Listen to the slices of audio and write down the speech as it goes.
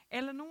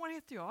Elinor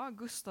heter jag,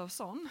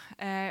 Gustafsson,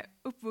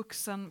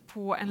 uppvuxen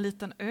på en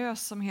liten ö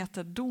som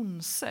heter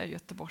Donsö,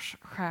 Göteborgs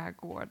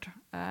skärgård.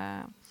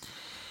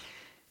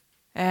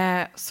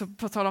 Så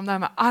på tal om det här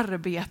med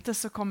arbete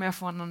så kommer jag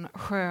från en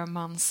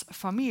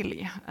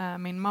sjömansfamilj.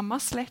 Min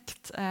mammas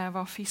släkt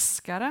var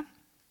fiskare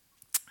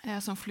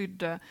som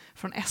flydde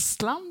från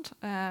Estland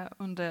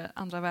under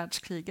andra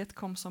världskriget,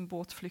 kom som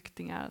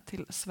båtflyktingar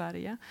till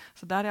Sverige.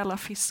 Så där är alla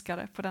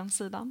fiskare på den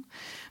sidan.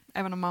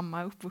 Även om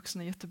mamma är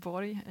uppvuxen i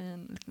Göteborg, i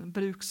en liten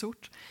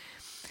bruksort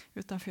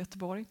utanför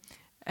Göteborg.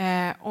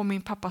 Och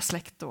min pappas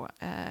släkt då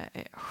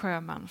är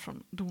sjöman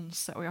från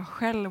Donsö, och jag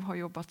själv har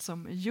jobbat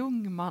som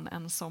jungman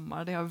en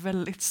sommar. Det är jag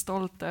väldigt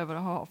stolt över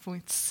att ha på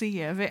mitt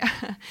CV.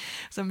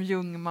 Som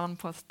jungman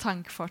på ett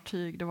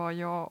tankfartyg. Det var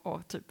jag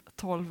och typ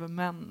 12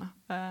 män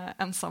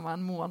ensamma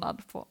en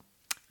månad på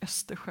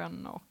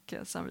Östersjön och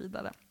sen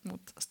vidare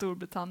mot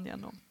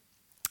Storbritannien och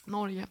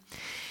Norge.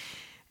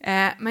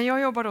 Men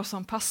jag jobbar då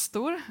som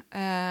pastor.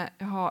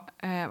 Jag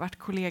har varit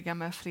kollega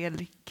med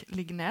Fredrik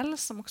Lignell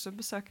som också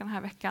besöker den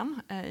här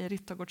veckan i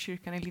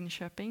Ryttargårdskyrkan i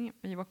Linköping.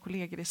 Vi var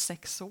kollegor i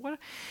 6 år.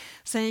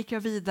 Sen gick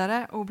jag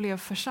vidare och blev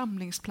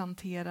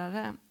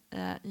församlingsplanterare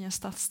i en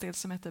stadsdel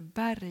som heter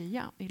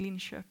Berga i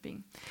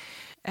Linköping.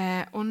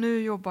 Och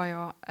nu jobbar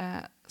jag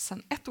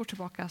sedan 1 år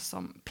tillbaka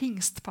som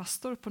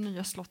pingstpastor på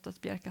Nya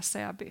slottet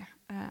Bjärka-Säby.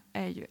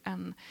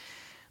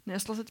 Nya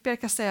slottet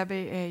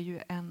Bjärka-Säby är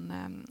ju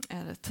en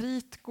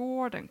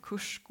retreatgård, en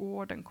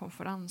kursgård, en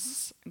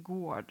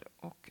konferensgård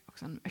och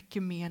också en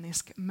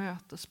ekumenisk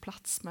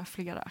mötesplats med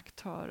flera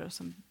aktörer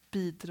som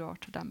bidrar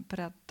till den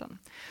bredden.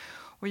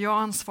 Och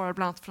jag ansvarar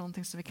bland annat för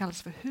något som vi kallar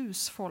för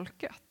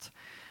husfolket,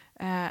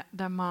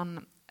 där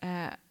man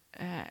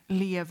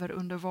lever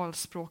under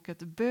valspråket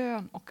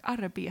bön och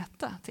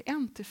arbete till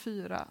 1 till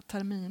 4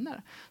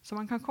 terminer. Så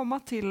man kan komma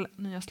till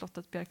Nya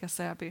slottet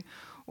Bjärka-Säby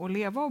och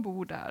leva och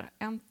bo där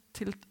 1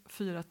 till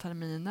 4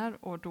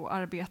 terminer, och då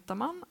arbetar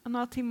man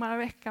några timmar i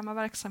veckan med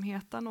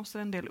verksamheten och så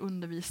en del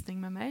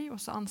undervisning med mig,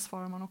 och så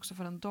ansvarar man också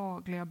för den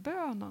dagliga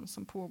bönen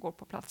som pågår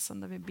på platsen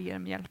där vi ber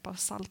med hjälp av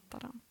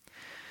saltaren.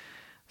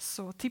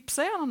 Så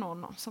tipsa gärna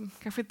någon som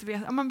kanske inte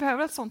vet, man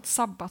behöver ett sånt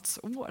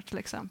sabbatsår till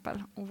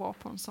exempel och vara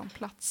på en sån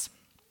plats.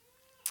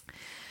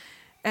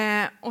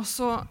 Och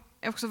så är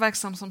jag också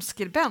verksam som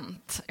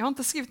skribent. Jag har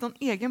inte skrivit någon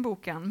egen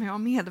bok än, men jag har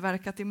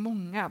medverkat i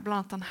många, bland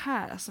annat den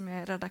här som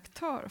jag är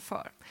redaktör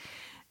för.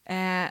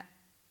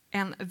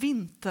 En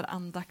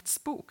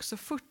vinterandaktsbok, så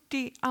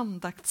 40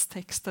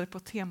 andaktstexter på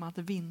temat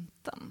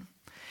vintern.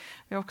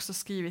 Jag har också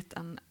skrivit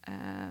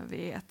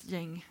vi är ett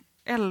gäng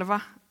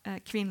 11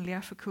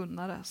 kvinnliga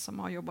förkunnare som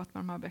har jobbat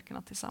med de här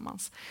böckerna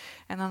tillsammans.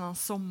 En annan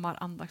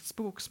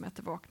sommarandaktsbok som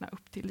heter Vakna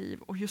upp till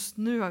liv. Och just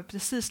nu har vi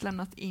precis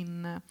lämnat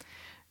in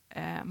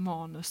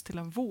manus till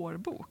en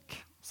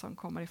vårbok som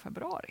kommer i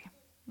februari.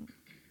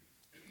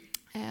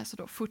 Så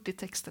då 40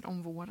 texter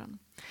om våren.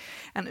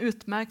 En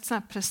utmärkt sån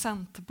här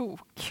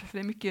presentbok. För det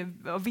är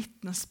mycket av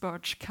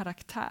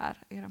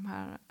vittnesbördskaraktär i de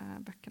här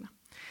böckerna.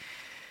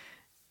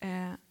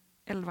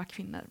 11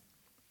 kvinnor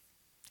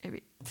är vi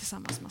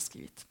tillsammans som har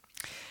skrivit.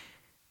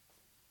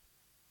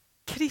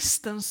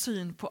 Kristen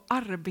syn på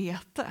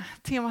arbete.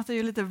 Temat är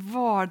ju lite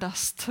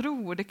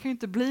vardagstro. Det kan ju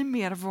inte bli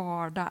mer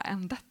vardag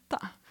än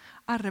detta.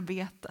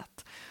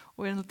 Arbetet.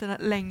 Och i den lite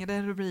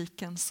längre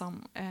rubriken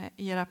som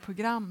i era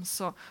program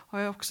så har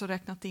jag också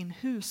räknat in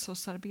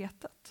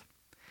hushållsarbetet.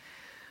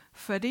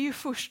 För det är ju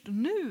först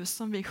nu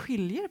som vi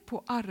skiljer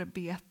på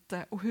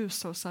arbete och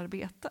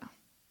hushållsarbete.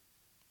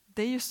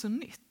 Det är ju så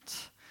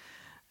nytt.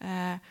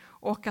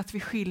 Och att vi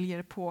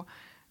skiljer på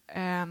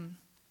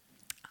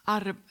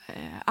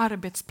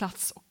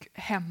arbetsplats och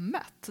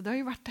hemmet. Det har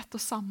ju varit ett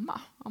och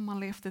samma om man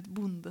levt i ett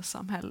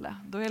bondesamhälle.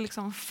 Då är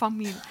liksom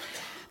familj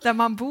där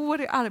man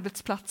bor i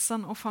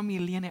arbetsplatsen och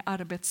familjen i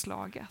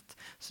arbetslaget.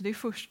 Så det är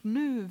först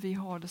nu vi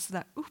har det så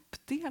där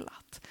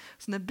uppdelat.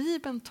 Så när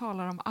Bibeln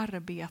talar om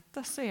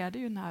arbete så är det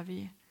ju när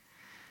vi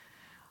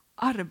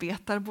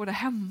arbetar både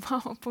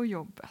hemma och på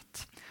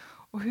jobbet.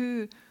 Och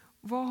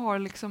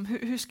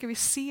hur ska vi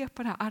se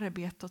på det här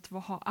arbetet?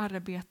 Vad har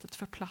arbetet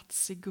för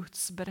plats i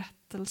Guds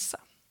berättelse?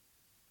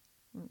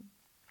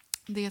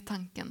 Det är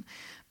tanken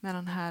med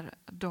den här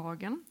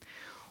dagen.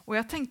 Och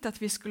jag tänkte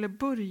att vi skulle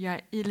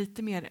börja i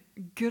lite mer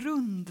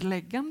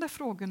grundläggande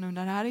frågor nu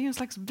när det här är ju en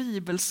slags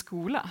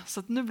bibelskola. Så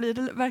att nu blir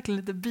det verkligen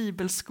lite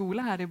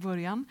bibelskola här i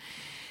början.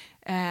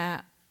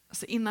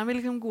 Så innan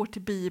vi går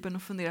till Bibeln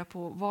och funderar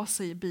på vad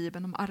säger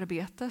Bibeln om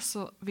arbete,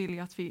 så vill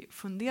jag att vi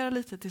funderar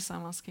lite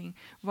tillsammans kring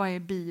vad är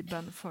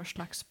Bibeln för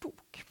slags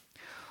bok.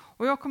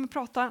 Och jag kommer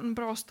prata en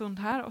bra stund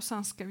här och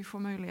sen ska vi få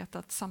möjlighet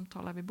att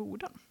samtala vid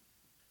borden.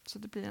 Så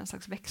det blir en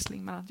slags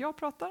växling mellan att jag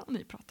pratar och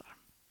ni pratar.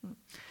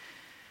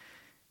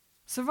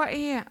 Så vad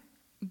är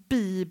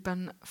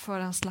Bibeln för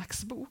en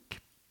slags bok?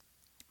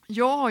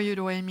 Jag har ju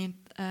då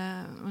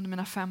under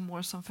mina 5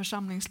 år som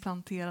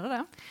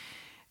församlingsplanterare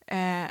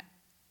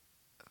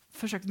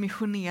försökt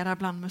missionera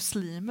bland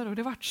muslimer, och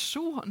det har varit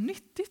så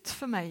nyttigt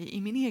för mig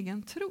i min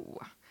egen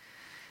tro.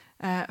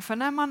 För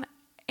när man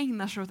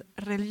ägnar sig åt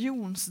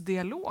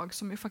religionsdialog,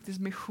 som ju faktiskt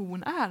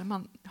mission är.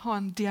 Man har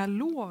en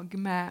dialog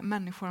med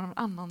människor av en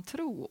annan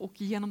tro,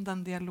 och genom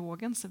den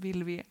dialogen så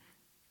vill vi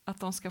att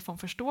de ska få en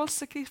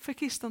förståelse för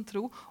kristen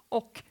tro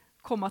och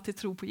komma till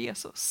tro på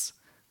Jesus.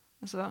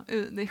 Alltså,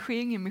 det sker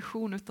ingen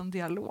mission utan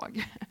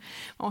dialog.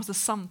 Man måste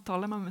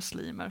samtala med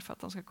muslimer för att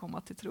de ska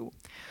komma till tro.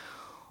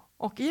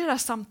 Och i det här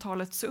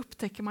samtalet så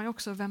upptäcker man ju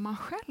också vem man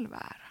själv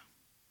är.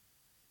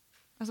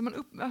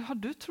 Alltså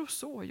du tror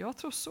så, jag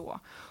tror så.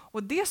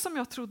 Och det som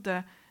jag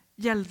trodde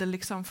gällde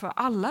liksom för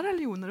alla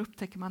religioner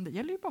upptäcker man, det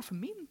gäller ju bara för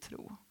min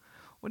tro.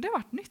 Och det har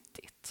varit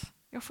nyttigt.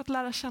 Jag har fått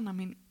lära känna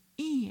min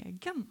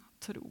egen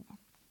tro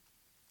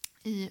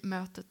i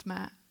mötet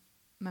med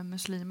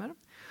muslimer.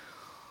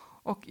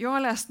 Och jag har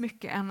läst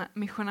mycket en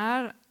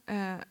missionär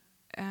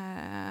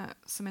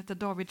som heter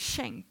David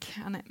Schenk.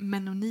 Han är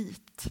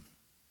mennonit.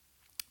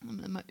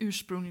 De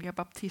ursprungliga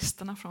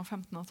baptisterna från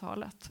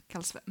 1500-talet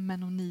kallas för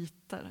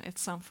mennoniter, ett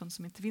samfund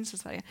som inte finns i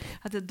Sverige.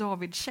 Han heter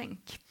David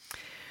Schenk.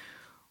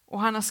 Och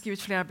han har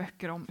skrivit flera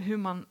böcker om hur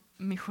man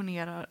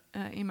missionerar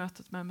i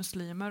mötet med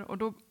muslimer. Och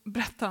då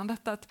berättar han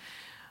detta att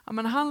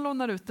när han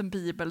lånar ut en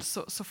bibel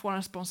så får han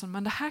responsen,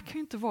 men det här kan ju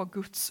inte vara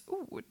Guds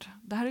ord.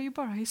 Det här är ju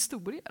bara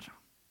historier.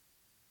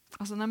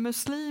 Alltså när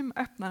muslim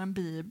öppnar en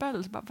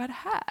bibel, så bara, vad är det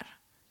här?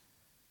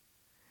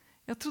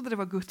 Jag trodde det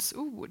var Guds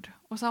ord.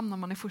 Och så hamnar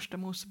man i första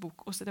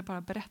Mosebok och så är det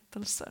bara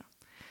berättelser.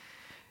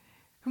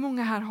 Hur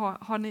många här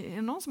har ni, är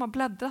det någon som har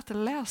bläddrat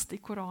eller läst i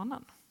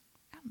Koranen?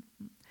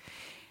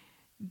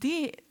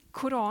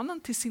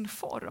 Koranen till sin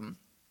form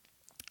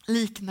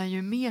liknar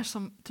ju mer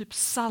som typ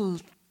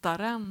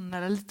Saltaren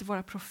eller lite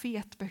våra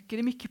profetböcker.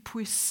 Det är mycket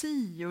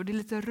poesi och det är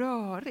lite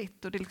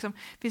rörigt. Och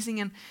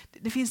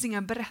det finns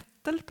inga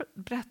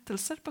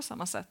berättelser på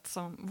samma sätt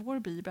som vår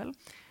bibel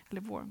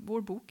eller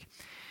vår bok.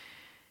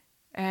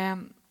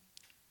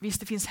 Visst,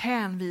 det finns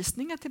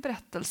hänvisningar till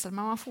berättelser,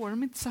 men man får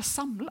dem inte så här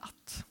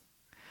samlat.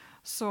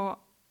 Så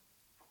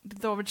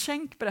David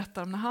Schenk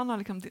berättar om när han har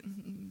liksom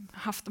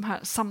haft de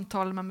här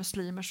samtalen med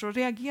muslimer, så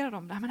reagerar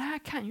de, men det här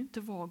kan ju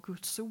inte vara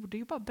Guds ord, det är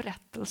ju bara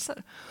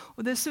berättelser.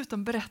 Och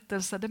dessutom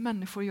berättelser där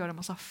människor gör en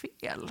massa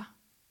fel.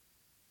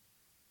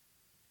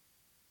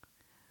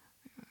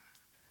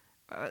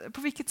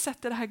 På vilket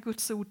sätt är det här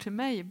Guds ord till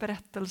mig?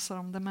 Berättelser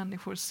om där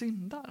människor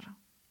syndar.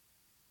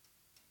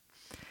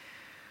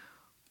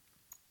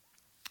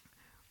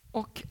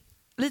 Och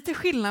lite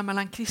skillnad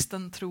mellan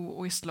kristen tro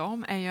och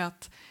islam är ju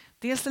att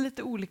dels är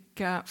lite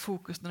olika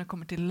fokus när det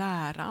kommer till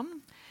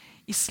läran.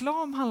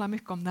 Islam handlar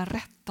mycket om den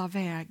rätta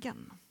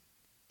vägen.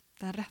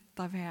 Den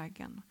rätta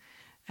vägen.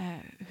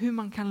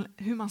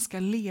 Hur man ska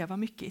leva,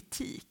 mycket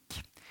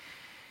etik.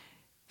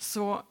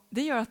 Så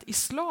det gör att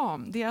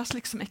islam, deras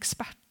liksom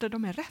experter,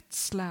 de är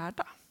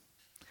rättslärda.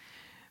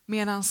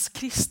 Medan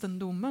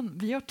kristendomen,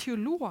 vi har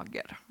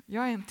teologer.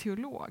 Jag är en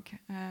teolog.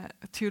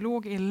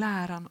 Teolog är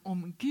läran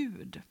om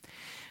Gud.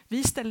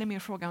 Vi ställer mer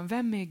frågan,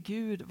 vem är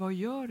Gud? Vad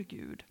gör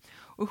Gud?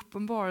 Och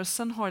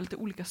uppenbarelsen har lite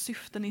olika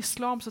syften. I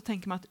islam så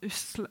tänker man att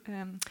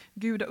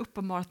Gud har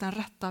uppenbarat den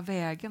rätta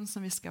vägen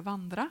som vi ska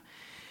vandra.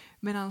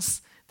 Medan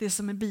det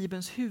som är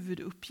Bibelns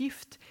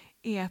huvuduppgift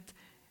är att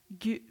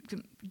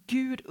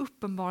Gud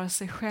uppenbarar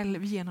sig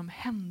själv genom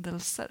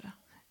händelser.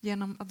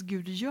 Genom att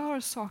Gud gör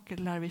saker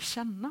lär vi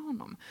känna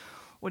honom.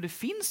 Och det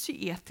finns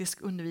ju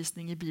etisk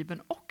undervisning i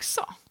Bibeln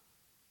också.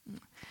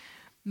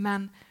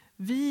 Men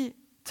vi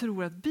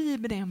tror att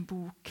Bibeln är en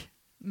bok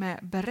med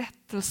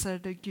berättelser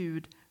där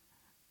Gud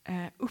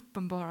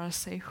uppenbarar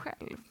sig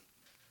själv.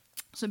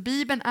 Så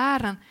Bibeln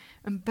är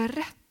en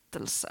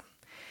berättelse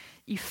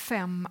i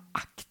 5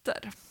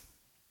 akter.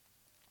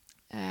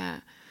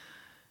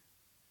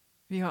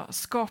 Vi har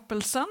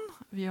skapelsen,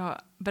 vi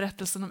har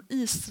berättelsen om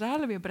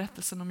Israel, vi har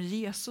berättelsen om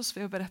Jesus,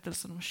 vi har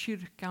berättelsen om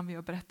kyrkan, vi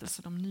har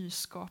berättelsen om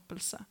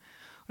nyskapelse.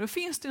 Och då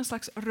finns det en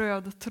slags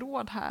röd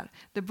tråd här.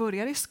 Det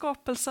börjar i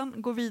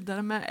skapelsen, går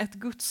vidare med ett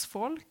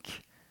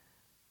gudsfolk,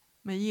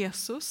 med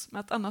Jesus, med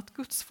ett annat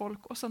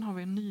gudsfolk, och sen har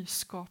vi en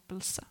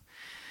nyskapelse.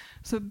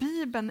 Så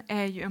Bibeln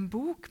är ju en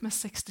bok med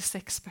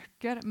 66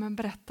 böcker, men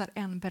berättar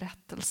en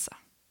berättelse.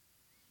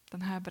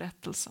 Den här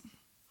berättelsen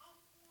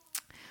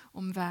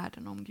om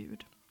världen, om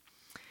Gud.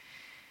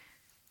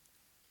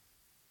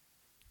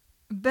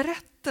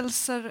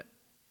 Berättelser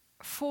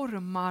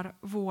formar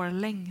vår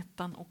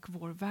längtan och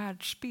vår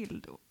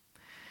världsbild.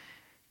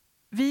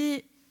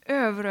 Vi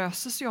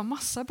överöses ju av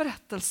massa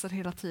berättelser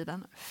hela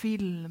tiden.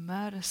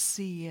 Filmer,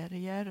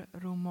 serier,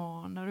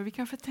 romaner. Och vi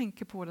kanske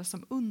tänker på det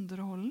som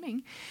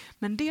underhållning.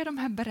 Men det de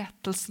här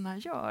berättelserna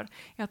gör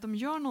är att de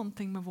gör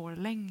någonting med vår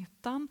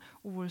längtan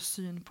och vår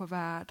syn på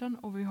världen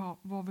och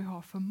vad vi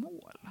har för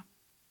mål.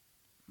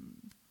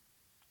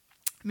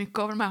 Mycket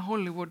av de här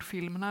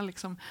Hollywoodfilmerna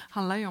liksom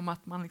handlar ju om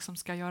att man liksom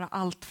ska göra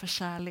allt för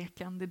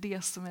kärleken. Det är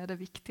det som är det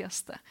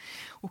viktigaste.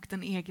 Och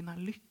den egna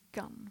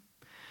lyckan.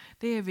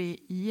 Det är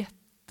vi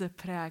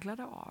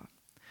jättepräglade av.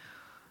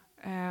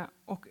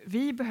 Och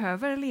vi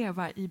behöver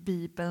leva i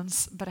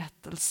Bibelns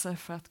berättelser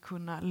för att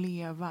kunna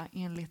leva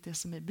enligt det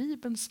som är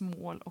Bibelns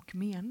mål och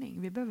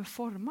mening. Vi behöver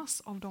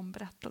formas av de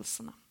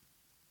berättelserna.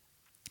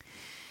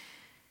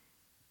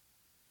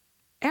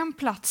 En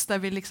plats där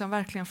vi liksom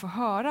verkligen får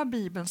höra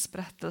Bibelns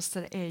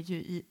berättelser är ju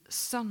i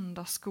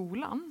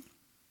söndagsskolan.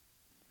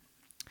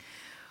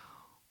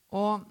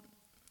 Och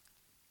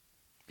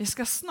vi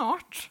ska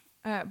snart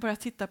börja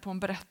titta på en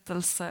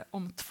berättelse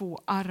om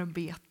 2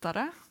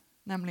 arbetare,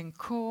 nämligen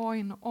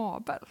Kain och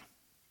Abel.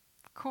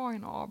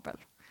 Kain och Abel.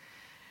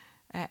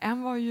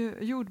 En var ju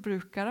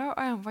jordbrukare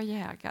och en var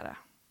jägare.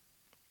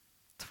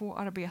 2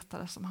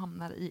 arbetare som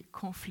hamnar i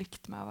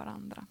konflikt med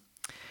varandra.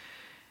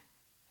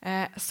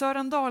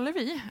 Sören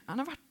Dalevi, han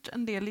har varit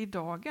en del i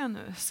Dagen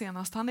nu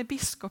senast. Han är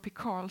biskop i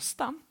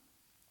Karlstad.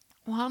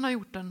 Och han har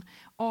gjort en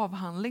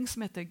avhandling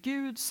som heter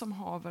Gud som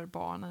haver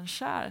barnen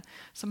kär.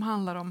 Som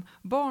handlar om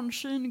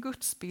barnsyn,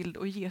 gudsbild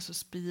och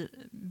Jesus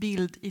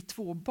bild i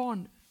 2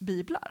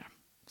 barnbiblar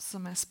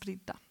som är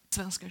spridda i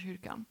Svenska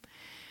kyrkan.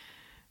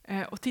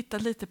 Och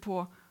tittat lite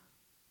på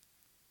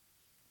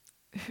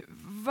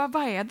vad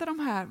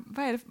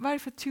är det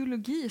för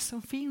teologi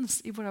som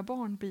finns i våra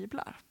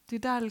barnbiblar?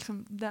 Det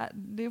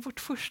är vårt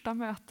första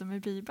möte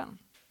med Bibeln.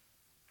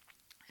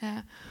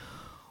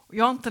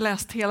 Jag har inte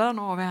läst hela den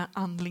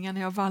avhandlingen,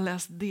 jag har bara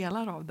läst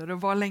delar av det. Det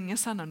var länge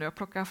sedan nu. Jag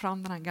plockade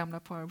fram den här gamla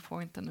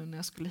PowerPointen nu när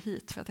jag skulle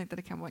hit. För jag tänkte att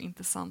det kan vara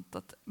intressant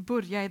att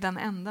börja i den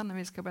änden när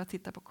vi ska börja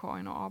titta på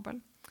Kain och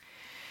Abel.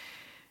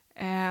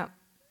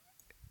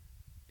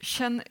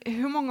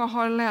 Hur många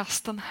har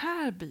läst den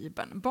här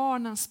bibeln?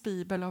 Barnens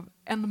bibel av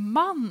en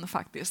man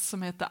faktiskt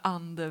som heter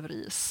Anne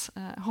Vries,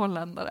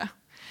 holländare.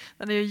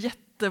 Den är ju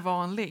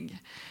jättevanlig.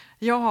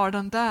 Jag har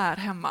den där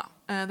hemma.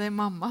 Det är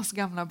mammas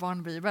gamla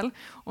barnbibel.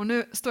 Och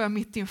nu står jag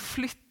mitt i en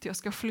flytt. Jag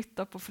ska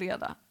flytta på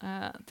fredag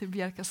till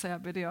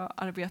Bjärka-Säby där jag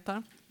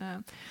arbetar.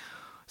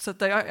 Så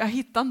att jag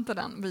hittar inte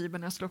den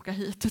bibeln när jag ska åka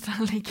hit utan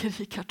den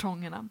ligger i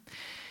kartongerna.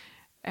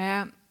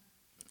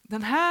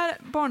 Den här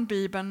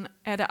barnbibeln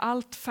är det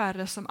allt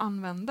färre som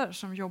använder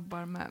som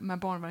jobbar med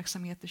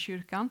barnverksamhet i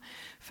kyrkan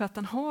för att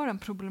den har en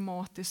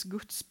problematisk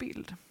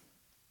gudsbild.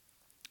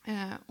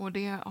 Och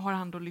det har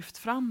han då lyft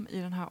fram i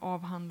den här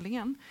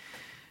avhandlingen.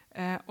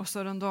 Och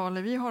Sören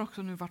Dalevi har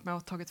också nu varit med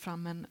och tagit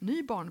fram en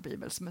ny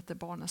barnbibel som heter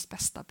Barnens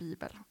bästa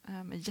bibel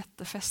med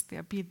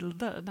jättefästiga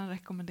bilder. Den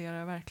rekommenderar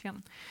jag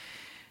verkligen.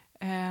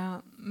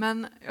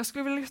 Men jag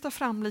skulle vilja lyfta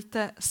fram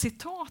lite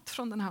citat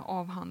från den här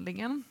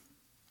avhandlingen.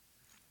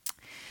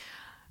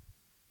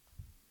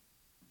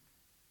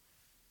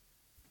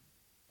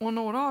 Och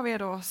några av er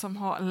då som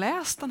har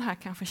läst den här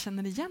kanske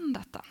känner igen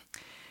detta.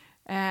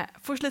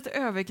 Först lite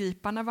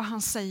övergripande vad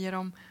han säger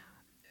om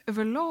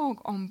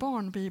överlag om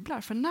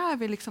barnbiblar. För när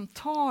vi liksom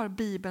tar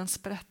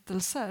Bibelns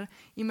berättelser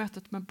i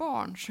mötet med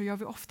barn så gör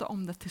vi ofta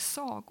om det till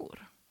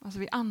sagor. Alltså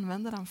vi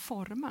använder den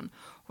formen.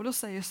 Och då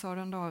säger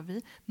Sören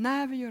Dalevi,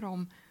 när vi gör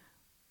om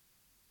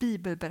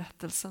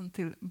bibelberättelsen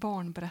till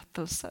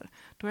barnberättelser,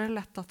 då är det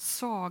lätt att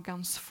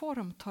sagans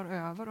form tar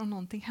över och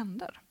någonting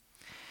händer.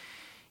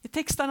 I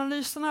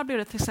textanalyserna blir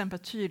det till exempel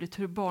tydligt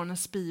hur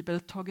barnens bibel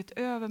tagit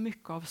över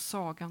mycket av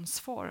sagans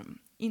form.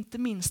 Inte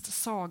minst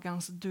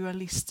sagans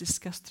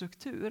dualistiska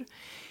struktur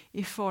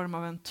i form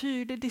av en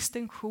tydlig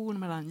distinktion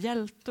mellan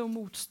hjälte och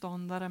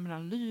motståndare,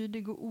 mellan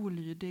lydig och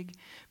olydig,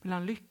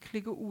 mellan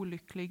lycklig och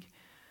olycklig,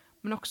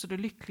 men också det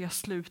lyckliga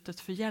slutet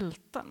för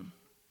hjälten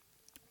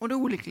och det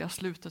olyckliga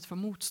slutet för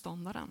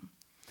motståndaren.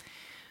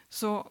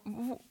 Så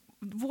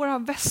våra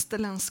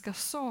västerländska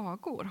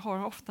sagor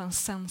har ofta en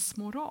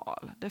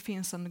sensmoral. Det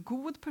finns en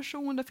god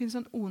person, det finns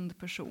en ond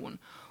person.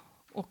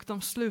 Och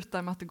de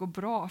slutar med att det går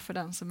bra för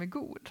den som är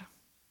god.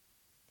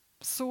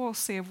 Så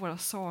ser våra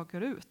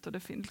sagor ut. Och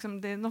det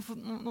är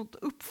något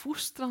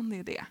uppfostrande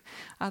i det.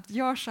 Att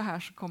gör så här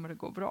så kommer det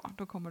gå bra.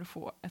 Då kommer du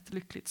få ett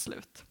lyckligt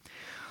slut.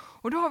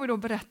 Och då har vi då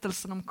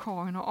berättelsen om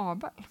Kain och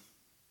Abel.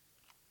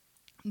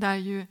 Där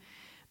ju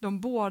de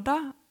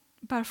båda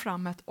bär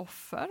fram ett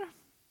offer.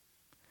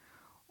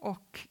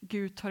 Och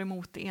Gud tar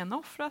emot det ena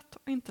offret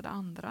och inte det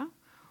andra.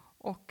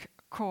 Och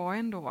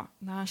Kain då,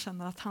 när han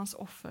känner att hans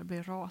offer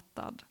blir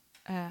ratad,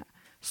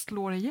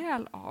 slår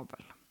ihjäl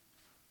Abel.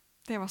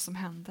 Det är vad som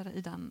händer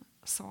i den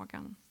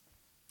sagan,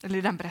 eller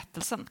i den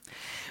berättelsen.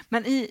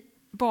 Men i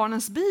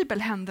barnens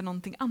bibel händer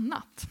någonting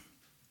annat.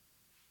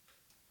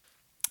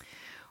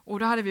 Och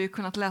då hade vi ju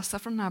kunnat läsa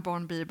från den här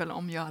barnbibeln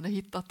om jag hade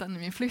hittat den i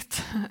min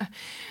flytt.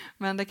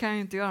 Men det kan jag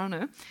inte göra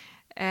nu.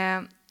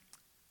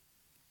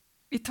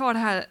 Vi tar det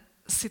här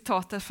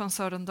citatet från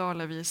Sören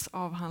Dalevis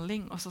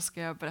avhandling och så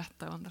ska jag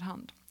berätta under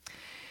hand.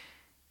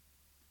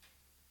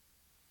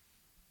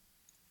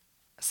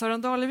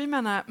 Sören Dalevi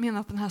menar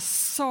att den här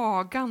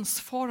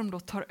sagans form då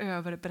tar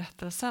över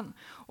berättelsen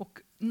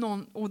och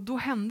då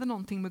händer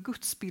någonting med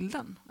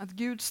gudsbilden. Att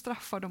Gud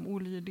straffar de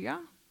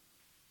olydiga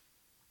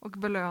och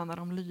belönar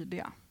de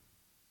lydiga.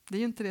 Det är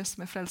ju inte det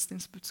som är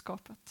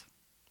frälsningsbudskapet.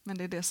 Men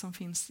det är det som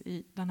finns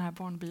i den här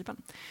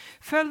barnbibeln.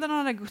 Följden av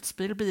den här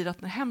gudsbild blir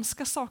att när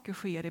hemska saker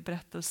sker i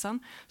berättelsen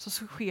så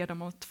sker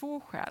de av 2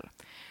 skäl.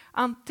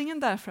 Antingen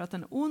därför att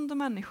en ond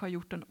människa har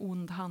gjort en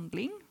ond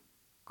handling,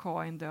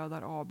 Kain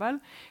dödar Abel,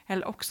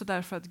 eller också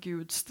därför att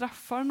Gud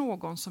straffar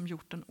någon som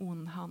gjort en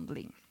ond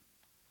handling.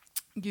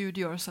 Gud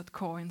gör så att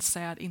Kains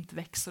säd inte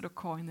växer och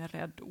Kain är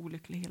rädd och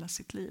olycklig hela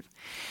sitt liv.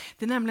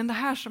 Det är nämligen det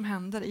här som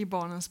händer i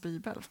barnens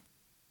bibel.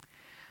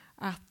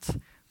 Att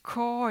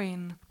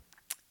Kain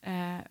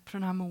på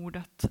det här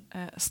mordet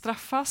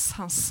straffas,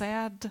 hans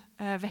säd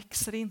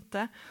växer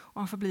inte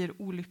och han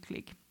förblir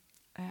olycklig.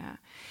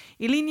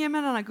 I linje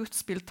med denna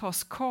gudsbild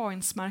tas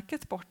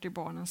Kainsmärket bort i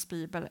barnens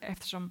bibel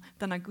eftersom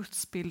denna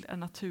gudsbild är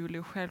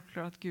naturlig och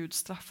självklar att Gud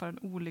straffar den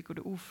olyckliga och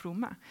det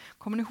ofromme.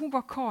 Kommer ni ihåg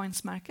vad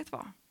Kainsmärket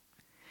var?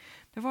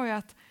 Det var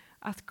ju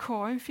att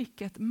Kain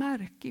fick ett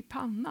märke i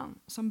pannan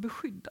som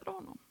beskyddade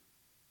honom.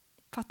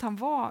 För att han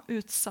var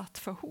utsatt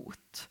för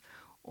hot.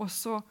 Och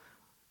så,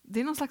 det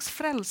är någon slags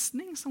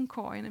frälsning som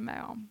Kain är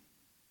med om.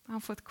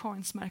 Han får ett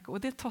Kainsmärke och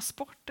det tas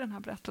bort i den här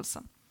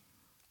berättelsen.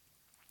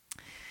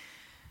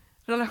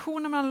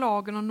 Relationen mellan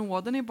lagen och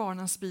nåden i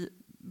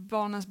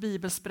barnens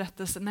bibels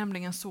berättelse är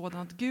nämligen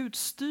sådan att Gud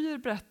styr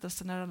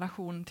berättelsen i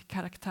relation till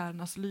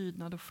karaktärernas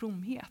lydnad och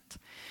fromhet.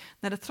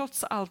 När det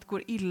trots allt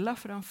går illa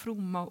för den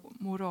fromma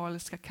och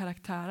moraliska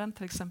karaktären,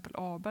 till exempel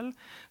Abel,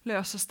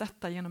 löses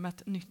detta genom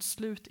ett nytt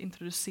slut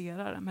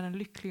introducerar med den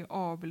lyckliga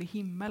Abel i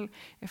himmel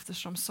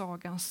eftersom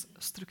sagans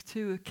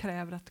struktur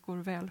kräver att det går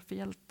väl för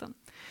hjälten.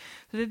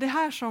 Så det är det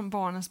här som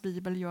barnens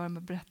bibel gör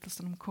med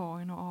berättelsen om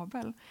Kain och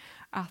Abel.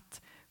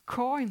 Att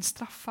Kain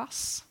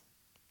straffas,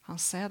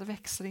 hans säd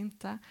växer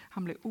inte,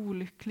 han blir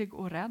olycklig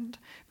och rädd,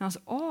 medan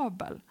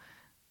Abel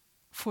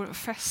får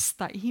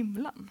fästa i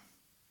himlen.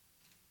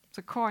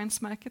 Så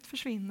Kainsmärket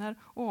försvinner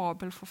och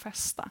Abel får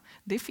fästa.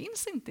 Det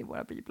finns inte i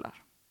våra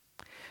biblar.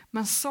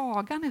 Men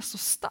sagan är så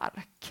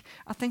stark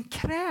att den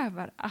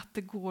kräver att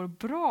det går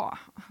bra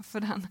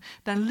för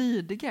den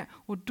lydige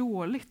och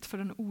dåligt för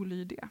den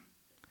olydige.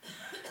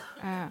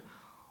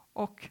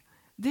 Och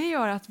det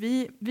gör att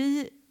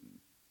vi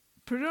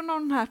på grund av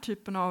den här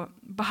typen av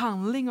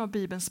behandling av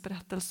Bibelns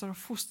berättelser har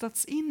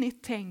fostrats in i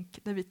ett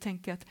tänk där vi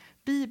tänker att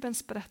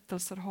Bibelns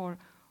berättelser har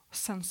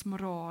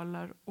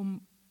sensmoraler och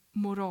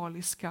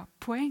moraliska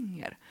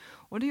poänger.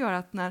 Och det gör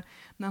att när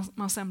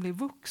man sen blir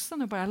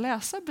vuxen och börjar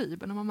läsa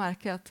Bibeln och man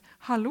märker att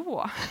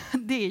hallå,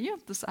 det är ju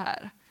inte så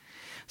här.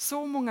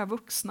 Så många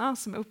vuxna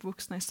som är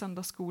uppvuxna i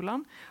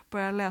söndagsskolan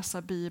börjar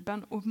läsa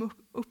Bibeln och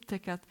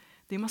upptäcker att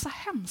det är en massa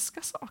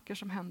hemska saker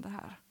som händer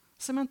här.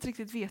 Som man inte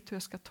riktigt vet hur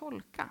jag ska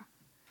tolka.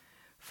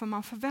 För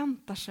man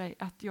förväntar sig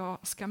att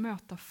jag ska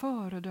möta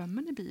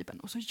föredömen i Bibeln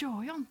och så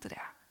gör jag inte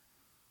det.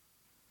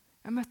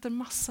 Jag möter en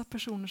massa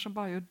personer som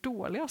bara gör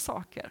dåliga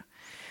saker.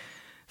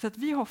 Så att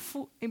vi har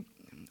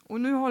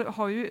och nu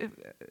har ju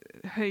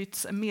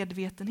höjts en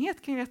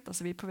medvetenhet kring detta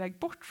så vi är på väg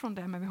bort från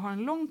det, men vi har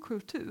en lång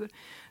kultur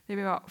där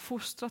vi har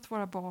fostrat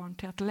våra barn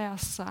till att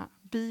läsa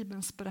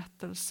Bibelns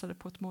berättelser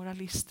på ett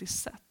moralistiskt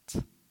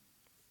sätt.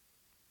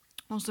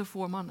 Och så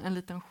får man en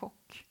liten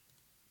chock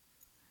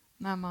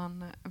när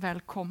man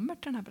väl kommer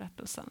till den här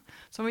berättelsen.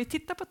 Så om vi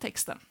tittar på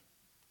texten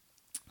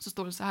så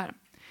står det så här.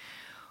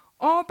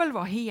 Abel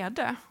var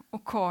herde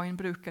och Kain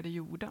brukade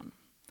jorden.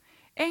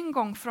 En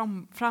gång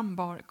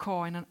frambar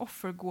Kain en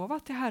offergåva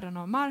till Herren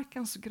av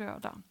markens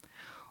gröda.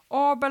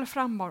 Abel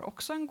frambar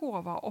också en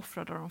gåva och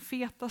offrade de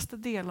fetaste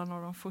delarna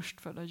av de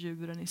förstfödda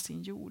djuren i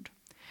sin jord.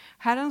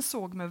 Herren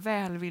såg med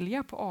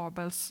välvilja på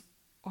Abels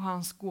och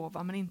hans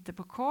gåva, men inte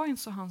på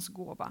Kains och hans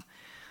gåva.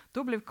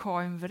 Då blev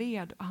Kain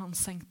vred och han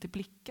sänkte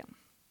blicken.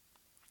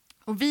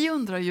 Och vi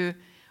undrar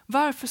ju,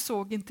 varför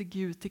såg inte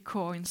Gud till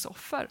Kains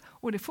offer?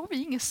 Och det får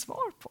vi inget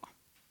svar på.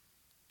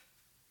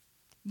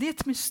 Det är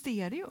ett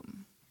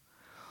mysterium.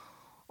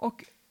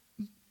 Och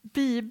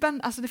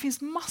Bibeln, alltså det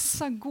finns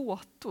massa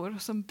gåtor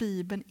som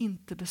Bibeln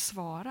inte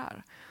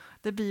besvarar.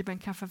 Där Bibeln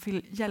kanske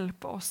vill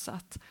hjälpa oss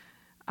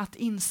att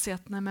inse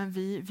att nej, men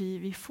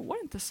vi får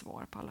inte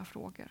svar på alla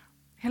frågor.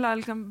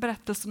 Hela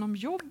berättelsen om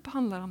Jobb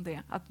handlar om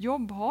det. Att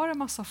Jobb har en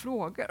massa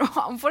frågor och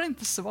han får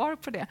inte svar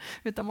på det.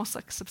 Utan måste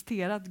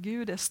acceptera att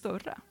Gud är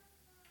större.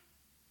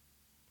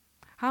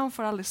 Han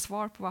får aldrig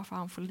svar på varför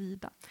han får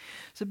lida.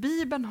 Så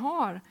Bibeln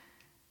har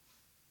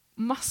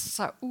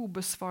massa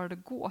obesvarade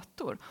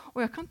gåtor.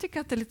 Och jag kan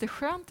tycka att det är lite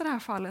skönt i det här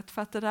fallet.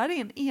 För att det där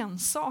är en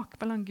ensak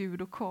mellan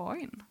Gud och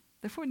Kain.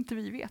 Det får inte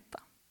vi veta.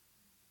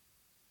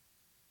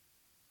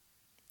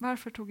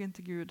 Varför tog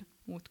inte Gud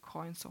mot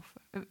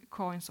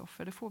Kains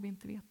offer? Det får vi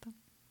inte veta.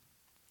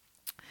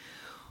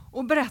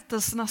 Och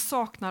berättelserna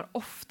saknar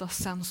ofta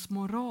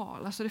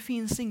sensmoral. Alltså det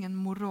finns ingen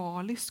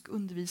moralisk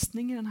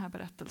undervisning i den här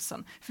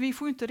berättelsen. För vi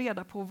får inte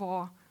reda på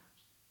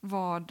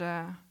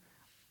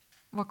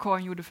vad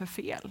Kain gjorde för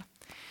fel.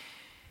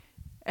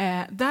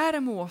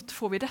 Däremot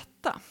får vi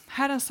detta.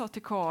 Herren sa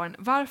till Kain,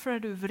 varför är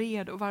du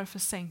vred och varför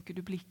sänker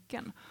du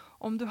blicken?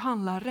 Om du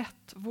handlar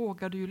rätt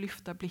vågar du ju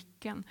lyfta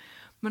blicken.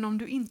 Men om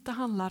du inte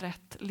handlar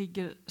rätt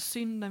ligger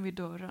synden vid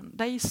dörren.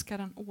 Dig ska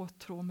den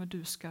åtrå, men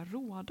du ska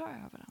råda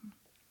över den.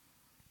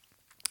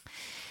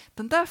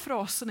 Den där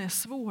frasen är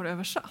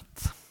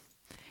svåröversatt.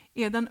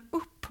 Är den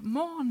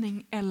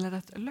uppmaning eller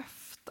ett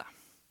löfte?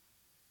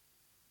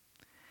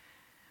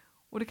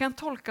 Och det kan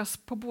tolkas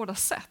på båda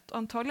sätt.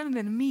 Antagligen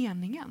är det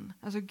meningen.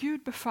 Alltså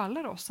Gud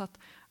befaller oss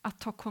att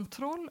ta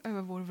kontroll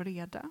över vår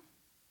vrede.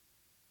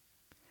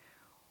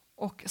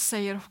 och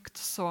säger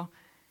också: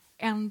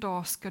 en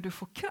dag ska du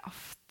få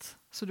kraft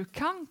så du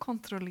kan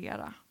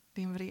kontrollera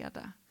din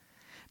vrede.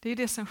 Det är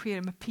det som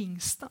sker med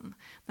pingsten,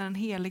 när den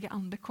heliga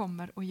ande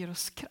kommer och ger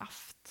oss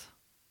kraft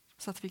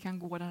så att vi kan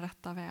gå den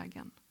rätta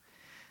vägen.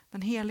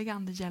 Den heliga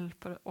ande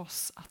hjälper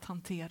oss att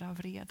hantera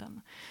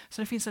vreden.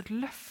 Så det finns ett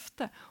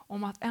löfte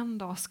om att en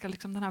dag ska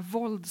den här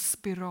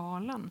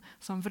våldsspiralen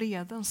som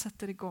vreden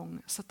sätter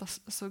igång,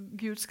 så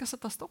Gud ska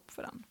sätta stopp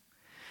för den.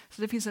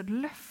 Så det finns ett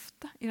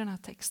löfte i den här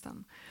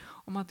texten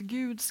om att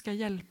Gud ska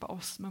hjälpa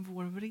oss med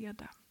vår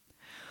vrede.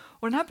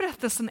 Och den här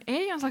berättelsen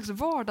är en slags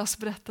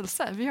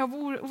vardagsberättelse. Vi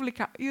har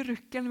olika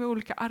yrken, vi har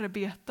olika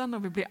arbeten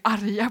och vi blir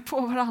arga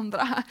på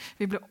varandra.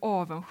 Vi blir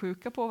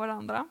avundsjuka på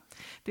varandra.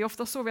 Det är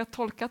ofta så vi har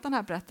tolkat den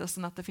här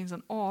berättelsen, att det finns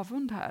en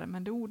avund här.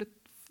 Men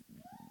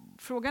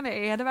frågan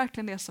är det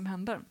verkligen det som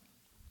händer?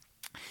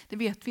 Det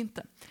vet vi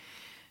inte.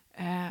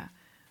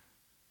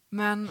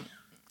 Men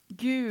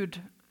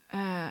Gud,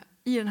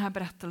 i den här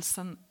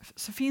berättelsen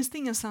så finns det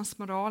ingen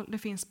sensmoral. Det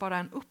finns bara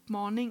en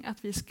uppmaning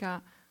att vi ska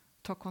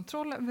ta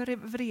kontroll över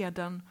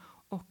vreden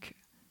och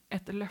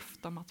ett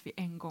löfte om att vi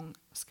en gång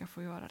ska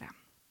få göra det.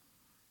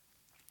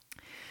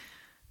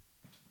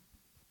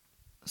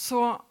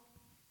 Så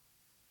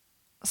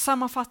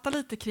sammanfatta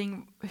lite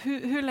kring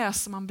hur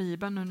läser man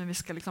Bibeln nu när vi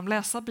ska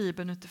läsa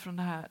Bibeln utifrån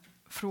den här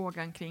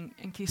frågan kring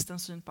en kristen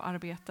syn på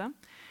arbete.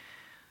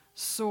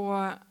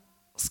 Så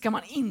ska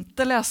man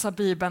inte läsa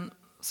Bibeln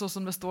så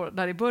som det står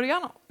där i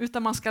början,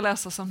 utan man ska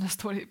läsa som det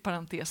står i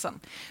parentesen.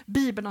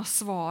 Bibeln har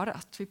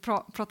svarat. Vi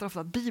pratar ofta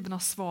att Bibeln har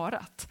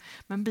svarat.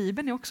 Men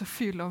Bibeln är också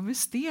fylld av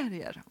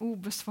mysterier,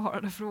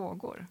 obesvarade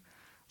frågor.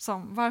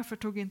 Som varför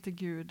tog inte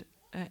Gud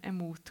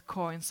emot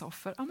Kains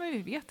offer? Ja, men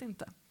vi vet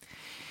inte.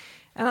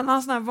 En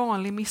annan sån här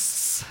vanlig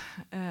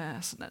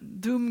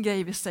dum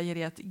grej vi säger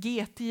är att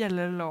GT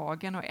gäller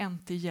lagen och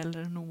NT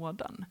gäller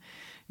nåden.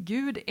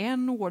 Gud är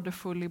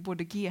nådefull i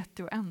både GT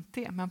och NT,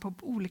 men på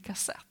olika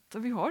sätt.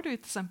 Och vi har det till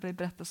exempel i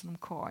berättelsen om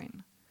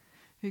Kain.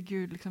 Hur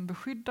Gud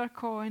beskyddar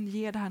Kain,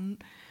 ger det här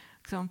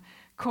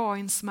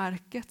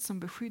Kains-märket som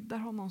beskyddar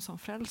honom, som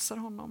frälser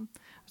honom.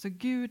 Alltså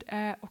Gud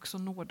är också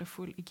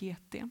nådefull i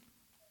GT.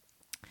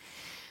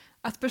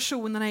 Att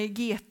personerna i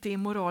GT är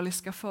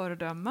moraliska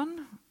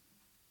föredömen,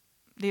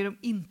 det är de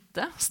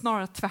inte,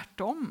 snarare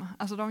tvärtom.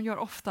 Alltså de gör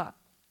ofta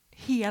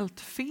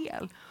helt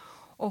fel.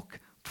 Och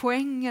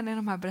poängen i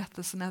de här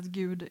berättelserna är att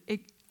Gud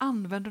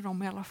använder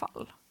dem i alla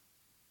fall.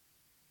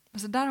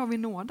 Alltså där har vi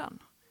nåden.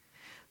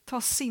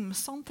 Ta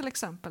Simson till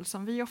exempel,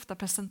 som vi ofta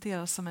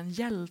presenterar som en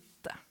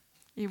hjälte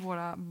i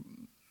våra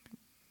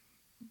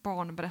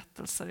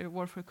barnberättelser, i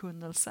vår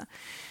förkunnelse.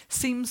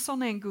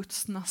 Simson är en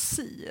Guds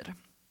nasir.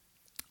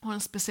 Har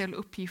en speciell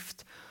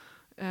uppgift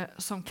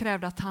som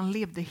krävde att han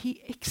levde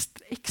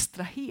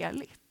extra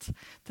heligt.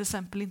 Till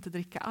exempel inte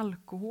dricka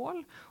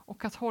alkohol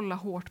och att hålla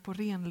hårt på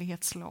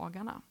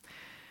renlighetslagarna.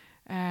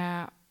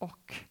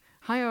 Och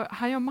han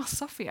gör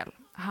massa fel.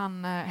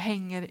 Han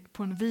hänger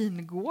på en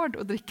vingård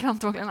och dricker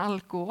antagligen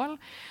alkohol.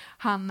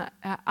 Han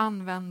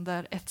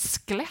använder ett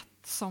skelett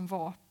som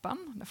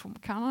vapen.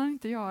 Det kan han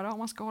inte göra om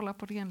man ska hålla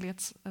på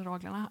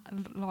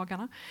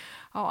renlighetslagarna.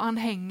 Ja, han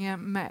hänger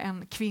med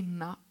en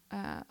kvinna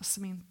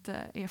som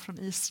inte är från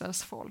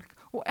Israels folk.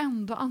 Och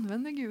ändå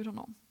använder Gud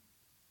honom.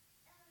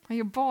 Han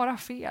gör bara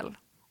fel.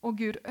 Och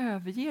Gud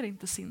överger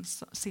inte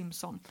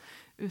Simson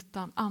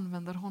utan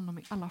använder honom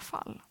i alla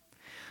fall.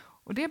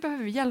 Och det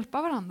behöver vi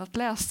hjälpa varandra att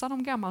läsa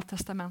de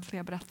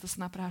gammaltestamentliga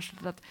berättelserna på det här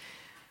sättet.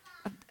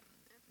 Att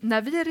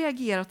när vi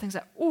reagerar och tänker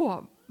så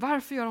här,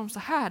 varför gör de så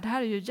här? Det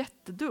här är ju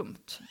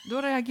jättedumt.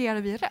 Då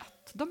reagerar vi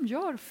rätt. De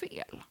gör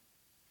fel.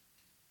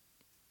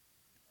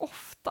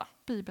 Ofta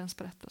Bibelns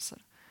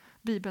berättelser.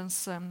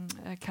 Bibelns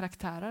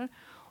karaktärer.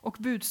 Och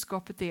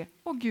budskapet är,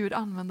 Gud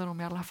använder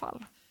dem i alla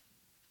fall.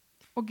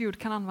 Och Gud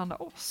kan använda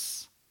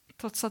oss.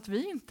 Trots att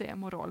vi inte är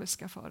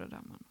moraliska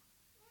föredömen.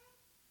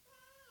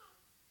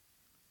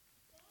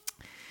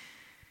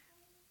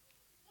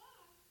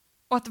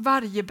 Och att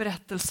varje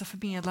berättelse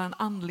förmedlar en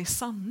andlig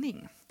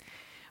sanning.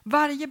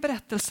 Varje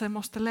berättelse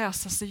måste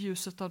läsas i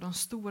ljuset av den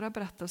stora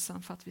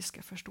berättelsen för att vi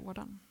ska förstå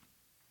den.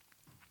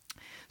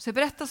 Så i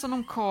berättelsen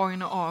om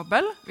Kain och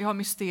Abel, vi har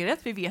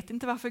mysteriet, vi vet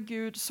inte varför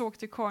Gud såg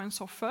till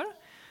Kains offer.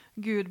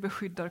 Gud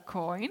beskyddar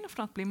Kain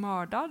från att bli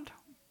mördad,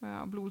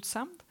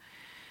 blodshämnd.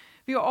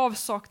 Vi har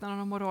avsaknaden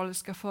av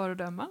moraliska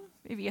föredömen.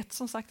 Vi vet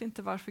som sagt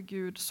inte varför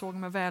Gud såg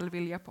med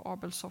välvilja på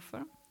Abels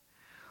offer.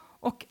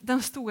 Och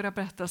den stora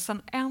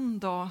berättelsen, en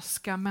dag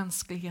ska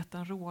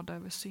mänskligheten råda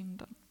över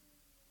synden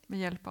med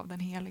hjälp av den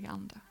heliga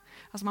ande.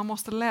 Alltså man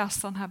måste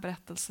läsa den här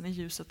berättelsen i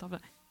ljuset av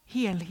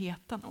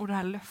helheten och det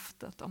här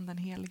löftet om den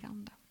heliga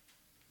ande.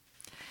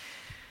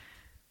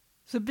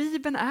 Så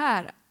Bibeln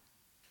är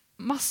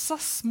massa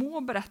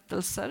små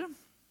berättelser,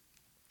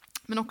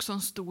 men också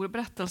en stor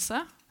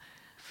berättelse.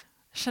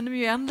 Känner vi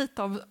igen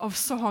lite av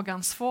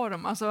sagans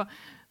form. Alltså,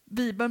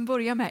 Bibeln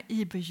börjar med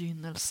i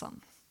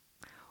begynnelsen.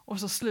 Och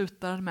så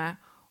slutar den med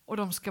och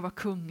de ska vara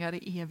kungar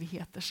i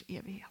evigheters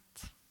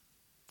evighet.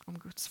 Om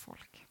Guds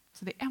folk.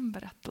 Så det är en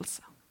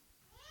berättelse.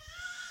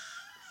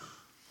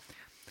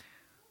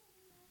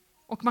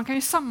 Och man kan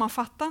ju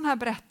sammanfatta den här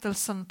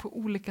berättelsen på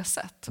olika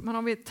sätt. Men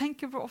om vi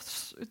tänker på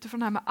oss utifrån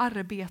det här med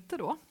arbete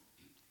då,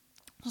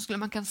 så skulle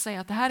man kunna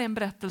säga att det här är en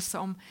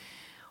berättelse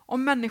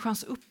om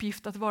människans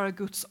uppgift att vara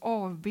Guds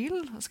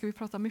avbild. Det ska vi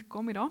prata mycket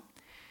om idag.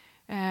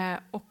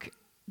 Och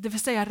det vill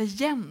säga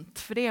regent,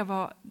 för det är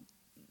vad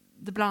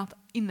det bland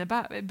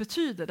annat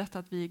betyder detta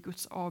att vi är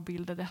Guds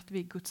avbilder, att vi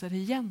är Guds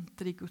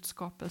regenter i Guds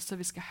skapelse,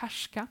 vi ska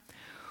härska.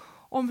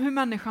 Om hur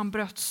människan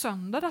bröt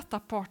sönder detta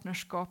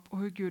partnerskap och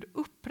hur Gud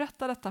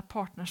upprättar detta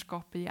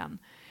partnerskap igen.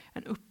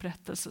 En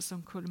upprättelse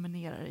som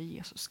kulminerar i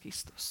Jesus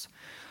Kristus.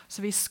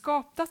 Så vi är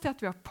skapta till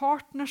att vi har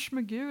partners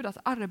med Gud, att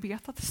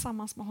arbeta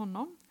tillsammans med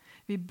honom.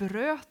 Vi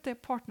bröt det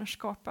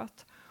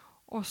partnerskapet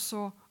och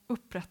så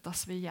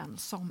upprättas vi igen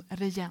som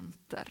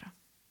regenter.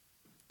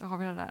 Då har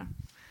vi det där.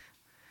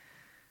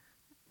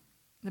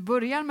 Det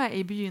börjar med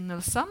i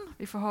begynnelsen.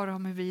 Vi får höra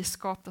om hur vi är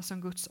skapta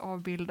som Guds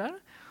avbilder.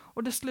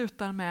 Och det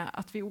slutar med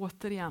att vi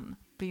återigen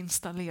blir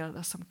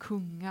installerade som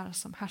kungar,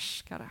 som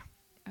härskare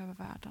över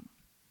världen.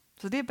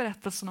 Så det är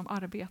berättelsen om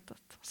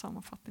arbetet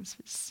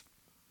sammanfattningsvis.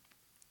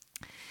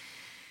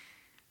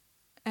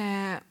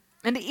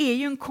 Men det är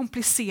ju en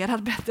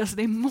komplicerad berättelse.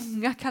 Det är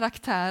många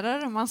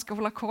karaktärer. Man ska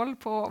hålla koll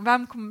på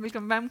vem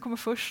kommer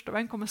först och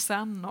vem kommer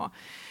sen. Och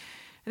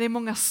det är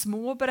många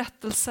små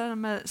berättelser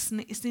med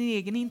sin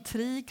egen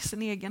intrig,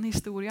 sin egen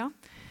historia.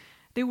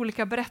 Det är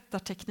olika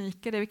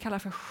berättartekniker, det vi kallar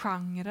för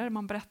genrer.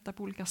 Man berättar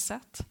på olika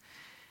sätt.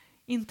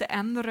 Inte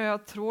en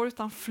röd tråd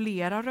utan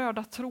flera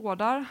röda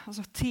trådar.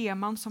 Alltså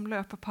teman som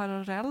löper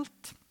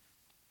parallellt.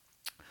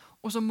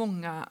 Och så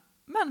många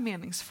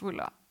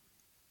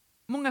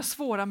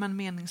svåra men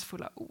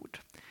meningsfulla ord.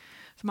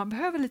 Så man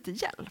behöver lite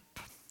hjälp.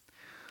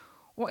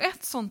 Och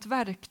ett sånt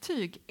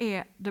verktyg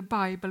är The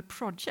Bible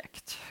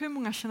Project. Hur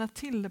många känner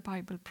till The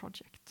Bible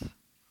Project?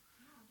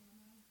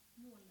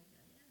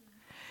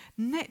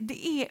 Nej,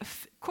 det är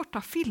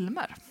korta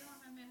filmer.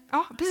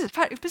 Ja,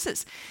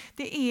 precis.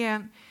 Det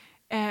är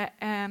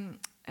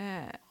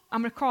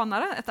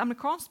ett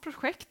amerikanskt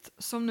projekt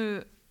som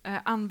nu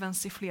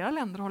används i flera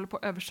länder och håller på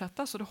att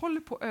översättas. Och det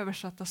håller på att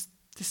översättas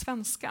till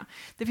svenska.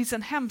 Det finns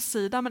en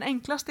hemsida, men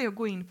enklast är att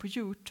gå in på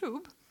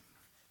YouTube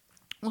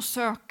och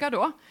söka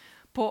då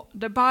på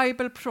The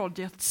Bible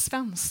Project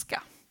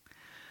svenska.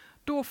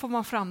 Då får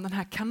man fram den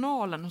här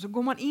kanalen och så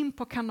går man in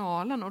på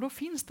kanalen och då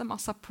finns det en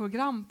massa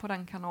program på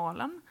den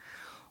kanalen.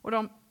 Och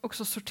de är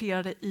också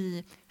sorterade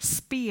i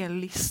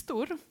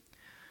spellistor.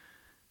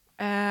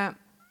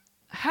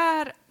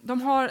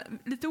 De har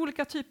lite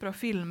olika typer av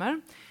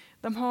filmer.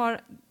 De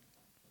har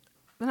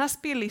den här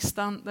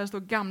spellistan där det står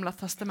Gamla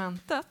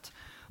testamentet.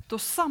 Då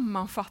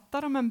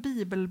sammanfattar de en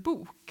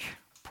bibelbok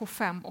på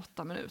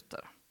 5-8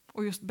 minuter.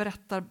 Och just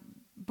berättar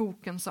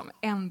boken som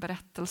en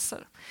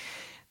berättelse.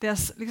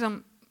 Deras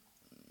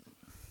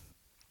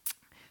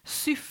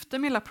syfte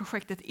med hela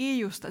projektet är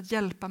just att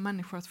hjälpa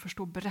människor att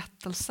förstå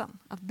berättelsen.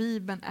 Att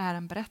Bibeln är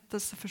en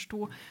berättelse,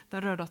 förstå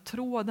den röda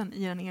tråden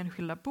i den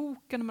enskilda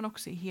boken men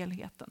också i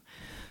helheten.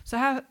 Så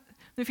här,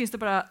 nu finns det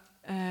bara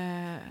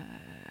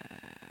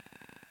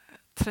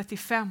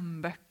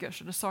 35 böcker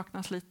så det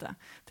saknas lite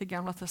till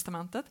Gamla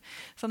testamentet.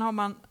 Sen har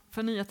man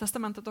för Nya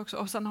testamentet också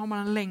och sen har man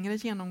en längre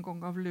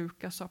genomgång av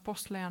Lukas och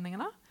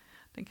apostlagärningarna.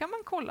 Den kan man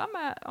kolla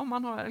med om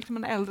man har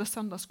en äldre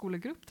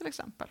söndagsskolegrupp till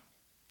exempel.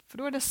 För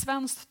då är det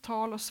svenskt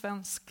tal och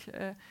svenskt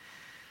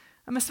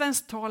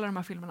tal i de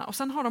här filmerna. Och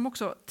sen har de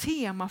också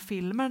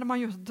temafilmer där man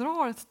just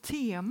drar ett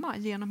tema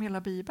genom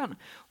hela Bibeln.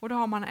 Och då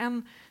har man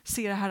en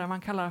serie här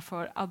man kallar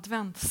för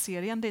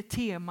adventsserien. Det är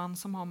teman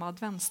som har med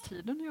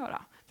adventstiden att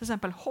göra. Till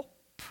exempel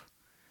hopp.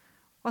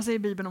 Vad säger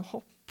Bibeln om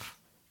hopp?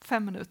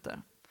 5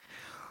 minuter.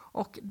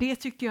 Och det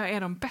tycker jag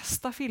är de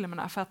bästa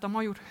filmerna för att de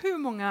har gjort hur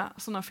många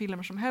sådana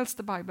filmer som helst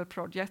i Bible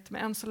Project.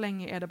 Men än så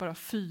länge är det bara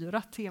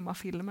 4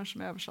 temafilmer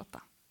som är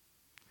översatta.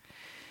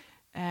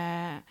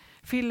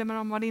 Filmer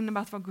om vad det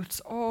innebär att vara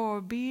Guds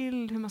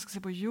avbild, hur man ska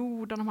se på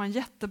jorden. De har en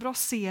jättebra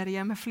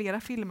serie med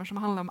flera filmer som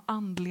handlar om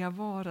andliga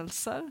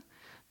varelser.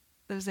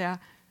 Det vill säga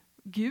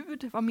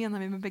Gud, vad menar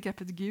vi med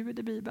begreppet Gud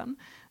i Bibeln?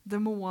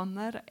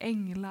 Demoner,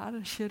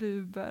 änglar,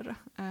 keruber.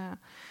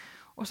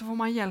 Och så får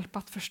man hjälp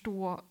att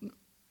förstå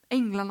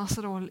änglarnas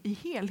roll i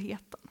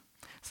helheten.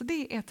 Så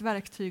det är ett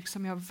verktyg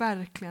som jag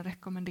verkligen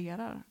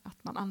rekommenderar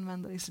att man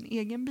använder i sin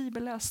egen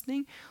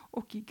bibelläsning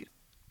och i grupp.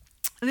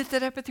 Lite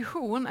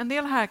repetition. En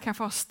del här kan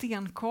få ha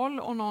stenkoll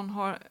och någon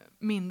har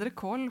mindre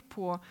koll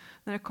på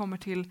när det kommer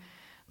till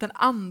den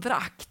andra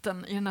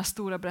akten i den här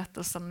stora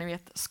berättelsen. Ni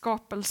vet,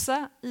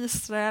 skapelse,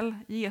 Israel,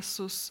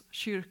 Jesus,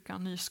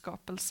 kyrkan,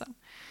 nyskapelse.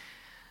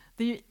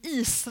 Det är ju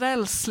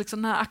Israels,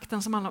 den här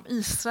akten som handlar om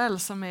Israel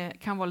som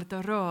kan vara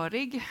lite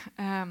rörig.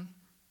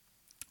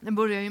 Den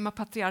börjar ju med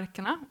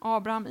patriarkerna,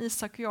 Abraham,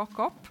 Isak och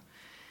Jakob.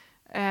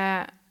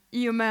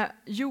 I och med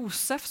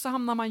Josef så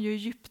hamnar man ju i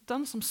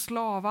Egypten som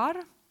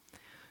slavar.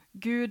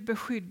 Gud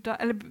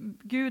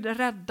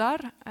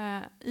räddar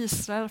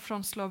Israel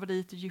från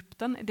slaveriet i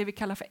Egypten, det vi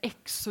kallar för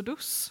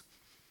Exodus,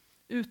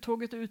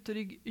 uttåget ut ur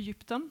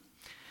Egypten.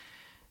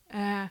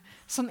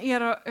 Sen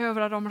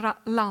erövrar de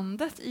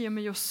landet i och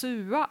med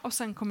Josua och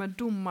sen kommer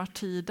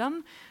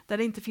domartiden där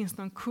det inte finns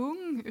någon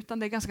kung utan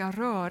det är ganska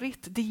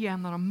rörigt. Det är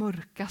en av de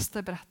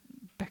mörkaste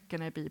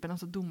böckerna i Bibeln,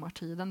 alltså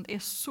domartiden. Det är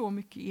så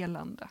mycket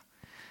elände.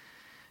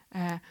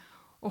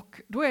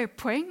 Och då är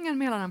poängen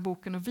med hela den här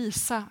boken att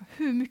visa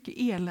hur mycket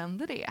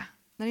elände det är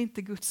när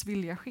inte Guds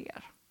vilja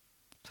sker.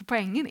 Så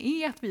poängen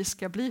är att vi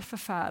ska bli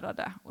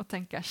förfärade och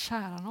tänka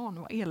kära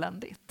någon, vad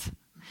eländigt.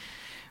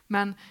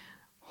 Men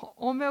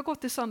om vi har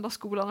gått i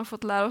söndagsskolan och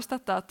fått lära oss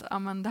detta att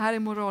det här är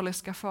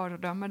moraliska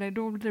föredömen, det är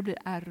då det blir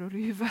error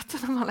i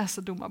huvudet när man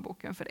läser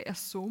domarboken, för det är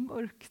så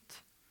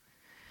mörkt.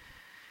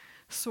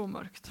 Så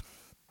mörkt.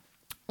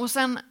 Och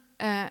sen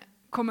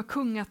kommer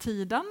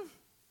kungatiden.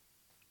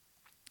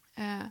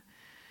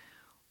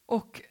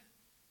 Och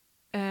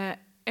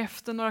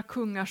efter några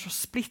kungar så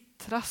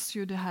splittras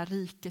ju det här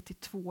riket i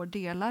 2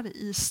 delar.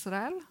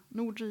 Israel,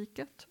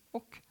 Nordriket,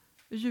 och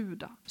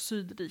Juda,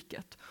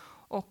 Sydriket.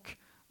 Och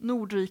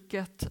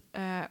Nordriket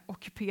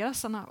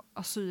ockuperas av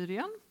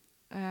Assyrien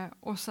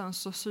och sen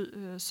så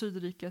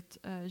Sydriket,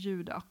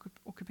 Juda,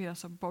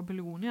 ockuperas av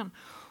Babylonien.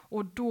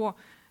 Och då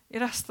i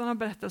resten av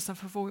berättelsen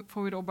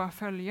får vi då bara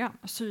följa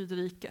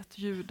Sydriket,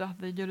 Juda,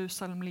 där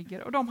Jerusalem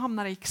ligger. Och de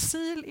hamnar i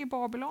exil i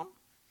Babylon.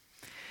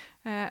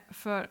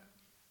 För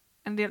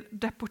en del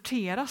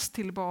deporteras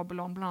till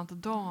Babylon, bland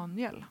annat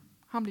Daniel.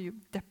 Han blir ju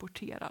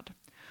deporterad.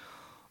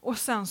 Och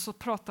sen så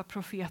pratar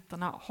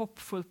profeterna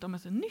hoppfullt om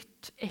ett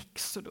nytt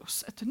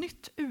exodus, ett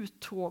nytt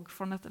uttåg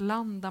från ett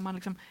land där man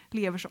liksom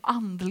lever som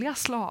andliga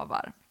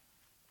slavar.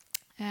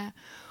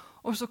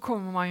 Och så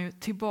kommer man ju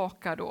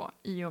tillbaka då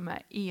i och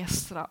med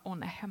Esra och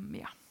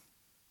Nehemja.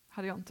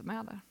 Hade jag inte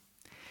med där.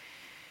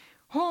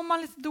 Har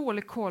man lite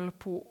dålig koll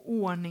på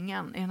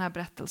ordningen i den här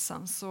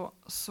berättelsen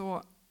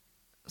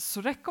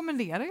så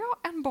rekommenderar jag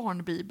en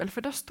barnbibel,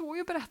 för där står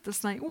ju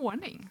berättelserna i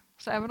ordning.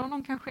 Så även om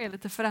de kanske är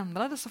lite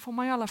förändrade så får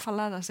man i alla fall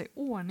lära sig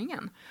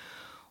ordningen.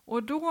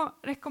 Och då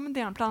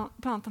rekommenderar jag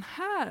bland annat den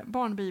här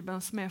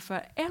barnbibeln som är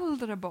för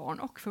äldre barn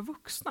och för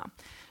vuxna.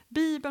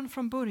 Bibeln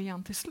från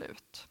början till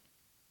slut.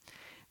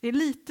 Det är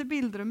lite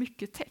bilder och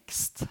mycket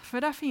text,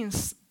 för där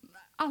finns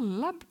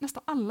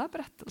nästan alla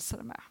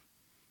berättelser med.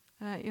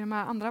 I de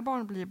här andra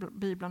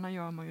barnbiblarna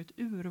gör man ju ett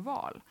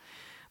urval.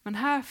 Men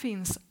här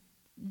finns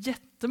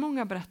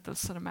jättemånga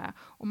berättelser med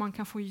och man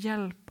kan få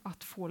hjälp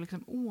att få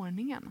liksom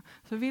ordningen.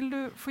 Så vill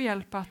du få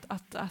hjälp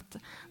att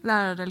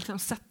lära dig liksom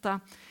sätta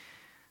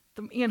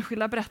de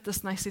enskilda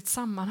berättelserna i sitt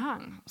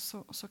sammanhang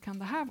så kan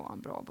det här vara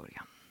en bra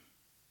början.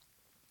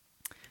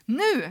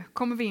 Nu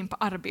kommer vi in på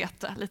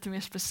arbete lite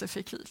mer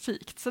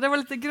specifikt. Så det var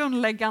lite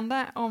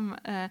grundläggande om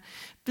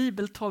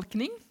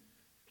bibeltolkning.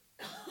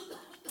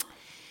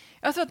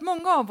 Jag tror att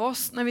många av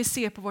oss när vi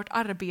ser på vårt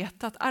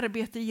arbete, att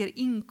arbete ger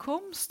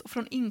inkomst och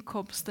från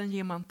inkomsten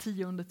ger man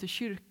 10% till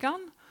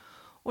kyrkan.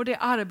 Och det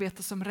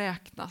arbete som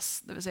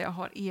räknas, det vill säga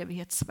har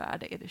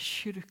evighetsvärde, är det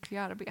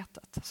kyrkliga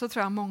arbetet. Så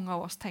tror jag många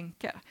av oss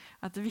tänker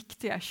att det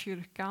viktiga är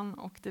kyrkan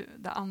och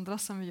det andra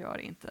som vi gör är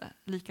inte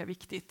lika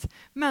viktigt.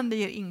 Men det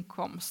ger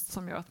inkomst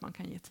som gör att man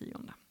kan ge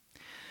 10%.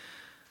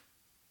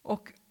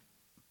 Och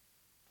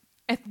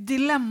ett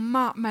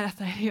dilemma med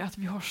detta är ju att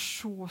vi har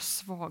så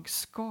svag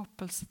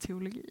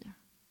skapelseteologi.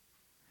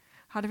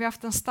 Hade vi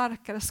haft en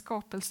starkare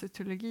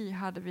skapelseteologi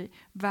hade vi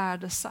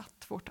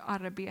värdesatt vårt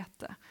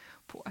arbete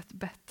på ett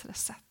bättre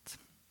sätt.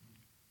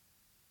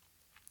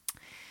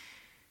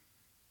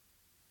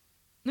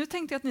 Nu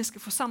tänkte jag att ni ska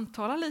få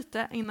samtala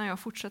lite innan jag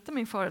fortsätter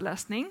min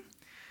föreläsning.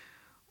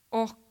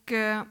 Och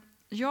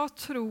jag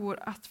tror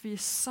att vi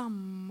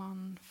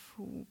sammanfogar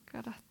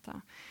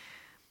detta.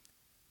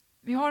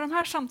 Vi har de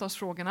här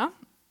samtalsfrågorna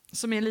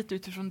som är lite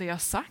utifrån det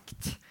jag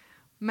sagt.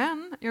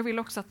 Men jag vill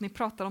också att ni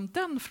pratar om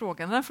den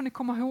frågan. Den får ni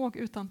komma ihåg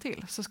utan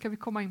till. Så ska vi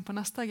komma in på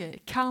nästa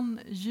grej. Kan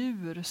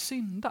djur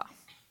synda?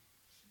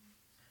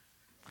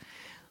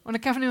 Och nu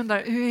kanske ni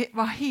undrar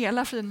vad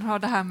hela friden har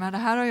det här med det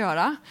här att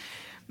göra.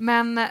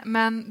 Men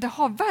det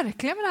har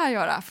verkligen med det här att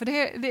göra. För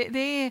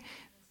det är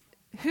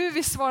hur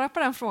vi svarar på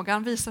den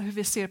frågan visar hur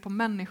vi ser på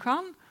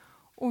människan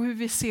och hur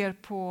vi ser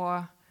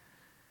på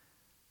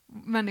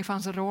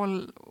människans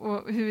roll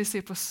och hur vi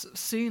ser på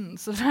synd.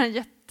 Så det är en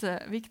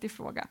jätteviktig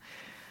fråga.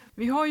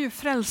 Vi har ju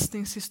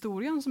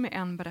frälsningshistorien som är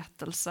en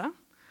berättelse.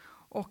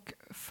 Och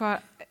för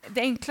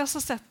det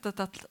enklaste sättet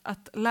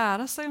att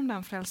lära sig om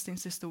den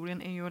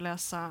frälsningshistorien är ju att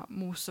läsa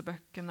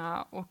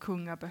Moseböckerna och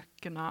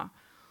kungaböckerna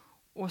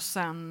och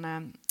sen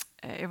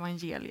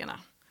evangelierna,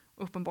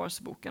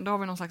 uppenbarelseboken. Då har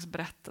vi någon slags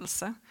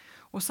berättelse.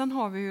 Och sen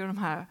har vi ju de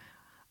här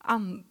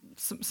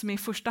som i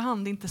första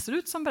hand inte ser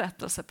ut som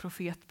berättelser,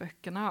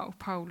 profetböckerna och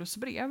Paulus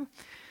brev.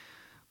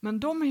 Men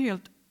de är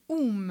helt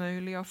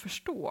omöjliga att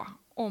förstå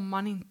om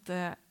man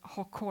inte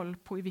har koll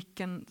på i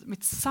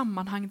vilket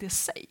sammanhang det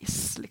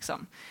sägs.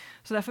 Liksom.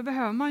 Så därför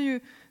behöver man ju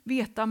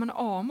veta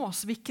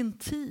Amos, vilken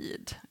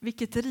tid,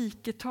 vilket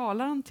rike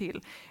talar han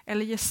till.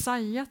 Eller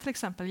Jesaja till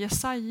exempel.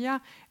 Jesaja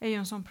är ju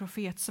en sån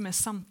profet som är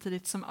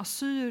samtidigt som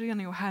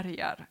Assyrien är och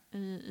härjar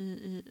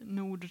i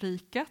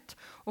Nordriket.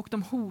 Och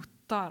de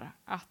hotar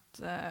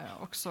att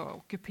också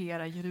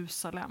ockupera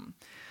Jerusalem.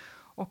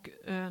 Och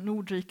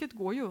Nordriket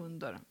går ju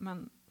under,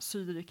 men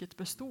Sydriket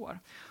består.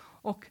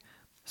 Och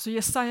så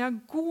Jesaja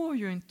går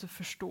ju inte att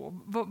förstå.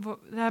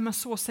 Det här med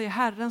så säger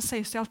Herren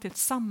sägs ju alltid i ett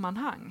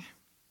sammanhang.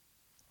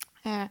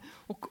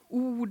 Och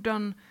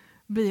orden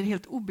blir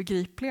helt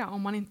obegripliga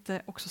om man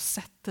inte också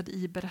sätter det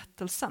i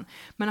berättelsen.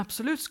 Men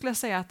absolut skulle jag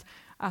säga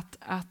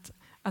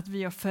att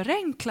vi har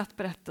förenklat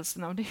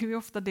berättelserna, och det är ju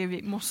ofta det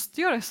vi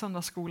måste göra i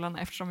söndagsskolan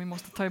eftersom vi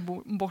måste ta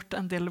bort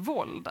en del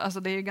våld. Alltså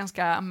det är ju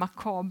ganska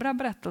makabra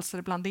berättelser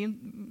ibland, det är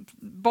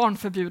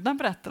barnförbjudna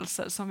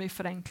berättelser som vi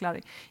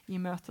förenklar i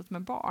mötet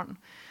med barn.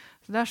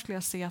 Så där skulle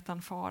jag se att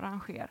den faran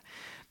sker.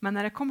 Men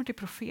när det kommer till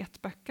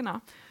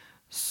profetböckerna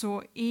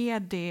så är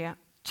det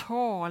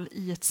tal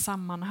i ett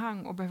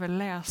sammanhang och behöver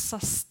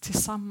läsas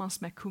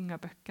tillsammans med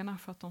kungaböckerna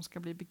för att de ska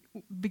bli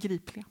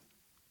begripliga.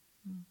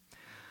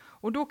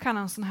 Och då kan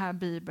en sån här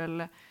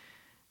bibel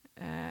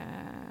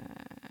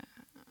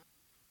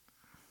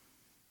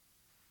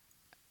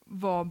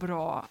vara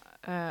bra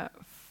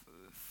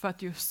för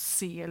att just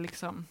se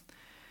liksom,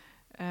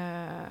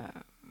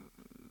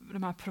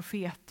 de här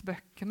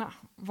profetböckerna,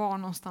 var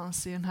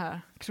någonstans i den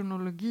här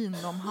kronologin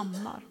de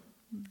hamnar.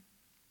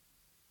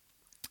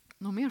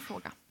 Någon mer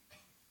fråga?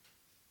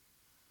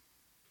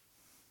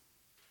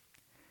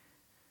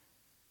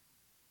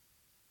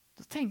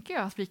 Då tänker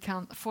jag att vi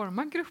kan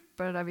forma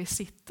grupper där vi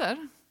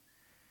sitter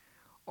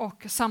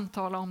och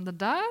samtala om det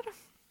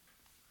där.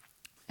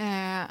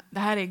 Det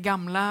här är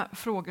gamla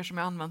frågor som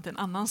jag använt i en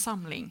annan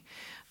samling.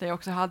 Där jag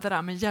också hade det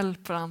där med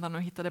hjälp varandra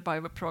och hittade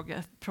Bible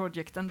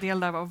Project. En del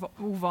där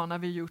var ovana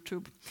vid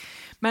YouTube.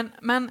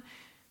 Men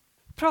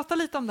prata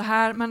lite om det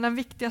här, men den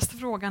viktigaste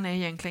frågan är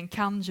egentligen,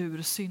 kan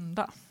djur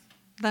synda?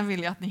 Den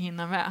vill jag att ni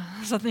hinner med.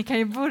 Så att ni kan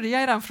ju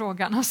börja i den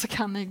frågan och så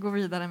kan ni gå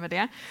vidare med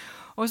det.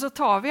 Och så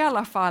tar vi i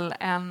alla fall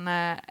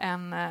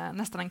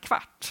nästan en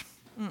kvart.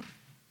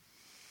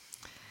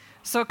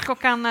 Så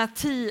klockan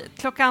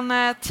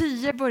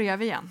 10 börjar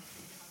vi igen.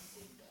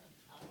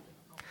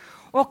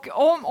 Och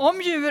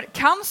om djur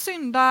kan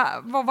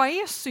synda, vad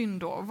är synd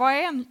då? Vad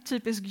är en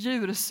typisk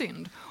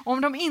djursynd?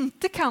 Om de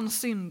inte kan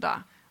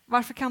synda,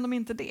 varför kan de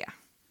inte det?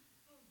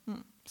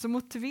 Så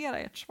motivera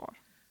ert svar.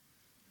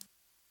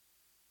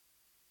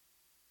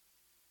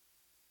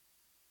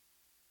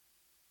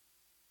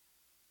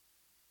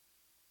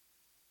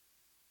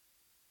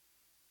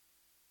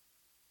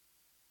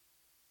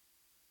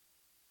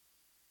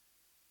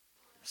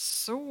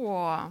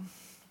 Så.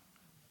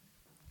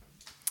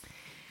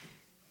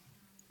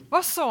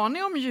 Vad sa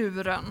ni om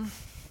djuren?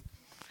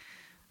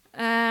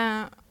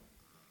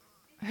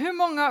 Hur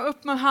många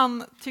upp med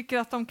hand tycker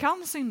att de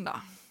kan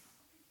synda?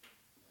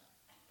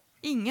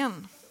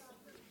 Ingen.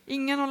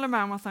 Ingen håller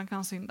med om att de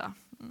kan synda.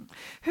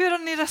 Hur har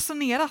ni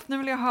resonerat? Nu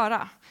vill jag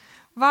höra.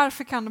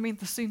 Varför kan de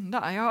inte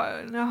synda?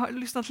 Jag har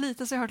lyssnat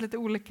lite så jag har hört lite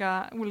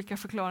olika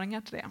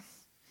förklaringar till det.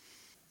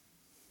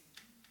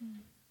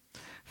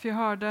 För jag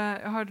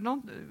hörde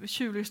någon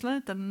tjuvlyssna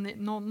lite,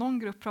 någon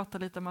grupp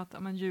pratade lite om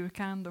att djur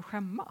kan ändå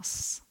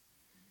skämmas.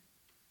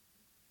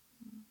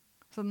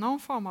 Så någon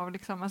form av,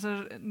 liksom,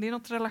 alltså, det är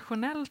något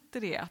relationellt i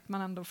det, att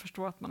man ändå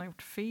förstår att man har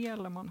gjort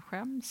fel och man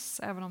skäms,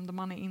 även om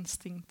man är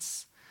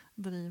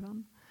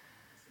instinktsdriven.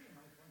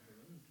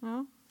 Ja.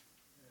 Men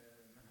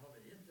har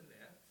vi inte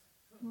lärt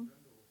hunden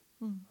då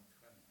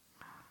att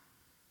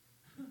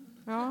skämmas?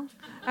 Ja.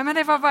 Nej, men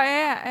det vad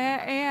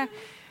är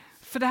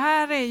för det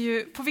här är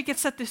ju, på vilket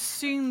sätt är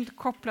synd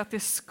kopplat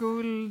till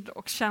skuld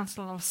och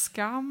känslan av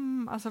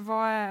skam? Alltså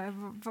vad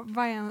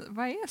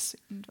är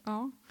synd?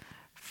 Ja.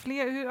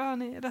 Hur har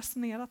ni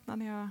resonerat när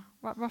ni har,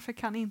 varför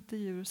kan inte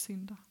djur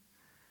synda?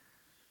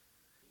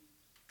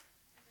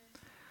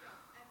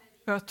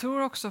 Jag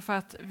tror också för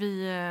att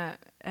vi,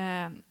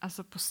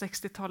 alltså på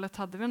 60-talet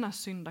hade vi den här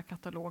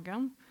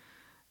syndakatalogen.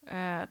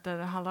 Där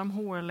det handlar om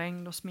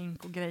hårlängd och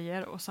smink och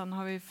grejer. Och sen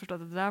har vi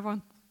förstått att det där var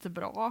inte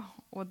bra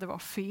och det var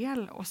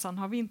fel. Och sen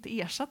har vi inte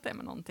ersatt det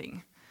med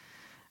någonting.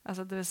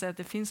 Alltså det vill säga att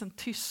det finns en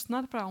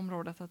tystnad på det här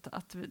området.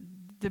 Att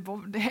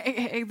det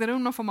ägde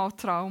rum någon form av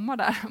trauma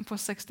där på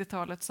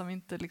 60-talet som vi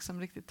inte liksom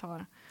riktigt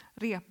har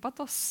repat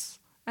oss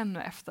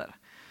ännu efter.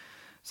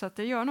 Så att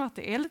det gör nog att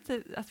det är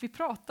lite, att vi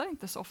pratar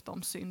inte så ofta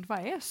om synd. Vad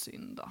är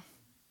synd då?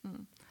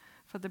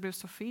 För att det blev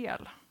så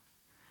fel.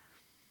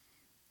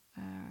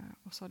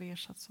 Och så har det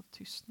ersatts av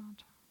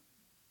tystnad.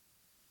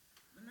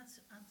 Men att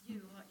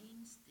djur har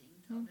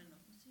instinkt, har det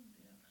något med synd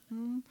att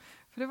göra?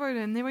 För det var ju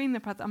det, ni var inne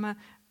på att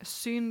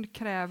synd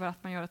kräver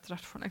att man gör ett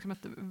rationellt, liksom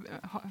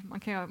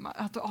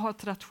att ha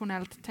ett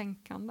rationellt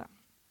tänkande.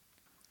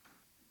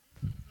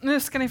 Nu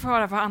ska ni få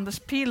höra vad Anders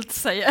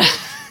Piltz säger.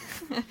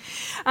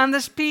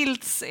 Anders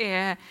Piltz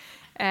är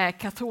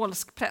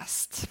katolsk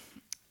präst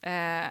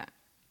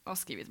och har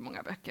skrivit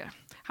många böcker.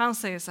 Han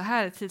säger så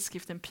här i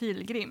tidskriften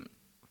Pilgrim,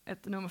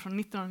 ett nummer från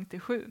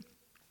 1997.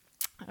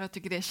 Jag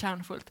tycker det är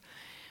kärnfullt.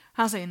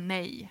 Han säger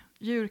nej,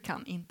 djur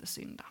kan inte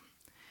synda.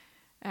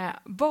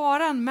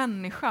 Bara en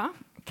människa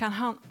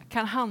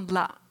kan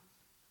handla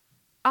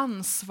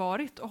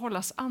ansvarigt och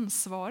hållas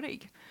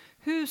ansvarig.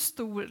 Hur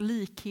stor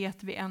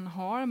likhet vi än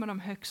har med de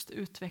högst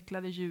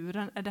utvecklade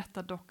djuren är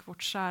detta dock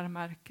vårt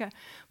särmärke,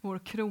 vår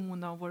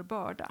krona och vår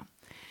börda.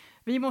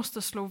 Vi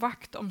måste slå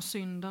vakt om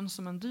synden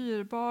som en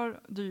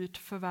dyrt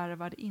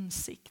förvärvad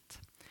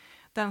insikt.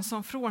 Den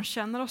som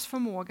frånkänner oss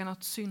förmågan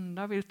att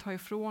synda vill ta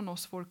ifrån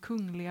oss vår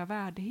kungliga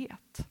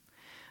värdighet.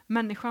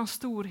 Människans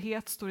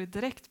storhet står i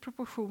direkt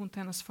proportion till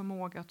hennes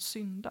förmåga att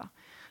synda.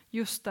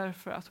 Just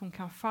därför att hon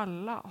kan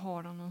falla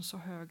har hon en så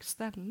hög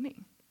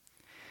ställning.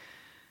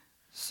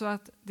 Så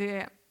att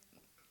det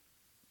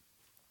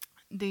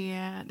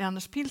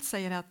Anders Pilt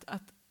säger är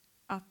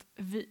att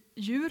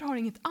djur har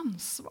inget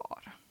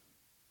ansvar.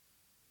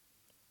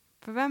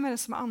 För vem är det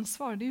som har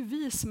ansvar? Det är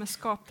vi som är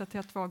skapta till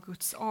att vara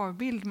Guds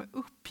avbild med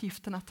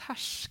uppgiften att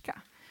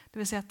härska. Det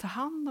vill säga att ta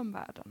hand om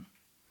världen.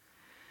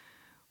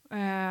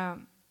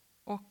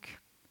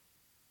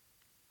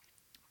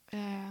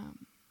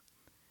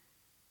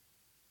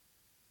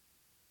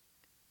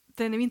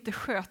 Det är när vi inte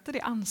sköter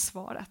det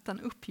ansvaret, den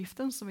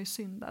uppgiften som vi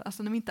syndar,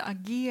 alltså när vi inte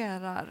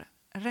agerar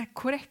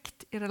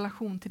korrekt i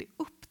relation till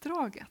det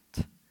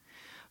uppdraget.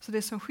 Så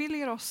det som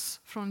skiljer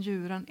oss från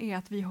djuren är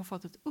att vi har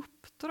fått ett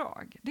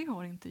uppdrag. Det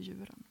har inte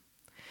djuren.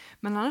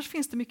 Men annars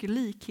finns det mycket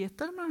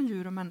likheter mellan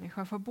djur och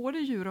människa. För både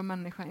djur och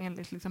människa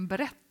enligt liksom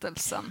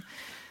berättelsen,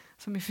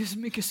 som det finns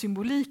mycket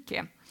symbolik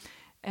i,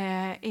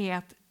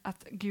 är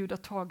att Gud har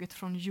tagit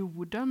från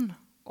jorden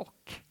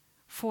och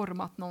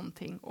format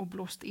någonting och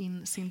blåst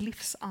in sin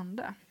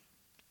livsande.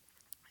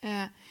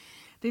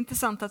 Det är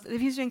intressant att det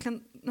finns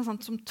egentligen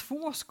nästan som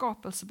 2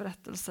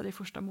 skapelseberättelser i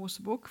första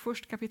Mosebok.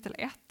 Först kapitel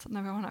 1,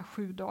 när vi har den här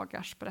 7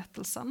 dagars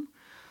berättelsen.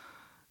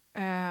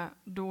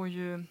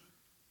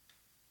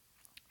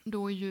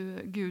 Då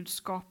ju Gud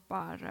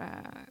skapar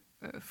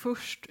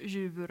först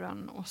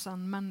djuren och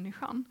sen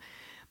människan.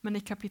 Men i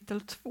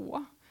kapitel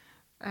 2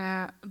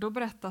 då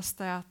berättas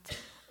det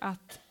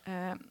att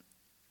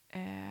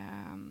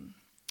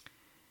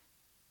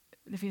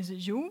det finns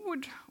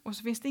jord och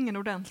så finns det ingen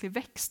ordentlig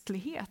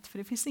växtlighet, för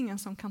det finns ingen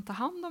som kan ta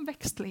hand om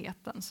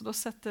växtligheten. Så då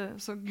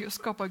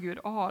skapar Gud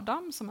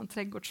Adam som en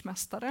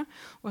trädgårdsmästare,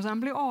 och sen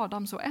blir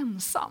Adam så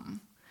ensam.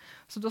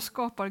 Så då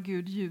skapar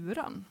Gud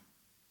djuren.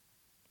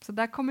 Så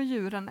där kommer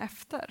djuren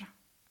efter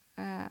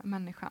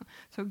människan.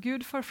 Så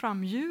Gud för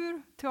fram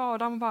djur till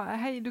Adam och bara,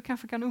 hej, du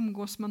kanske kan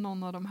umgås med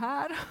någon av de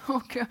här.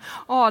 Och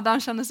Adam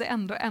känner sig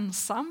ändå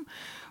ensam,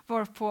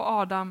 varpå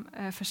Adam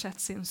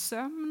försätts sin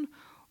sömn,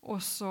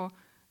 och så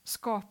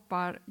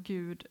skapar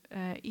Gud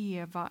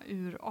Eva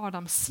ur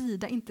Adams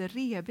sida, inte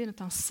revben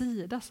utan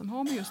sida, som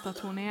har med just att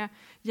hon är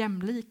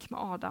jämlik med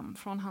Adam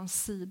från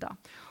hans sida.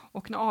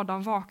 Och när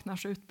Adam vaknar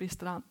så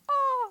utbrister han,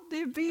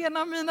 det är ben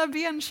av mina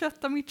ben,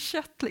 kött av mitt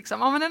kött. Liksom.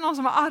 Men det är någon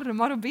som har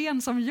armar och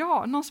ben som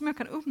jag, någon som jag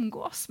kan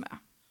umgås med.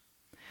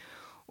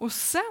 Och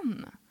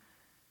sen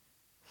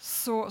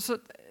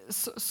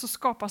så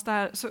skapas det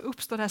här, så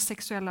uppstår det här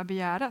sexuella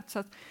begäret. Så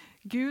att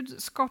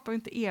Gud skapar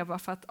inte Eva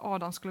för att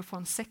Adam skulle få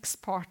en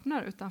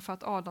sexpartner, utan för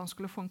att Adam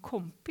skulle få en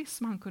kompis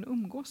som han kunde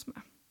umgås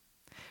med.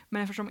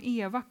 Men eftersom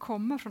Eva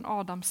kommer från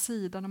Adams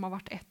sida, de har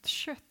varit ett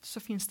kött, så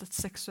finns det ett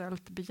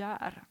sexuellt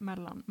begär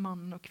mellan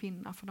man och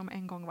kvinna, för de har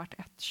en gång varit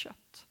ett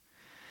kött.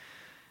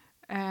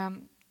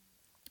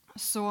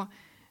 Så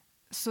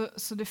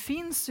det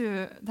finns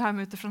ju det här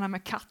med utifrån det här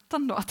med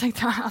katten då,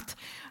 tänkte jag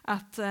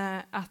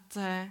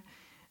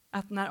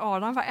att när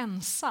Adam var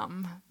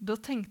ensam, då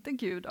tänkte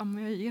Gud, om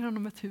jag ger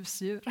honom ett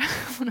husdjur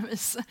på något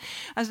vis.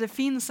 Alltså det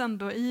finns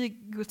ändå i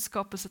Guds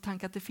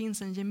skapelsetanke att det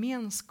finns en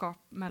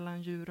gemenskap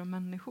mellan djur och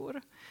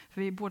människor.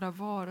 För vi är båda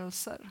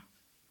varelser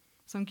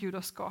som Gud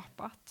har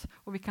skapat,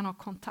 och vi kan ha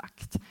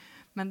kontakt.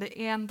 Men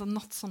det är ändå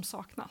något som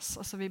saknas.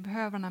 Alltså vi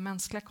behöver den här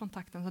mänskliga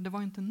kontakten, så det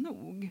var inte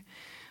nog.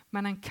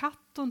 Men en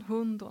katt och en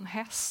hund och en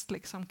häst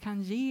liksom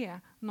kan ge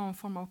någon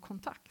form av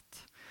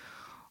kontakt.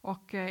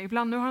 Och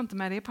ibland, nu har jag inte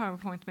med det i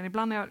PowerPoint, men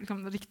ibland när jag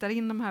liksom riktar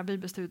in de här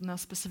bibelstudierna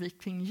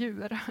specifikt kring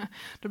djur,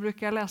 då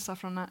brukar jag läsa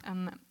från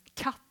en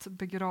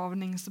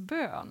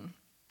kattbegravningsbön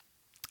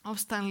av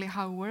Stanley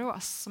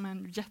Hauerwas, som är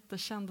en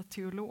jättekänd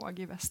teolog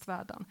i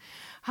västvärlden.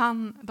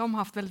 De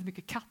har haft väldigt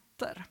mycket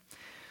katter.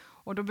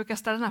 Och då brukar jag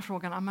ställa den här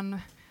frågan, men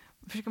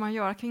hur ska man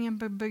göra kring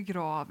en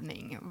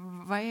begravning?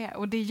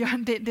 Och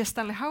det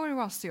Stanley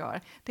Hauerwas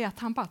gör, det är att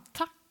han bara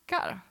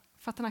tackar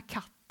för att den här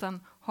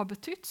katten har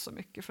betytt så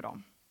mycket för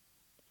dem.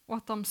 Och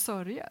att de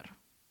sörjer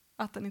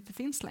att den inte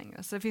finns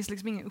längre. Så det finns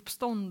liksom ingen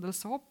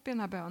uppståndelsehopp i den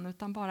här bönen,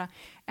 utan bara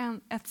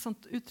ett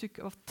sånt uttryck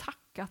av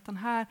tack, att den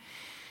här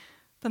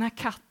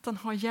katten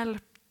har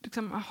hjälpt,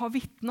 liksom, har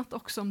vittnat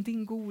också om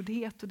din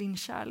godhet och din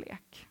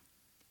kärlek.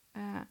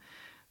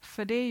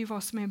 För det är ju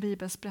vad som är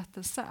Bibelns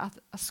berättelse,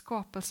 att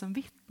skapelsen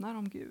vittnar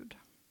om Gud.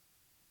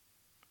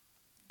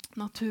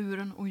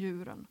 Naturen och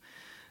djuren.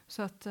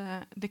 Så att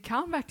det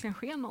kan verkligen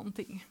ske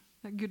någonting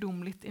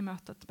gudomligt i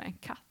mötet med en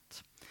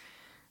katt.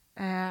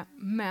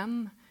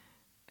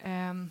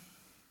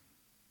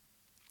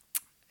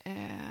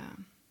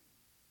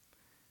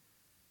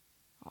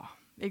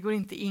 Vi går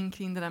inte in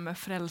kring det där med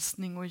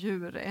frälsning och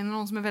djur. Är det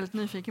någon som är väldigt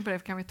nyfiken på det,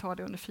 kan vi ta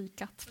det under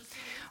fikat.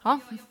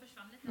 Jag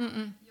försvann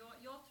lite.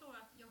 Jag tror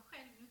att jag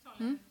själv, nu talar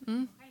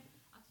Mm. själv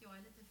att jag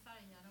är lite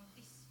färgad av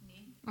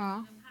Disney.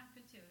 Ja. Den här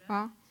kulturen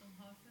Ja. som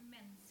har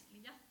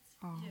förmänskligat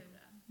Ja.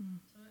 djuren. Mm.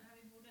 Så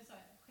vi borde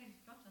säga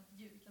självklart att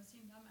djur kan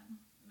synda,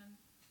 men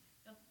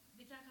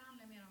det kanske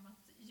handlar mer om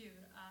att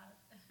djur är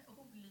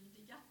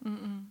olydiga.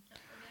 Mm.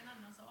 Och det är en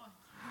annan sak.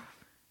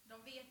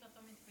 De vet att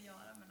de inte får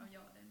göra, men de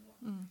gör det ändå.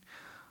 Mm.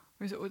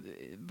 Och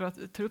bra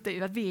att ta upp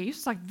det, att vi är ju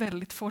som sagt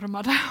väldigt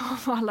formade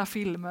av alla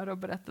filmer och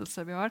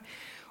berättelser vi har.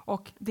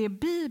 Och det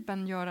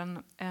Bibeln gör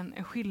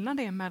en skillnad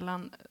är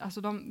mellan,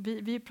 alltså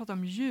vi pratar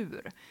om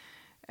djur.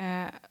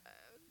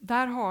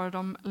 Där har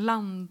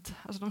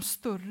alltså de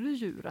större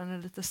djuren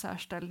en lite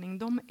särställning.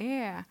 De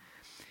är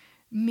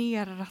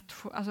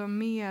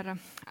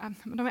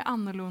de är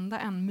annorlunda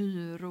än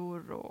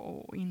myror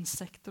och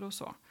insekter och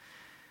så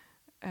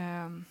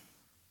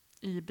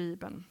i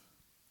Bibeln.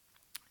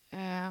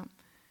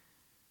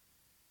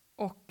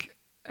 Och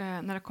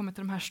när det kommer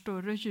till de här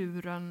större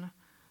djuren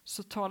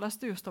så talas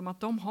det just om att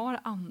de har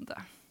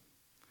ande.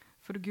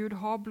 För Gud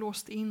har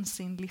blåst in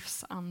sin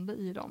livsande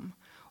i dem.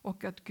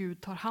 Och att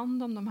Gud tar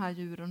hand om de här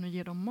djuren och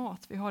ger dem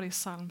mat. Vi har det i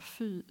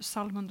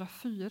psalm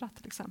 104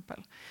 till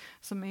exempel.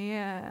 Som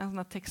är en sån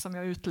här text som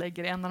jag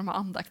utlägger i en av de här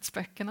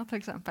andaktsböckerna till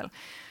exempel.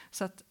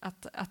 Så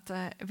att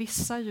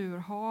vissa djur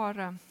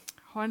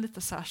har en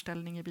lite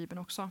särställning i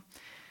Bibeln också.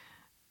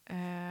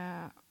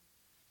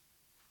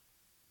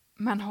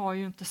 Men har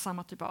ju inte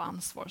samma typ av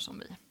ansvar som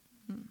vi.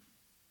 Mm.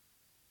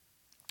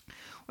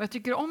 Och jag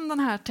tycker om den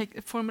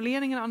här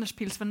formuleringen av Anders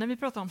Pils, för när vi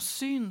pratar om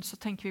synd så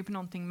tänker vi på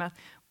någonting med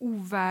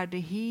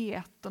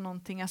ovärdighet och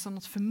någonting, alltså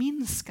något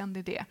förminskande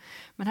i det.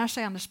 Men här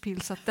säger Anders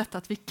Pils att detta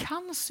att vi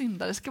kan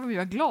synda, det ska vi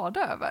vara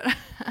glada över.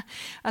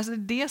 Alltså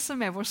det är det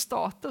som är vår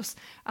status,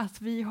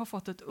 att vi har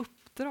fått ett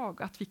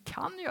uppdrag, att vi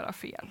kan göra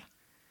fel.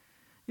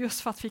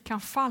 Just för att vi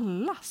kan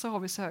falla så har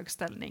vi så hög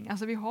ställning,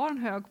 alltså vi har en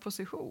hög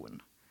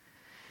position.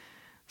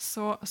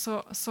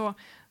 Så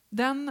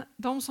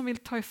de som vill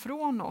ta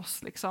ifrån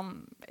oss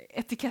liksom,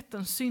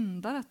 etiketten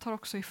syndare tar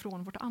också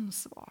ifrån vårt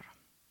ansvar.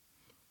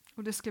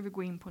 Och det ska vi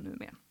gå in på nu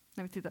med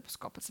när vi tittar på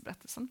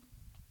skapelseberättelsen.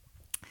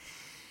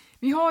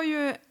 Vi har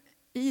ju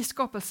i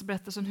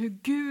skapelseberättelsen hur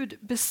Gud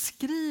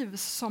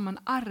beskrivs som en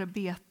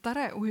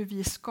arbetare och hur vi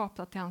är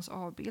skapade till hans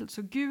avbild.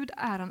 Så Gud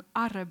är en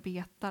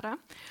arbetare.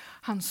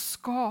 Han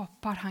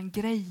skapar, han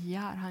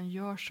grejar, han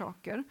gör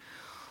saker.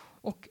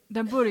 Och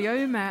den börjar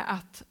ju med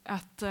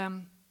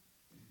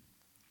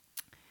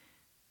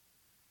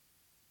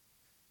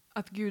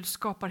att Gud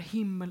skapar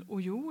himmel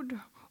och jord.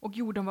 Och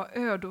jorden var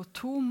öde och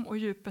tom och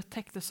djupet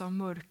täcktes av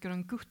mörker och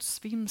en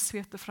gudsvind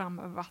svepte fram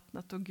över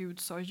vattnet. Och Gud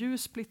sa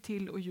ljus blir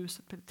till och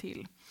ljuset blev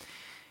till.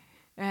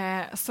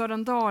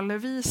 Sören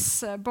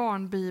Dahlevis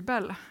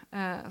barnbibel,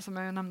 som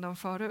jag nämnde om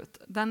förut,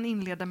 den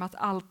inleder med att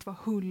allt var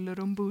huller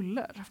om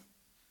buller.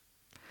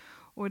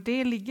 Och det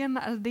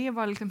är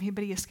vad liksom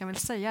hebreiskan vill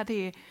säga, det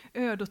är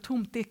öde och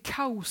tomt, det är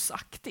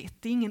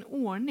kaosaktigt, det är ingen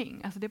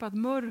ordning. Alltså det är bara ett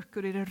mörker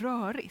och det är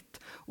rörigt.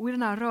 Och i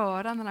den här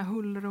röran, den här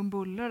huller om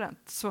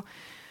bullret,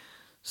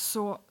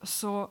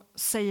 så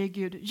säger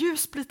Gud,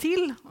 ljus blir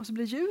till och så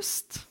blir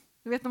ljust.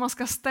 Du vet när man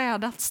ska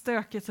städa ett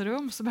stökigt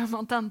rum så behöver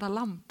man tända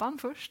lampan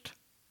först.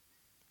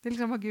 Det är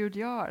liksom vad Gud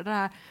gör, det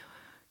här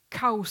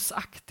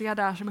kaosaktiga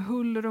där som är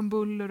huller om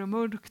buller och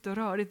mörkt och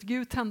rörigt.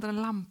 Gud tänder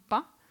en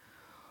lampa.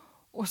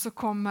 Och så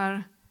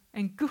kommer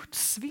en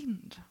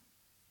gudsvind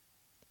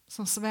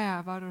som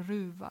svävar och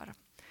ruvar.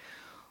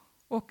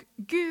 Och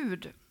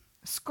Gud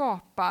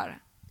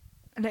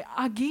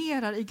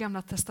agerar i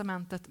Gamla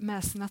testamentet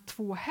med sina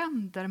två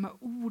händer, med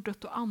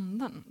ordet och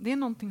anden. Det är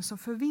någonting som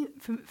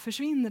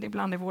försvinner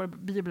ibland i våra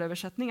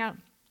bibelöversättningar.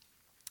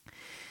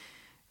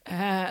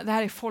 Det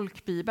här är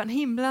folkbibeln.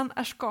 Himlen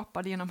är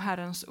skapad genom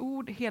Herrens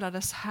ord, hela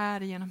dess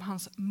här genom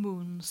hans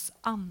muns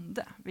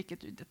ande.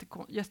 Vilket är ett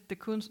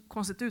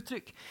jättekonstigt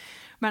uttryck.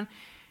 Men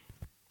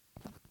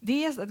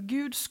det är att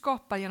Gud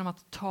skapar genom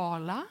att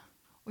tala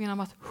och genom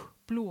att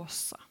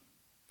blåsa.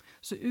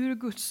 Så ur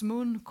Guds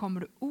mun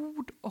kommer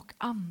ord och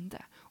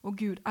ande. Och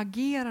Gud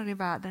agerar i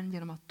världen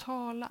genom att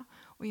tala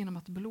och genom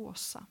att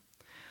blåsa.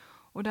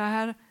 Och det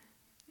är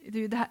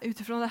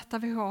utifrån detta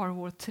vi har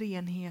vår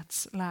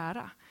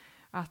treenhetslära.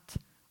 Att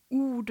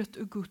ordet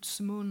ur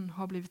Guds mun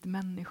har blivit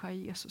människa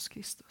i Jesus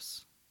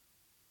Kristus.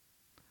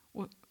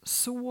 Och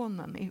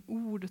sonen är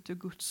ordet ur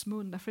Guds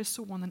mun. Därför är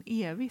sonen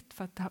evigt,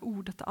 för att det här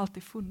ordet har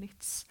alltid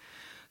funnits.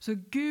 Så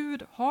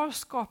Gud har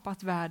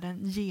skapat världen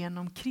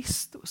genom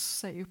Kristus,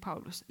 säger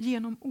Paulus.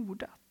 Genom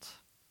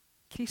ordet.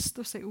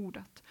 Kristus är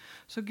ordet.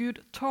 Så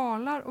Gud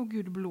talar och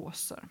Gud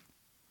blåser.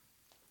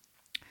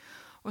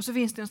 Och så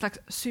finns det en slags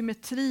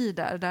symmetri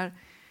där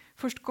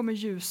först kommer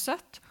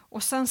ljuset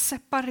och sen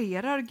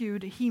separerar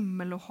Gud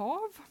himmel och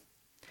hav.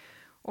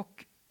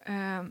 Och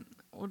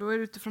då är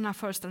det utifrån den här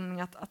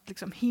föreställningen att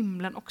liksom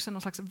himlen också är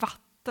någon slags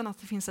vatten. Att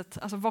det finns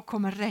alltså var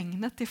kommer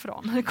regnet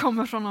ifrån? Det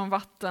kommer från någon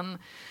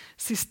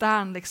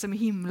vattencistern liksom i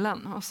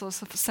himlen. Och så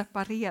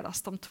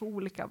separeras de två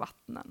olika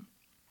vattnen.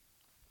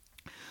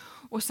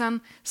 Och sen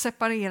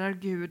separerar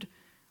Gud,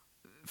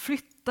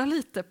 flyttar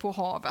lite på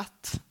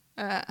havet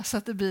så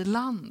att det blir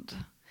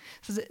land.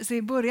 Så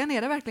i början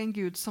är det verkligen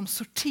Gud som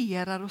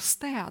sorterar och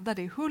städar.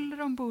 Det är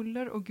huller om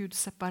buller och Gud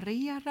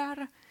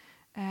separerar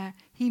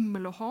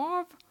himmel och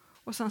hav.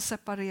 Och sen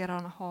separerar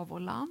han hav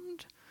och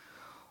land.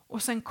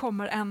 Och sen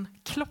kommer en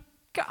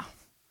klocka.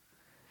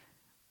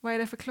 Vad är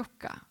det för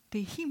klocka? Det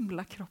är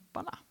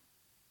himlakropparna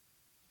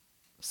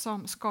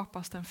som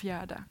skapas den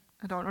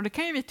 4:e dagen. Och det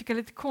kan ju vi tycka är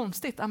lite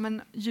konstigt. Ja,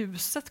 men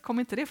ljuset, kom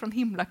inte det från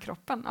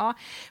himlakroppen? Ja,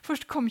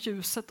 först kom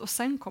ljuset och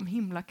sen kom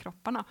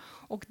himlakropparna.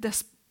 Och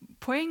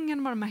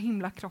poängen med de här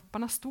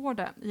himlakropparna, står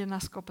det i den här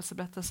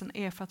skapelseberättelsen,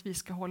 är för att vi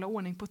ska hålla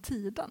ordning på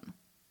tiden.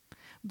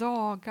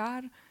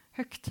 Dagar,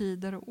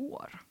 högtider och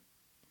år.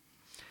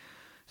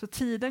 Så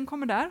tiden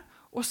kommer där.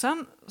 Och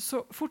sen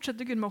så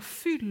fortsätter Gud med att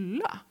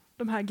fylla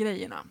de här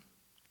grejerna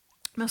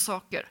med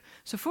saker.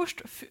 Så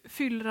först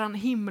fyller han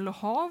himmel och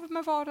hav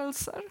med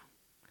varelser.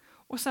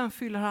 Och sen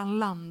fyller han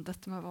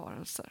landet med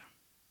varelser.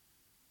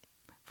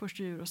 Först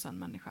djur och sen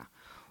människa.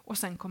 Och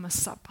sen kommer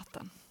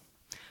sabbaten,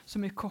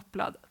 som är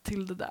kopplad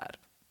till det där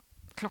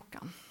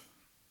klockan.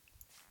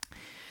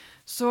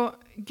 Så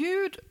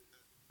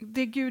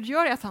det Gud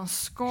gör är att han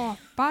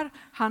skapar,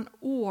 han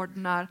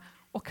ordnar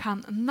och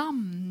han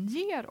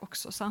namnger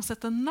också. Så han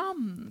sätter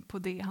namn på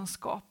det han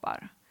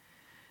skapar.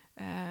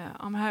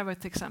 Här var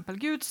ett exempel.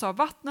 Gud sa,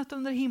 vattnet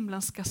under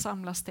himlen ska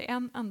samlas till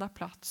en enda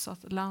plats så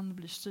att land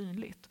blir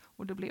synligt.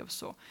 Och det blev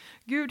så.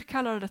 Gud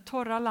kallade det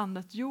torra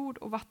landet jord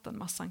och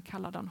vattenmassan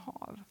kallade han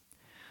hav.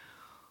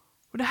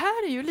 Och det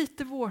här är ju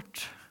lite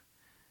vårt...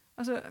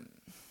 Alltså,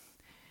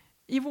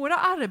 i våra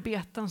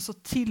arbeten så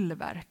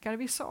tillverkar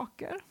vi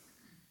saker.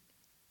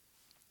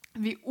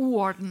 Vi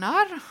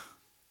ordnar.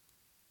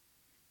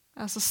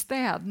 Alltså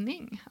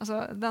städning.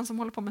 Alltså den som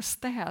håller på med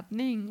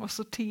städning och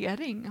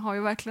sortering har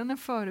ju verkligen en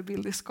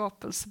förebild i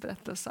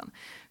skapelseberättelsen.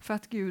 För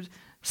att Gud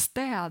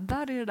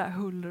städar i det där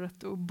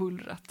hullret och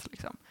bullret.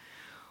 Liksom.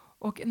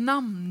 Och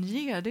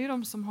namnger, det är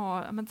de som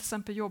har, till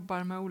exempel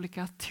jobbar med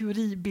olika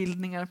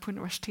teoribildningar på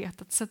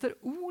universitetet, sätter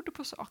ord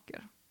på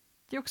saker.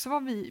 Det är också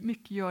vad vi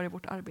mycket gör i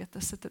vårt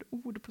arbete, sätter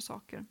ord på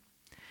saker.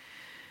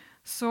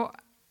 Så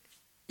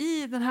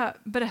i den här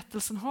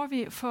berättelsen har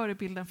vi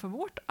förebilden för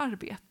vårt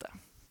arbete.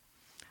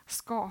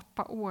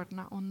 Skapa,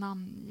 ordna och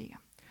namnge.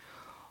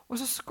 Och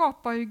så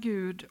skapar ju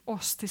Gud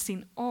oss till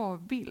sin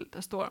avbild.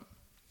 Det står,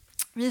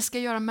 vi ska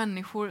göra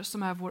människor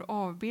som är vår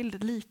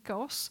avbild lika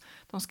oss.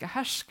 De ska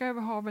härska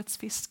över havets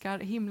fiskar,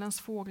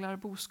 himlens fåglar,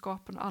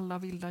 boskapen och alla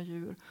vilda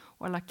djur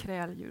och alla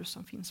kräldjur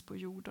som finns på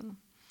jorden.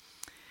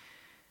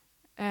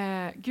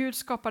 Gud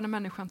skapade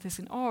människan till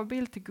sin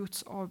avbild, till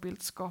Guds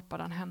avbild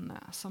skapade han henne.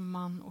 Som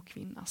man och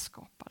kvinna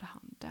skapade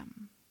han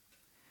dem.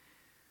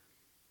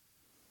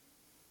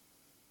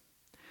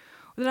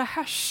 Och det där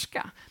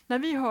härska, när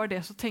vi hör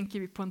det så tänker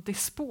vi på en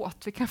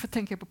despot. Vi kanske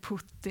tänker på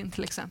Putin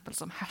till exempel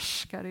som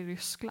härskar i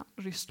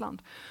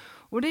Ryssland.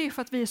 Och det är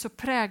för att vi är så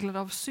präglade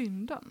av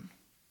synden.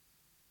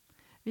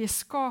 Vi är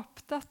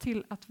skapta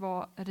till att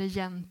vara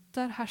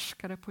regenter,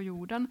 härskare på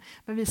jorden.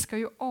 Men vi ska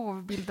ju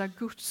avbilda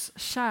Guds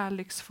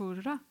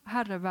kärleksfulla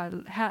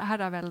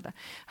herravälde.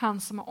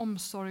 Han som har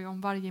omsorg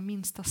om varje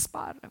minsta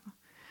sparv.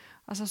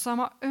 Alltså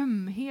samma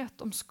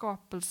ömhet om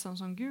skapelsen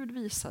som Gud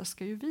visar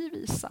ska ju vi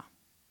visa.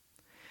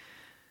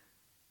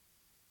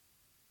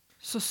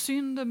 Så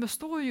synden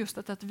består just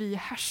i att vi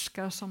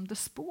härskar som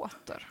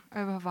despoter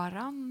över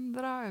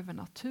varandra, över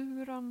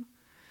naturen.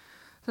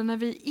 Så när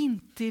vi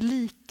inte är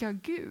lika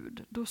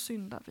Gud, då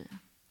syndar vi.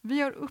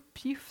 Vi har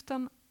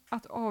uppgiften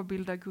att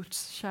avbilda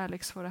Guds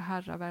kärleksfulla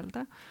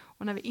herravälde.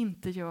 Och när vi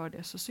inte gör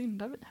det så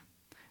syndar vi.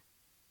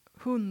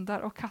 Hundar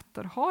och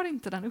katter har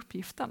inte den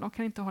uppgiften och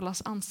kan inte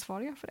hållas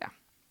ansvariga för det.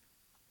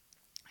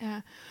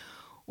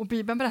 Och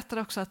Bibeln berättar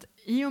också att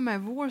i och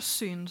med vår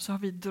synd så har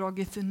vi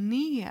dragit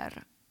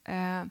ner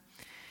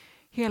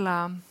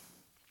hela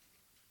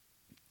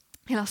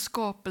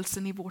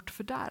skapelsen i vårt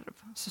fördärv.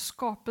 Så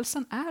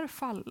skapelsen är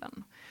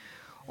fallen.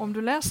 Om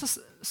du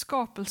läser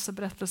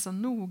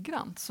skapelseberättelsen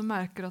noggrant så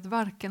märker du att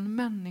varken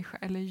människa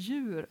eller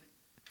djur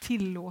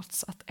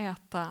tillåts att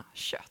äta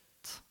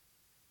kött.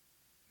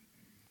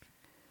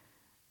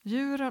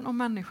 Djuren och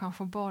människan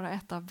får bara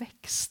äta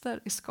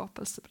växter i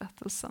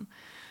skapelseberättelsen.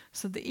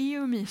 Så det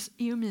är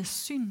ju med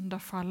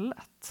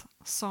syndafallet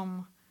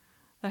som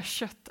det här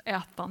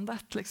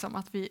köttätandet, liksom,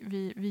 att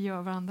vi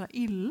gör varandra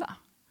illa,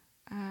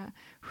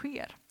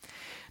 sker.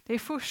 Det är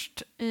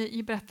först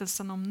i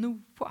berättelsen om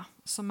Noa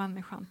som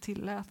människan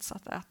tilläts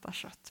att äta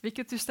kött.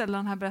 Vilket ju ställer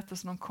den här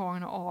berättelsen om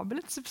Kain och Abel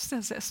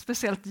ett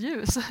speciellt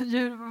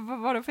djur. Vad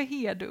var det för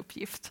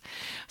herdeuppgift?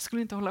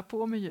 Skulle inte hålla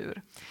på med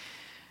djur.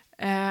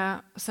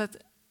 Så att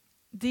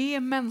det är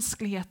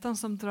mänskligheten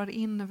som drar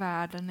in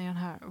världen i den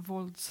här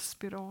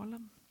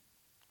våldsspiralen.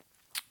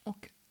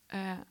 Och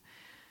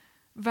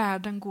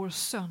världen går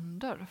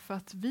sönder för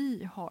att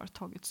vi har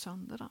tagit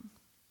sönder den.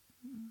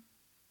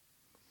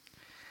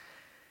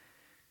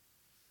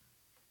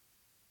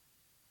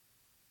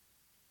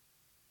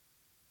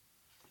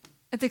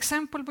 Ett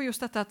exempel på just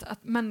detta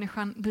att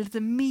människan blir lite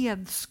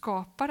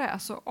medskapare.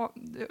 Alltså,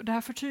 det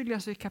här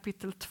förtydligas i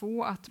kapitel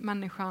 2 att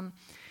människan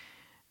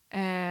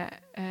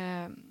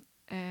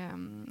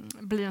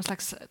blir en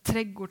slags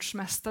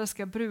trädgårdsmästare,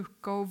 ska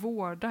bruka och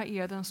vårda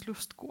Edens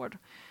lustgård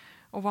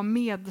och vara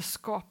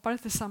medskapare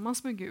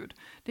tillsammans med Gud.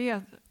 Det är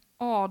att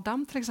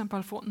Adam till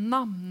exempel får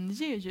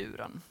namnge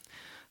djuren.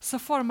 Så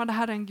formade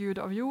Herren Gud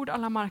av jord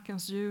alla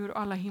markens djur och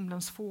alla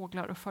himlens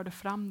fåglar och förde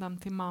fram dem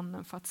till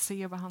mannen för att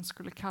se vad han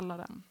skulle kalla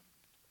dem.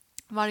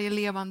 Varje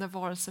levande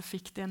varelse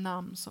fick det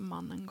namn som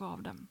mannen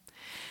gav dem.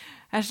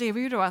 Här ser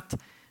vi ju då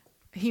att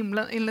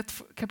himlen,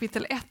 enligt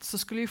kapitel 1 så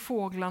skulle ju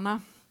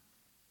fåglarna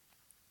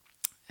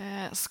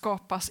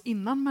skapas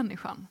innan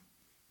människan.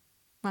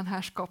 Men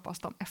här skapas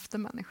de efter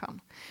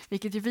människan.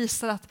 Vilket ju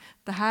visar att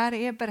det här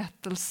är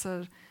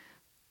berättelser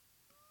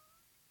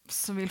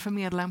som vill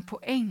förmedla en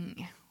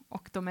poäng.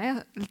 Och de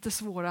är lite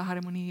svåra att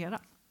harmoniera.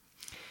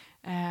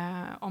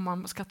 Om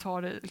man ska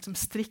ta det liksom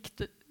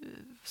strikt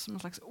som en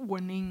slags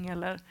ordning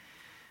eller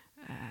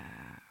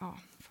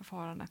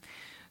förfarande.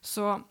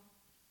 Så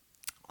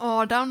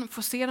Adam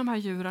får se de här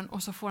djuren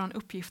och så får han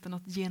uppgiften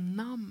att ge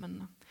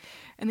namn.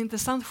 En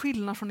intressant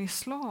skillnad från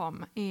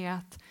islam är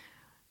att,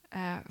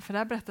 för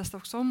där berättas det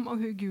också om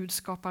hur Gud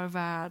skapar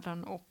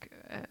världen och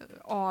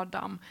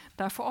Adam.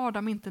 Där får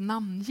Adam inte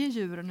namnge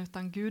djuren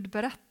utan Gud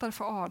berättar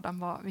för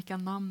Adam vilka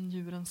namn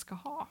djuren ska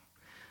ha.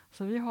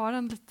 Så vi har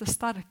en lite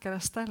starkare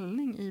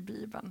ställning i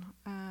Bibeln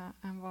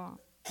än vad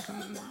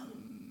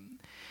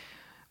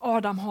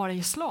Adam har i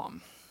islam.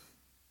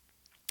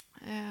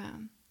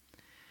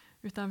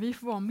 Utan vi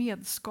får vara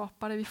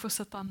medskapare, vi får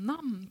sätta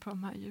namn på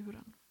de här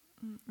djuren.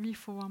 Vi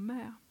får vara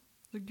med.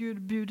 Så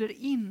Gud bjuder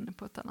in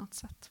på ett annat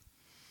sätt.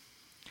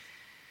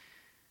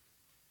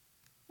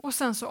 Och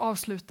sen så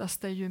avslutas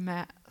det ju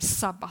med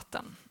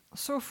sabbaten.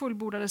 Så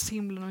fullbordades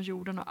himlen och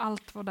jorden och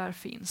allt vad där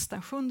finns.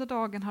 Den 7:e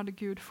dagen hade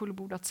Gud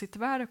fullbordat sitt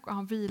verk och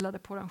han vilade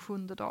på den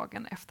 7:e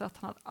dagen efter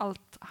att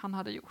allt han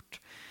hade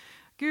gjort.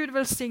 Gud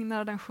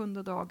välsignade den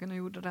 7:e dagen och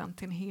gjorde den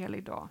till en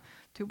helig dag.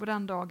 Ty på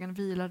den dagen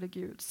vilade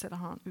Gud sedan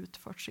han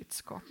utfört sitt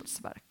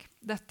skapelseverk.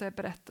 Detta är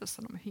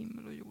berättelsen om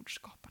himmel och jord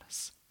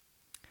skapades.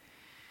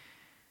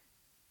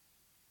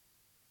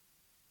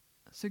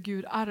 Så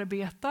Gud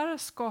arbetar,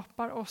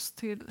 skapar oss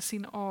till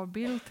sin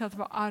avbild, till att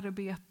vara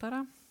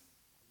arbetare,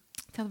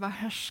 till att vara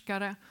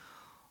härskare.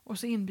 Och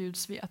så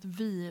inbjuds vi att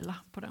vila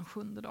på den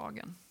 7:e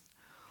dagen.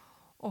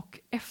 Och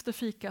efter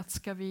fikat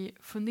ska vi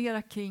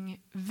fundera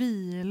kring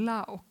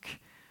vila och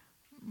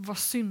vad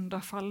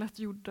syndafallet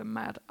gjorde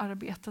med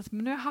arbetet.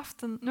 Men nu har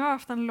jag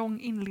haft en lång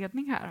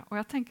inledning här och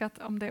jag tänker att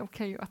om det är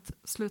okej att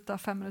sluta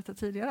 5 minuter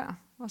tidigare.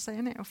 Vad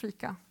säger ni? Och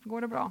fika?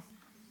 Går det bra?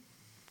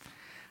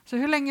 Så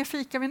hur länge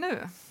fikar vi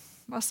nu?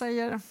 Vad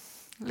säger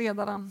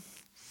ledaren?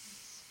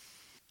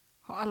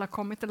 Har alla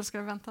kommit eller ska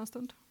vi vänta en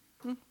stund?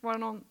 Var det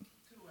någon?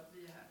 Jag tror att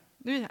vi är här.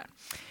 Du är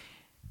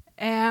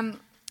här.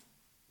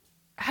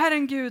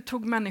 Herren Gud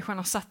tog människan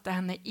och satte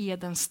henne i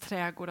Edens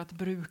trädgård att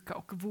bruka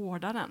och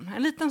vårda den.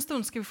 En liten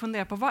stund ska vi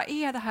fundera på vad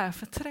är det här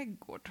för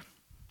trädgård?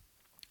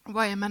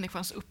 Vad är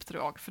människans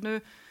uppdrag? För nu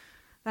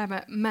det här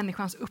med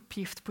människans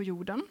uppgift på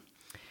jorden.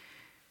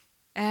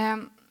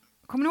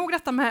 Kommer ni ihåg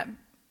detta med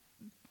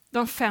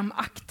de 5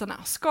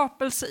 akterna?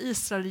 Skapelse,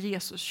 Israel,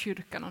 Jesus,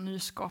 kyrkan och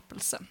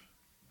nyskapelse.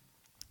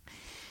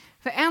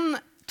 För en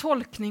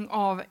tolkning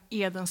av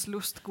Edens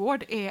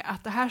lustgård är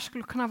att det här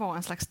skulle kunna vara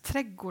en slags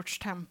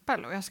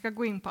trädgårdstempel. Och jag ska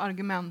gå in på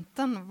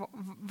argumenten.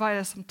 Vad är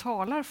det som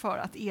talar för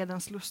att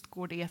Edens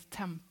lustgård är ett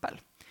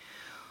tempel?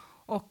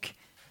 Och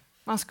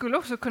man skulle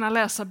också kunna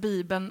läsa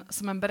Bibeln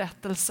som en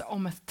berättelse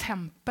om ett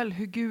tempel.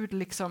 Hur Gud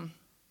liksom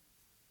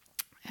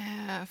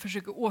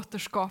försöker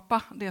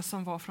återskapa det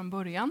som var från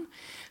början.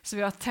 Så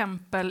vi har ett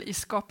tempel i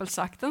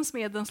skapelseakten som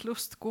är Edens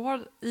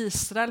lustgård.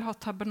 Israel har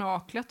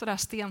tabernaklet och det här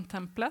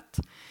stentemplet.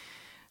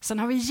 Sen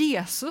har vi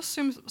Jesus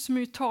som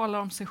ju talar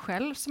om sig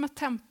själv som ett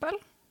tempel.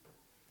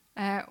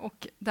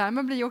 Och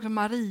därmed blir också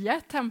Maria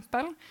ett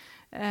tempel.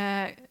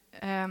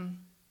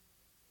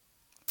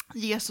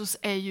 Jesus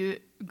är ju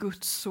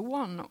Guds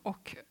son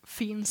och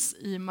finns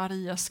i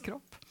Marias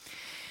kropp.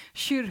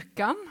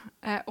 Kyrkan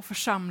och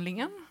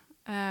församlingen.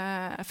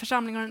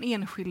 Församlingen och den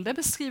enskilde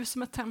beskrivs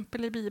som ett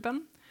tempel i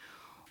Bibeln.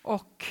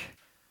 Och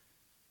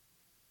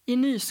i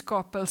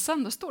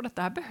nyskapelsen då står det att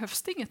där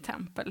behövs det inget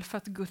tempel för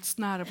att Guds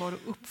närvaro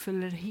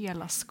uppfyller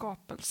hela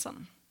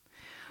skapelsen.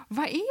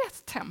 Vad är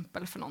ett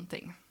tempel för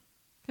någonting?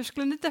 Hur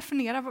skulle ni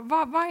definiera,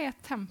 vad är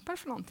ett tempel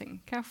för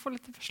någonting? Kan jag få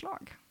lite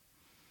förslag?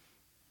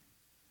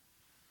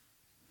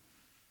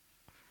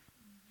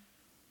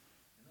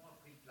 En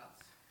avskild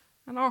plats.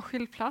 En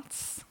avskild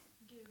plats.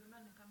 Gud och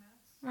människa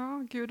möts.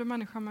 Ja, Gud och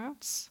människa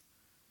möts.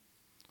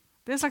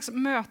 Det är en slags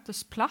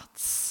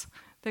mötesplats.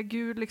 Där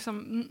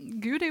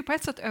Gud är ju på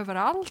ett sätt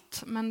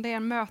överallt, men det är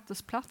en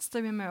mötesplats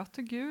där vi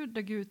möter Gud,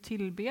 där Gud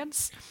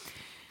tillbeds.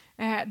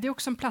 Det är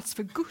också en plats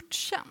för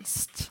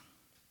gudstjänst.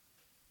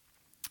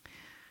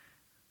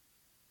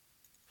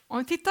 Om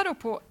vi tittar då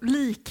på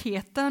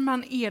likheten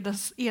mellan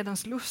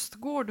Edens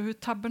lustgård och hur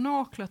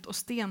tabernaklet och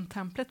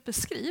stentemplet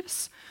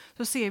beskrivs,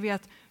 så ser vi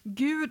att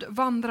Gud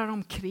vandrar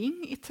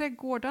omkring i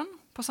trädgården,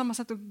 på samma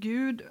sätt som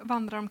Gud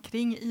vandrar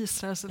omkring i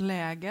Israels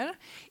läger.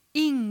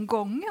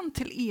 Ingången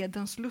till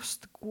Edens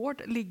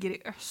lustgård ligger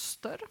i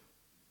öster.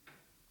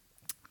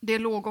 Det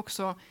låg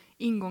också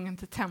ingången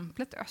till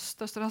templet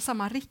öster, så det har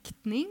samma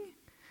riktning,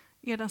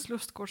 Edens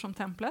lustgård, som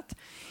templet.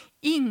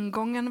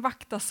 Ingången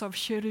vaktas av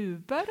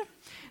keruber.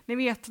 Ni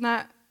vet,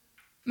 när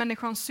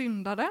människan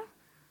syndade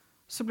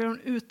så blev hon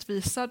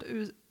utvisad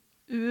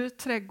ur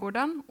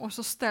trädgården, och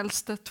så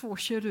ställs det 2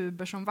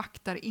 keruber som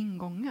vaktar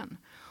ingången.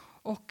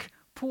 Och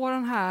på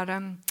den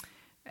här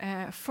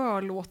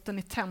förlåten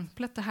i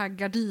templet, det här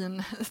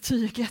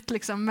gardintyget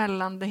liksom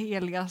mellan det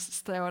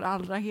heligaste och det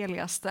allra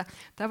heligaste,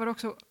 där var det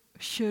också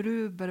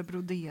keruber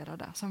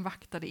broderade som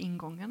vaktade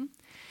ingången.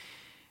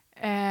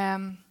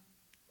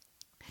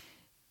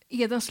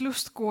 Edens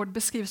lustgård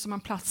beskrivs som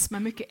en plats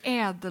med mycket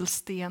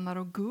ädelstenar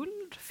och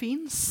guld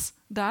finns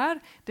där.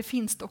 Det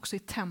finns det också i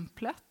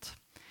templet.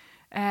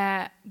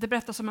 Det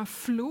berättas om en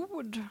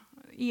flod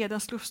i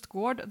Edens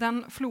lustgård.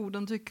 Den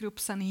floden dyker upp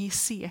sen i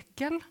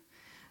Hesekiel,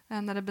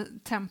 när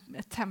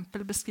ett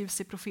tempel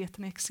beskrivs i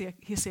profeten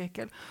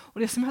Hesekiel. Och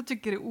det som jag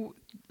tycker är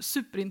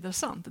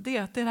superintressant, det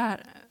är att det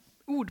här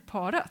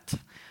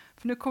ordparet,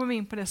 för nu kommer vi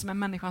in på det som är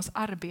människans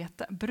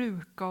arbete,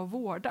 bruka och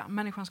vårda.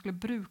 Människan skulle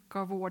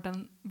bruka och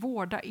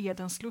vårda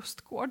Edens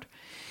lustgård.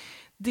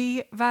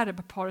 Det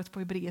verbparet på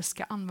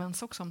hebreiska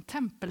används också om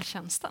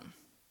tempeltjänsten.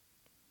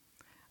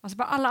 Alltså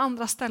på alla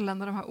andra ställen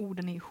där de här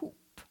orden är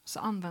ihop så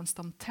används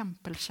de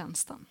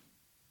tempeltjänsten.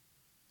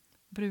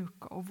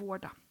 Bruka och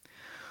vårda.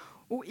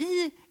 Och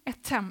i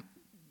ett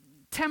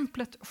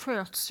templet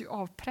sköts ju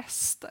av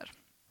präster.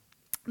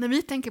 När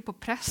vi tänker på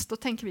präst, då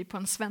tänker vi på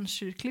en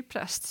svenskkyrklig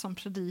präst som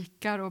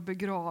predikar och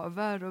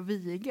begraver och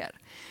viger.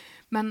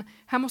 Men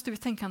här måste vi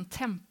tänka en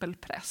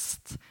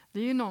tempelpräst. Det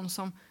är ju någon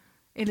som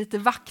är lite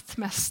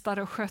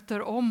vaktmästare och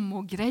sköter om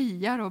och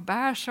grejar och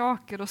bär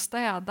saker och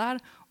städar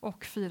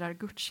och firar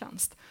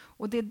gudstjänst.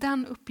 Och det är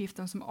den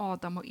uppgiften som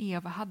Adam och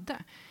Eva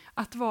hade.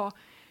 Att vara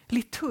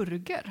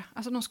liturger,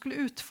 alltså de skulle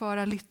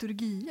utföra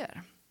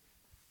liturgier.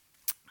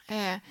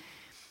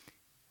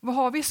 Vad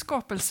har vi i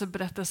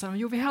skapelseberättelsen?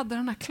 Jo, vi hade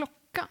den här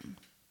klockan.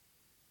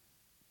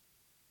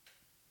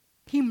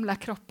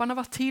 Himlakropparna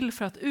var till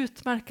för att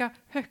utmärka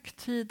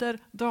högtider,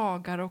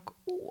 dagar och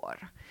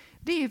år.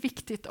 Det är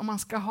viktigt om man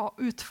ska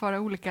utföra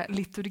olika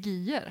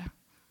liturgier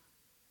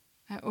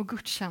och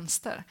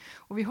gudstjänster.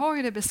 Och vi har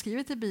ju det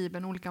beskrivet i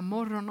Bibeln, olika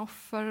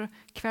morgonoffer,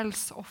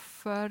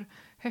 kvällsoffer,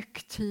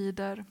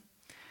 högtider.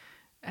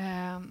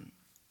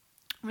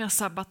 Vi har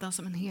sabbaten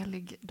som en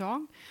helig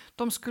dag.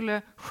 De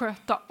skulle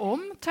sköta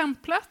om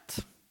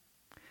templet.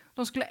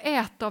 De skulle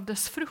äta av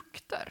dess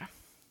frukter.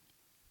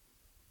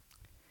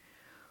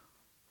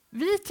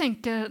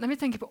 När vi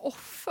tänker på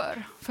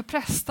offer, för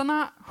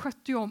prästerna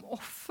skötte ju om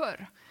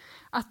offer,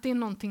 att det är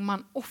någonting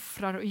man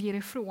offrar och ger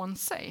ifrån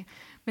sig.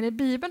 Men i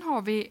Bibeln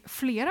har vi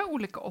flera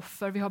olika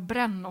offer. Vi har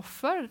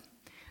brännoffer.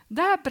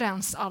 Där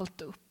bränns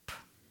allt upp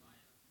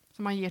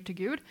som man ger till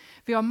Gud.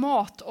 Vi har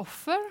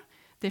matoffer.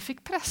 Det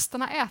fick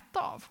prästerna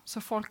äta av.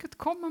 Så folket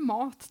kom med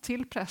mat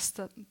till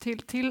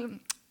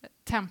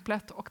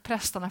templet och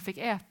prästerna fick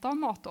äta av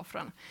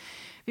matoffren.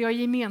 Vi har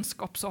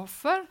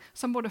gemenskapsoffer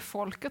som både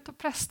folket och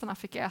prästerna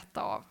fick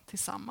äta av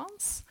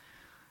tillsammans.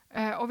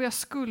 Och vi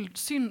har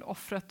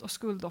syndoffret och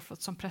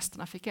skuldoffret som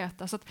prästerna fick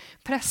äta. Så att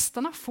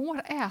prästerna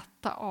får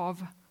äta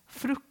av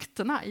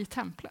frukterna i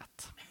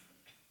templet.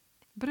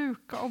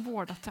 Bruka och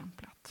vårda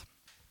templet.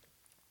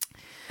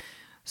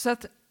 Så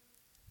att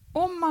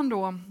om man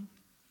då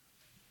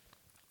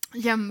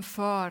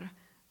jämför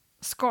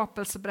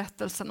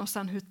skapelseberättelsen och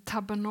sen hur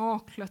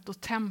tabernaklet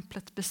och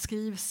templet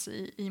beskrivs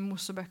i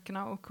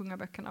Moseböckerna och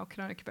kungaböckerna och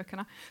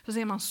krönikeböckerna, så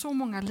ser man så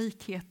många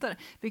likheter,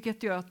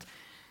 vilket gör att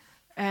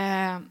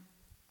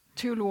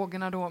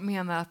teologerna då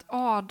menar att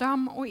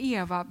Adam och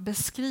Eva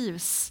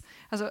beskrivs,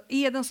 alltså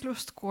Edens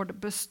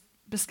lustgård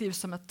beskrivs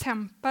som ett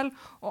tempel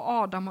och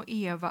Adam och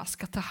Eva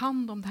ska ta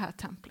hand om det här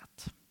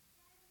templet.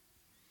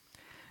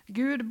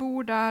 Gud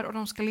bor där och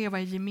de ska leva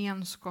i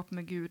gemenskap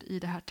med Gud i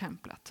det här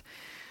templet.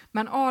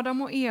 Men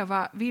Adam och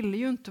Eva ville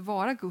ju inte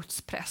vara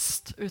Guds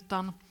präst,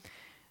 utan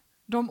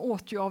de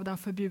åt ju av den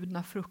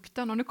förbjudna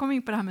frukten. Och nu kommer vi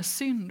in på det här med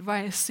synd. Vad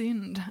är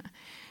synd?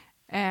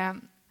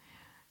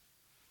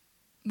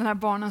 Den här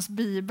barnens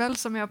bibel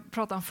som jag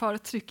pratade om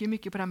förut trycker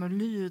mycket på det här med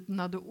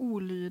lydnad och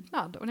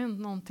olydnad. Och det är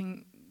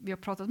någonting vi har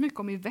pratat mycket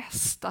om i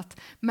väst, att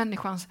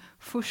människans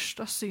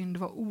första synd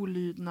var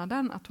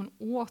olydnaden, att hon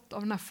åt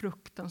av den här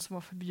frukten som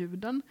var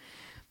förbjuden.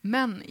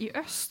 Men i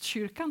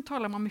östkyrkan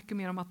talar man mycket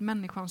mer om att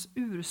människans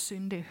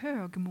ursynd är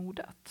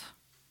högmodet.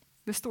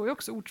 Det står ju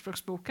också i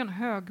Ordspråksboken,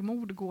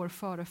 högmod går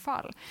före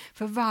fall.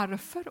 För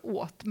varför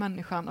åt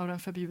människan av den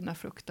förbjudna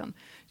frukten?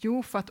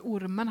 Jo, för att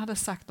ormen hade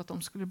sagt att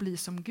de skulle bli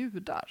som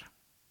gudar.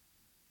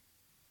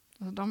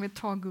 Alltså, de vill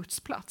ta Guds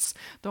plats.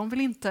 De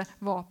vill inte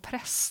vara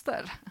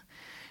präster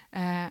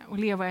och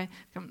leva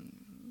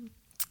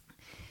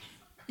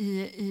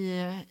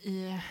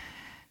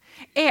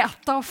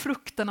äta av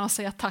frukterna och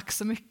säga tack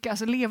så mycket.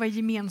 Alltså leva i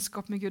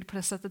gemenskap med Gud på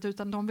det sättet,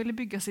 utan de ville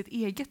bygga sitt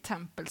eget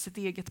tempel, sitt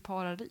eget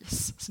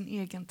paradis, sin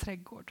egen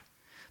trädgård.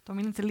 De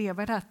vill inte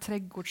leva i det här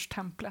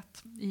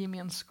trädgårdstemplet i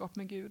gemenskap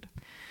med Gud.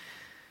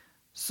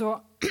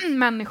 Så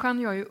människan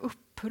gör ju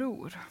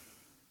uppror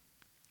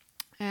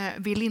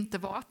vill inte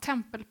vara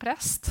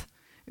tempelpräst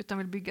utan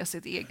vill bygga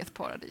sitt eget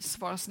paradis,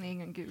 vara sin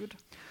egen Gud.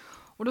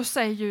 Och då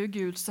säger ju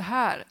Gud så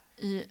här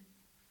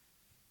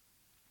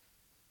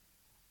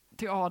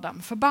till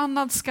Adam: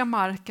 förbannad ska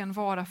marken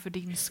vara för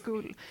din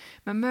skull,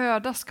 men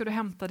möda ska du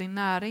hämta din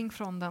näring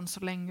från den så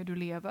länge du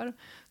lever.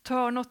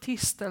 Törn och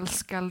tistel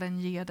skall den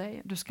ge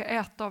dig, du ska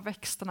äta av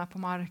växterna på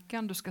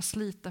marken, du ska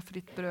slita för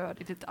ditt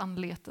bröd i ditt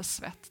anletes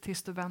svett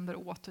tills du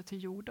vänder åter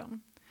till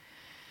jorden.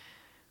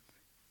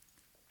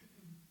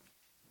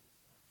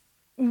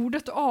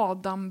 Ordet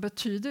Adam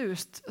betyder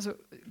just, alltså,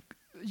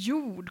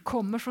 jord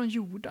kommer från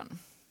jorden.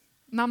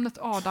 Namnet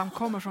Adam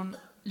kommer från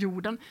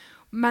jorden.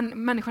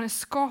 Men människan är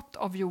skapt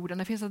av jorden.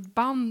 Det finns ett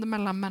band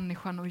mellan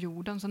människan och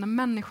jorden. Så när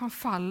människan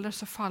faller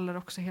så faller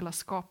också hela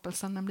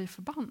skapelsen. Den blir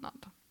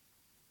förbannad.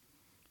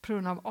 På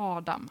grund av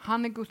Adam.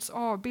 Han är Guds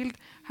avbild,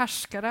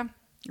 härskare.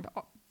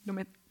 De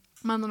är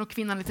mannen och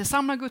kvinnan är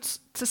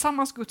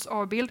tillsammans Guds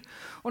avbild.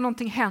 Och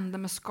någonting händer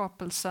med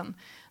skapelsen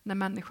när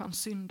människan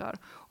syndar.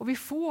 Och vi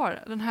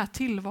får den här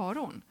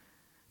tillvaron.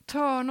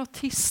 Törn och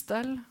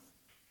tistel.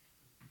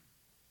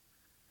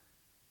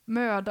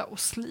 Möda och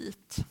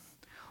slit.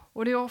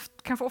 Och det är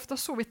kanske ofta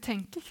så vi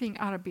tänker kring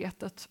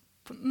arbetet,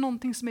 på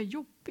någonting som är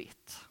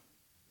jobbigt.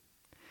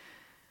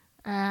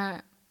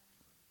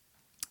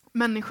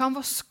 Människan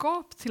var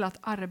skapt till att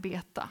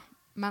arbeta,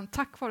 men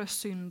tack vare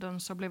synden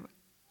så blev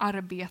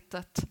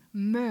arbetet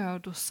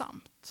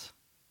mödosamt.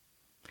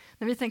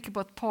 När vi tänker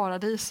på ett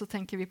paradis så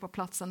tänker vi på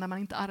platsen där man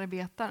inte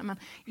arbetar, men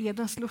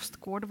Edens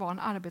lustgård var en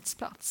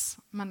arbetsplats.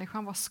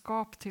 Människan var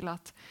skapt till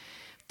att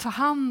ta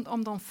hand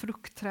om de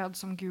fruktträd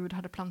som Gud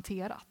hade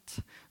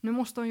planterat. Nu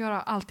måste de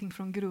göra allting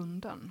från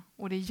grunden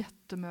och det är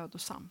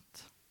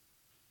jättemödosamt.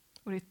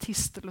 Och det är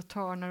tistel och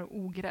törner och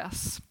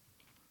ogräs.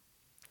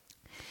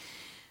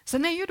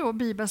 Sen är ju då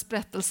Bibelns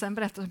berättelse en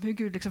berättelse om hur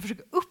Gud liksom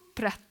försöker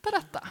upprätta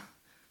detta.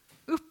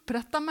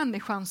 Upprätta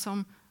människan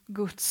som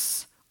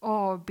Guds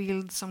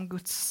avbild, som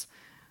Guds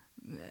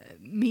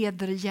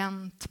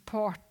medregent,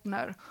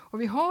 partner.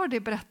 Och vi har det i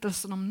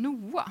berättelsen om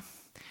Noa.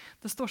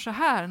 Det står så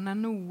här när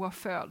Noa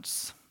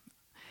föds.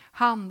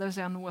 Han, det vill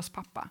säga Noas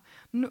pappa.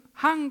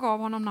 Han gav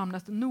honom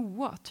namnet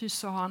Noa, ty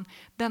sa han,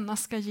 denna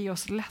ska ge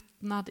oss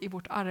lättnad i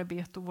vårt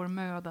arbete och vår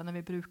möda när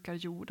vi brukar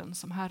jorden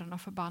som Herren har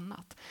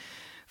förbannat.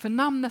 För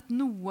namnet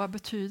Noa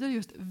betyder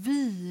just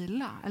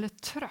vila eller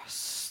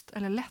tröst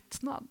eller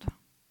lättnad.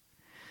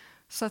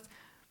 Så att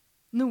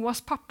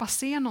Noas pappa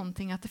ser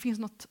någonting, att det finns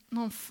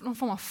någon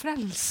form av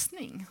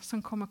frälsning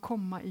som kommer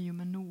komma i och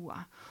med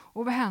Noa.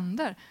 Och vad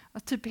händer?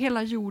 Att typ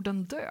hela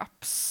jorden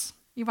döps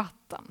i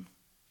vatten.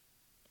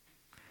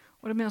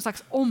 Och det blir en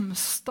slags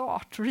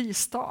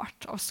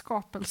restart av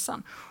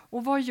skapelsen.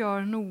 Och vad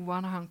gör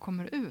Noa när han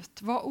kommer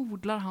ut? Vad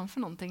odlar han för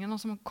någonting? Är det någon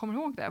som kommer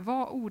ihåg det?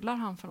 Vad odlar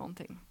han för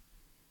någonting?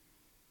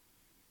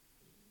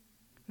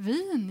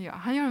 Vin, ja.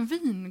 Han gör en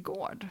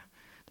vingård.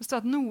 Det står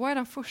att Noa är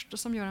den första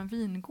som gör en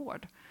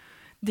vingård.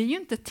 Det är ju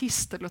inte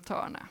tistel och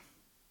törne.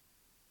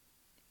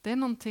 Det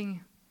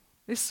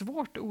är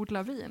svårt att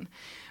odla vin.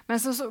 Men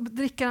så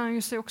dricker han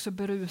ju sig också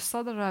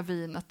berusad av det här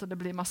vinet och det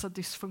blir massa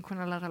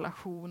dysfunktionella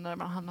relationer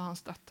mellan han och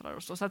hans döttrar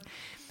och så. Så att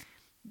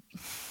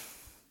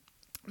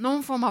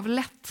någon form av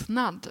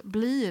lättnad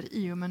blir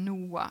i och med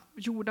Noa.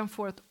 Jorden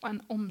får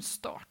en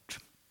omstart.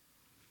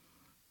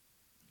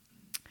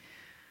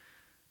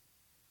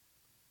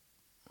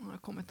 Det har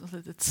kommit ett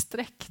litet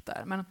streck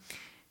där. Men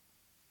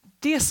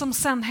det som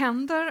sen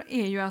händer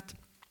är ju att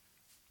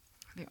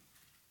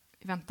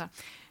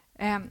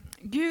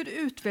Gud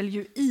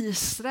utväljer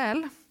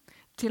Israel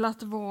till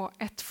att vara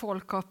ett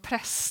folk av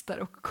präster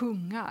och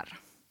kungar.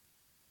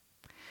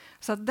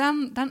 Så att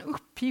den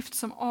uppgift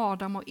som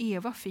Adam och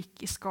Eva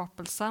fick i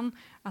skapelsen,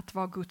 att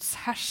vara Guds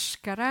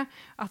härskare,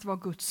 att vara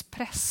Guds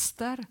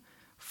präster,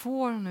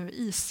 får nu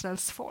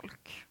Israels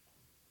folk.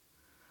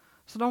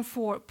 Så de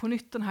får på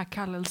nytt den här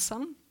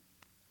kallelsen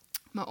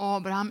med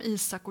Abraham,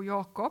 Isak och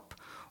Jakob.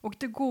 Och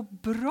det går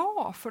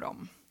bra för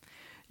dem.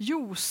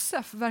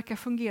 Josef verkar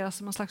fungera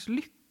som en slags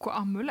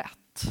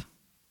lyckoamulett.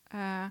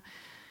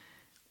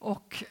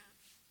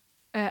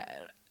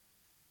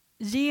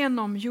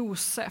 Genom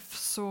Josef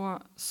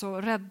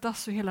så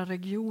räddas ju hela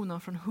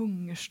regionen från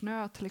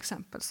hungersnöd till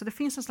exempel. Så det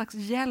finns en slags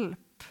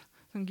hjälp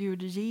som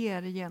Gud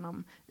ger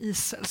genom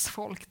Israels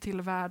folk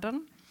till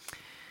världen.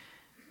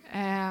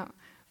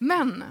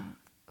 Men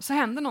så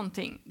händer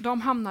någonting.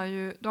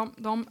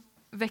 De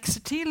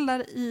växer till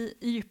där i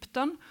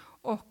Egypten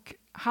och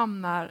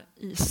hamnar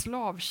i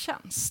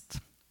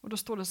slavtjänst. Och då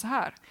står det så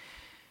här.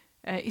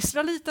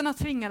 Israeliterna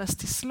tvingades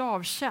till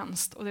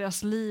slavtjänst och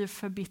deras liv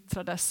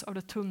förbittrades av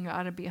det tunga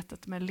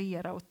arbetet med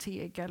lera och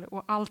tegel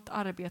och allt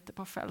arbete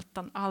på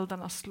fälten, all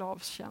denna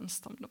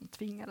slavtjänst som de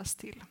tvingades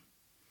till.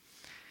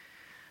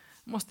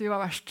 Det måste ju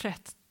vara vers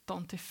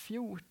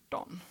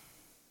 13-14.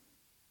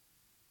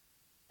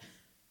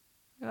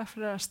 Det är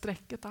därför det där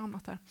strecket har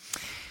hamnat här.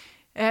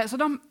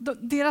 Så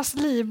deras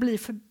liv blir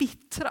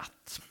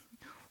förbittrat.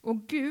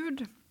 Och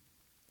Gud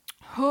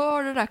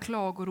hör det där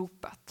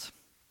klagoropet.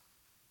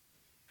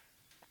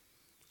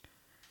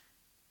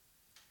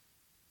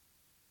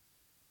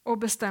 och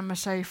bestämmer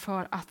sig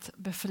för att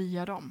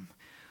befria dem.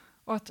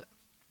 Och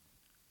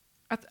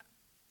att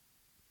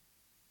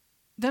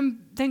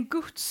den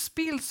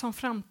gudsbild som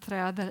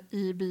framträder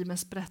i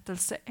Bibelns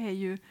berättelse är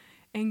ju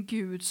en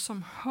Gud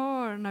som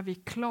hör när vi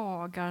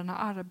klagar när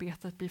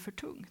arbetet blir för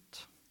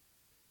tungt.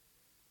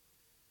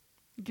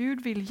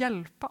 Gud vill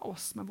hjälpa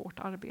oss med vårt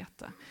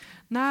arbete.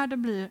 När det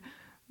blir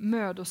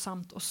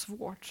mödosamt och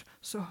svårt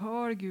så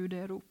hör Gud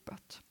det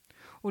ropet.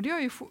 Och det gör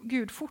ju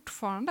Gud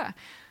fortfarande.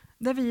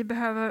 Där vi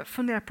behöver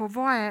fundera på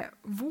vad är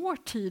vår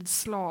tids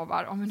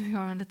slavar, om vi nu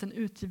gör en liten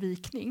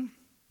utvikning.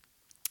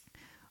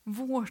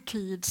 Vår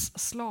tids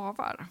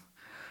slavar.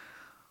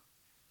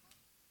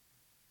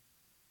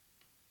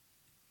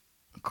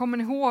 Kommer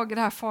ni ihåg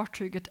det här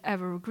fartyget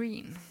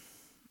Evergreen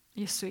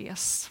i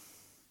Suez?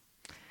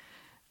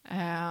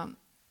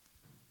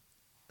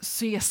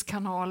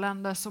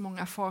 Suezkanalen där så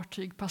många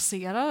fartyg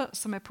passerar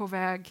som är på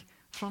väg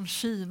från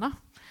Kina.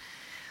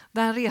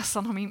 Den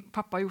resan har min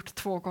pappa gjort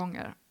 2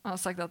 gånger. Han har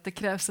sagt att det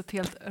krävs ett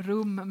helt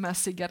rum med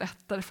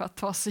cigaretter för att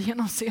ta sig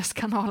genom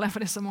Suezkanalen, för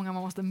det är så många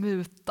man måste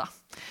muta.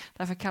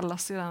 Därför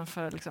kallas den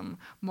för liksom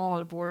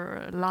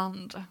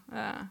Marlborough-land,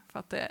 för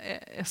att det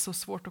är så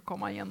svårt att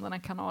komma igenom den här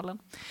kanalen.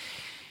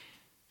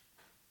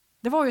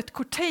 Det var ju ett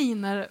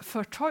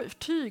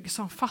containerfartyg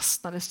som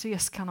fastnade i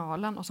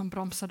Suezkanalen och som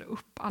bromsade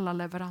upp alla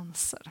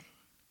leveranser.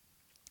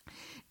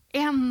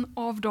 En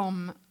av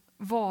de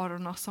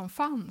varorna som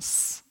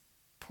fanns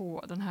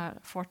på det här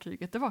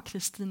fartyget, det var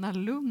Kristina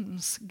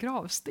Lunds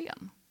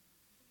gravsten.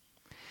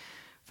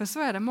 För så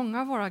är det,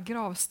 många av våra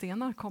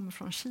gravstenar kommer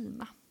från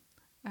Kina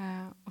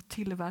och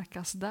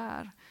tillverkas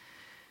där.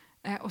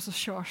 Och så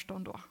körs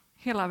de då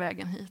hela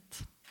vägen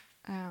hit.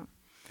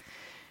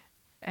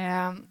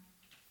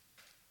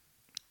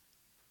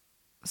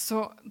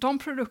 Så de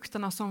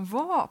produkterna som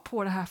var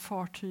på det här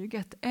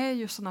fartyget är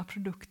ju sådana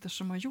produkter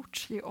som har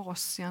gjorts i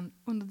Asien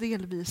under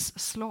delvis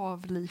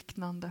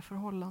slavliknande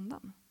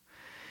förhållanden.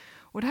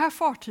 Och det här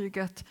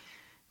fartyget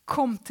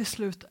kom till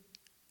slut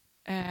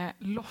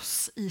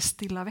loss i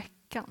Stilla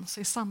veckan,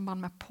 så i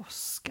samband med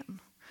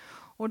påsken.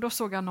 Och då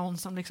såg jag någon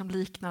som liksom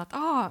liknade att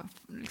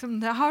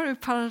det här är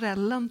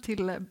parallellen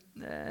till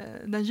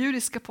den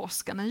judiska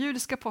påsken. Den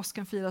judiska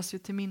påsken firas ju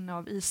till minne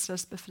av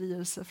Israels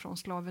befrielse från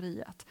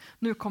slaveriet.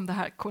 Nu kom det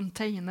här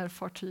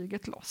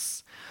containerfartyget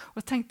loss. Och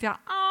då tänkte jag,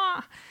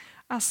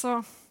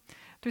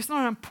 det är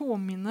snarare en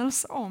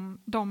påminnelse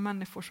om de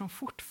människor som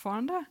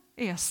fortfarande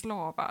är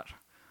slavar.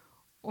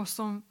 Och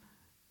som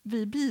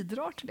vi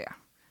bidrar till det.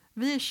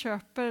 Vi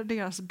köper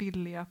deras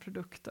billiga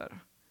produkter.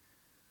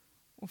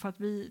 Och för att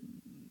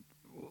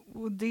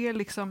det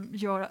liksom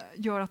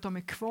gör att de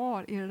är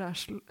kvar i det där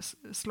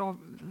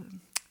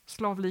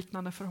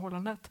slavliknande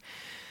förhållandet.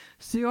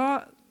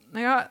 Så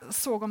när jag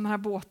såg om den här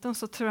båten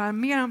så tror jag är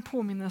mer en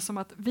påminnelse om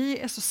att vi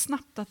är så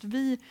snabbt att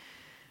vi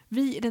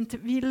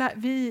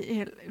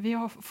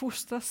har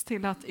fostrats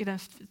till att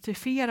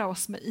identifiera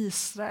oss med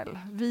Israel.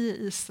 Vi är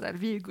Israel,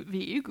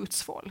 vi är ju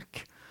Guds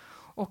folk.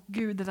 Och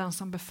Gud är den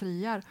som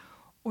befriar.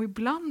 Och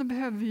ibland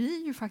behöver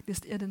vi ju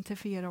faktiskt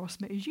identifiera oss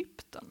med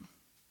Egypten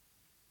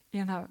i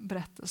den här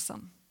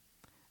berättelsen.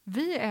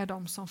 Vi är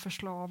de som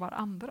förslavar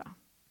andra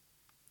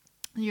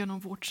genom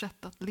vårt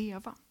sätt att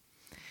leva.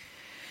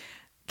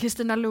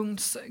 Kristina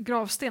Lunds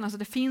gravsten, alltså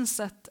det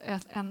finns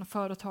en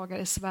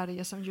företagare i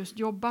Sverige som just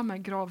jobbar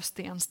med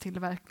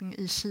gravstenstillverkning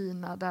i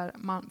Kina, där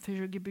man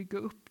försöker bygga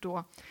upp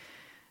då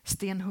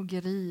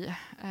stenhuggeri,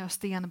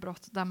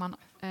 stenbrott, där man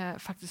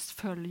faktiskt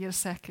följer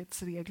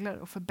säkerhetsregler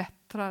och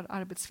förbättrar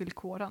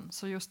arbetsvillkoren.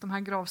 Så just de här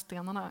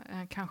gravstenarna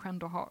kanske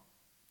ändå har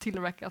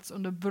tillverkats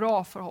under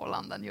bra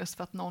förhållanden just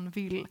för att någon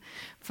vill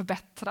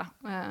förbättra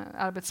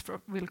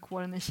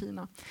arbetsvillkoren i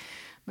Kina.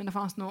 Men det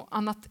fanns nog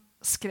annat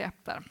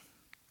skräp där.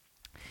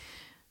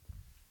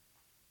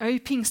 Jag är ju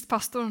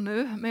pingstpastor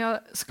nu, men jag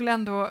skulle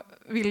ändå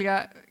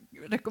vilja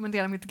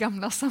rekommendera mitt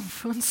gamla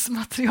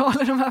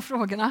samfundsmaterial i de här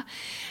frågorna.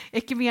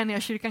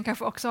 Ekumeniakyrkan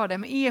kanske också har det,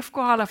 men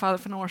EFK har i alla fall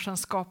för några år sedan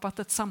skapat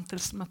ett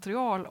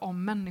samtalsmaterial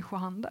om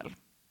människohandel.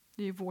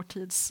 Det är ju vår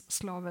tids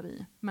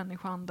slaveri,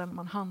 människohandel,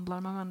 man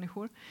handlar med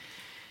människor.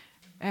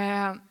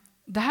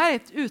 Det här är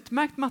ett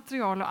utmärkt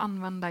material att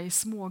använda i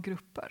små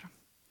grupper.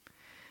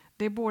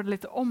 Det är både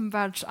lite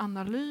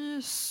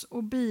omvärldsanalys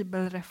och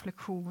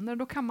bibelreflektioner.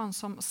 Då kan man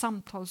som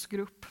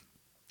samtalsgrupp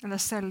eller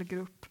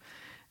cellgrupp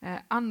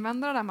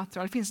använda det här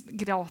materialet. Det finns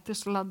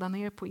gratis att ladda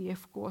ner på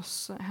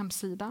EFKs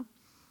hemsida.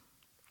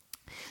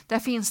 Där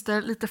finns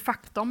det lite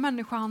fakta om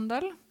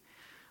människohandel.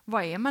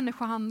 Vad är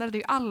människohandel?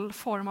 Det är all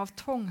form av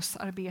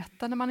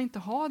tvångsarbete när man inte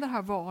har det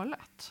här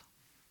valet.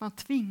 Man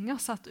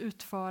tvingas att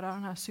utföra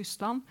den här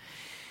sysslan.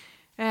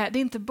 Det är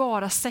inte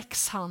bara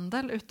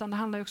sexhandel, utan det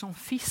handlar också om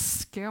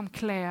fiske, om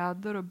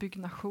kläder och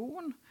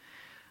byggnation.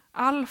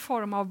 All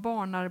form av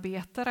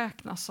barnarbete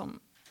räknas som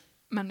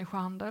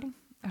människohandel,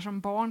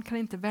 eftersom barn kan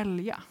inte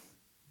välja,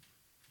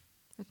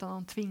 utan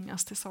de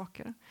tvingas till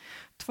saker.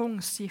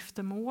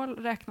 Tvångsgiftermål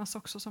räknas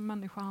också som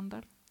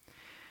människohandel.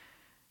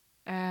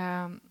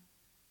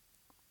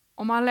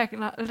 Om man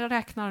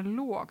räknar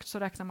lågt så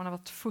räknar man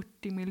att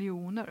 40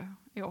 miljoner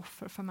är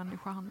offer för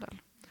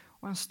människohandel.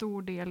 och en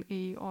stor del är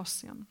i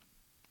Asien.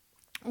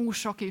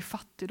 Orsak är ju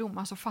fattigdom.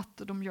 Alltså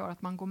fattigdom gör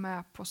att man går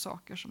med på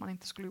saker som man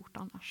inte skulle gjort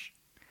annars.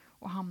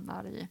 Och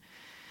hamnar i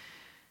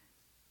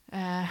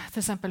till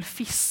exempel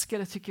fiske.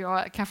 Det tycker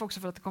jag, kanske också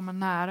för att det kommer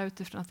nära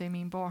utifrån att det är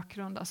min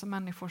bakgrund. Alltså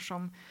människor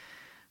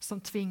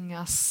som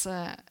tvingas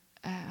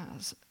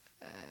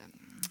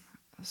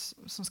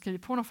som skriver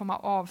på någon form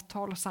av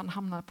avtal och sen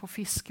hamnar på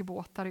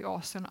fiskebåtar i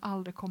Asien och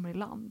aldrig kommer i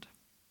land.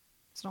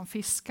 Så de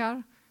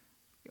fiskar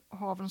i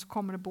haven, så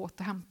kommer det båt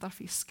och hämtar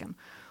fisken.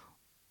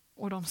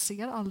 Och de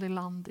ser aldrig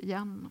land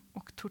igen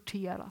och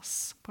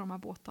torteras på de här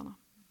båtarna.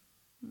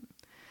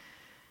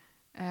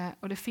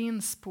 Och det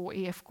finns på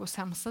EFKs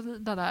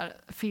hemsida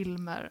där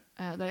filmer,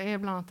 där det är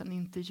bland annat en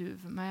intervju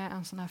med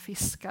en sån här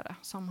fiskare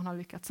som han har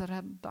lyckats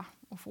rädda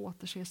och få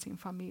återse sin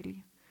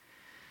familj.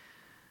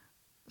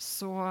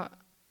 Så,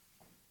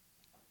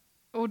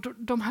 och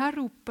de här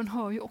ropen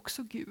hör ju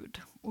också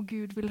Gud, och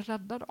Gud vill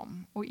rädda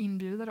dem och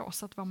inbjuder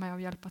oss att vara med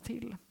och hjälpa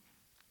till.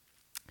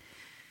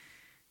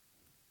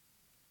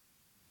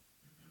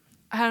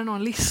 Här är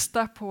någon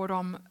lista på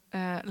de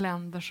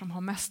länder som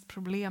har mest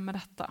problem med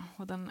detta.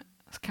 Och den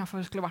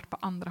kanske skulle varit på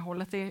andra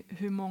hållet. Det är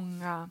hur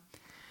många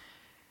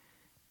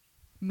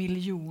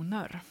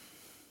miljoner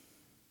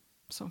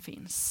som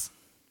finns.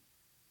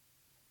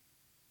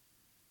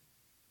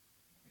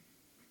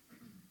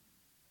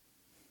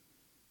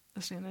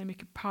 Det är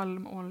mycket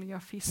palmolja,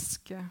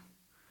 fiske,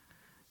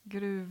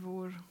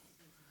 gruvor,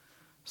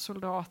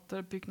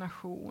 soldater,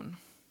 byggnation.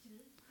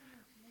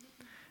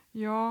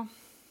 Ja,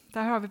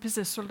 där har vi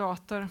precis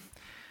soldater.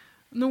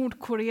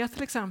 Nordkorea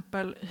till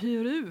exempel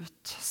hyr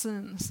ut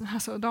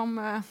alltså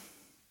de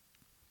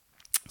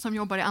som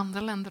jobbar i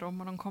andra länder och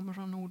de kommer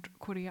från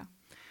Nordkorea.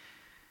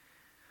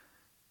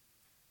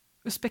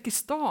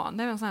 Uzbekistan,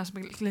 det är en sån här som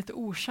är lite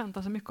okänt.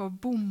 Alltså mycket av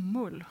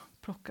bomull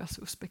plockas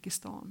i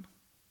Uzbekistan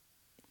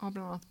av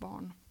bland annat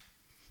barn.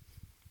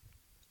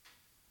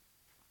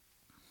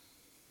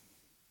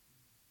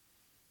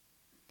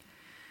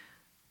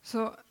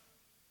 Så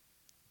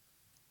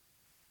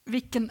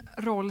vilken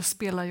roll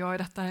spelar jag i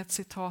detta? Ett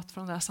citat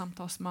från det här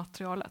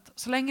samtalsmaterialet.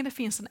 Så länge det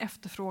finns en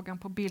efterfrågan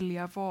på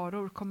billiga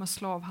varor kommer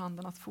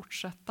slavhandeln att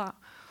fortsätta.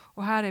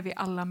 Och här är vi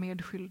alla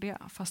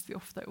medskyldiga, fast vi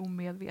ofta är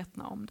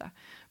omedvetna om det.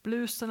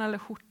 Blusen eller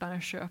skjortan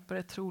jag köper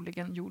är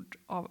troligen gjord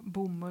av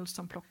bomull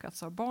som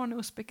plockats av barn i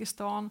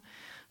Uzbekistan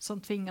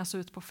som tvingas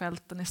ut på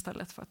fälten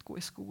istället för att gå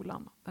i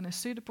skolan. Den är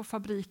sydd på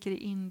fabriker i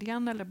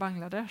Indien eller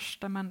Bangladesh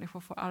där människor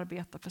får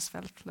arbeta för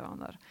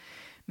svältlöner.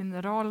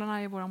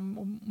 Mineralerna i våra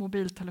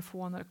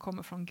mobiltelefoner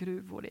kommer från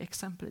gruvor i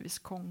exempelvis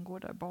Kongo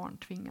där barn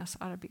tvingas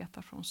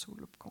arbeta från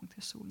soluppgång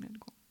till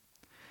solnedgång.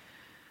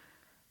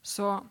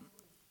 Så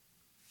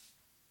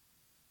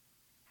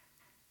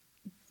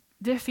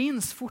det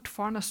finns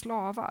fortfarande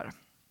slavar.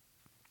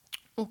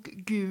 Och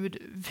Gud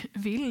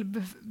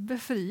vill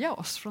befria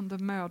oss från det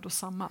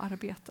mödosamma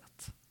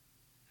arbetet.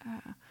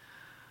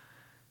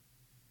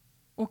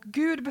 Och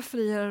Gud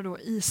befriade då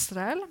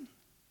Israel.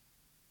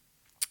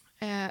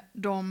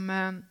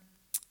 De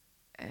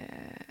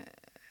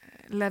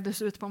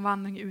leddes ut på en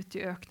vandring ut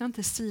i öknen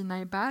till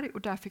Sinai berg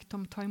och där fick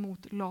de ta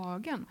emot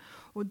lagen.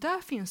 Och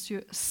där finns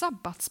ju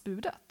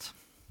sabbatsbudet.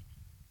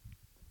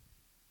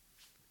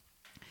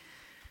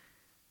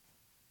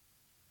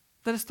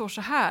 Där det står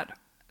så här,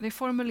 det är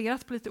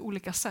formulerat på lite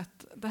olika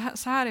sätt.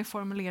 Så här är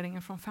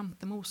formuleringen från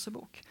 5:e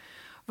Mosebok.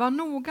 Var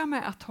noga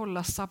med att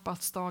hålla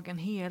sabbatsdagen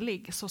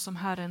helig så som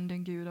Herren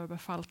din Gud har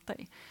befallt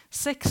dig.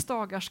 6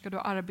 dagar ska du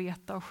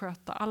arbeta och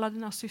sköta alla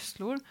dina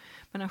sysslor,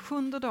 men den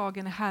 7:e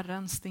dagen är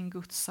Herrens din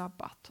Guds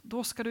sabbat.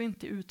 Då ska du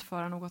inte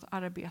utföra något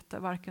arbete,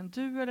 varken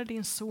du eller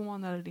din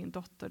son eller din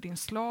dotter, din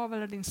slav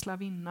eller din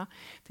slavinna,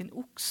 din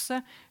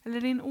oxe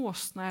eller din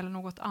åsna eller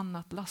något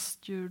annat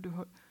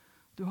lastdjur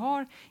du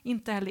har,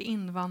 inte heller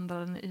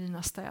invandraren i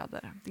dina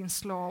städer. Din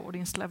slav och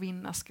din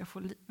slavinna ska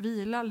få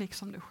vila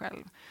liksom du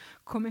själv.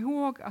 Kom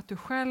ihåg att du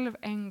själv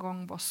en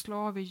gång var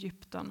slav i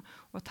Egypten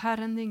och att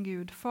Herren din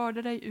Gud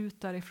förde dig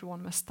ut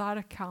därifrån med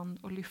stark hand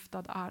och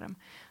lyftad arm.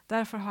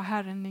 Därför har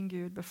Herren din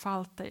Gud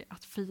befallt dig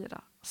att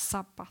fira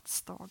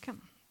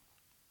sabbatsdagen.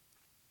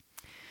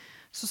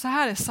 Så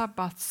här är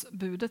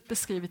sabbatsbudet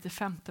beskrivet i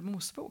 5:e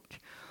Mosebok.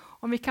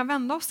 Om vi kan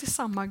vända oss till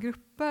samma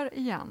grupper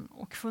igen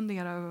och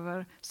fundera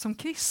över som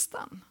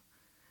kristen.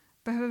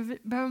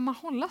 Behöver man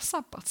hålla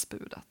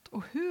sabbatsbudet?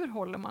 Och hur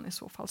håller man i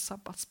så fall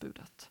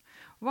sabbatsbudet?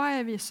 Vad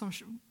är vi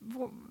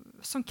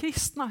som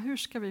kristna, hur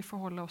ska vi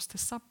förhålla oss till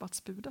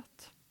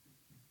sabbatsbudet?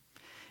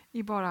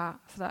 I bara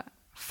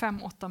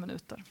 5-8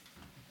 minuter.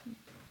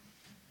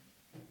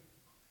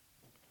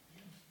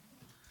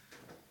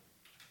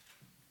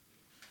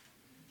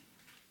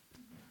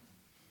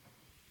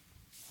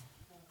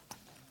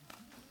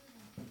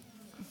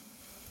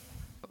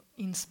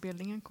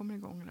 Inspelningen kommer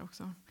igång där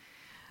också.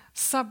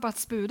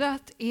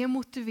 Sabbatsbudet är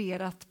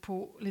motiverat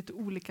på lite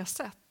olika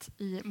sätt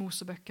i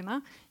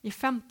Moseböckerna. I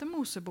 5:e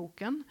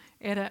Moseboken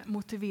är det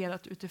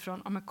motiverat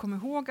utifrån, kom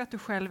ihåg att du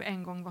själv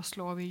en gång var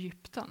slav i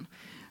Egypten.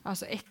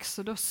 Alltså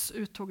Exodus,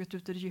 uttåget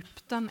ut ur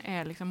Egypten,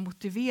 är liksom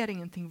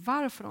motiveringen till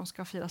varför de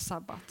ska fira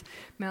sabbat.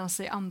 Medan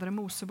i Andra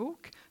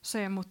Mosebok så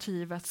är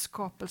motivet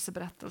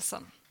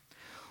skapelseberättelsen.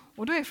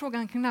 Och då är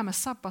frågan kring det här med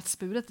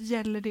sabbatsbudet,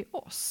 gäller det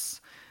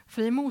oss?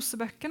 För i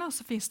Moseböckerna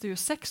så finns det ju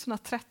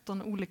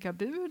 613 olika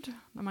bud,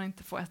 när man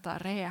inte får äta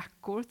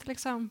räkor till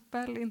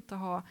exempel, inte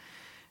ha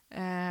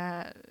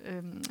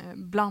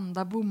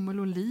blanda bomull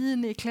och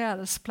lin i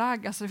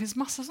klädesplagg. Alltså det finns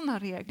massa sådana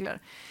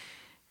regler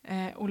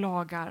och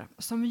lagar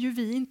som ju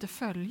vi inte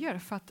följer,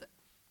 för att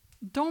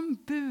de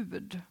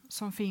bud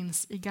som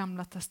finns i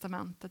Gamla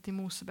testamentet, i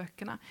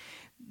Moseböckerna,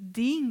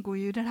 det ingår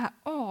ju i det här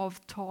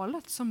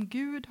avtalet som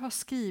Gud har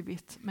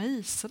skrivit med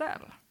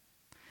Israel.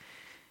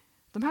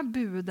 De här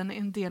buden är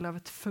en del av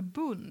ett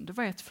förbund.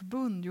 Vad är ett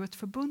förbund? Jo, ett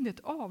förbund är ett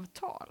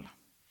avtal.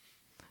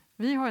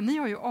 Ni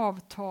har ju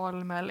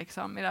avtal med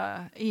liksom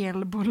era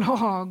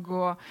elbolag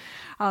och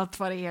allt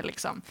vad det är.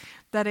 Liksom.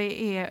 Där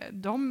det är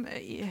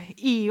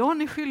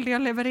E.ON är skyldiga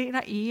att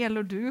leverera el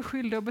och du är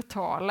skyldig att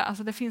betala.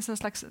 Alltså det finns en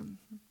slags...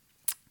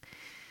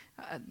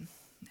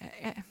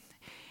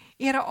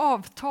 Era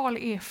avtal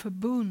är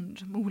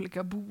förbund med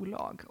olika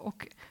bolag.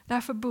 Och det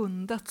här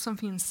förbundet som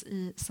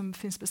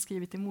finns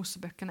beskrivet i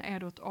Moseböckerna är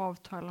då ett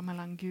avtal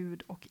mellan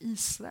Gud och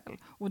Israel.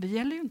 Och det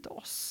gäller ju inte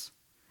oss.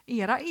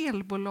 Era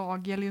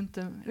elavtal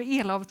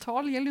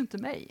gäller ju inte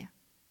mig.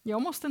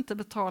 Jag måste inte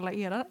betala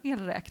era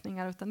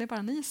elräkningar, utan det är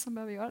bara ni som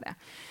behöver göra det.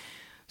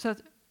 Så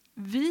att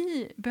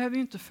vi behöver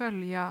ju inte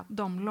följa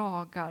de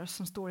lagar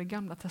som står i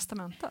Gamla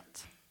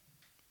testamentet.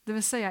 Det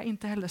vill säga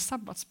inte heller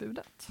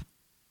sabbatsbudet.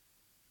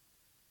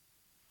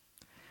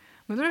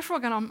 Men då är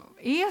frågan om,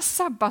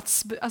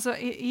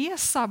 är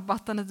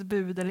sabbaten ett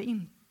bud eller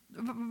inte?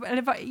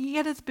 Eller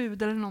är det ett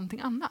bud eller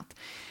någonting annat?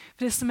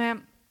 För det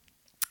som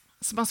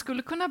man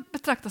skulle kunna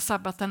betrakta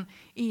sabbaten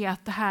är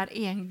att det här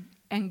är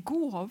en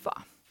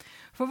gåva.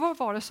 För vad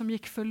var det som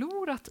gick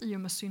förlorat i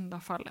och med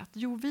syndafallet?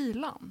 Jo,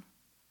 vilan.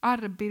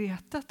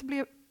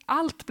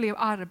 Allt blev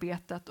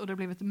arbetet och det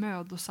blev ett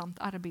mödosamt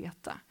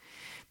arbete.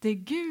 Det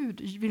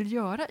Gud vill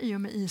göra i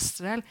och med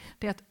Israel,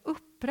 det är att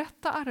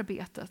upprätta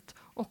arbetet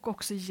och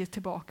också ge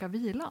tillbaka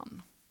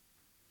vilan.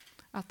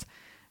 Att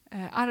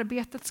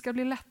arbetet ska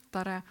bli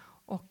lättare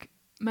och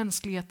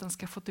mänskligheten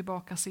ska få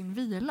tillbaka sin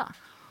vila.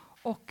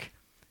 Och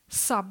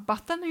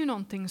sabbaten är ju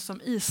någonting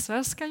som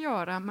Israel ska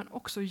göra, men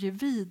också ge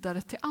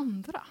vidare till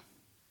andra.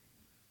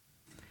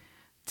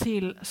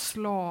 Till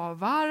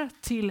slavar,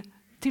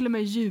 till och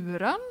med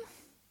djuren.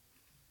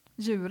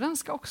 Djuren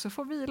ska också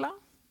få vila.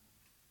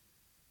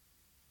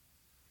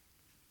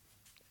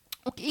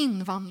 Och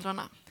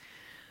invandrarna.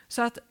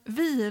 Så att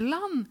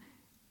vilan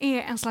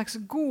är en slags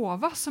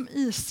gåva som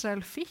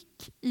Israel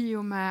fick i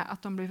och med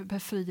att de blev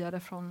befriade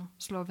från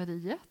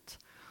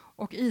slaveriet.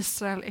 Och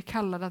Israel är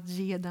kallad att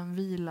ge den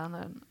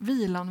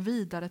vilan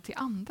vidare till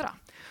andra.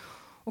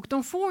 Och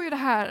de får ju det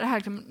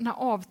här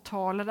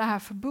avtalet, det här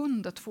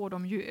förbundet får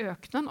de ju i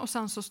öknen, och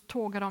sen så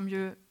tågar de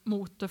ju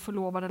mot det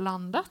förlovade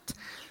landet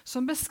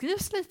som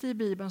beskrivs lite i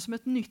Bibeln som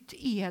ett nytt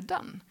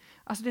Eden.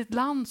 Alltså det är ett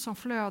land som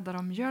flödar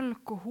av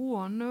mjölk och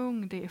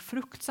honung, det är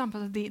fruktsamt,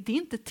 alltså det är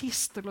inte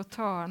tistel och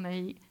törne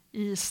i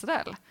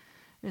Israel,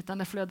 utan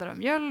det flödar av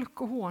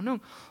mjölk och honung.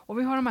 Och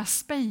vi har de här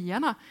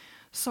spejarna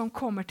som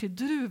kommer till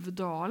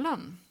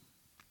Druvdalen.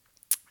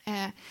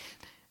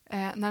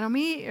 När de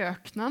är i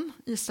öknen,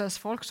 Israels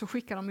folk, så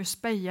skickar de ju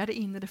spejare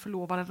in i det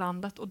förlovade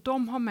landet, och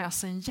de har med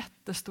sig en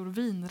jättestor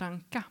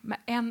vinranka med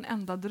en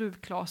enda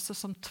druvklase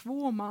som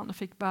 2 man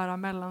fick bära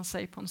mellan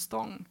sig på en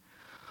stång.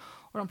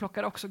 Och de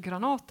plockade också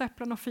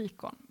granatäpplen och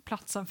fikon.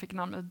 Platsen fick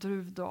namnet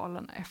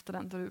Druvdalen efter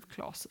den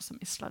druvklase som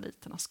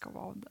israeliterna ska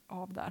vara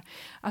av där.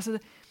 Alltså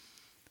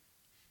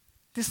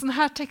det är sådana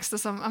här texter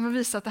som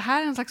visar att det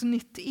här är en slags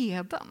nytt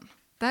Eden.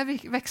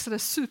 Där växer det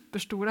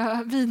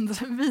superstora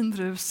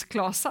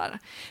vindruvsklasar.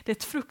 Det är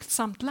ett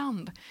fruktsamt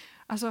land.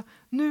 Alltså,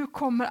 nu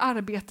kommer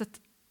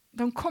arbetet,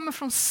 de kommer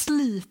från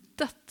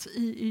slitet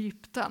i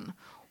Egypten,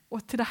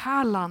 och till det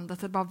här landet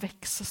det bara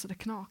växer så det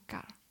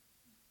knakar.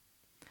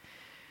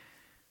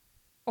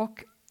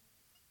 Och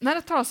när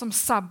det talas om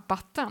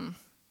sabbaten,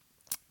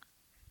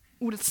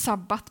 ordet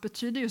sabbat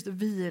betyder just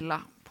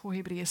vila på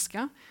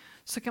hebreiska,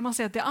 så kan man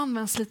säga att det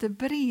används lite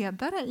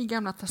bredare i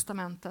Gamla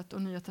testamentet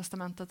och Nya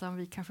testamentet än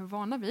vi kanske är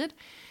vana vid.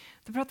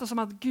 Det pratas om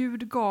att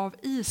Gud gav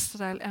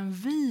Israel en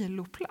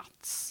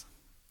viloplats.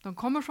 De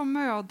kommer från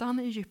mödan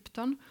i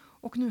Egypten,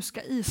 och nu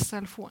ska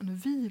Israel få en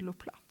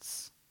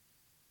viloplats.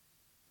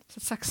 Så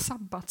ett slags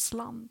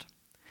sabbatsland.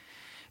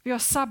 Vi har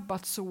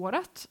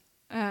sabbatsåret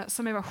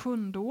som är var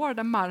 7:e år,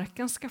 där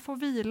marken ska få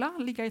vila,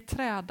 ligga i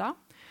träda.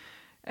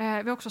 Vi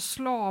har också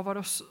slavar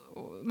och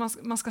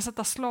man ska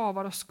sätta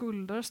slavar och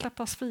skulder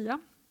släppas fria.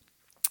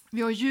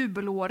 Vi har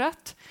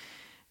jubelåret.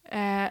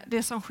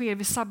 Det som sker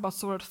vid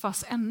sabbatsåret,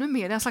 fast ännu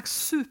mer. Det är en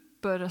slags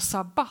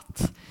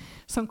supersabbat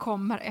som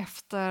kommer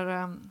efter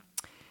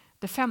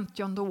det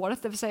 50:e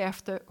året, det vill säga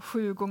efter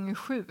 7 gånger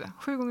 7.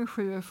 7 gånger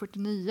 7 är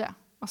 49,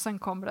 och sen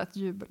kommer det ett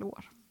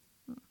jubelår.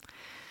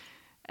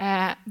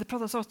 Det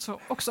pratas också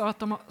om att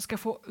de ska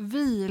få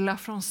vila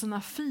från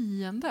sina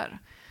fiender.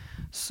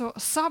 Så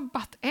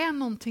sabbat är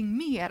någonting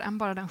mer än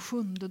bara den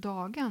 7:e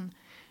dagen.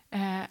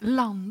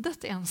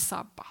 Landet är en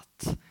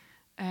sabbat.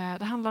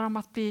 Det handlar om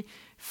att bli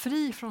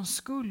fri från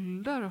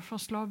skulder och från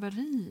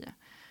slaveri.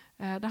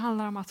 Det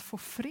handlar om att få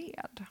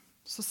fred.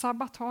 Så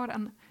sabbat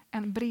har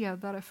en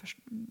bredare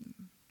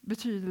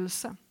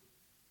betydelse.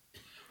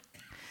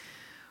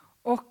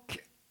 Och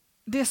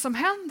det som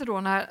händer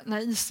då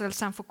när Israel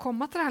sen får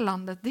komma till det här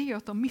landet, det är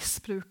att de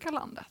missbrukar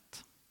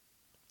landet.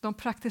 De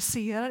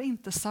praktiserar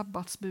inte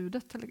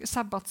sabbatsbudet, eller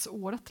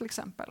sabbatsåret till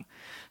exempel.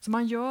 Så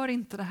man gör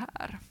inte det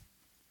här.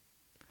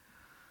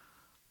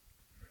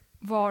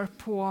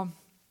 Varpå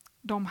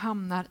de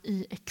hamnar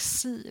i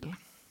exil.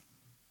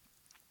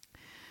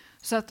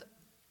 Så att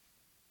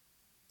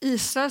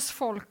Israels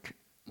folk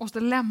måste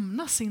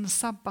lämna sin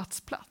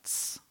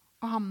sabbatsplats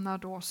och hamnar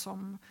då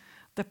som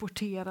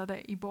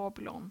deporterade i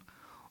Babylon.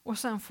 Och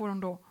sen får de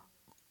då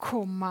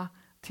komma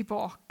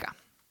tillbaka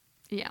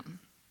igen.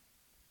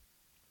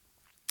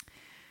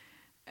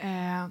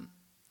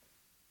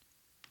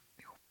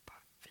 Vi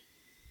hoppar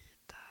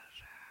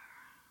vidare.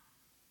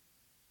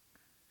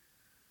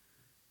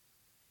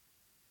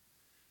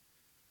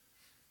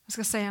 Jag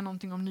ska säga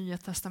någonting om Nya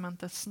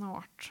testamentet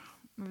snart.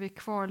 Men vi är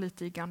kvar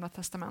lite i Gamla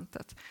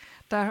testamentet.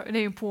 Det är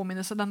en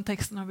påminnelse, den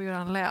texten har vi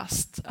redan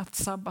läst, att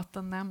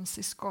sabbaten nämns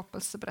i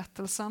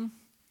skapelseberättelsen.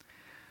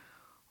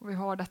 Och vi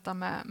har detta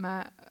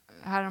med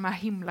här de här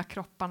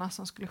himlakropparna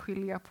som skulle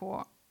skilja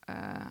på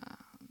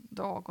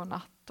dag och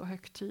natt och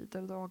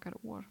högtider, dagar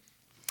och år.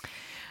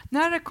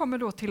 När det kommer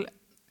då till,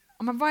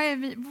 vad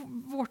är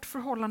vårt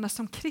förhållande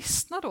som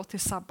kristna då till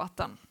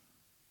sabbaten?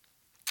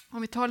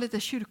 Om vi tar lite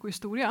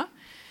kyrkohistoria.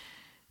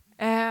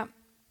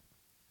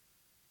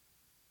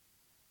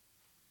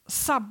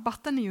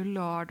 Sabbaten är ju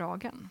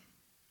lördagen.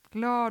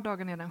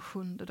 Lördagen är den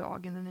 7:e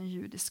dagen i den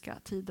judiska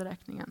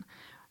tideräkningen.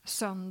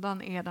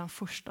 Söndagen är den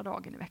första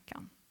dagen i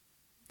veckan.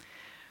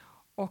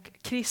 Och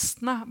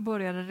kristna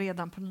började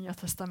redan på Nya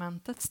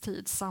testamentets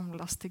tid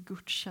samlas till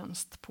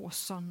gudstjänst på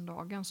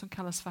söndagen som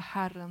kallas för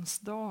Herrens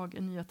dag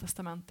i Nya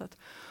testamentet.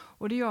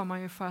 Och det gör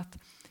man ju för att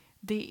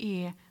det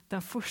är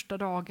den första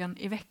dagen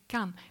i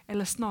veckan,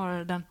 eller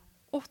snarare den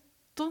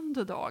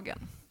 8:e dagen.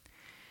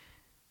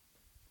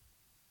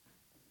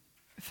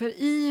 För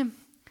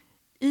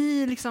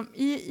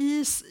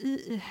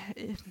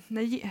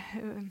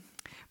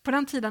på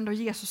den tiden då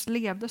Jesus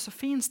levde så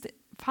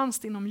fanns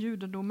det inom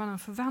judendomen en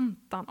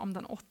förväntan om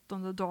den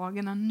 8:e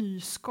dagen, en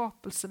ny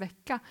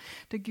skapelsevecka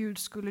där Gud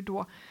skulle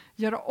då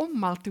göra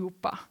om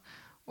alltihopa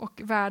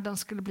och världen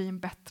skulle bli en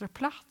bättre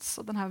plats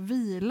och den här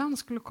vilan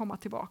skulle komma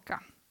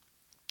tillbaka.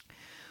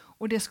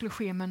 Och det skulle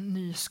ske med en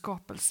ny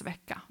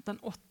skapelsevecka, den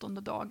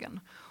 8:e dagen.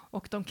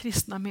 Och de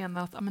kristna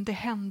menar att det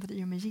händer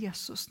ju med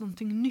Jesus.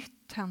 Någonting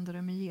nytt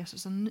händer med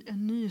Jesus. En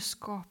ny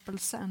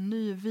skapelse, en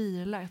ny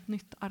vila, ett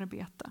nytt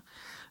arbete.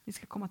 Vi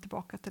ska komma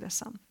tillbaka till det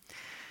sen.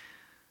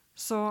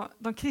 Så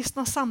de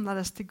kristna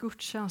samlades till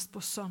gudstjänst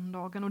på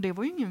söndagen. Och det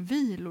var ju ingen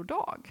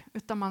vilodag.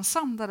 Utan man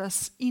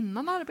samlades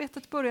innan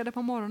arbetet började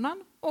på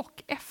morgonen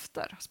och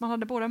efter. Så man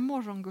hade både en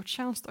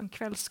morgongudstjänst och en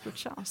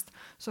kvällsgudstjänst.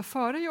 Så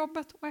före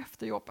jobbet och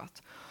efter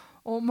jobbet.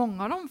 Och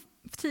många av de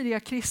tidiga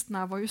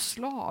kristna var ju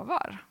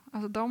slavar.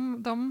 Alltså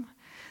de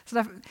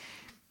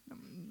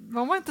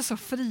var inte så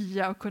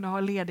fria att kunna ha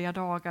lediga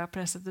dagar på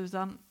det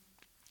sättet,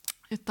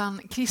 utan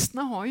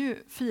kristna har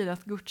ju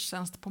firat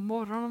gudstjänst på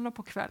morgonen och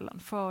på kvällen,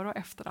 före och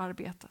efter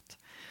arbetet.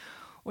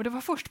 Och det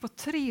var först på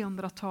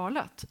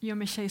 300-talet, i och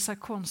med kejsar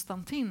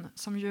Konstantin,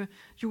 som ju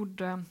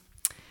gjorde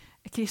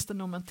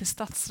kristendomen till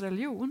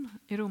statsreligion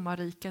i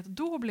romarriket.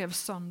 Då blev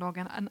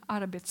söndagen en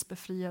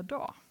arbetsbefriad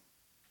dag.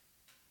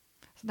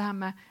 Så det här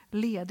med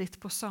ledigt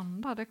på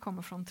söndag, det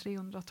kommer från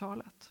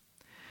 300-talet.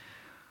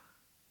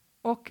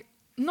 Och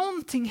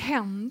någonting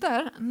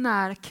händer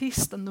när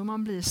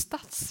kristendomen blir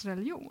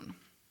statsreligion.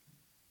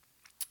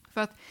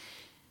 För att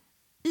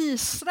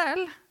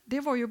Israel, det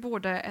var ju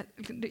både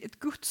ett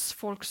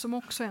gudsfolk som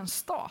också är en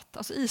stat.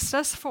 Alltså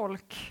Israels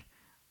folk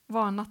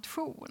var en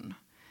nation.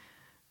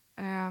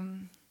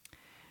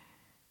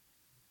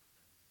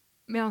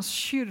 Medan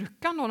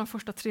kyrkan då, de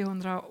första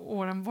 300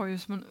 åren var ju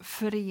som en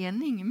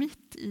förening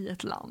mitt i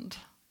ett land.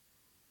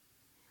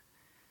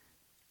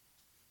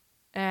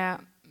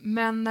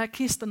 Men när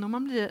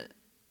kristendomen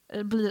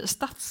blir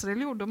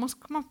statsreligion, då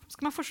ska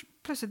man först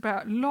plötsligt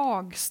börja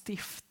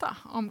lagstifta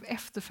om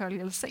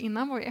efterföljelse.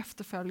 Innan var ju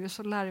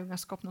efterföljelse och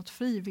lärjungaskap något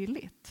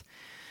frivilligt.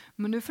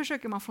 Men nu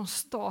försöker man från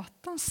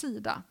statens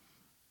sida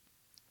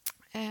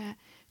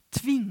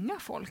tvinga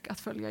folk att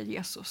följa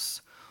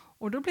Jesus.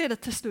 Och då blev det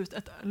till slut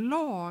ett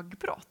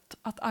lagbrott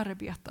att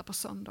arbeta på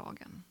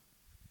söndagen.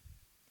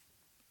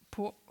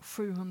 På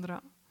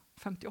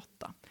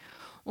 758.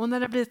 Och när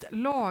det blir ett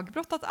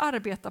lagbrott att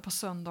arbeta på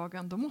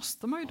söndagen, då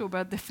måste man ju då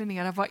börja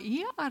definiera vad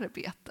är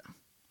arbete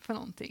för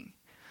någonting.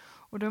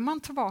 Och då är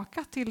man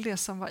tillbaka till det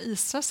som var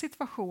Israels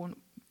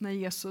situation när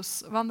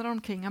Jesus vandrar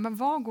omkring. Ja, men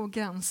var går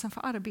gränsen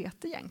för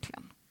arbete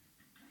egentligen?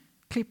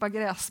 Klippa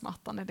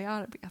gräsmattan, är det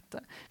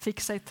arbete?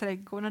 Fixa i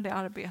trädgården, är det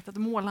arbetet?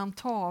 Måla en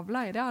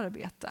tavla, är det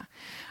arbete?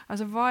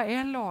 Alltså vad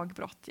är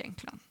lagbrott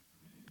egentligen?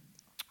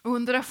 Och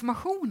under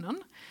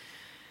reformationen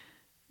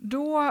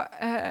då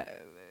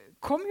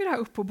kom ju det här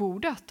upp på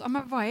bordet. Ja,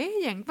 men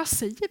vad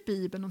säger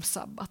Bibeln om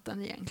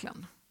sabbaten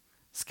egentligen?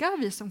 Ska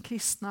vi som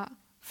kristna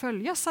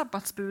följa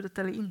sabbatsbudet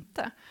eller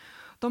inte?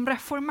 De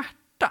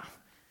reformerta,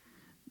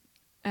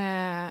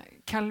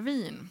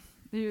 Calvin,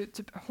 det är ju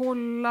typ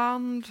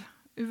Holland,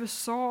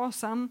 USA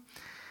sen.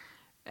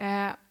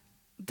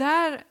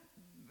 Där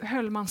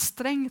höll man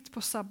strängt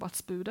på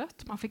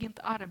sabbatsbudet. Man fick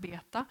inte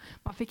arbeta.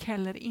 Man fick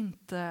heller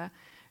inte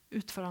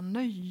utföra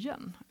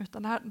nöjen.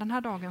 Utan den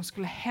här dagen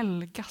skulle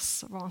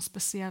helgas, vara en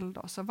speciell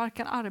dag. Så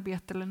varken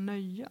arbete eller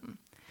nöjen.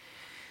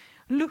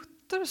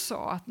 Luther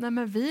sa att nej,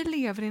 men vi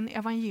lever i en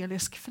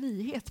evangelisk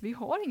frihet. Vi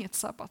har inget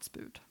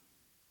sabbatsbud.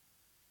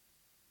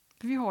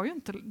 Vi har ju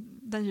inte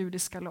den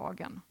judiska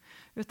lagen.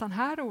 Utan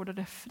här råder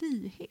det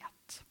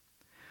frihet.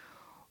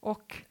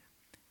 Och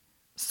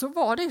så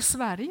var det i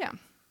Sverige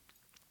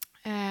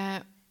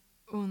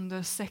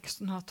under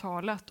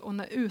 1600-talet. Och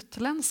när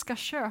utländska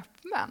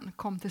köpmän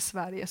kom till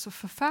Sverige så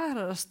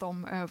förfärades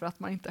de över att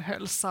man inte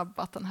höll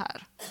sabbaten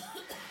här.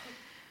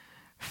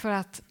 För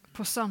att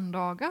på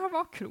söndagar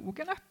var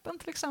krogen öppen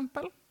till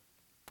exempel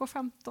på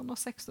 1500- och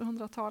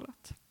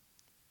 1600-talet.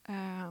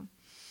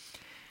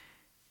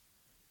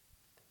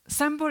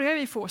 Sen började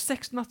vi få,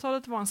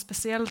 1600-talet var en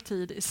speciell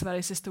tid i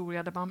Sveriges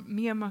historia där man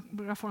mer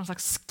började få en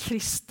slags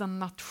kristen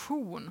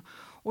nation.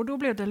 Och då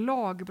blev det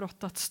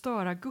lagbrott att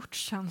störa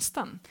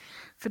gudstjänsten.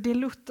 För det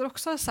Luther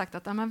också har sagt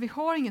att vi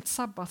har inget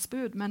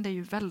sabbatsbud, men det är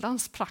ju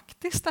väldigt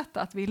praktiskt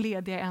detta att vi är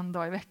lediga en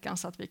dag i veckan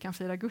så att vi kan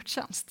fira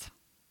gudstjänst.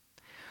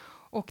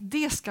 Och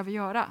det ska vi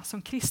göra.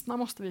 Som kristna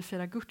måste vi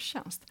fira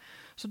gudstjänst.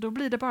 Så då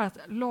blir det bara ett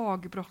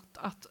lagbrott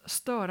att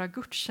störa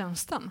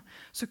gudstjänsten.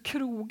 Så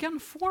krogen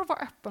får vara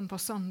öppen på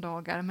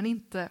söndagar men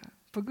inte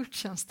på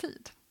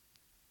gudstjänsttid.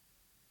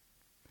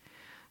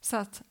 Så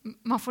att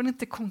man får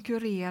inte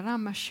konkurrera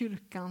med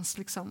kyrkans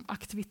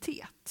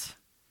aktivitet.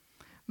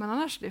 Men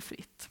annars är det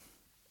fritt.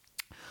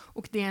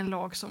 Och det är en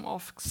lag som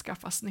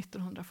avskaffas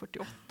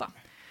 1948.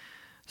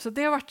 Så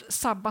det har varit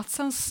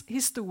sabbatsens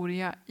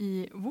historia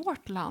i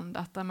vårt land.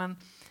 Att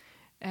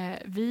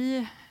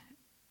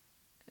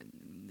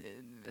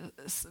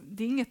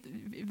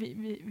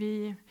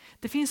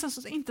det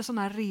finns inte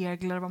sådana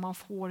regler vad man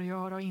får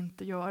göra och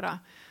inte göra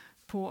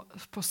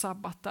på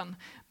sabbaten.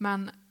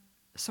 Men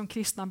som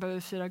kristna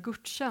behöver fira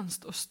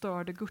gudstjänst och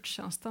stör det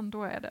gudstjänsten,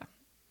 då är det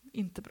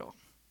inte bra.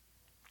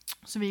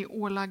 Så vi är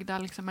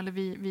ålagda,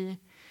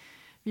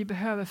 vi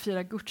behöver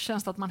fira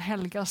gudstjänst, att man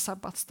helgar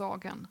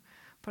sabbatsdagen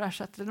på det här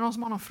sättet. Det är någon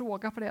som har någon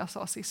fråga på det jag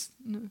sa sist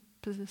nu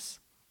precis.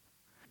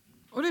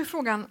 Och det är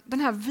frågan, den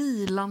här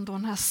vilan då,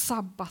 den här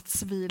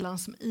sabbatsvilan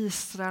som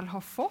Israel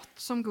har fått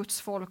som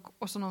Guds folk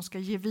och som de ska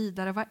ge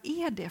vidare, vad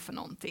är det för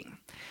någonting?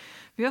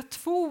 Vi har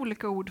 2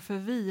 olika ord för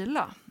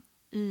vila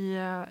i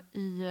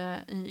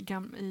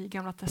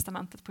Gamla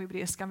testamentet på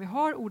hebreiska. Vi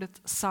har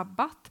ordet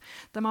sabbat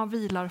där man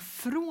vilar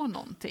från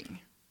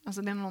någonting.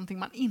 Alltså det är någonting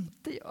man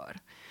inte gör.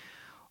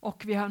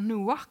 Och vi har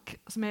nuak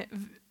som är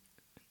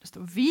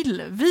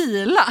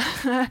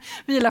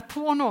vila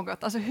på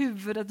något. Alltså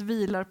huvudet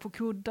vilar på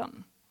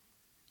kudden.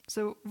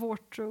 Så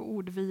vårt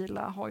ord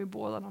vila har ju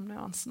båda de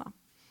nyanserna.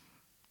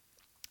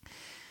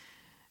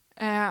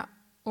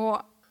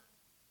 Och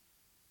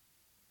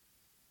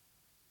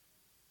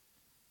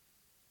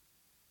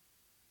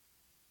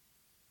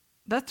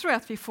där tror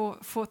jag att vi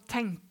får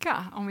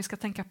tänka, om vi ska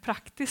tänka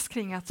praktiskt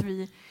kring att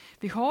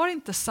vi har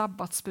inte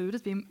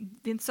sabbatsbudet. Det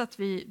är inte så att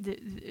det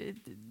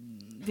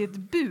är ett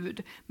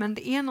bud, men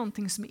det är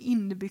någonting som är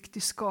inbyggt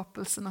i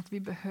skapelsen att vi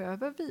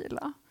behöver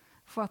vila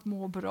för att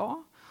må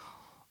bra.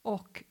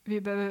 Och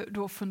vi behöver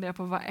då fundera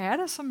på vad är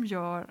det som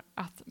gör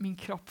att min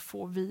kropp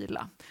får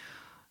vila.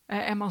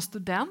 Är man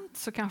student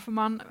så kanske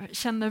man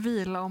känner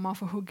vila om man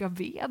får hugga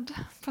ved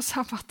på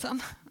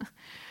sabbaten.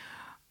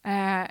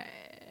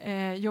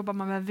 Jobbar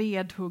man med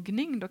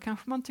vedhuggning då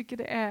kanske man tycker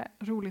det är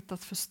roligt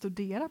att få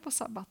studera på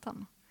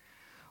sabbaten.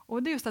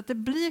 Och det är just att det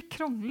blir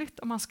krångligt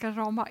om man ska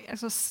rama,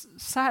 alltså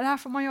så här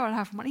får man göra, det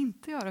här får man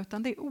inte göra,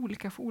 utan det är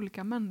olika för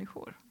olika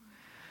människor.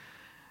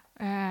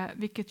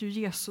 Vilket ju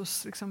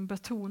Jesus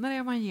betonar i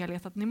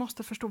evangeliet, att ni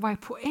måste förstå vad är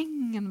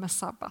poängen med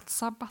sabbat.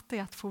 Sabbat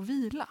är att få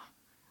vila.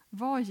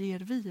 Vad ger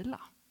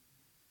vila?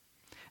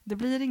 Det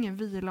blir ingen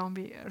vila om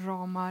vi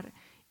ramar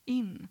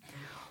in.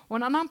 Och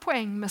en annan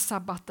poäng med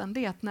sabbaten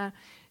är att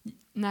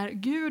när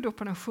Gud då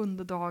på den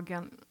 7:e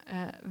dagen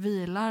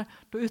vilar,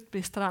 då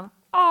utbrister han,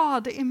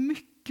 det är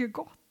mycket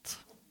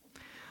gott.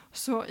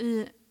 Så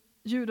i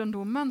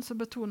judendomen så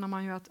betonar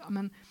man ju att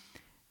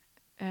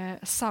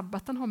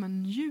sabbaten har med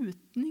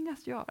njutning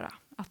att göra,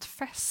 att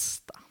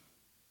festa,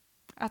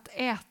 att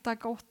äta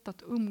gott,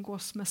 att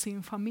umgås med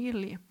sin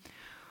familj.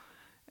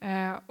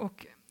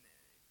 Och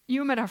i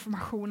och med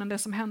reformationen, det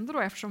som hände då,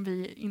 eftersom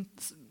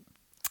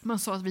man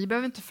sa att vi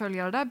behöver inte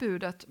följa det där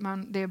budet,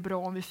 men det är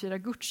bra om vi firar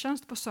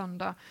gudstjänst på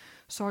söndag,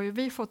 så har ju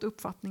vi fått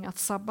uppfattning att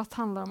sabbat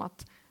handlar om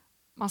att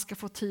man ska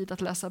få tid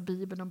att läsa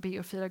Bibeln och be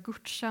och fira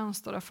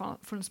gudstjänst. Och det har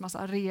funnits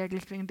massa regler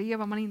kring det,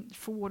 vad man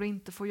får och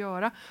inte får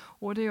göra.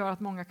 Och det gör att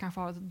många kan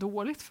få ha ett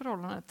dåligt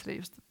förhållande till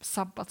just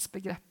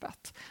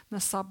sabbatsbegreppet. När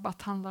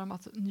sabbat handlar om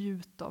att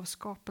njuta av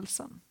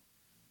skapelsen.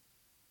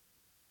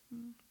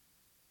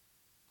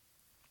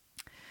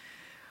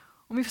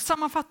 Om vi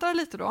sammanfattar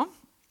lite då.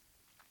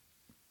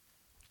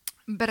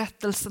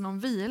 Berättelsen om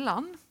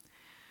vilan.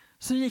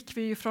 Så gick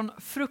vi ju från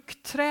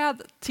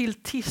fruktträd till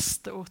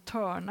tiste och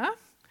törne.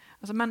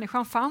 Alltså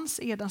människan fanns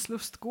i Edens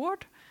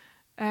lustgård.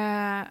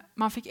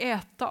 Man fick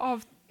äta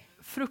av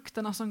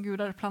frukterna som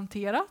Gud hade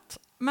planterat.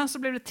 Men så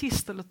blev det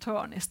tistel och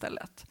törn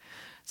istället.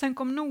 Sen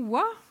kom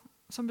Noa,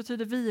 som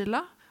betyder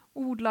vila.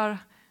 Odlar,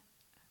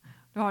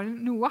 du har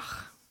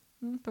Noach,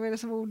 vad är det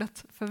som är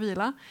ordet för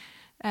vila?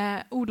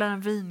 Odlar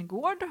en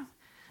vingård.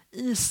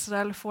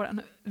 Israel får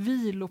en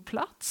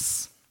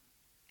viloplats.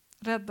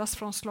 Räddas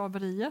från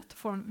slaveriet.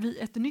 Får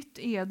ett nytt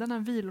Eden,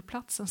 en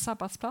viloplats, en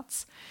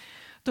sabbatsplats.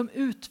 De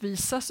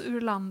utvisas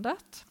ur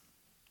landet.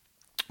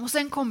 Och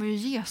sen kommer ju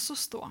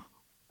Jesus då.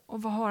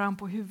 Och vad har han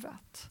på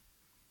huvudet?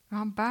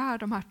 Han bär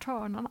de här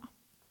törnarna.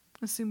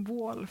 En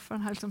symbol för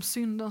den här liksom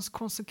syndens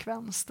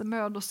konsekvens, det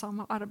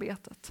mödosamma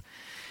arbetet.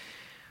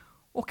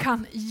 Och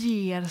han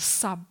ger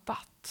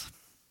sabbat.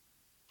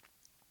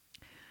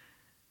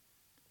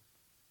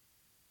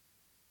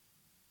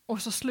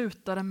 Och så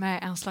slutar det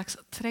med en slags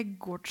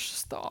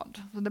trädgårdsstad.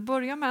 Så det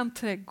börjar med en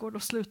trädgård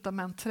och slutar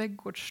med en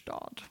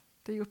trädgårdsstad.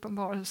 Det är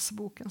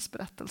Uppenbarelsebokens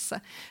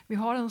berättelse. Vi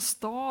har en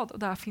stad och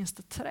där finns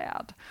det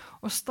träd.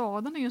 Och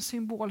staden är ju en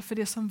symbol för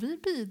det som vi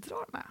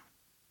bidrar med.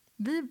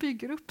 Vi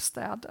bygger upp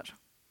städer.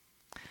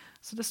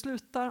 Så det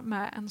slutar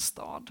med en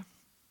stad.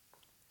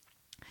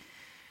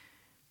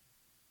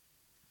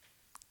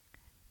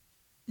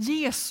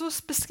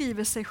 Jesus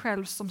beskriver sig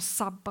själv som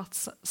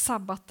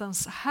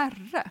sabbatens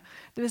herre.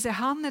 Det vill säga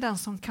han är den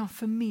som kan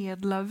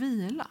förmedla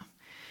vila.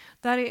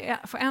 Där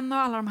är för en av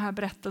alla de här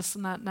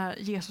berättelserna när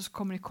Jesus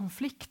kommer i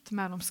konflikt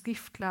med de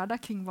skriftlärda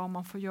kring vad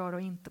man får göra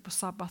och inte på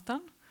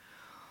sabbaten.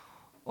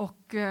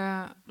 Och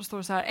då står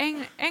det så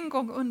här, en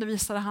gång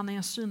undervisade han i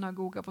en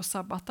synagoga på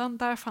sabbaten.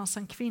 Där fanns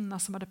en kvinna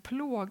som hade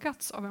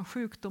plågats av en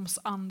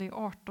sjukdomsande i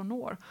 18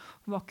 år.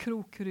 Hon var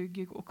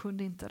krokryggig och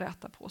kunde inte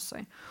räta på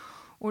sig.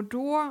 Och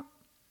då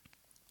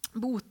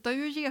botar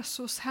ju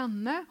Jesus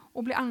henne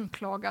och blir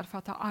anklagad för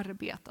att ha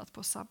arbetat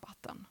på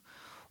sabbaten.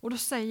 Och då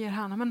säger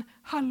han, men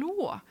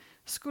hallå,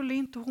 skulle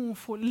inte hon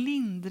få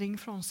lindring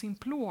från sin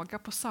plåga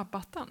på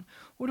sabbaten?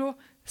 Och då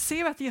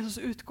ser vi att Jesus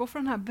utgår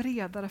från den här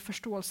bredare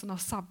förståelsen av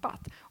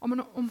sabbat.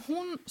 Om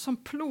hon som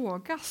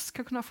plågas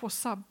ska kunna få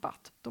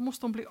sabbat, då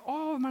måste hon bli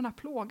av med den här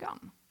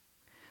plågan.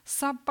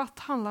 Sabbat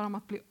handlar om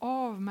att bli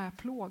av med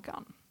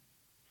plågan.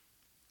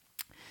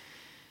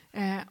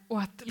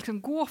 Och att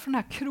liksom gå från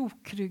den här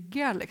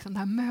krokryggen, liksom det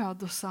här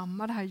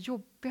mödosamma, det här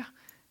jobbiga,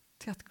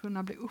 till att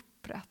kunna bli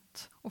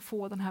upprätt och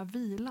få den här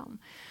vilan.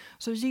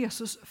 Så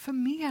Jesus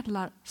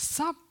förmedlar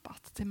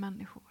sabbat till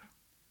människor.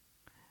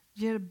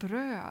 Ger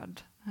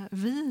bröd,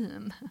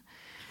 vin,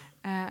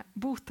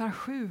 botar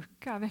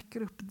sjuka,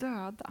 väcker upp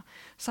döda.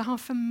 Så han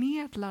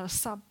förmedlar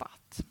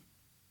sabbat.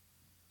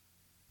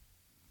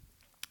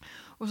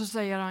 Och så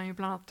säger han ju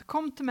bland annat,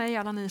 kom till mig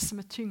alla ni som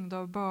är tyngda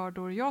av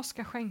bördor, jag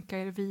ska skänka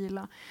er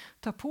vila.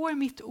 Ta på er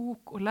mitt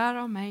ok och lär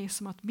av mig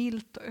som ett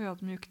milt och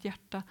ödmjukt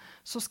hjärta,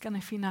 så ska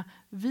ni finna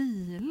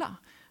vila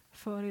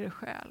för er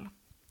själ.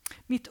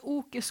 Mitt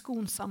ok är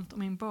skonsamt och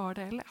min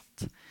börda är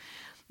lätt.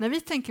 När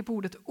vi tänker på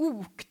ordet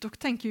ok, då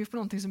tänker vi på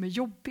någonting som är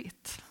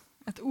jobbigt.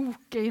 Ett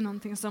ok är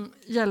någonting som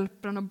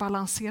hjälper en att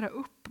balansera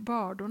upp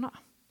bördorna.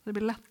 Det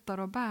blir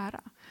lättare att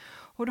bära.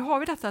 Och då har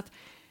vi detta att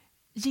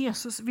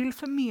Jesus vill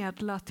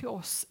förmedla till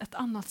oss ett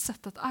annat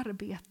sätt att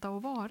arbeta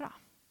och vara.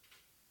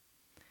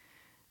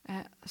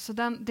 Så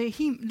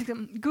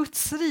liksom,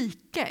 Guds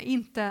rike är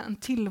inte en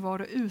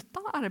tillvaro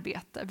utan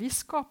arbete. Vi är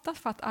skapade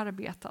för att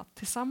arbeta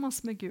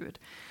tillsammans med Gud.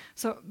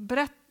 Så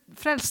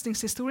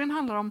frälsningshistorien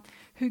handlar om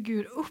hur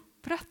Gud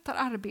upprättar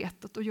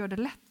arbetet och gör det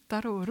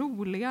lättare och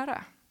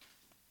roligare.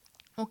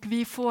 Och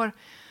vi får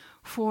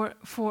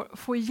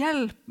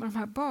hjälp med de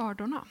här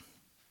bördorna.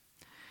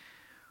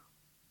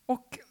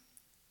 Och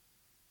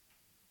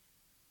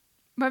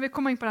börjar vi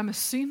komma in på det här med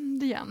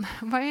synd igen.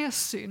 Vad är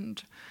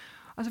synd?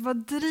 Alltså vad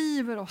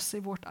driver oss i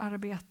vårt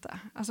arbete?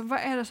 Alltså vad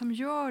är det som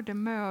gör det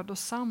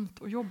mödosamt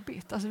och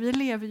jobbigt? Alltså vi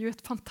lever ju i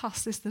ett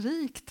fantastiskt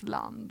rikt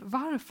land.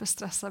 Varför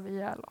stressar vi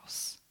ihjäl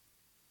oss?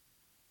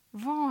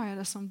 Vad är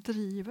det som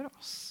driver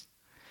oss?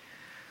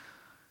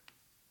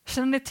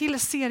 Känner ni till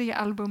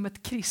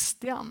seriealbumet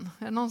Christian?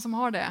 Är det någon som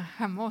har det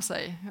hemma hos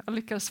sig? Jag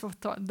lyckades få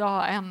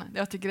ta en.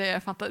 Jag tycker det är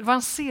fantastiskt. Det var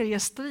en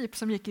seriestrip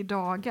som gick i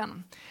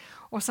Dagen.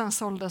 Och sen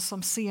såldes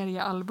som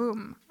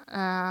seriealbum.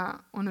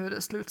 Och nu är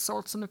det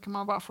slutsålt, så nu kan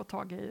man bara få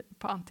tag i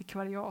på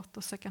antikvariat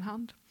och second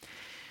hand.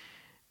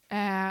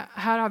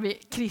 Här har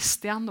vi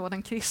Christian, då,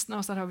 den kristna,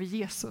 och så har vi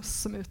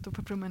Jesus som är ute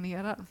och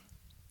promenerar.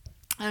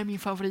 Det är min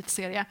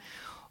favoritserie.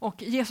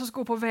 Och Jesus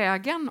går på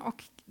vägen,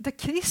 och där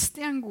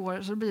Christian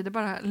går så blir det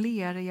bara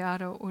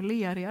lerigare och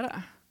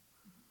lerigare.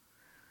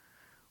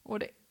 Och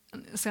det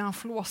sedan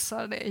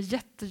flåsar. Det är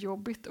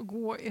jättejobbigt att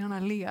gå i den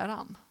här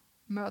leran.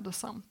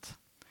 Mödosamt.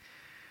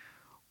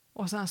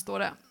 Och sen står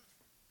det: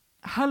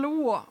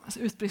 hallå,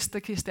 utbrister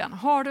Christian.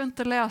 Har du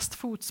inte läst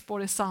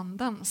Fotspår i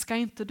sanden? Ska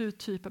inte du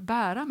typ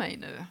bära mig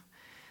nu?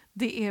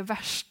 Det är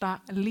värsta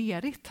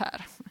lerigt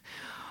här.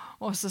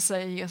 Och så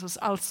säger Jesus: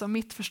 alltså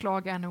mitt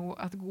förslag är nog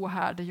att gå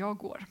här där jag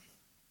går.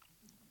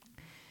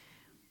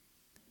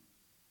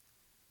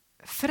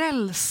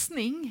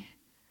 Frälsning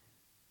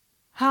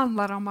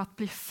handlar om att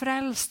bli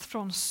frälst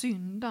från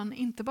synden,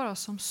 inte bara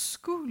som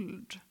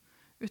skuld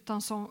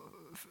utan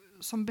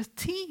som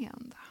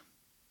beteende.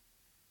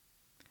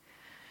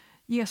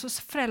 Jesus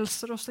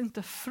frälser oss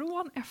inte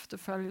från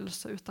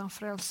efterföljelse utan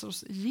frälser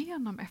oss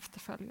genom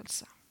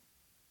efterföljelse.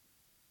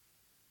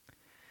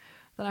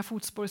 Den här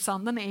Fotspår i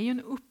sanden är ju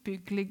en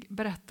uppbygglig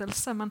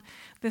berättelse, men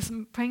det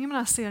som poängen med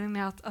den här serien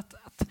är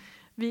att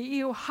vi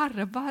är och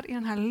harvar i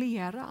den här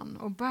leran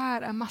och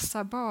bär en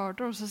massa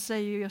bördor, och så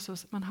säger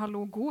Jesus: men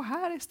hallå, gå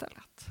här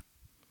istället.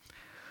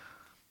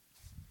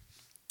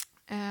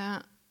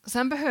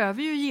 Sen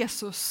behöver ju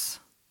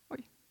Jesus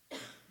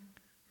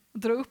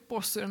dra upp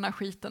oss ur den här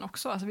skiten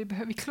också. Alltså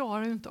vi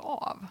klarar ju inte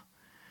av.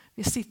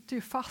 Vi sitter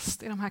ju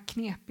fast i de här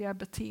knepiga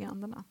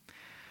beteendena.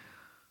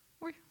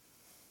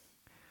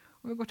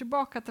 Om vi går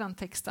tillbaka till den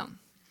texten,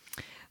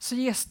 så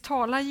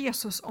talar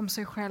Jesus om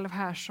sig själv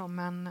här som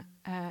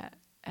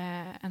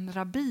en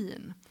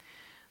rabbin.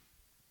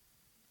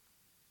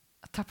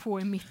 Ta på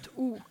er mitt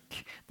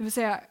ok. Det vill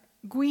säga,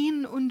 gå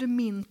in under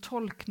min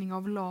tolkning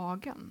av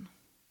lagen.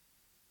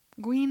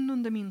 Gå in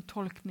under min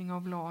tolkning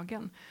av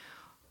lagen.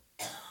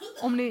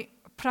 Om ni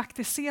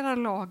praktiserar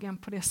lagen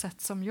på det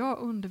sätt som jag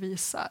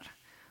undervisar,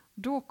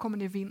 då kommer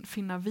ni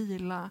finna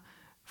vila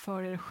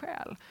för er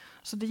själ.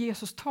 Så det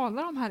Jesus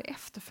talar om här är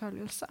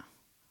efterföljelse.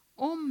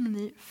 Om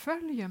ni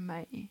följer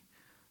mig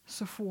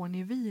så får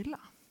ni vila.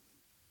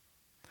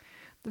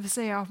 Det vill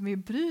säga att vi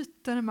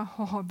bryter med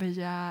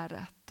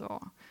ha-begäret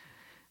och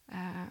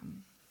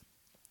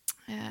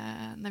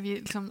när vi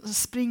liksom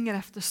springer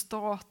efter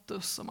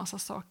status och massa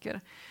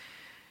saker.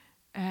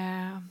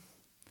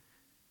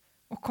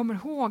 Och kommer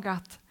ihåg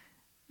att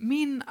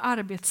min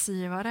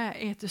arbetsgivare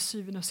är till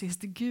syvende och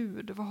sist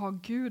Gud. Vad har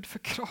Gud för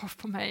krav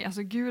på mig?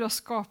 Alltså Gud har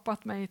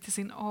skapat mig till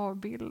sin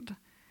avbild.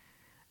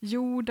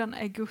 Jorden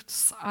är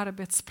Guds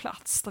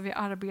arbetsplats där vi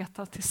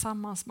arbetar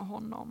tillsammans med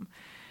honom.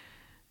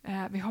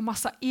 Vi har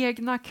massa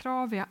egna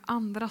krav, vi har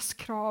andras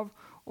krav,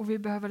 och vi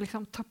behöver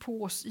liksom ta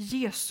på oss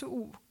Jesu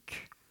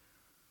ok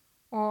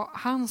och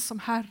han som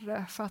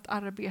Herre för att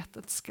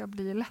arbetet ska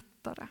bli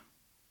lättare.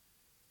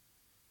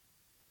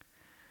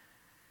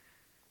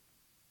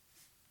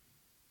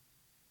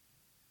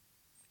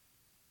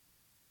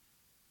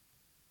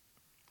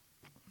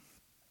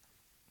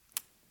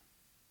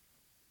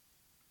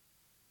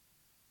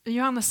 I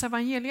Johannes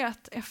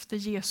evangeliet efter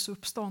Jesu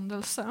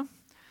uppståndelse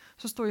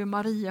så står ju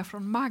Maria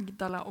från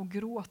Magdala och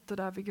gråter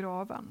där vid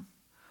graven.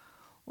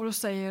 Och då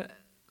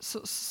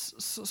så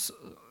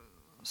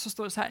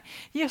står det så här: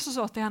 Jesus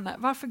sa till henne: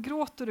 varför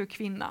gråter du,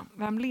 kvinna?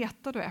 Vem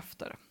letar du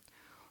efter?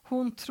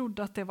 Hon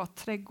trodde att det var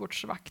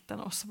trädgårdsvakten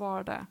och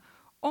svarade: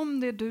 om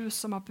det är du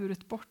som har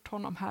burit bort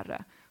honom,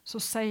 Herre, så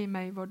säg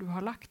mig var du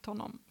har lagt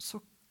honom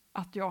så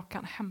att jag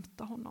kan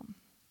hämta honom.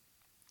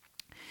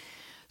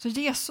 Så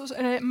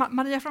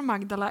Maria från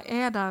Magdala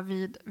är där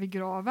vid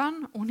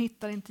graven. Hon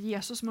hittar inte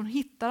Jesus, men hon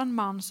hittar en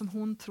man som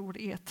hon tror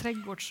är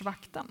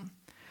trädgårdsvakten.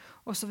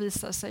 Och så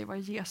visar det sig vara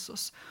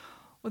Jesus.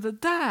 Och det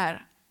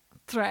där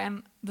tror jag är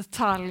en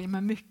detalj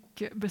med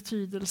mycket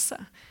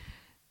betydelse.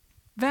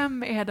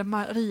 Vem är det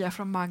Maria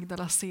från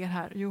Magdala ser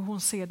här? Jo,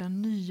 hon ser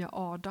den nya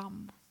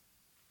Adam.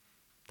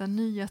 Den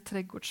nya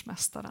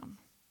trädgårdsmästaren.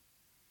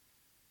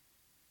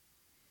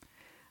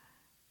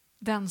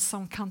 Den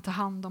som kan ta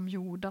hand om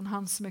jorden,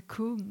 han som är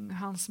kung,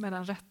 han som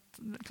är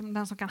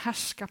den som kan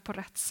härska på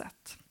rätt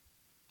sätt.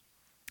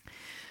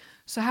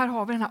 Så här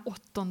har vi den här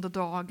 8:e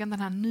dagen, den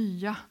här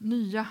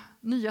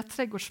nya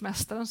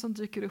trädgårdsmästaren som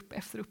dyker upp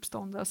efter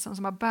uppståndelsen,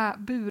 som har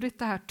burit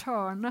det här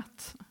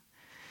törnet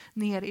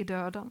ner i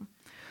döden.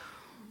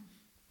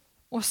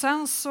 Och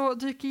sen så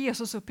dyker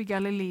Jesus upp i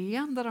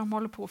Galileen där de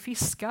håller på och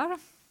fiskar.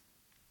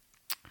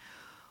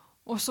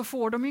 Och så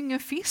får de ingen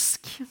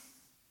fisk.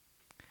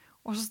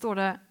 Och så står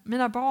det: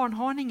 mina barn,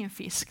 har ni ingen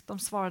fisk? De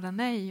svarade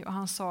nej, och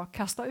han sa: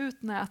 kasta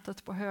ut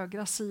nätet på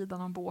högra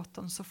sidan om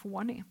båten så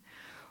får ni.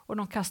 Och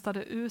de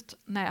kastade ut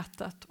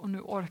nätet, och nu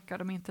orkar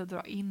de inte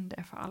dra in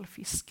det för all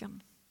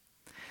fisken.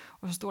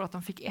 Och så står det att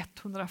de fick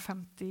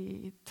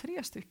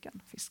 153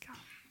 stycken fiskar.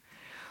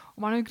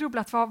 Och man har ju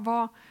grubblat,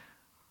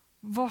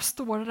 vad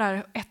står det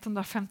där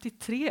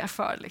 153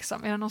 för?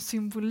 Liksom? Är det någon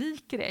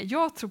symbolik i det?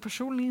 Jag tror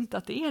personligen inte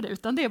att det är det,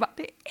 utan det är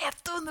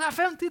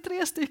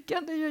 153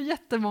 stycken, det är ju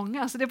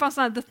jättemånga. Så det är bara en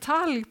sån här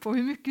detalj på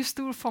hur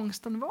stor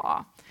fångsten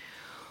var.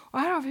 Och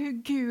här har vi hur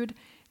Gud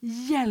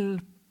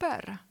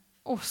hjälper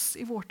oss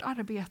i vårt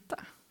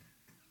arbete.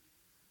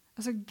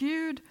 Alltså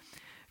Gud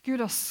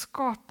har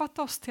skapat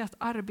oss till att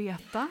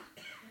arbeta.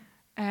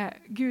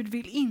 Gud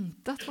vill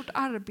inte att vårt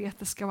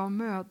arbete ska vara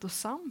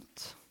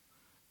mödosamt,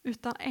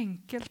 utan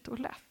enkelt och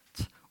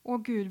lätt.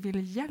 Och Gud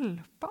vill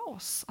hjälpa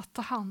oss att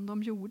ta hand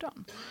om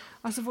jorden.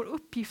 Alltså vår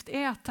uppgift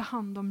är att ta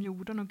hand om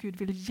jorden och Gud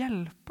vill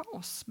hjälpa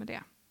oss med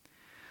det.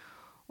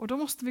 Och då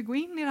måste vi gå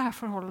in i det här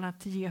förhållandet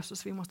till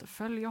Jesus. Vi måste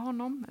följa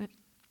honom,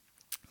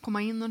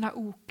 komma in i det här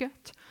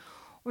oket.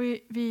 Och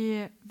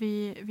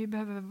vi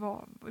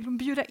behöver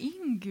bjuda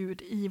in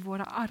Gud i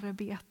våra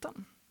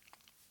arbeten.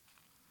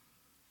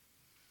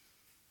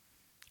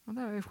 Och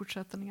där har vi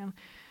fortsättningen.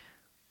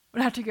 Och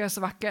det här tycker jag är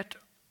så vackert.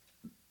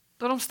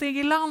 Då de steg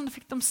i land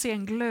fick de se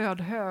en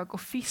glödhög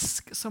och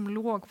fisk som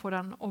låg på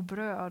den och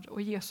bröd.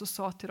 Och Jesus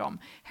sa till dem,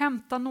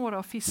 hämta några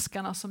av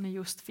fiskarna som ni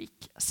just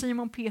fick.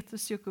 Simon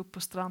Petrus gick upp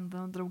på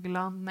stranden och drog i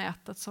land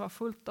nätet som var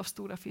fullt av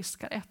stora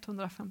fiskar,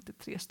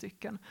 153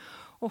 stycken.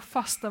 Och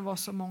fast det var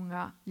så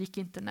många gick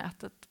inte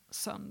nätet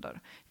sönder.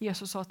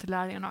 Jesus sa till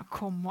lärjungarna,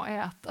 kom och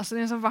ät. Alltså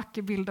det är en så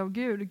vacker bild av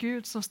Gud.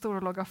 Gud som står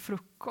och lagar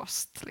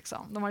frukost.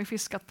 Liksom. De har ju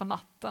fiskat på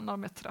natten när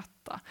de är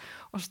trötta.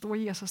 Och så står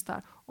Jesus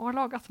där och har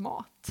lagat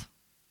mat.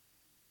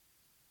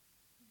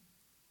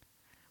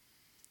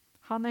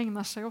 Han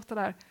ägnar sig åt det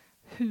där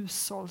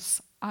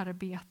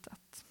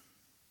hushållsarbetet.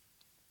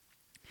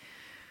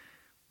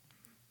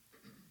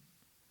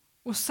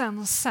 Och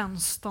sen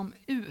sänds de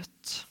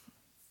ut.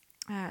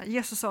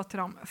 Jesus sa till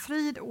dem,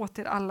 frid åt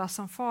er alla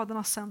som Fadern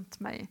har sänt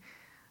mig,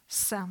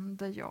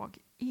 sänder jag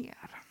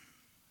er.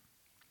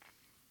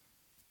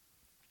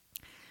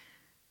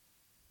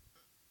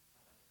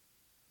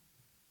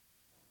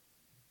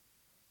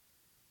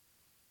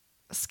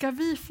 Ska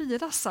vi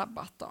fira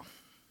sabbat då?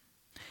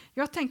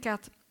 Jag tänker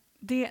att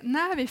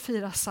när vi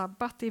firar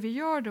sabbat, det vi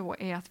gör då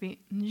är att vi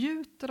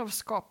njuter av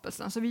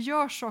skapelsen. Alltså vi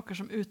gör saker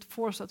som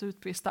får oss att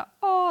utbrista,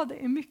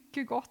 det är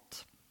mycket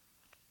gott.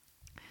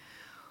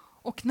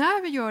 Och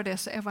när vi gör det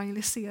så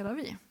evangeliserar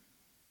vi.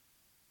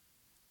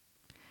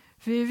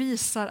 För vi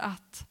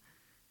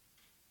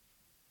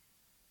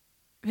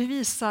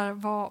visar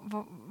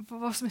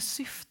vad som är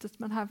syftet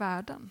med den här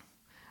världen.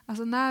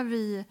 Alltså när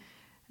vi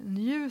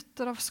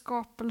njuter av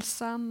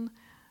skapelsen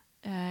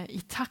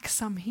i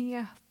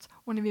tacksamhet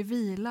och när vi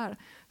vilar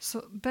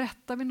så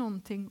berättar vi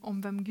någonting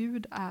om vem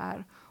Gud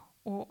är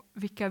och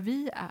vilka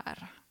vi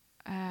är.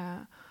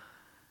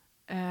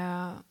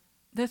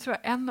 Det tror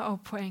jag är en av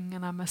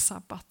poängerna med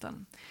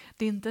sabbaten.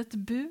 Det är inte ett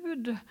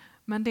bud,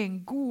 men det är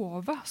en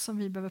gåva som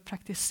vi behöver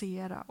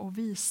praktisera och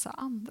visa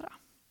andra.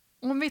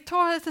 Om vi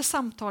tar lite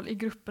samtal i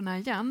grupperna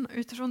igen,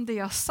 utifrån det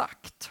jag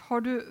sagt,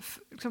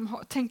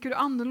 tänker du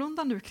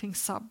annorlunda nu kring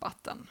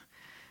sabbaten?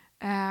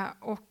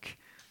 Och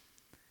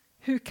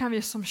hur kan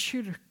vi som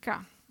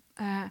kyrka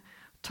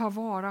ta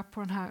vara på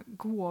den här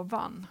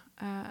gåvan,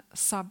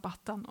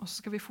 sabbaten? Och så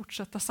ska vi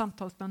fortsätta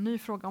samtalet med en ny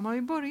fråga. Om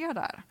vi börjar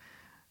där.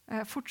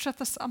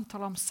 Fortsätta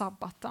samtala om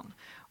sabbaten.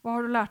 Vad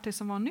har du lärt dig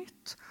som var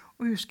nytt?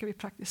 Och hur ska vi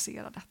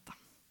praktisera detta?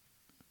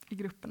 I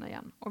grupperna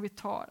igen. Och vi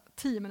tar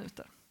 10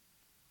 minuter.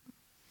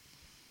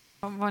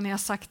 Vad ni har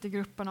sagt i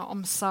grupperna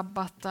om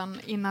sabbaten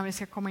innan vi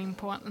ska komma in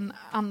på en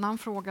annan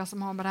fråga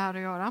som har med det här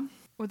att göra.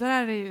 Och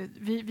där är det ju,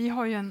 vi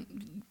har ju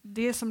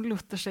det som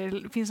Luther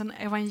säger, det finns en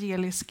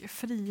evangelisk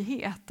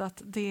frihet.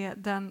 Att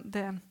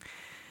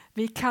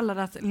vi kallar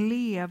det att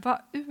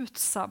leva ut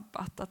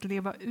sabbat, att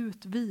leva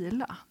ut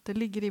vila. Det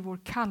ligger i vår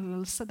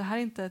kallelse. Det här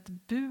är inte ett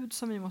bud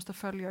som vi måste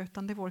följa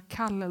utan det är vår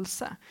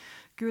kallelse.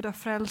 Gud har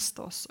frälst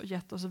oss och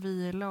gett oss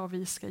vila och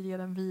vi ska ge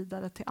den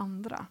vidare till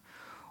andra.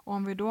 Och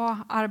om vi då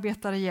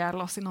arbetar ihjäl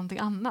oss i någonting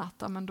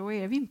annat, men då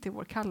är vi inte i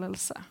vår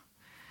kallelse.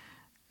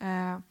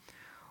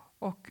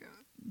 Och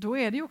då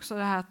är det ju också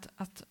det här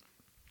att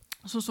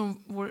så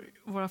som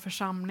våra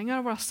församlingar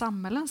och våra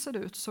samhällen ser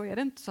ut så är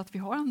det inte så att vi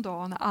har en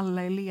dag när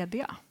alla är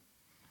lediga.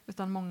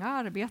 Utan många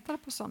arbetar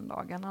på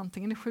söndagen,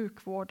 antingen i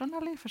sjukvården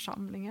eller i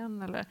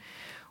församlingen.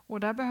 Och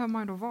där behöver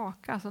man ju då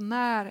vaka. Alltså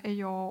när är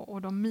jag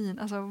och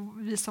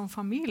vi som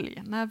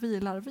familj, när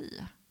vilar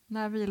vi?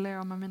 När vilar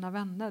jag med mina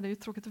vänner? Det är ju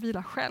tråkigt att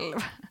vila själv.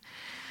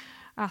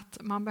 Att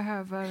man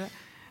behöver...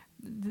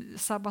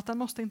 Sabbaten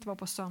måste inte vara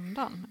på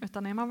söndagen.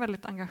 Utan är man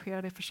väldigt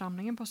engagerad i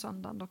församlingen på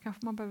söndagen, då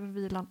kanske man behöver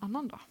vila en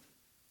annan dag.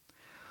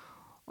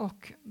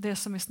 Och det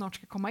som vi snart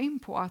ska komma in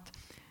på,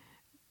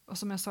 och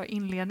som jag sa i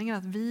inledningen,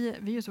 att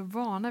vi är så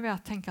vana vid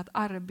att tänka att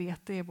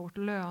arbete är vårt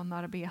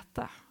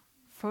lönarbete.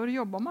 Förr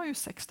jobbar man ju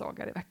 6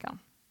 dagar i veckan.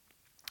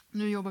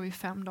 Nu jobbar vi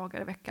 5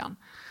 dagar i veckan.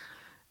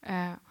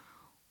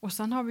 Och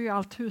sen har vi ju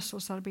allt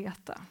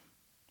hushållsarbete.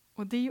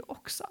 Och det är ju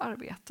också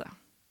arbete.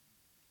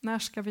 När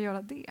ska vi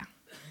göra det?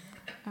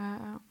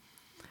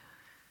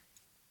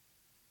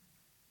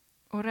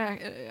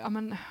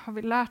 Har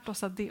vi lärt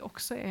oss att det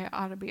också är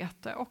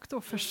arbete? Och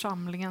då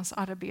församlingens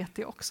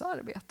arbete är också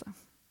arbete.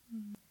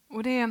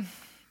 Och det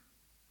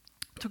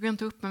tog jag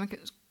inte upp, men jag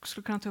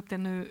skulle kunna ta upp det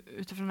nu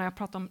utifrån när jag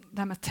pratar om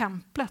det här med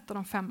templet och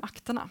de 5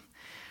 akterna.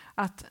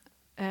 Att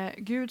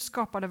Gud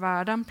skapade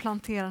världen,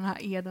 planterade den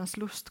här Edens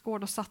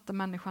lustgård och satte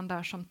människan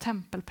där som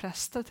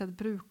tempelpräster till att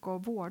bruka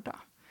och vårda.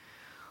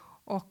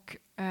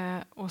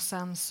 Och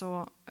sen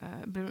så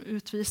blev de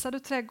utvisade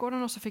ur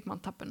trädgården och så fick man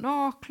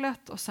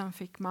tabernaklet och sen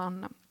fick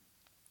man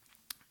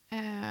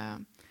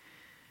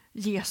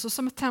Jesus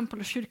som ett tempel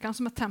och kyrkan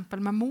som ett tempel,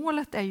 men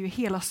målet är ju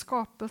hela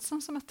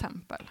skapelsen som ett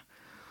tempel.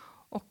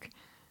 Och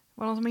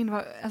vad de som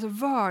innebar, alltså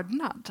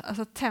vördnad,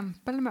 alltså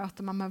tempel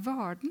möter man med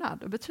vördnad.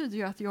 Det betyder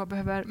ju att jag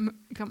behöver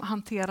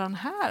hantera den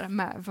här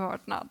med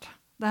vördnad.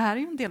 Det här är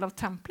ju en del av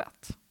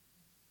templet.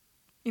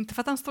 Inte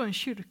för att den står i en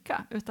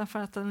kyrka, utan för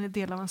att den är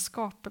del av en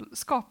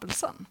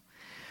skapelsen.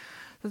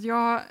 Så att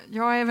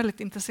jag är väldigt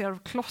intresserad av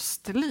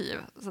klosterliv.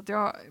 Så att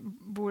jag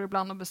bor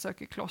ibland och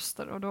besöker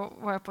kloster. Och då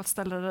var jag på ett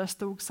ställe där det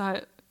stod så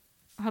här,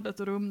 jag hade ett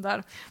rum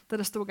där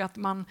det stod att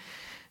man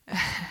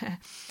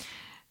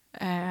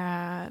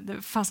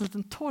det fanns en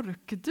liten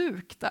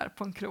torkduk där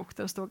på en krok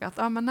där det stod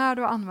att men när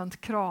du har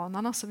använt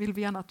kranarna så vill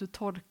vi gärna att du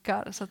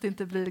torkar så att det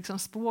inte blir liksom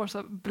spår,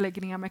 så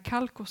beläggningar med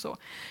kalk och så.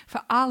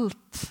 För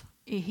allt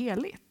är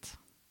heligt.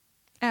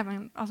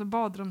 Även alltså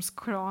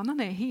badrumskranen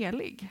är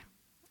helig.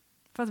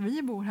 För att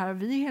vi bor här,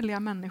 vi är heliga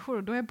människor,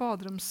 och då är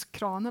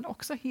badrumskranen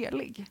också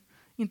helig.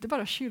 Inte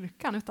bara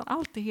kyrkan, utan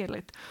allt är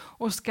heligt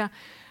och ska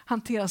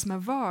hanteras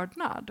med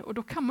vördnad. Och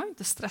då kan man ju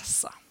inte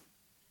stressa.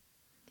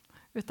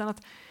 Utan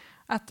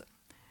att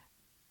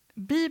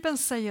Bibeln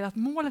säger att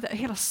målet är,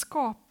 hela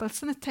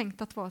skapelsen är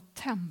tänkt att vara ett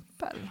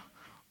tempel.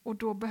 Och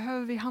då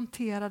behöver vi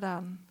hantera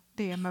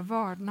det med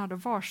vördnad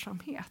och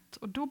varsamhet.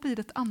 Och då blir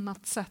det ett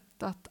annat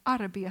sätt att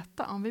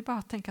arbeta om vi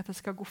bara tänker att det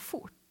ska gå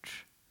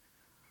fort.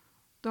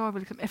 Då har vi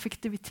liksom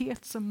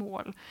effektivitet som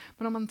mål.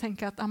 Men om man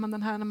tänker att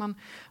den här,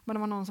 när det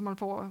var någon som höll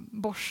på att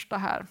borsta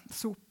här,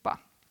 sopa.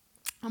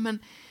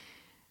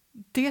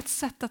 Det är ett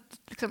sätt att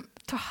liksom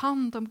ta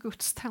hand om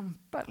Guds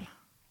tempel.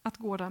 Att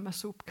gå där med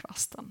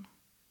sopkvasten.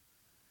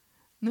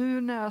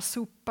 Nu när jag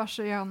sopar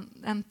så är jag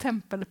en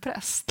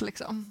tempelpräst.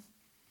 Liksom.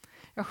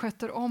 Jag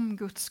sköter om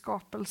Guds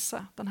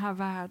skapelse, den här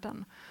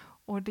världen.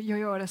 Och jag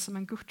gör det som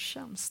en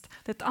gudstjänst.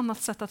 Det är ett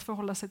annat sätt att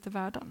förhålla sig till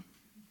världen.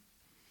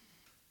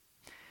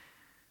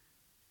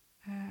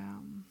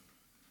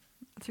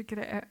 Jag tycker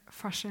det är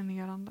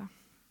fascinerande.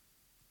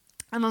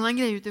 En annan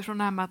grej utifrån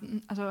det här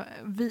med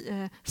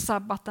att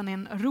sabbaten är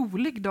en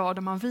rolig dag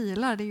där man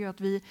vilar, det är ju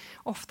att vi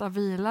ofta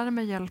vilar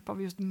med hjälp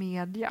av just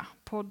media,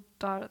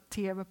 poddar,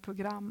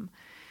 tv-program.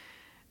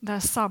 Där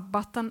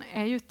sabbaten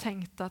är ju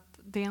tänkt att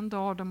det är en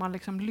dag då man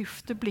liksom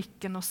lyfter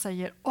blicken och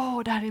säger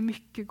det här är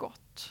mycket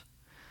gott.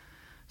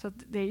 Så att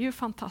det är ju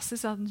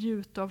fantastiskt att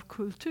njuta av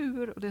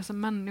kultur och det som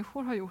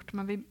människor har gjort,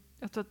 men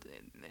jag tror att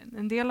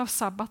en del av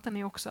sabbaten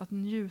är också att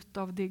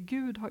njuta av det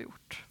Gud har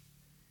gjort.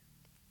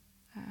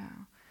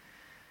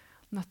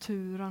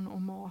 Naturen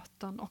och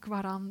maten och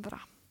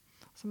varandra.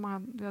 Så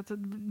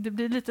det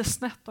blir lite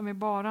snett om vi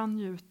bara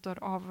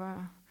njuter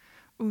av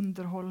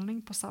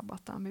underhållning på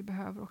sabbaten. Vi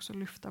behöver också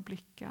lyfta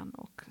blicken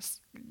och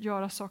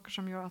göra saker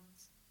som gör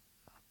att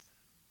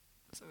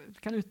vi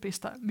kan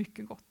utbrista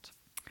mycket gott.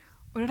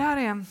 Och det där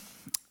är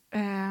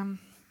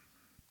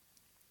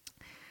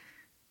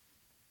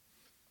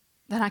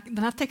den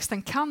här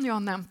texten kan jag ha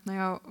nämnt när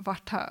jag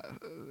varit här.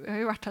 Jag har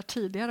ju varit här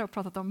tidigare och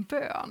pratat om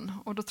bön.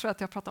 Och då tror jag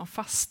att jag pratade om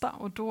fasta.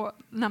 Och då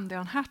nämnde jag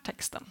den här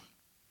texten.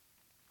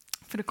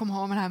 För det kommer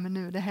ha med det här med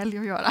nu, det är helg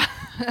att göra.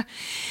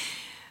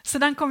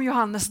 Sedan kom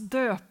Johannes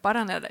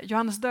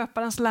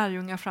döparens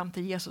lärjungar fram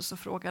till Jesus och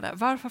frågade: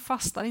 varför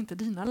fastar inte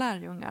dina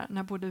lärjungar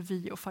när både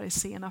vi och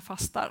fariseerna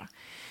fastar?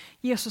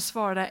 Jesus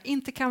svarade: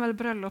 inte kan väl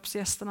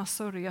bröllopsgästerna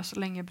sörja så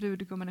länge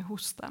brudgummen är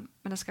hos dem,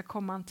 men det ska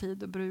komma en tid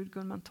då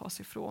brudgummen tas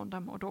ifrån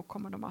dem och då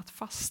kommer de att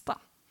fasta.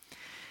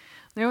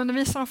 När jag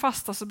undervisar om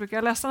fasta så brukar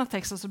jag läsa den här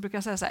texten så brukar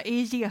jag säga så här: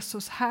 är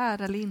Jesus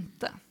här eller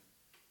inte?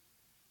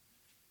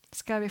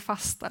 Ska vi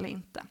fasta eller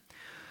inte?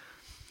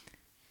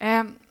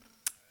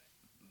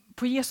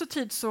 På Jesu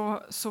tid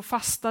så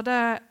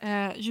fastade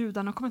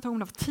judarna, jag kommer inte ihåg om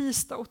det var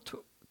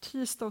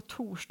tisdag och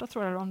torsdag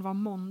tror jag, eller om det var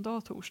måndag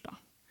och torsdag.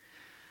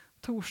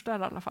 Torsdag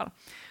i alla fall.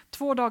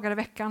 2 dagar i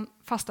veckan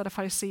fastade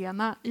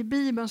fariseerna. I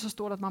Bibeln så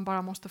står det att man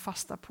bara måste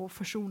fasta på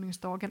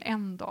försoningsdagen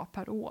 1 dag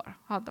per år.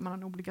 Hade man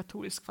en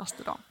obligatorisk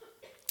fastedag.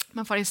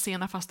 Men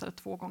fariseerna fastade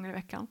 2 gånger i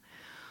veckan.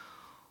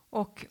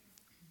 Och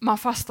man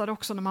fastade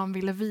också när man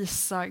ville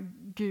visa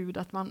Gud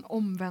att man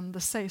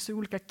omvände sig. Så i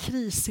olika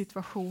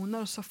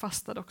krissituationer så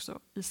fastade också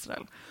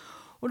Israel.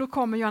 Och då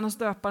kommer Johannes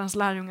döparens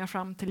lärjungar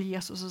fram till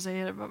Jesus och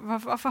säger: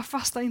 varför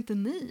fastar inte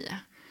ni?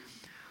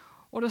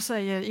 Och då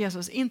säger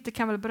Jesus: inte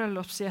kan väl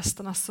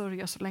bröllopsgästerna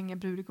sörja så länge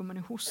brudgummen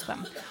är hos dem.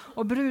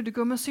 Och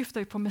brudgummen syftar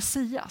ju på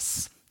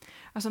Messias.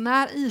 Alltså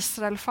när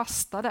Israel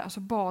fastade så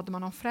bad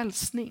man om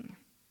frälsning.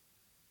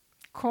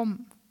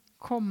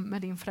 Kom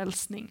med din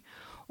frälsning.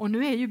 Och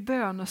nu är ju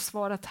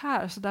bönesvaret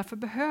här, så därför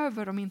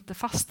behöver de inte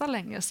fasta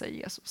längre, säger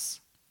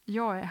Jesus.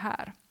 Jag är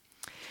här.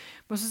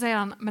 Men så säger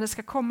han: men det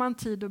ska komma en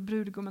tid då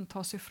brudgummen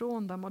tas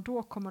ifrån dem och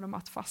då kommer de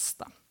att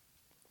fasta.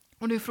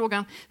 Och nu är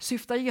frågan,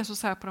 syftar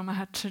Jesus här på de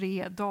här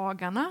 3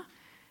 dagarna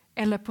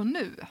eller på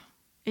nu?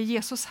 Är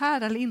Jesus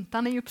här eller inte?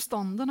 Han är ju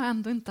uppstånden och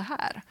ändå inte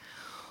här.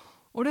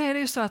 Och då är det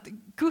ju så att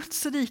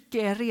Guds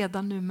rike är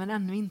redan nu men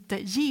ännu inte.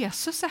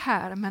 Jesus är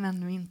här men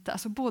ännu inte.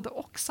 Alltså både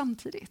och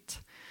samtidigt.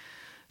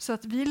 Så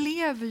att vi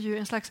lever ju i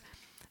en slags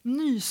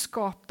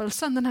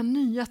nyskapelse, den här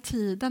nya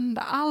tiden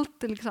där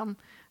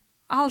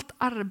allt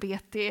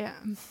arbete är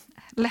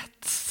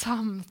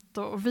lättsamt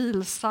och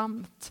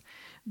vilsamt.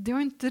 Det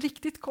har inte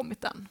riktigt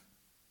kommit än.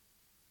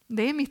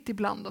 Det är mitt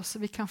ibland oss så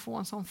vi kan få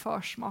en sån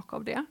försmak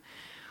av det.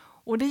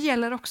 Och det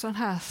gäller också den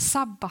här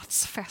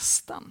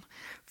sabbatsfesten.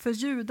 För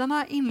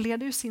judarna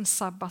inleder ju sin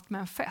sabbat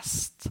med en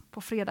fest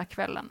på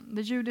fredagskvällen.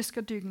 Det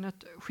judiska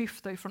dygnet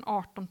skiftar ju från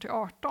 18 till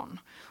 18.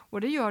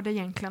 Och det gör det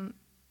egentligen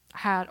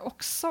här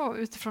också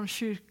utifrån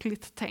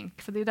kyrkligt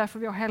tänk. För det är därför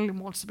vi har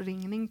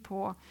helgmålsbringning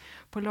på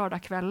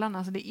lördagskvällen.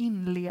 Alltså det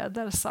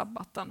inleder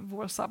sabbaten,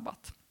 vår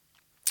sabbat,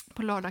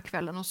 på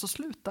lördagskvällen och så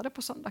slutar det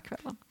på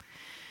söndagskvällen.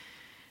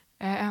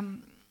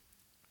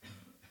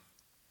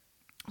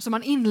 Så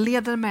man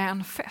inleder med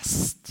en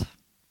fest.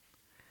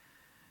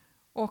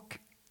 Och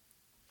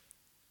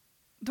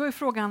då är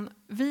frågan,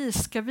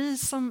 ska vi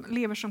som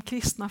lever som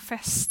kristna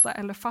festa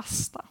eller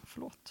fasta?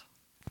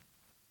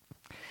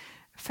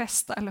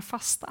 Festa eller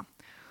fasta.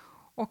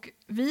 Och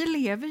vi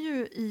lever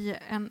ju i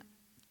en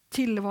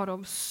tillvaro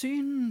av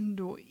synd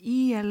och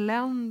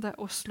elände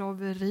och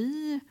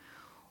slaveri.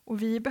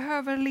 Och vi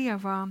behöver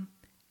leva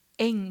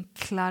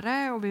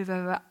enklare och vi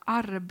behöver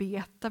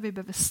arbeta, vi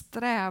behöver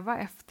sträva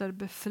efter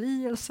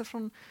befrielse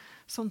från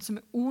sånt som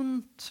är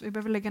ont. Vi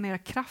behöver lägga ner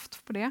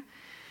kraft på det.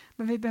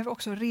 Men vi behöver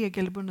också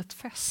regelbundet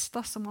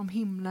festa som om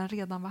himlen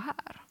redan var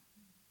här.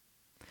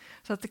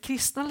 Så att det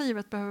kristna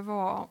livet behöver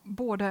vara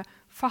både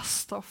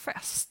fasta och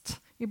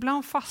fest.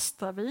 Ibland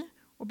fastar vi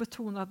och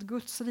betonar att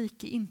Guds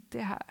rike inte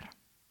är här.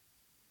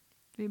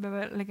 Vi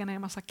behöver lägga ner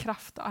en massa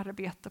kraft och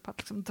arbete på att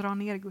liksom dra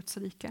ner Guds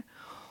rike.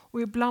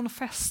 Och ibland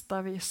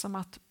festar vi som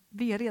att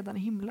vi är redan i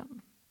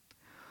himlen.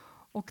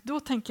 Och då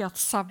tänker jag att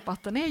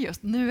sabbaten är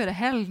just, nu är det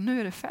helg, nu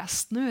är det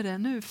fest,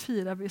 nu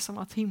firar vi som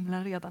att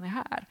himlen redan är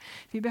här.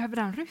 Vi behöver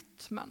den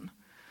rytmen.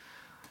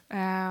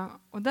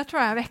 Och där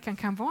tror jag veckan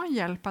kan vara en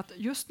hjälp att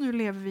just nu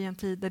lever vi i en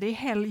tid där det är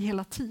helg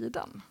hela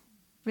tiden.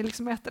 Vi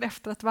liksom äter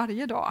efterrätt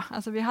varje dag.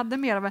 Alltså vi hade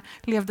mer av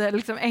levde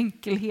liksom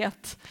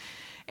enkelhet.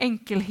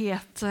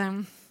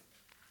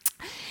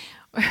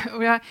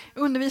 Och jag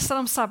undervisade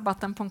om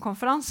sabbaten på en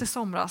konferens i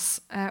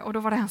somras och då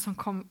var det en som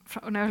kom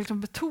och när jag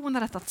liksom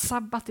betonade att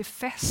sabbat är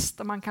fest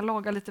och man kan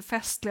laga lite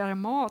festligare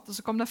mat och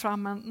så kom det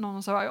fram någon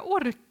och sa jag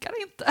orkar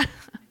inte.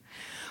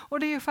 Och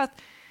det är ju för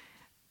att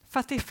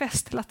det är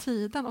fest hela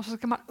tiden och så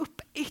ska man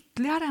upp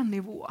ytterligare en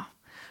nivå.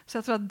 Så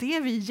jag tror att det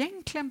vi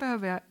egentligen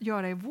behöver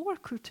göra i vår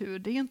kultur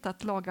det är inte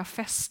att laga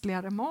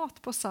festligare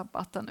mat på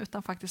sabbaten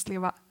utan faktiskt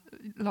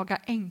laga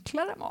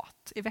enklare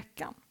mat i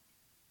veckan.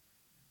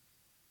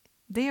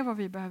 Det är vad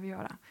vi behöver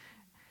göra.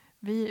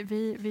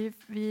 Vi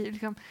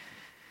liksom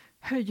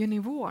höjer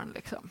nivån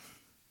liksom.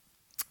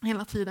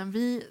 Hela tiden.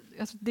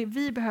 Det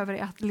vi behöver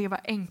är att leva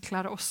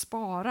enklare och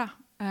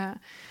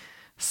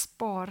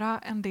spara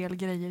en del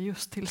grejer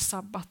just till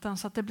sabbaten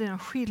så att det blir en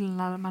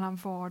skillnad mellan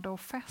vardag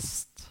och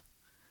fest.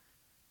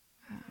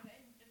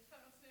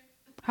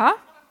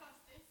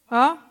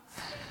 Ja.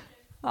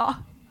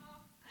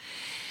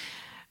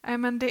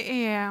 Men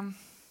det är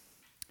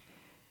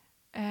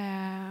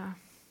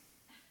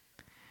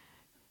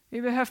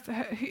vi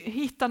behöver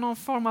hitta någon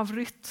form av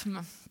rytm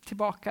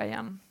tillbaka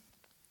igen.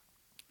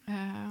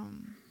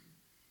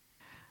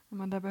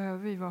 Men där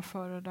behöver vi vara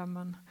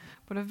föredömen.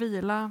 Både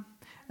vila,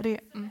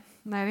 nej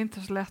det är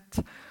inte så lätt.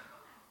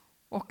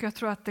 Och jag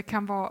tror att det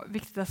kan vara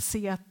viktigt att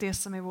se att det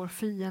som är vår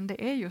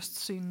fiende är just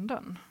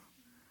synden.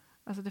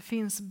 Alltså det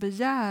finns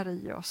begär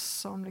i oss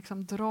som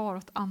liksom drar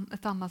åt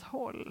ett annat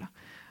håll.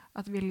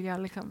 Att vilja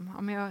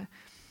liksom,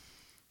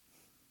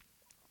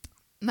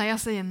 när jag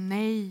säger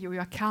nej och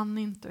jag kan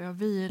inte och jag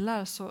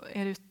vilar så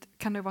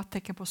kan det vara ett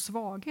tecken på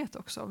svaghet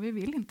också. Vi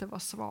vill inte vara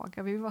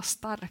svaga, vi vill vara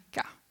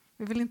starka.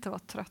 Vi vill inte vara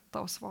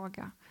trötta och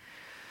svaga.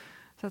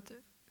 Så att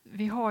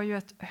vi har ju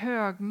ett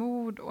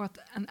högmod och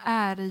en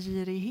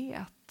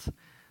äregirighet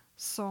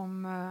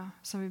som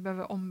vi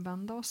behöver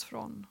omvända oss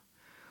från.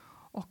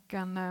 Och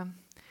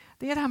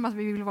det är det här med att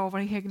vi vill vara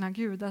våra egna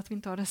gudar, att vi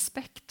inte har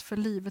respekt för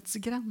livets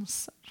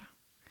gränser.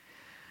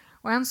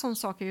 Och en sån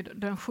sak är ju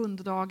den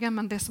 7:e dagen,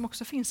 men det som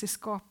också finns i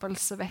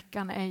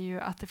skapelseveckan är ju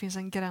att det finns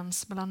en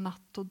gräns mellan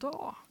natt och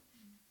dag.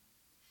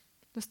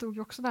 Det stod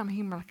ju också där med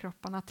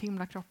himlakropparna, att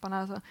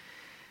himlakropparna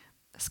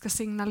ska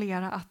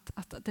signalera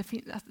att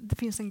det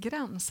finns en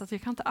gräns, att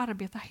jag kan inte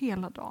arbeta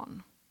hela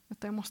dagen,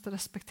 utan jag måste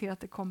respektera att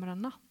det kommer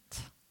en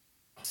natt.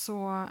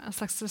 Så en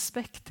slags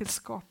respekt till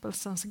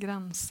skapelsens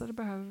gränser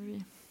behöver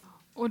vi.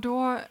 Och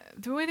då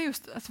är det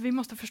just att vi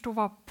måste förstå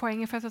vad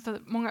poängen för att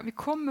vi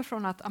kommer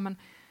från att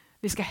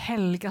vi ska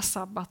helga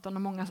sabbaten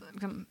och många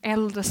liksom,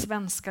 äldre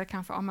svenskar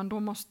kanske,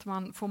 då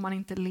får man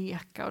inte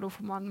leka och då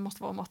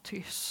måste man vara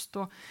tyst.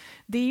 Och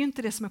det är ju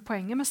inte det som är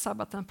poängen med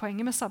sabbaten.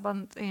 Poängen med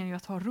sabbaten är ju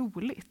att ha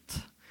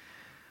roligt.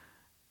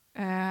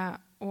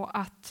 Och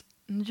att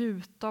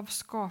njuta av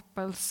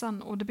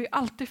skapelsen. Och det blir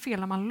alltid fel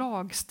när man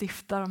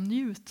lagstiftar om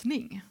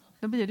njutning.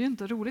 Då blir det ju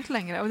inte roligt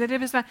längre. Och det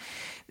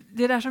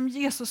är där som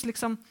Jesus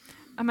liksom,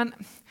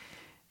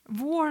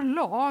 vår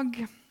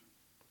lag.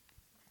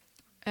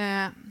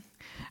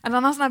 En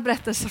annan sån här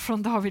berättelse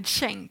från David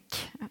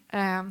Schenk.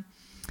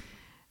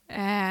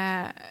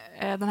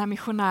 den här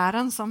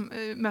missionären som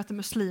möter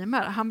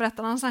muslimer. Han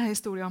berättar en sån här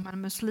historia om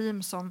en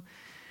muslim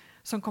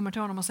som kommer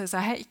till honom och säger så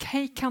här: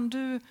 hej,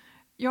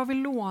 jag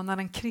vill låna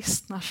den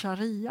kristna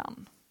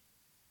sharian.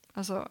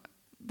 Alltså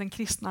den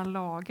kristna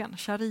lagen.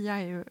 Sharia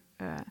är ju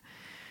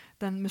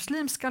den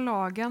muslimska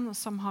lagen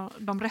som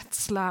de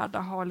rättslärda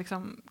har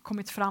liksom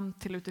kommit fram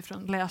till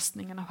utifrån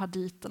läsningen av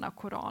haditerna och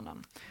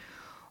Koranen.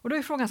 Och då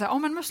är frågan så här,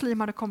 om en muslim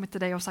hade kommit till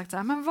dig och sagt så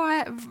här, men vad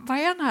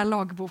är den här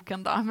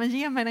lagboken då? Men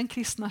ge mig den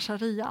kristna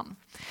sharian.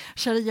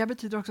 Sharia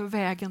betyder också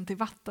vägen till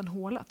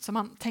vattenhålet. Så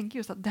man tänker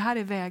just att det här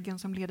är vägen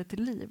som leder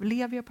till liv.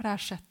 Lever jag på det här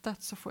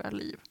sättet så får jag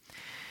liv.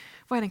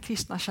 Vad är den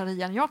kristna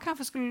sharian? Jag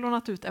kanske skulle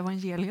lånat ut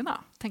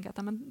evangelierna. Tänka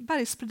att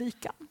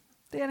bergspredikan,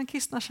 det är den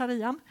kristna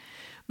sharian.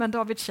 Men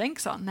David Schenk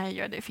sa,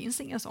 nej, det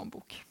finns ingen sån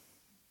bok.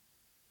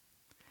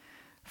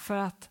 För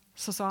att,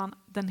 så sa han,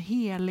 den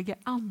helige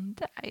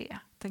ande är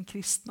den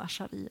kristna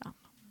sharian.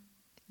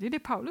 Det är det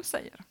Paulus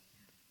säger.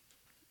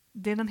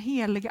 Det är den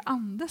helige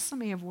ande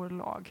som är vår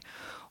lag.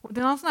 Och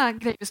det är en sån här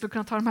grej, vi skulle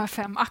kunna ta de här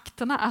 5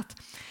 akterna,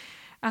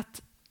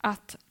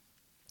 att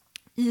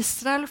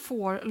Israel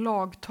får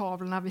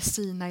lagtavlorna vid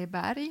Sinai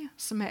berg,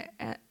 som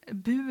är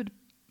bud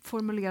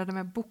formulerade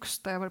med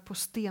bokstäver på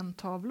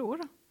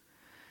stentavlor.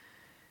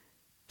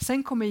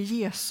 Sen kommer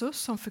Jesus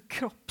som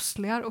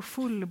förkroppsligar och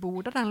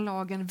fullbordar den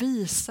lagen,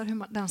 visar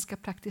hur den ska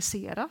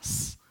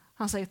praktiseras.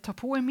 Han säger, ta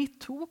på er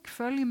mitt tok,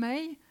 följ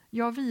mig.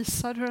 Jag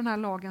visar hur den här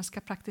lagen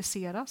ska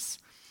praktiseras.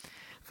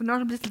 För nu har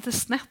det blivit lite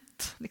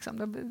snett, liksom.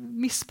 Det har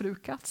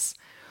missbrukats.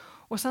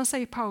 Och sen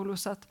säger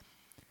Paulus att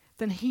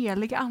den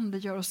heliga ande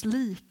gör oss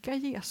lika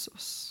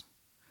Jesus.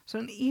 Så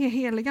den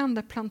heliga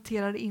ande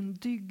planterar in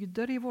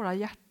dygder i våra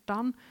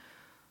hjärtan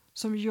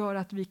som gör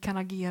att vi kan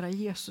agera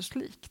Jesus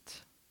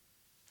likt.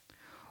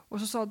 Och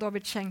så sa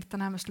David Schenk,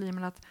 den här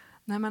muslimen, att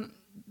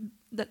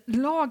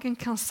lagen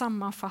kan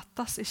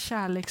sammanfattas i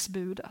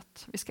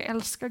kärleksbudet. Vi ska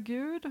älska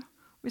Gud,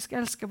 vi ska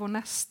älska vår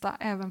nästa,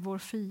 även vår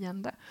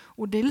fiende.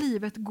 Och det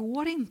livet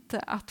går inte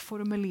att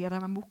formulera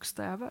med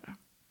bokstäver.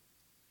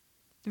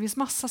 Det finns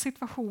massa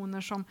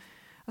situationer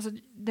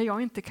där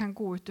jag inte kan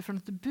gå utifrån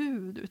ett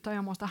bud, utan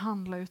jag måste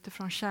handla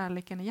utifrån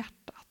kärleken i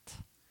hjärtat.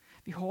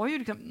 Vi har ju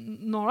liksom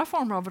några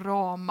former av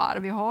ramar.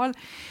 Vi har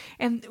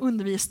en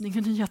undervisning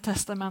i Nya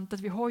testamentet.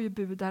 Vi har ju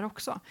bud där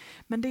också.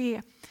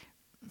 Men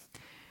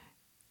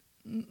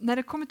när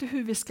det kommer till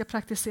hur vi ska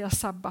praktisera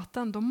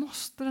sabbaten, då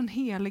måste den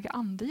heliga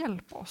ande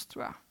hjälpa oss,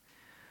 tror jag.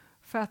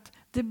 För att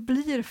det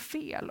blir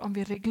fel om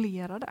vi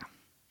reglerar det.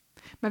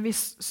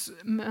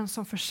 Men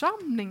som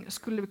församling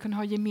skulle vi kunna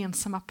ha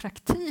gemensamma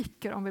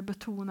praktiker om vi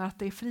betonar att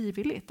det är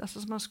frivilligt. Alltså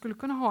man skulle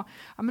kunna ha,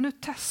 men nu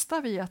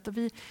testar vi att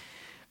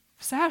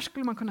så här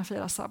skulle man kunna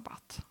fira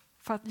sabbat.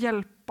 För att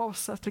hjälpa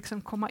oss att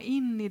liksom komma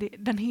in i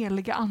den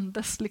heliga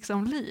andes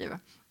liksom liv.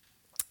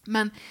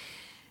 Men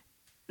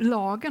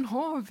lagen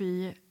har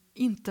vi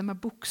inte med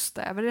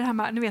bokstäver. Det här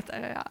med, ni vet,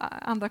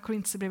 andra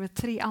Korinthierbrevet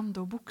 3, ande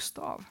och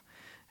bokstav.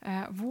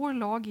 Vår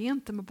lag är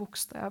inte med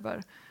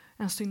bokstäver,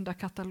 en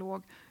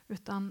syndakatalog,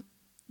 utan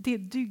det är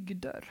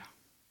dygder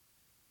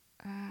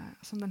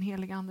som den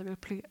heliga ande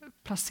vill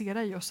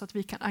placera i oss, så att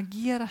vi kan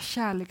agera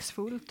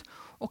kärleksfullt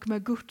och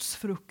med Guds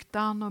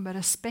fruktan och med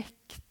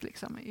respekt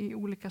liksom, i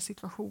olika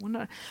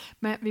situationer.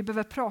 Men vi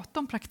behöver prata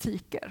om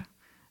praktiker,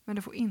 men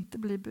det får inte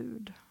bli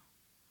bud.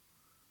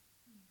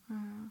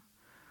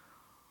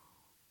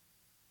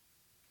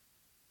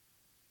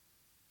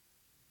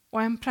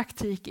 Och en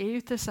praktik är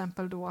ju till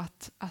exempel då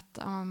att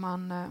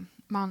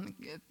man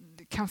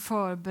kan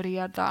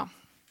förbereda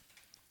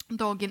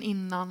dagen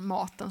innan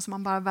maten, så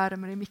man bara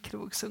värmer i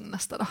mikrovågsugn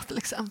nästa dag till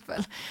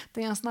exempel.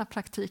 Det är en sån här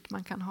praktik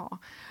man kan ha,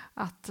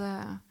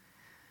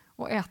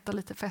 och äta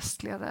lite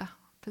festligare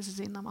precis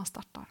innan man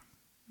startar.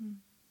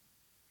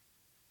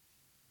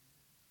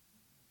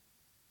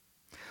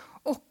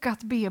 Och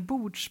att be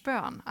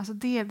bordsbön. Alltså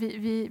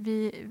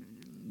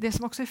det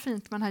som också är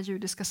fint med den här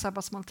judiska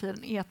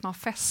sabbatsmåltiden är att man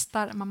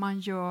festar, men man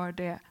gör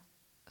det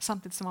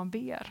samtidigt som man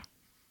ber.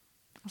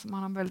 Alltså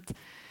man har väldigt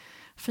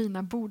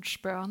fina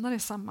bordsböner i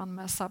samband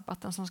med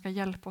sabbaten som ska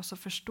hjälpa oss att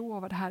förstå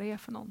vad det här är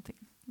för någonting.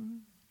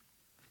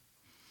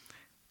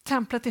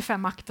 Templet i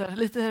 5 akter,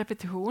 lite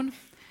repetition.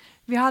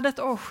 Vi hade ett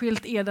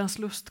avskilt Edens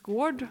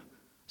lustgård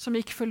som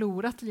gick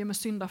förlorat i och med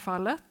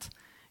syndafallet.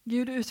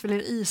 Gud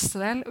utväljer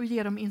Israel och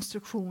ger dem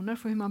instruktioner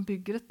för hur man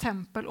bygger ett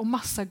tempel och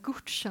massa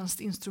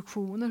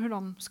gudstjänstinstruktioner hur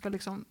de ska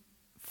liksom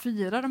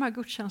fira de här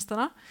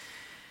gudstjänsterna.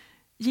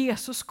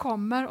 Jesus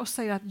kommer och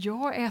säger att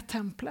jag är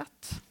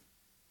templet.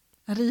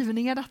 Riv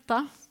ner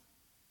detta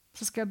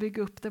så ska jag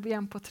bygga upp det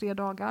igen på 3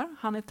 dagar.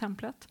 Han är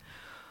templet.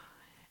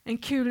 En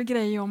kul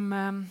grej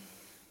om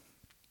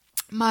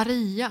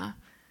Maria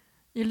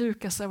i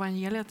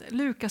Lukasevangeliet.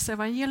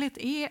 Lukasevangeliet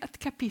är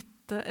ett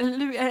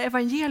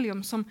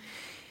evangelium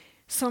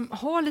som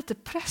har lite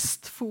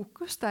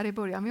prästfokus där i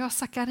början. Vi har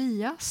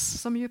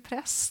Sakarias som är ju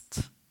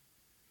präst.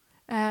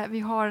 Vi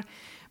har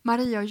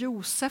Maria och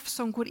Josef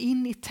som går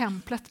in i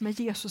templet med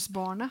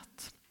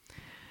Jesusbarnet.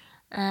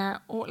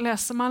 Och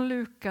läser man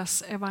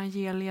Lukas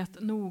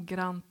evangeliet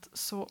noggrant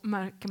så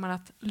märker man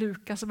att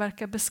Lukas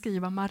verkar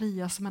beskriva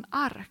Maria som en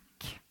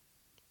ark.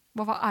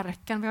 Vad var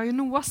arken? Vi har ju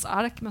Noas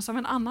ark, men så har vi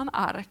en annan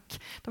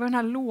ark. Det var den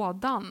här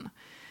lådan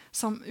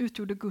som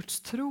utgjorde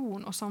Guds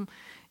tron och som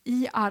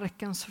i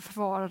arken så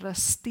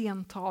förvarades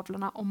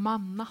stentavlorna och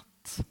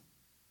mannat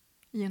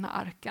i den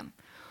här arken.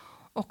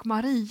 Och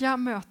Maria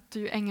möter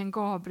ju ängeln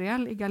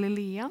Gabriel i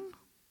Galileen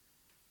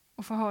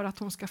och får höra att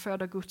hon ska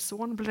föda Guds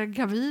son, blir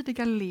gravid i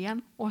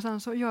Galileen och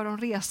sen så gör hon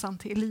resan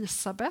till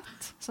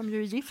Elisabet som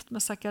ju är gift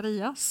med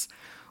Sakarias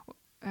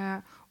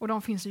och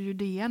de finns i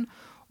Judeen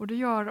och då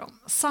gör de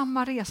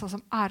samma resa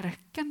som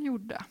arken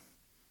gjorde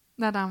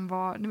när den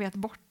var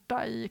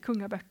borta i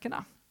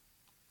kungaböckerna.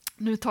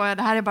 Nu tar jag,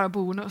 det här är bara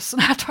bonus,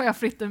 här tar jag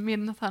fritt ur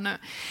minnet här nu.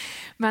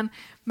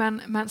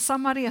 Men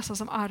samma resa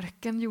som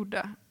arken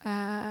gjorde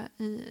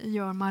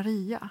gör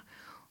Maria.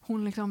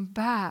 Hon liksom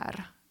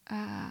bär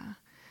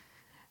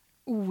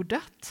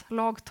ordet,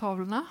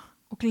 lagtavlorna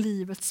och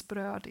livets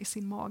bröd i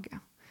sin mage.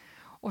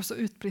 Och så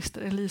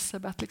utbrister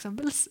Elisabet, liksom,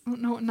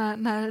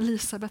 när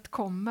Elisabet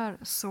kommer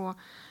så,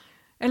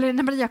 eller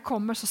när Maria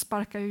kommer så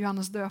sparkar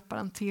Johannes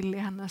döparen till i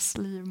hennes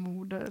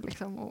livmoder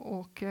liksom,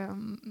 och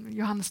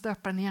Johannes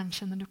döparen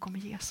igenkänner, nu kommer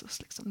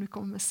Jesus, liksom, nu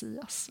kommer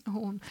Messias. Och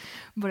hon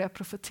börjar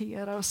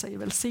profetera och säger,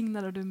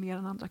 välsignad är du mer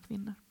än andra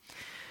kvinnor.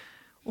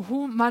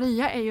 Och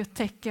Maria är ju ett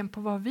tecken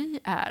på vad vi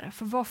är,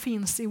 för vad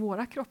finns i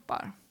våra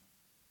kroppar?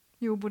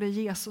 Jo, både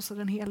Jesus och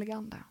den helige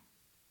Ande.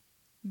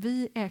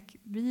 Vi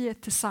är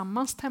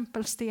tillsammans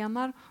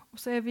tempelstenar och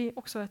så är vi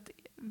också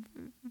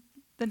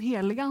den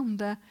helige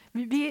Ande.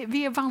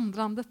 Vi är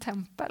vandrande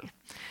tempel.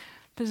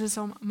 Precis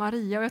som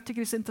Maria. Och jag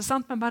tycker det är så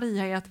intressant med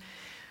Maria är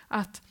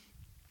att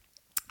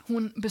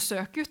hon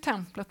besöker ju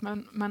templet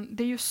men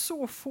det är ju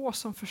så få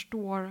som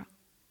förstår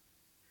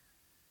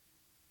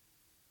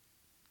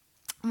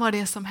vad det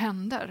är som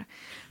händer.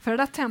 För det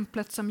där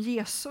templet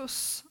som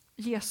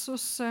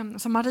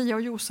som Maria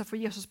och Josef och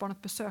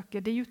Jesusbarnet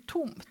besöker, det är ju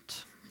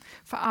tomt.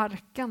 För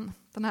arken,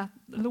 den här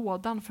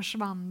lådan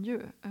försvann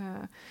ju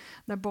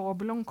när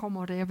Babylon kom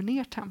och rev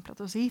ner templet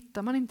och så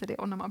hittar man inte det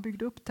och när man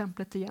byggde upp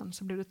templet igen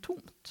så blev det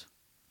tomt.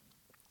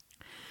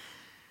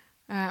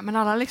 Men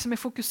alla liksom är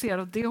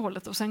fokuserade åt det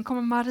hållet och sen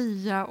kommer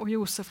Maria och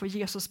Josef och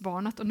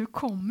Jesusbarnet och nu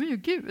kommer ju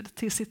Gud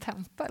till sitt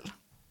tempel.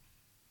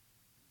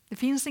 Det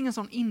finns ingen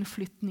sån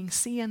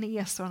inflyttningsscen i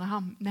Esra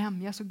och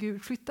Nehemja så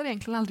Gud flyttar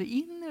egentligen aldrig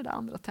in i det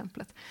andra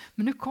templet.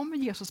 Men nu kommer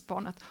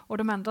Jesusbarnet och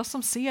de enda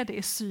som ser det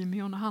är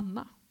Symeon och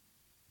Hanna.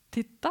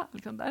 Titta,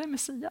 liksom, där är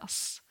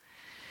Messias.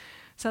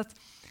 Så att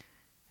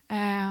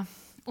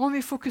om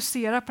vi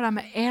fokuserar på det här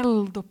med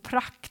eld och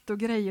prakt och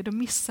grejer då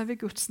missar vi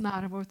Guds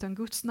närvaro utan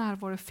Guds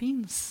närvaro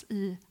finns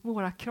i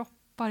våra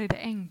kroppar, i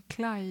det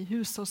enkla, i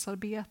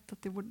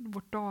hushållsarbetet, i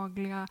vårt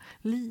dagliga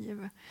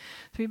liv.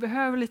 Så vi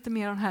behöver lite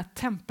mer av det här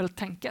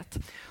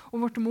tempeltänket. Och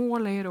vårt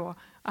mål är då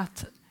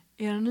att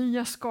i den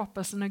nya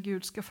skapelsen när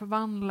Gud ska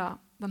förvandla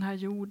den här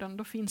jorden,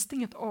 då finns det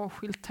inget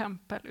avskilt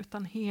tempel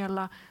utan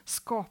hela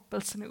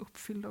skapelsen är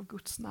uppfylld av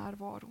Guds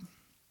närvaro.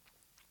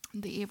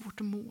 Det är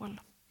vårt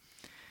mål.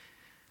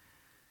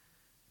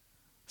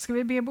 Ska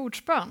vi be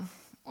bordsbön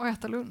och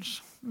äta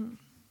lunch?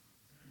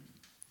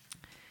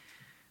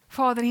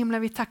 Fader i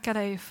himlen, vi tackar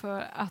dig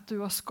för att du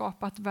har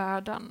skapat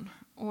världen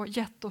och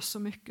gett oss så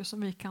mycket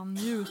som vi kan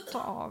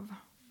njuta av.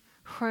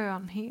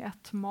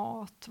 Skönhet,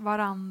 mat,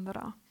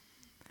 varandra.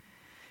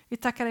 Vi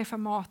tackar dig för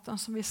maten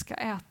som vi ska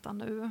äta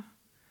nu.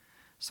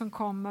 Som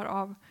kommer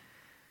av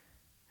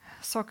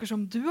saker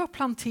som du har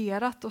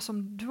planterat och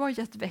som du har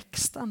gett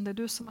växten. Det är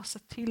du som har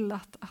sett till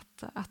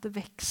att det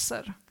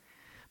växer.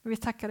 Men vi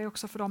tackar dig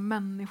också för de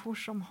människor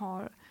som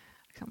har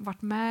liksom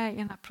varit med i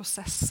den här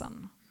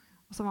processen.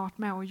 Och som har varit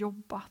med och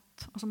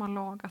jobbat och som har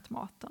lagat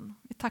maten.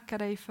 Vi tackar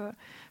dig för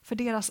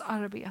deras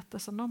arbete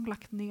som de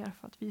lagt ner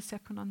för att vi ska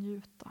kunna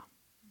njuta.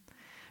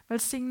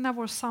 Välsigna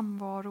vår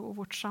samvaro och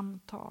vårt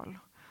samtal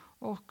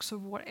och också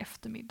vår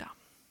eftermiddag.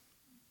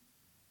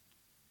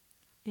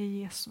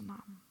 I Jesu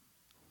namn.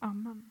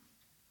 Amen.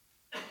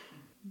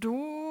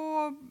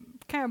 Då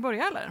kan jag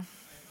börja eller?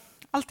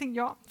 Allting,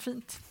 ja,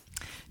 fint.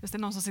 Just det är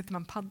någon som sitter med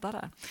en padda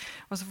där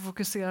och så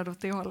fokuserad åt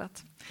det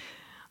hållet.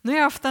 Nu har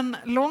jag haft en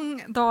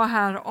lång dag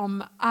här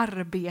om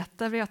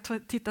arbete. Vi har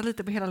tittat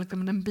lite på hela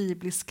liksom, den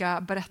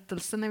bibliska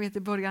berättelsen. Ni vet, i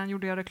början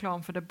gjorde jag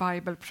reklam för The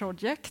Bible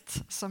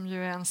Project som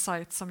ju är en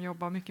sajt som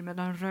jobbar mycket med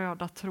den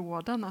röda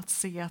tråden. Att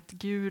se att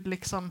Gud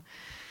liksom...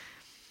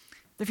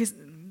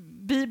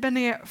 Bibeln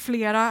är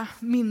flera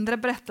mindre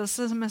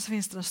berättelser men så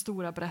finns det den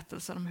stora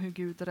berättelsen om hur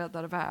Gud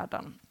räddar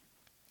världen.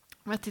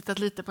 Vi har tittat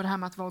lite på det här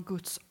med att vara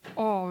Guds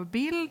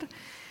avbild.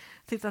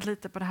 Tittat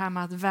lite på det här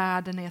med att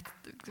världen är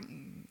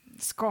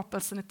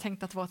skapelsen är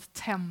tänkt att vara ett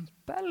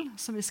tempel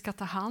som vi ska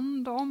ta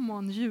hand om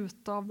och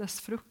njuta av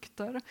dess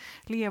frukter.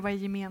 Leva i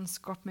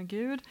gemenskap med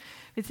Gud.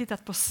 Vi har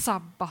tittat på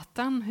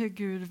sabbaten, hur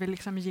Gud vill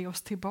liksom ge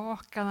oss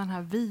tillbaka den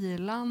här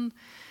vilan.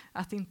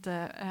 Att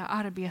inte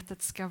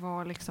arbetet ska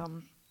vara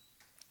liksom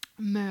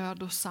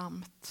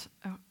mödosamt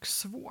och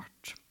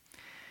svårt.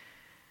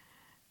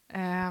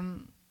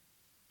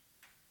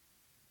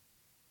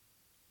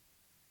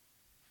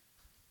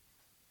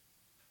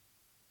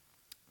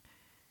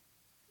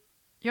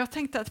 Jag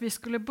tänkte att vi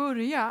skulle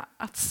börja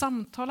att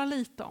samtala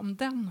lite om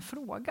den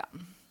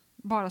frågan.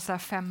 Bara så här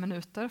 5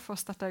 minuter för att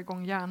starta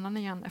igång hjärnan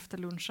igen efter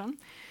lunchen.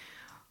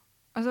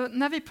 Alltså,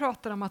 när vi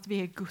pratar om att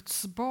vi är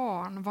Guds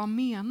barn, vad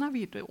menar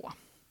vi då?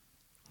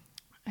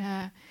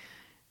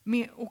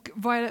 Och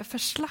vad är det för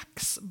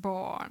slags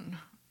barn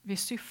vi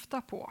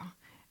syftar på?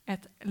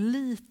 Ett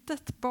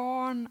litet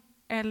barn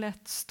eller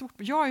ett stort?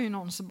 Jag är ju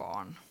någons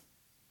barn.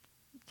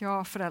 Jag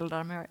har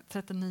föräldrar, men jag är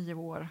 39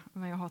 år,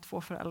 men jag har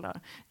 2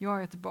 föräldrar. Jag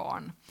är ett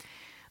barn.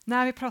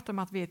 När vi pratar om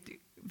att vi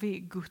är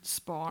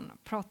Guds barn,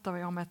 pratar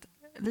vi om ett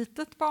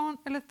litet barn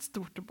eller ett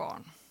stort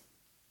barn?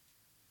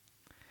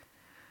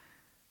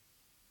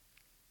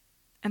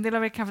 En del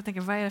av er kanske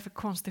tänker, vad är det för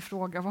konstig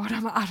fråga? Vad har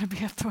det med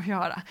arbete att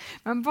göra?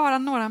 Men bara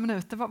några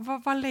minuter.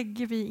 Vad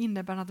lägger vi i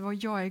innebörden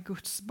att jag är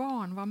Guds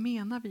barn? Vad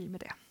menar vi med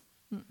det?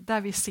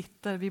 Där vi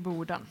sitter vid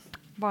borden.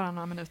 Bara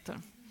några minuter.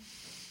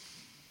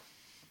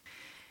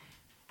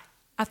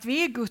 Att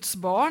vi är Guds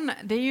barn,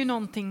 det är ju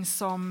någonting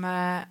som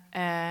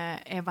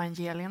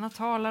evangelierna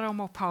talar om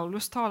och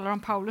Paulus talar om.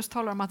 Paulus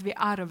talar om att vi är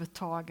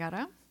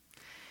arvtagare.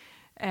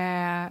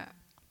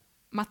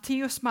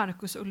 Matteus,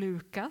 Markus och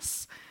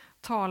Lukas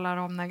talar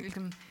om när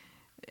liksom,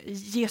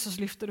 Jesus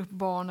lyfter upp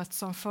barnet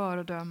som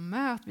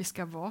föredöme, att vi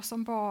ska vara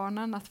som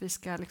barnen, att vi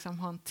ska liksom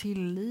ha en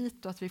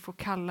tillit och att vi får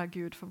kalla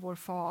Gud för vår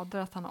fader,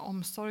 att han har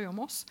omsorg om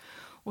oss.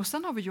 Och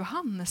sen har vi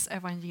Johannes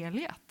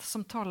evangeliet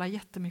som talar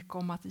jättemycket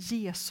om att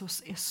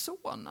Jesus är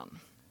sonen.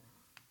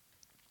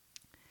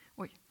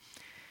 Oj.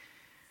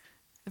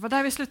 Det var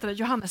där vi slutade,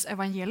 Johannes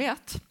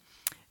evangeliet.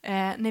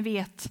 Ni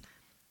vet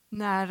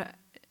när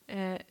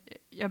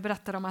jag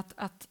berättade om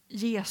att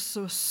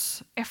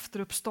Jesus efter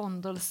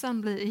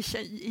uppståndelsen blir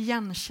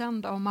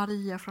igenkänd av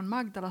Maria från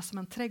Magdala som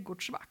en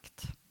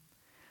trädgårdsvakt.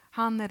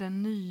 Han är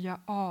den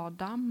nya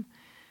Adam,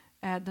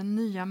 den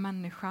nya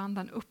människan,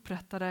 den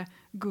upprättade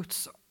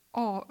Guds,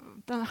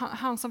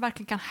 han som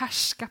verkligen kan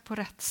härska på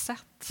rätt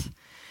sätt.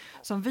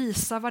 Som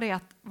visar vad det är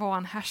att vara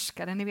en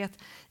härskare. Ni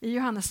vet, i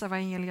Johannes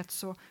evangeliet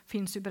så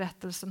finns ju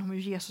berättelsen om hur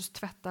Jesus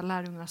tvättar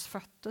lärjungarnas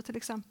fötter till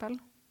exempel.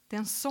 Det är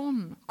en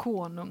sån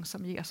konung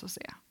som Jesus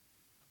är.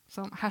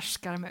 Som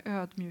härskar med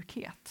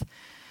ödmjukhet.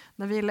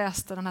 När vi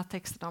läste den här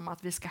texten om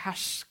att vi ska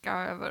härska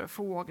över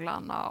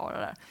fåglarna och det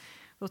där,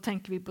 då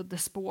tänker vi på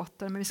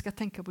despoter, men vi ska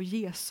tänka på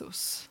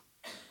Jesus.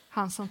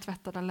 Han som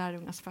tvättade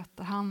lärjungarnas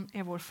fötter. Han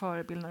är vår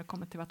förebild när det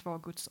kommer till att vara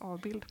Guds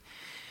avbild.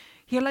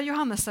 Hela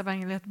Johannes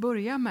evangeliet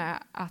börjar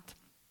med att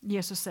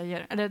Jesus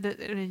säger, eller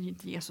det är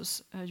inte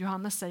Jesus,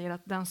 Johannes säger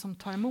att den som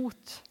tar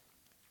emot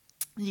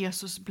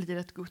Jesus blir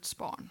ett Guds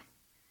barn.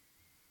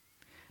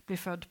 Blir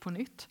född på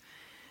nytt.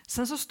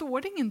 Sen så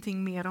står det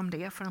ingenting mer om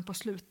det förrän på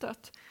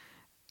slutet.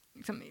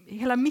 Liksom,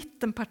 hela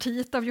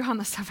mittenpartiet av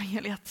Johannes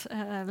evangeliet,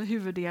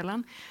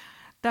 huvuddelen,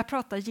 där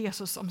pratar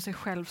Jesus om sig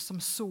själv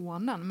som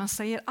sonen, men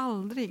säger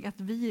aldrig att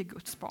vi är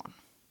Guds barn.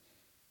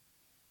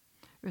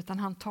 Utan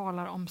han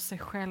talar om sig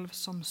själv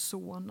som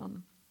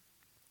sonen.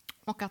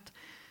 Och att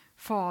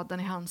fadern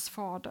är hans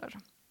fader.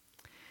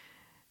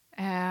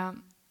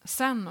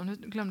 Sen, och nu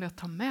glömde jag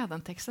ta med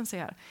den texten, så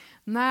här.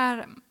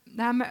 När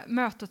det här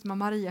mötet med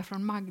Maria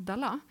från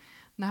Magdala,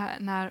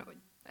 när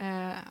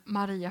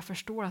Maria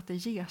förstår att det är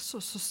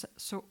Jesus,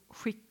 så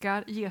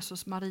skickar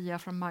Jesus Maria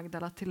från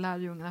Magdala till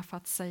lärjungarna för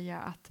att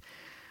säga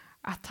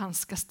att han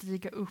ska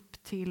stiga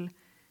upp till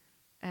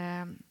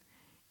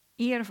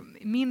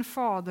min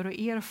fader och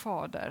er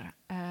fader,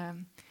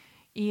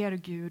 er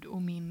Gud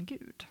och min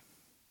Gud.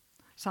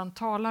 Så han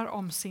talar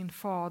om sin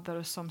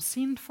fader som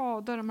sin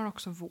fader, men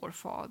också vår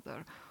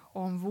fader.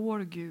 Och om vår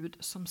Gud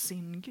som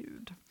sin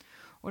Gud.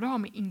 Och det har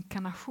med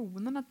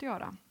inkarnationen att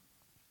göra.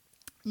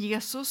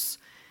 Jesus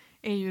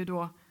är ju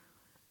då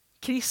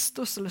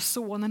Kristus, eller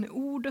sonen,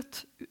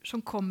 ordet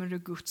som kommer ur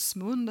Guds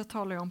mun. Det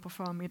talar jag om på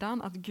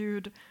förmiddagen. Att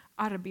Gud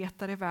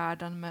arbetar i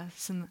världen med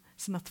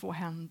sina 2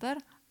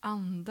 händer.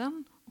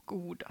 Anden och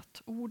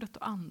ordet. Ordet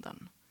och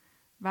anden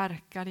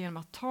verkar genom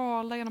att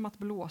tala, genom att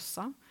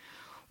blåsa.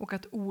 Och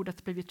att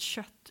ordet blivit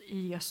kött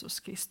i Jesus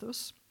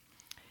Kristus.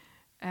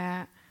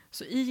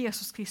 Så i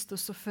Jesus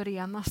Kristus så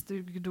förenas det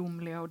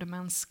gudomliga och det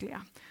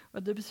mänskliga.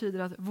 Och det betyder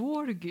att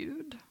vår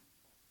Gud,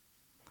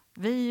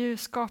 vi är ju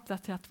skapta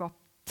till att vara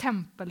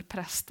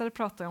tempelpräster,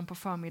 pratar jag om på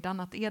förmiddagen.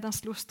 Att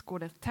Edens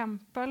lustgård är ett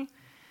tempel.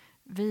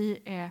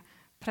 Vi är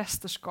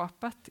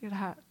prästerskapet i det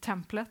här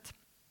templet.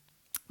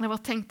 Det var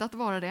tänkt att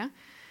vara det.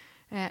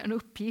 En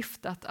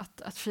uppgift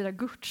att fira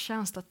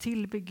gudstjänst, att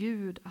tillbe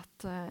Gud,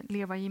 att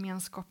leva i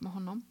gemenskap med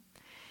honom.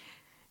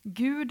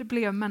 Gud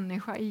blev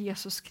människa i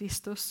Jesus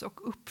Kristus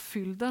och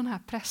uppfyllde den här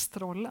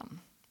prästrollen.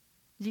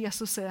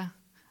 Jesus är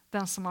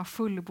den som har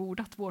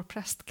fullbordat vår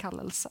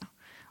prästkallelse.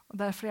 Och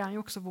därför är han ju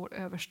också vår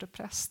överste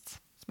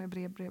präst, som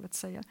Hebreerbrevet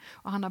säger.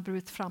 Och han har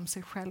burit fram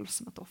sig själv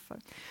som ett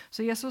offer.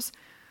 Så Jesus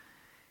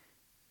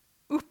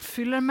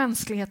uppfyller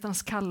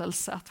mänsklighetens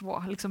kallelse att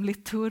vara liksom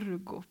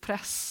liturg och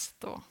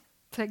präst och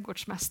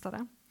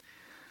trädgårdsmästare.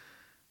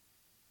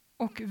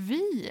 Och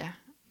vi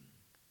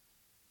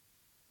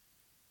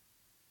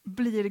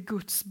blir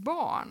Guds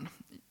barn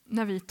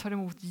när vi tar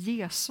emot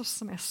Jesus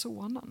som är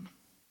sonen.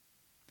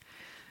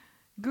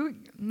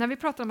 när vi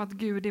pratar om att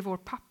Gud är vår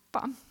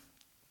pappa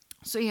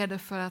så är det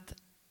för att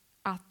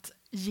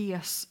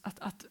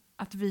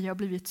vi har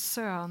blivit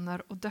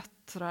söner och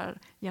döttrar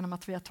genom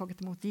att vi har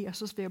tagit emot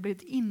Jesus. Vi har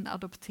blivit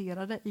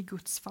inadopterade i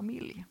Guds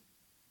familj.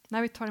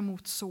 När vi tar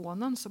emot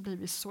sonen så blir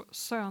vi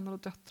söner och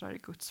döttrar i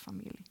Guds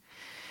familj.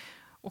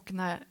 Och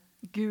när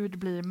Gud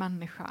blir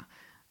människa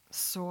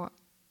så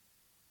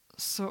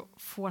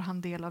får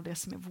han del av det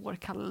som är vår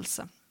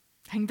kallelse.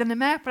 Hängde ni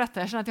med på detta?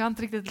 Jag känner att jag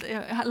inte riktigt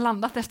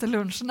landat efter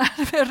lunchen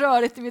när det är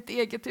rörigt i mitt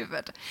eget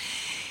huvud.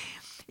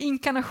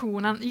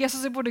 Inkarnationen,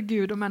 Jesus är både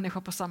Gud och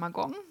människa på samma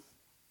gång.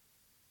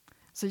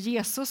 Så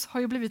Jesus har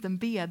ju blivit en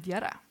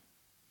bedjare.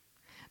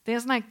 Det är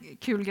en sån här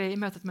kul grej i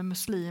mötet med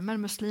muslimer.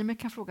 Muslimer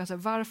kan fråga sig,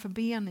 varför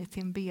ber ni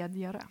till en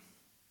bedjare?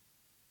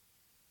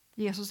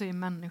 Jesus är en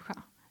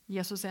människa.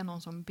 Jesus är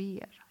någon som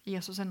ber.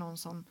 Jesus är någon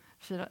som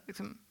firar.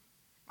 Liksom,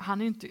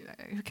 han är inte,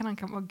 hur kan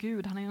han vara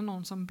Gud? Han är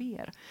någon som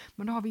ber.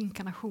 Men då har vi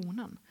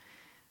inkarnationen.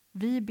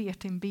 Vi ber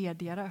till en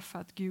bedjare för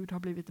att Gud har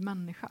blivit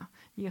människa.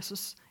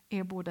 Jesus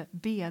är både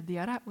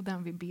bedjare och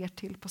den vi ber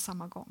till på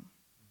samma gång.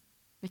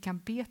 Vi kan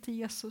be till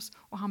Jesus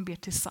och han ber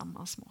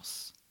tillsammans med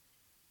oss.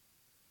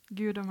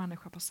 Gud och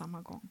människa på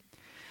samma gång.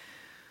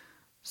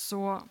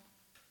 Så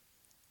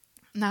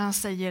när han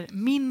säger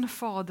min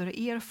fader och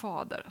er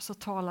fader så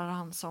talar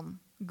han som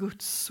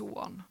Guds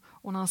son.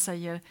 Och när han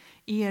säger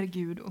er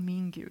Gud och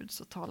min Gud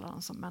så talar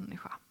han som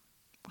människa.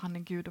 Han är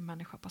Gud och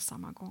människa på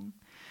samma gång.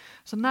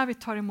 Så när vi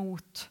tar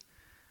emot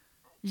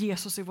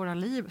Jesus i våra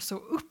liv så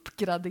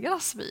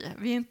uppgraderas vi.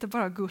 Vi är inte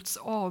bara Guds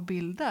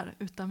avbilder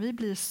utan vi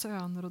blir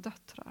söner och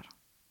döttrar.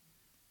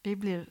 Vi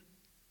blir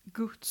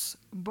Guds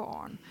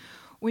barn.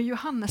 Och i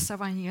Johannes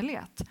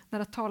evangeliet när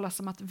det talas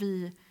om att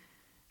vi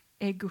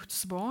är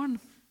Guds barn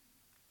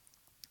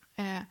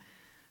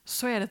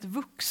så är det ett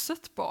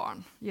vuxet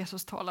barn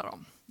Jesus talar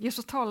om.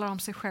 Jesus talar om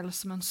sig själv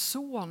som en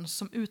son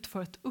som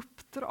utför ett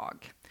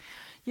uppdrag.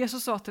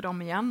 Jesus sa till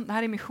dem igen, det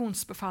här är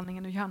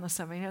missionsbefallningen i Johannes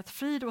evangeliet,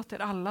 frid åt er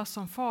alla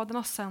som Fadern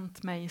har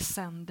sänt mig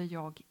sänder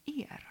jag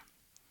er.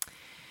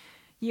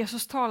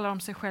 Jesus talar om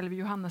sig själv i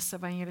Johannes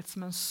evangeliet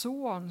som en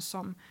son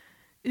som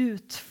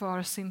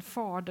utför sin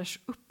faders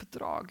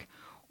uppdrag.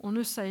 Och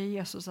nu säger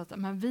Jesus att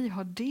men vi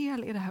har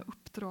del i det här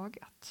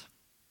uppdraget.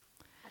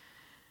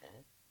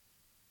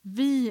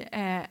 Vi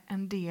är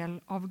en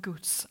del av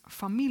Guds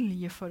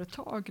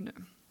familjeföretag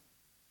nu.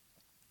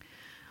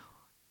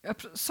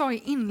 Jag sa i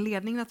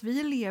inledningen att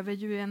vi lever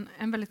ju i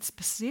en väldigt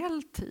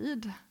speciell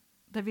tid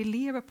där vi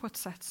lever på ett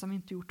sätt som vi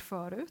inte gjort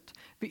förut.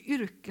 Vi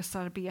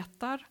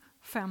yrkesarbetar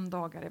 5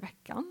 dagar i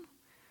veckan.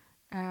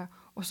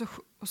 Och så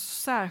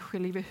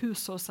särskiljer vi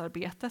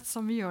hushållsarbetet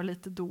som vi gör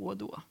lite då och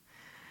då.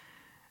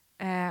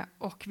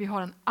 Och vi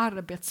har en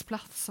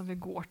arbetsplats som vi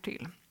går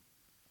till.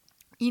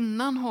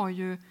 Innan har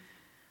ju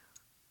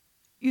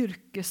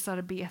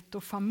yrkesarbete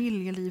och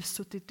familjeliv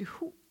suttit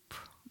ihop.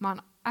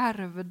 Man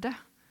ärvde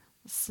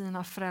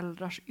sina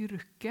föräldrars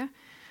yrke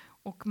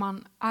och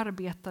man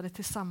arbetade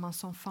tillsammans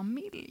som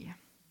familj.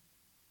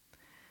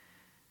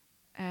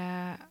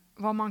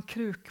 Var man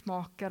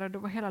krukmakare, då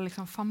var hela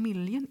liksom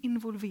familjen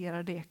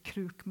involverad i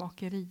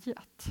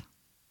krukmakeriet.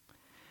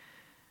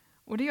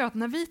 Och det gör att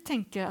när vi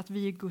tänker att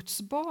vi är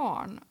Guds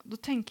barn, då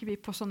tänker vi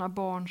på sådana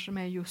barn som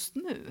är just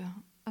nu.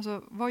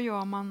 Alltså, vad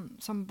gör man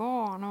som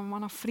barn om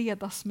man har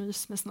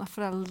fredagsmys med sina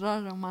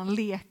föräldrar, om man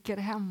leker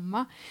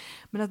hemma?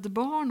 Men ett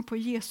barn på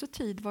Jesu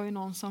tid var ju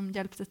någon som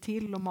hjälpte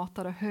till och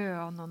matade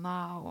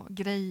hönorna och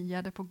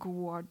grejade på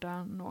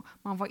gården och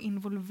man var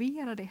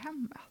involverad i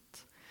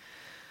hemmet.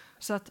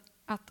 Så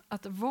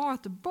att vara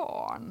ett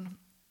barn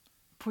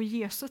på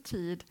Jesu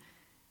tid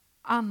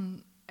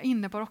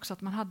innebar också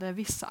att man hade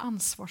vissa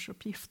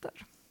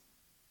ansvarsuppgifter.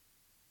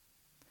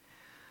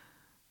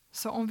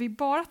 Så om vi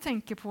bara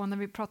tänker på när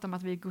vi pratar om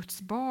att vi är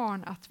Guds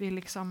barn, att vi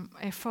liksom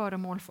är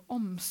föremål för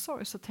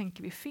omsorg, så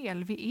tänker vi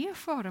fel. Vi är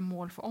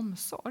föremål för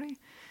omsorg.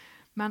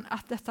 Men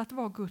att detta att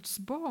vara Guds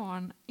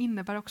barn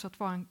innebär också att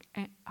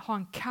ha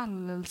en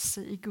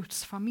kallelse i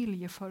Guds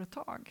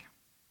familjeföretag.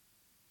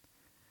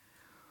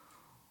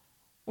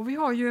 Och vi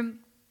har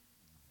ju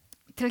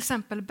till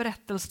exempel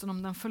berättelsen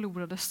om den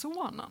förlorade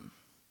sonen.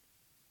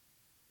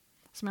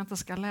 Som jag inte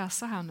ska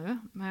läsa här nu,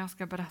 men jag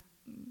ska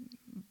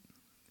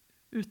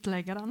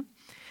utlägga den.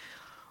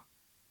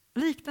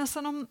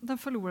 Liknelsen om den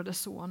förlorade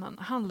sonen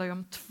handlar ju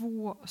om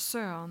 2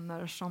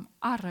 söner som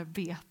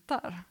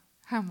arbetar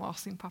hemma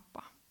hos sin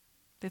pappa.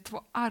 Det är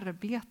 2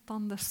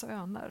 arbetande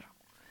söner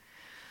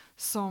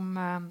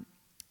som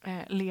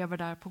lever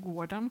där på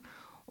gården.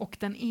 Och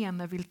den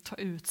ene vill ta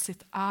ut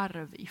sitt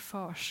arv i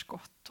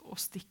förskott och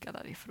sticka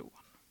därifrån.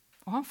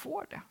 Och han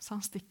får det, så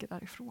han sticker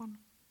därifrån.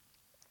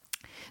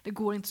 Det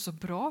går inte så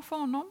bra för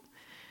honom.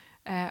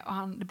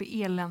 Det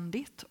blir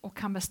eländigt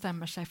och han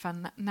bestämmer sig för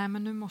nej,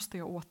 men nu måste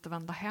jag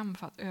återvända hem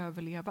för att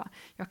överleva.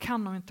 Jag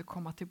kan nog inte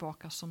komma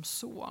tillbaka som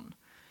son,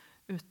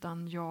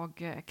 utan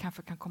jag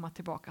kanske kan komma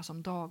tillbaka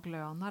som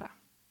daglönare.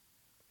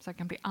 Så jag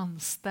kan bli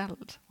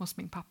anställd hos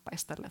min pappa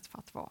istället för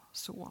att vara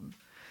son.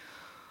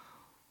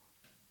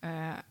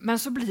 Men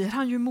så blir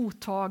han ju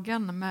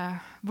mottagen med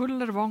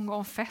buller, bång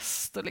och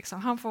fest. Och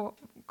liksom, han får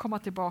komma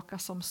tillbaka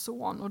som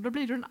son. Och då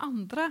blir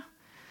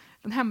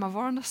den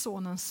hemmavarande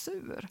sonen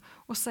sur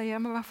och säger,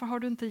 men varför har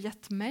du inte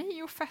gett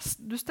mig och fest?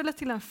 Du ställer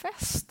till en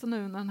fest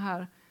nu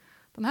när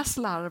den här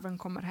slarven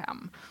kommer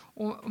hem.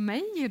 Och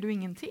mig ger du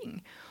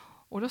ingenting.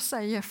 Och då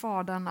säger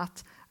fadern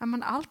att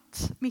men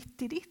allt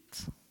mitt i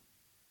ditt.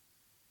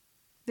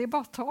 Det är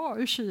bara att ta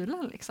ur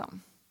kylen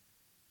liksom.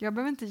 Jag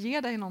behöver inte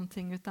ge dig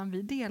någonting utan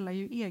vi delar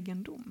ju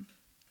egendom.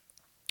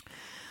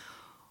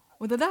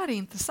 Och det där är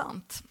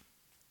intressant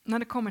när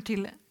det kommer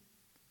till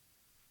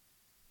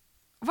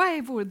vad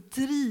är vår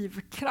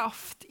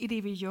drivkraft i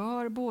det vi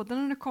gör, både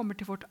när det kommer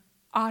till vårt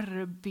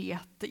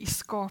arbete i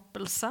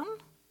skapelsen.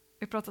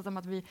 Vi har pratat om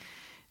att vi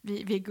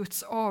är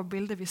Guds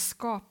avbilder, vi är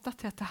skapta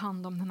till att ta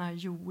hand om den här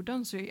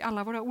jorden. Så i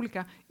alla våra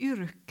olika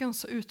yrken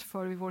så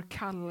utför vi vår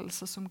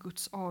kallelse som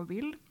Guds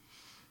avbild.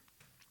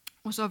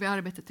 Och så har vi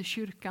arbetet i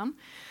kyrkan.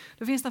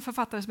 Då finns det en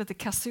författare som heter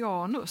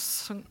Cassianus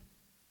som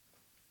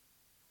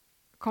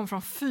kom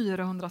från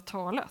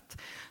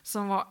 400-talet.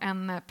 Som var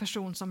en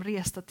person som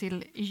reste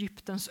till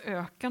Egyptens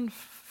öken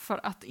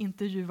för att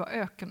intervjua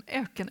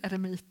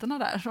ökeneremiterna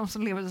där. De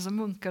som levde som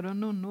munkar och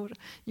nunnor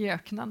i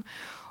öknen.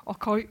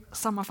 Och har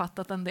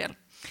sammanfattat en del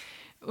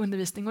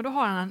undervisning. Och då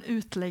har han en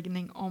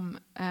utläggning om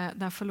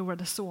den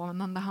förlorade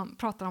sonen där han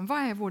pratar om vad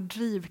är vår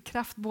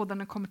drivkraft både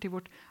när det kommer till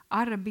vårt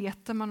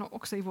arbete men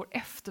också i vår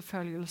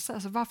efterföljelse.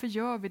 Alltså varför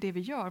gör vi det vi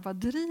gör? Vad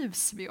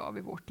drivs vi av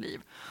i vårt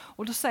liv?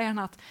 Och då säger han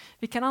att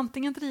vi kan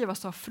antingen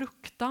drivas av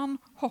fruktan,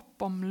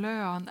 hopp om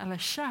lön eller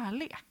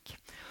kärlek.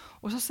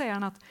 Och så säger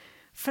han att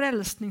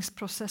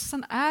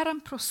frälsningsprocessen är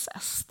en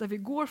process där vi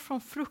går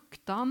från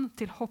fruktan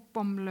till hopp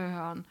om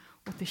lön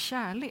och till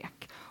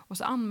kärlek. Och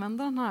så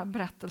använder den här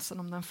berättelsen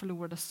om den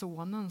förlorade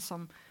sonen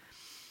som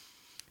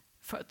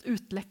för att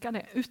utlägga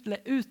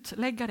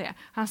det.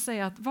 Han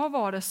säger att vad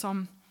var det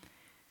som...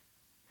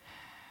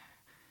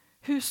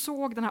 Hur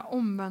såg den här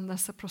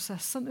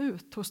omvändelseprocessen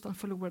ut hos den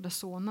förlorade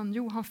sonen?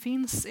 Jo, han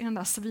finns i den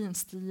där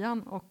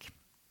svinstian och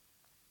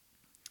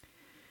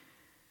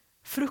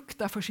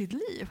fruktar för sitt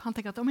liv. Han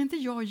tänker att om inte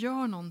jag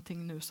gör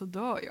någonting nu så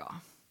dör jag.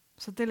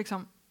 Så det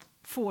liksom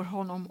får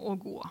honom att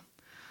gå.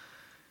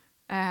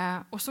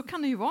 Och så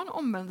kan det ju vara en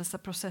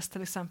omvändelseprocess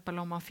till exempel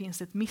om man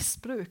finns i ett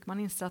missbruk. Man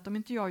inser att om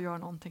inte jag gör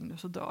någonting nu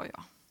så dör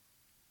jag.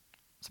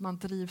 Så man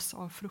drivs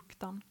av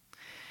fruktan.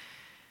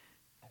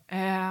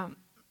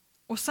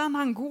 Och sen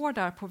han går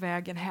där på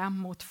vägen hem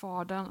mot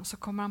fadern så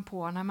kommer han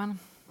på, nej men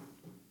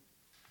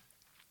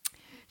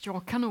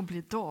jag kan nog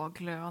bli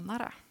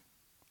daglönare.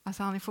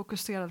 Alltså han är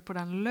fokuserad på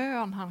den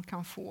lön han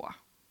kan få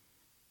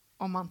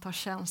om man tar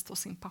tjänst hos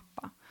sin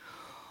pappa.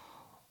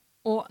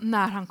 Och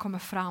när han kommer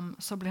fram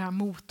så blir han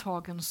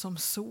mottagen som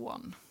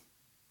son.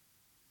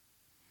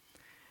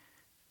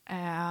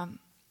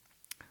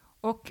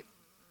 Och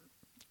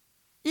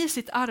i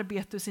sitt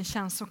arbete och sin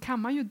tjänst så kan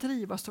man ju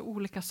drivas av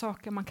olika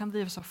saker. Man kan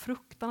drivas av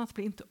fruktan att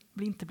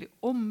inte bli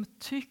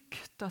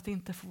omtyckt, att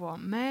inte få vara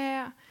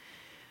med.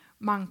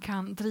 Man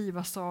kan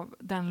drivas av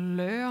den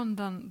lön,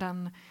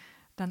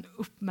 den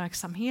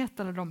uppmärksamhet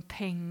eller de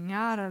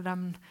pengar eller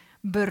den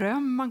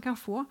beröm man kan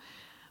få.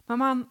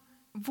 Men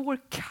vår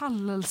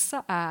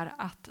kallelse är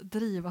att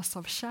drivas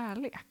av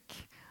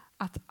kärlek.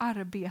 Att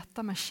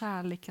arbeta med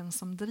kärleken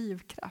som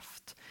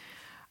drivkraft.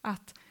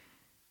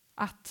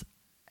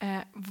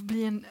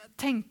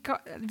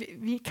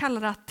 Vi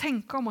kallar det att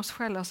tänka om oss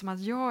själva som att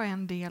jag är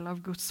en del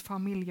av Guds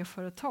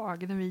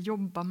familjeföretag när vi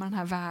jobbar med den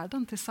här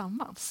världen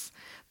tillsammans.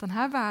 Den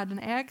här världen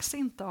ägs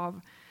inte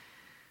av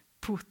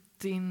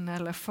Putin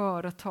eller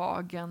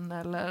företagen.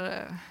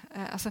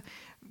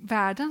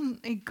 Världen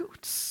är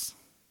Guds.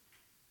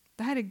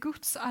 Det här är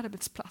Guds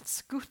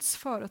arbetsplats, Guds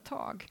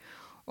företag.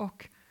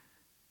 Och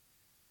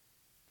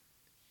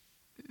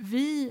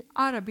vi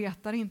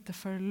arbetar inte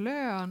för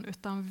lön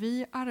utan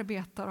vi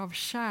arbetar av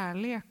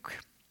kärlek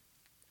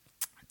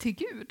till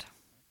Gud.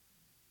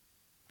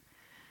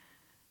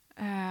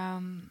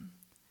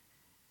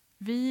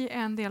 Vi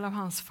är en del av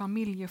hans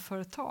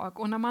familjeföretag.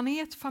 Och när man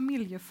är ett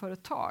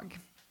familjeföretag,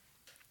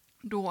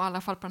 då i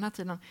alla fall på den här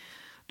tiden,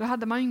 då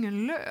hade man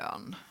ingen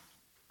lön.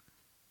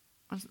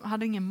 Man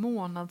hade ingen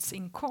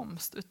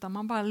månadsinkomst utan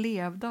man bara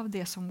levde av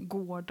det som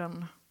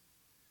gården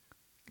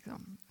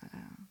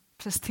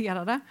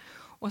presterade.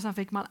 Och sen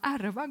fick man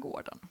ärva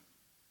gården.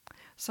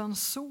 Så en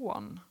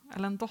son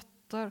eller en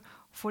dotter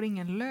får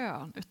ingen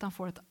lön utan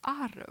får ett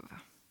arv.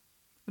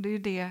 Och det är ju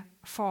det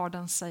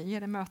fadern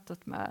säger i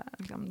mötet med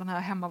den här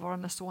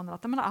hemmavarande sonen.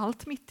 Att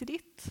allt mitt i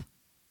ditt.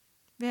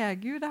 Vi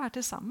äger ju det här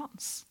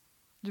tillsammans.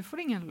 Du får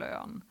ingen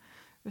lön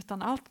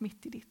utan allt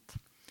mitt i ditt.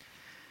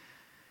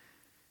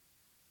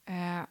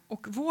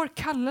 Och vår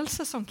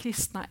kallelse som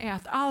kristna är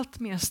att allt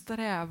mer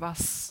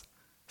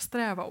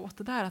sträva åt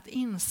det där. Att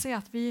inse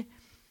att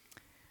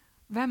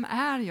vem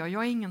är jag?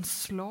 Jag är ingen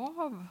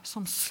slav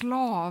som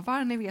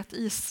slavar. Ni vet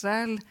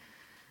Israel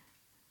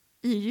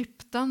i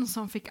Egypten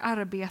som fick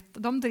arbeta.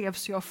 De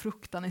drevs ju av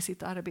fruktan i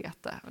sitt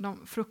arbete.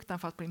 Fruktan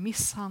för att bli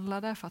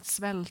misshandlade, för att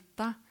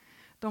svälta.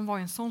 De var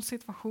i en sån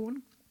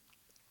situation.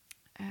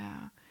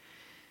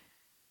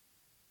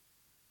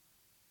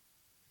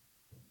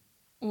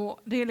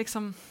 Och det är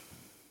liksom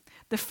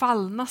det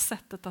fallna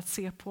sättet att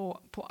se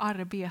på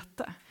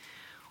arbete.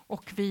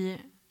 Och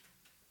vi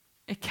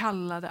är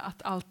kallade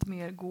att allt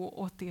mer gå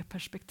åt det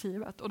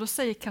perspektivet. Och då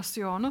säger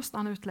Cassianus när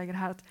han utlägger det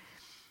här att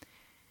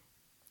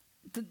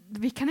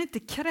vi kan inte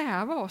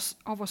kräva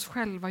av oss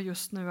själva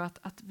just nu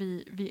att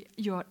vi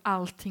gör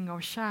allting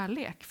av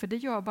kärlek. För det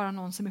gör bara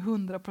någon som är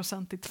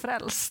 100%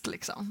 frälst.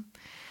 Liksom.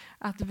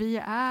 Att vi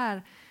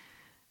är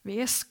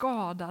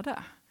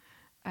skadade.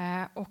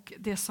 Och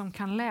det som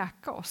kan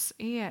läka oss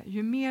är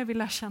ju mer vi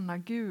lär känna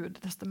Gud,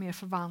 desto mer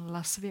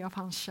förvandlas vi av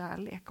hans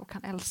kärlek och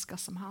kan älska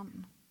som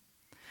han.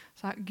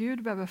 Så här,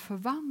 Gud behöver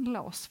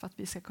förvandla oss för att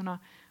vi ska kunna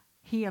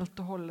helt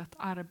och hållet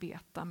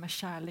arbeta med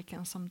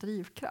kärleken som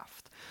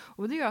drivkraft.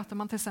 Och det gör att om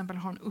man till exempel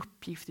har en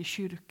uppgift i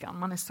kyrkan,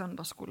 man är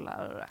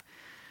söndagsskollärare,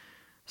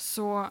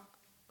 så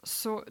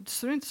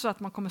är det inte så att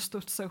man kommer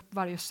studsa upp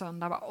varje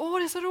söndag och bara,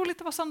 det är så roligt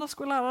att vara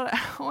söndagsskollärare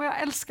och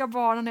jag älskar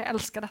barnen, jag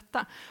älskar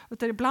detta.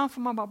 Utan ibland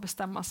får man bara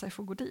bestämma sig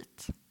för att gå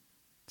dit.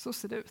 Så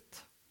ser det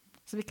ut.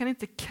 Så vi kan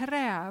inte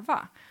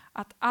kräva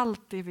att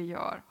allt det vi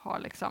gör har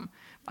liksom,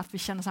 att vi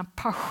känner en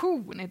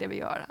passion i det vi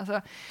gör.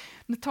 Alltså,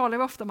 nu talar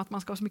vi ofta om att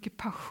man ska ha så mycket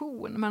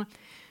passion, men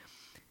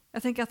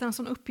jag tänker att en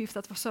sån uppgift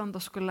att vara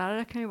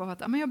söndagsskollärare kan ju vara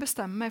att jag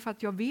bestämmer mig för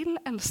att jag vill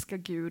älska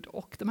Gud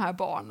och de här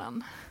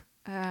barnen.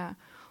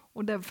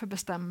 Och därför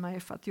bestämmer mig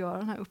för att göra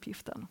den här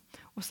uppgiften.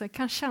 Och sen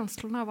kan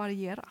känslorna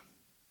variera.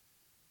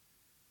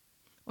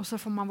 Och så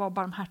får man vara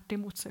barmhärtig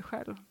mot sig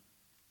själv.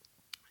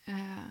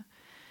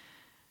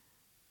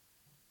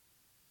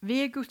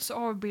 Vi är Guds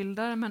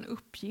avbildare med en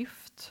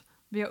uppgift.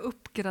 Vi har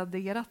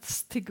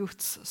uppgraderats till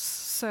Guds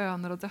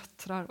söner och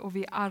döttrar och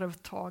vi är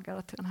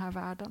arvtagare till den här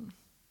världen.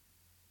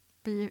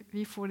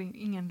 Vi får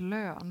ingen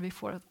lön, vi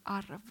får ett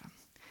arv.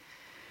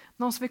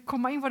 Någon som vill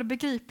komma in, var det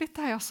begripligt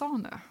det här jag sa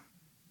nu?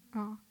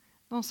 Ja.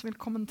 Någon som vill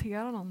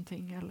kommentera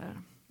någonting?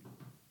 Eller?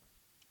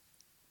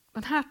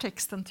 Den här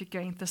texten tycker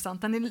jag är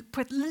intressant. Den är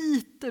på ett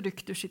lite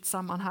ryckt ur sitt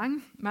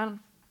sammanhang. Men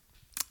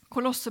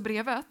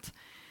Kolosserbrevet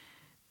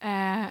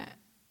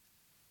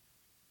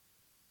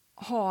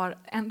har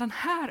den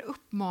här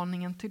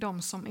uppmaningen till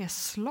de som är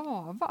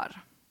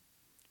slavar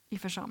i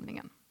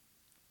församlingen.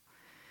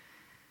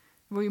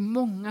 Det var ju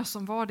många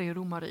som var det i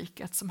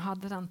romarriket som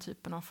hade den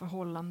typen av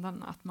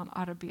förhållanden att man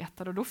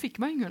arbetade och då fick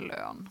man ingen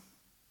lön.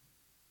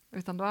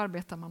 Utan då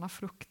arbetade man av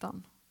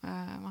fruktan.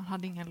 Man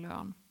hade ingen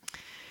lön.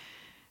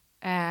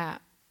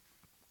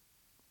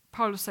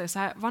 Paulus säger så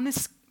här,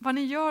 vad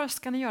ni gör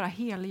ska ni göra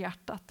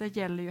helhjärtat. Det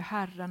gäller ju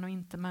Herren och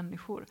inte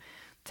människor.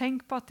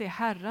 Tänk på att det är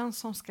Herren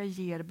som ska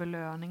ge er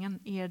belöningen,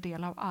 er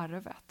del av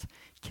arvet.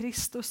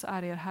 Kristus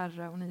är er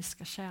Herre och ni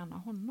ska tjäna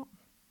honom.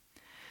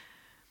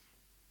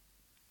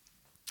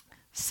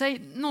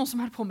 Säg någon som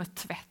höll på med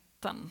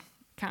tvätten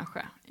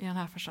kanske i den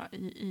här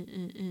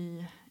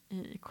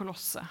i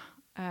Kolosse.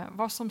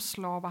 Var som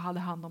slav hade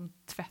hand om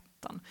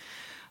tvätten.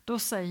 Då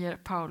säger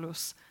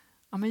Paulus,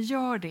 ja, men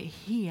gör det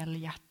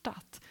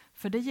helhjärtat.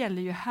 För det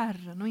gäller ju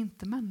Herren och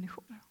inte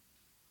människor.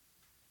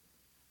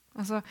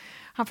 Alltså,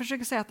 han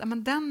försöker säga att ja,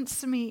 men den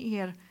som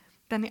är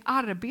den ni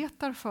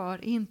arbetar för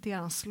är inte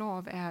er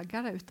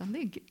slavägare utan det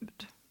är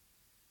Gud.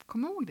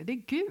 Kom ihåg det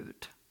är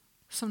Gud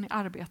som ni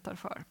arbetar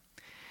för.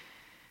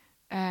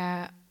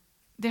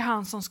 Det är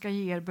han som ska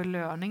ge er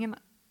belöningen,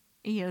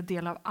 er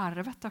del av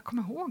arvet. Kom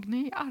ihåg,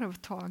 ni är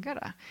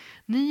arvtagare.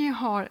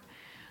 När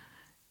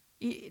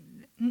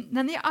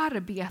ni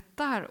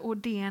arbetar och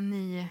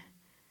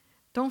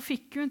de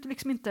fick ju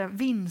liksom inte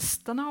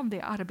vinsterna av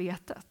det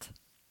arbetet.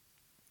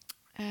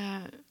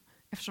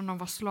 Eftersom de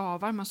var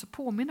slavar, men så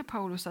påminner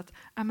Paulus att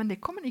men det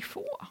kommer ni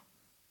få.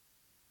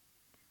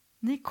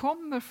 Ni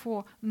kommer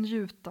få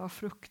njuta av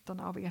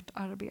frukterna av ert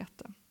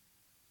arbete.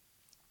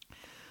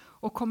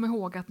 Och kom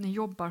ihåg att ni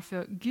jobbar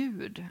för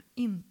Gud,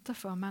 inte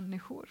för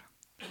människor.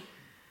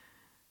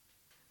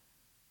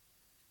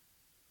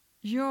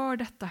 Gör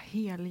detta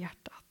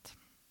helhjärtat.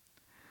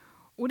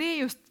 Och det är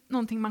just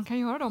någonting man kan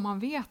göra då om man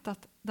vet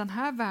att den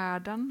här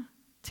världen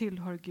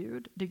tillhör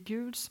Gud. Det är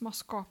Gud som har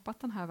skapat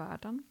den här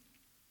världen.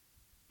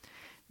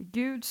 Det är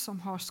Gud som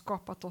har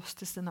skapat oss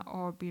till sina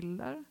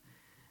avbilder.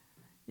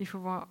 Vi får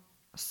vara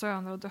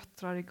söner och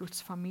döttrar i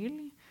Guds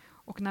familj.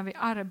 Och när vi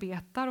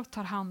arbetar och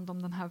tar hand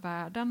om den här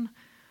världen,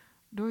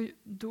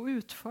 då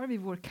utför vi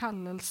vår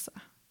kallelse.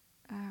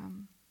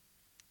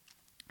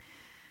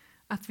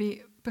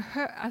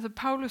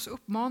 Paulus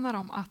uppmanar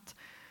dem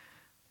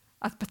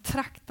att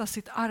betrakta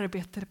sitt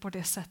arbete på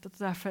det sättet och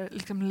därför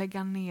liksom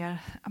lägga ner,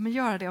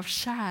 göra det av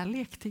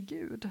kärlek till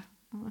Gud.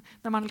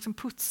 När man liksom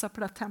putsar på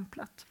det här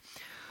templet.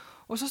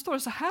 Och så står det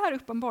så här i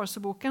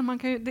Uppenbarelseboken,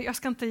 jag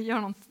ska inte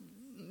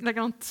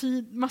lägga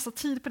massa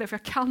tid på det för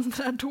jag kan det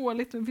där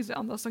dåligt, men det finns ju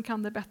andra som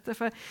kan det bättre.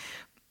 För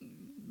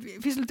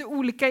det finns lite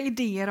olika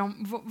idéer om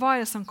vad är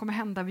det som kommer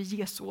hända vid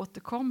Jesu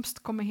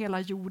återkomst. Kommer hela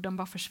jorden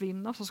bara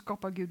försvinna och så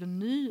skapar Gud en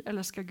ny,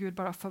 eller ska Gud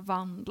bara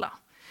förvandla?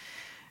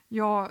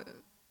 Jag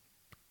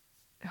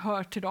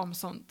hör till dem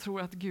som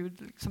tror att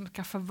Gud liksom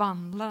ska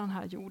förvandla den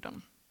här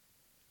jorden.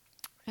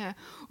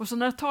 Och så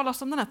när det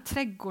talas om den här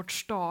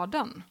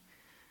trädgårdsstaden,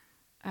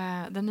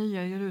 det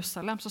nya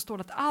Jerusalem, så står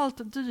det att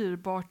allt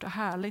dyrbart och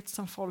härligt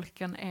som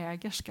folken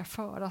äger ska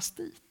föras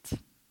dit.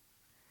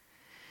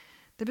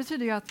 Det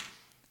betyder ju att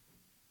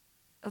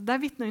där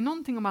vittnar ju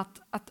någonting om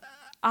att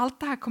allt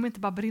det här kommer inte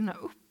bara brinna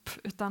upp,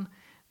 utan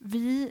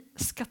vi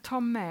ska ta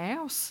med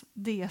oss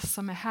det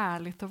som är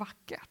härligt och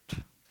vackert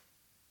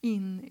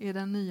in i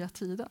den nya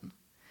tiden.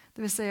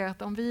 Det vill säga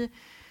att om vi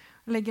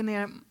lägger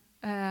ner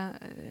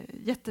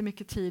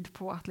jättemycket tid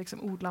på att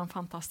liksom odla en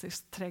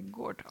fantastisk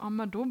trädgård, ja,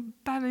 men då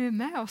bär vi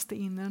med oss det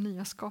in i den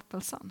nya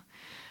skapelsen.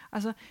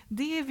 Alltså,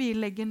 det vi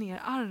lägger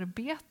ner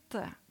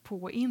arbete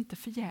på är inte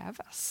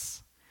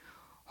förgäves.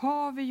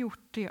 Har vi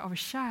gjort det av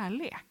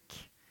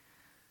kärlek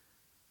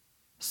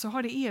så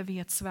har det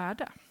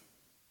evighetsvärde.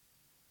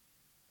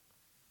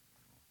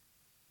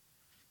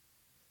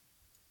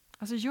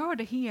 Alltså gör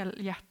det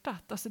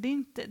helhjärtat. Alltså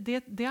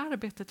det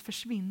arbetet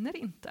försvinner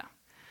inte.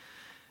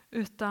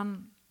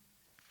 Utan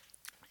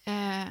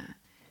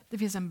det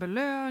finns en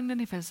belöning,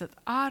 det finns ett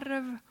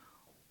arv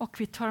och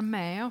vi tar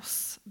med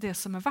oss det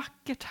som är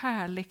vackert,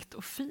 härligt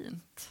och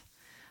fint.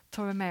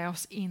 Tar vi med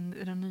oss in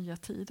i den nya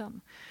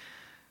tiden.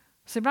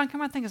 Så ibland kan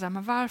man tänka så här,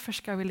 men varför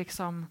ska vi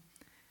liksom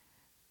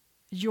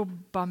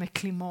jobba med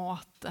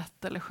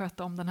klimatet eller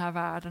sköta om den här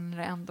världen när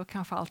ändå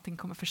kanske allting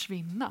kommer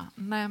försvinna?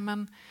 Nej,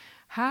 men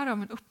här har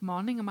vi en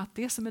uppmaning om att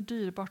det som är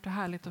dyrbart och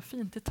härligt och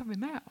fint, det tar vi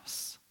med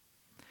oss.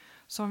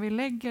 Så om vi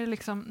lägger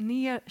liksom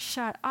ner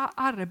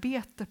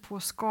arbete på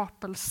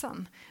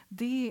skapelsen,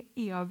 det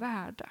är av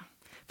värde.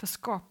 För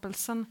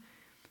skapelsen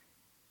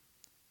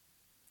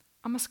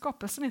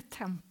är ett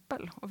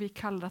tempel och vi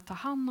kallar att ta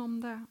hand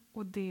om det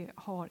och det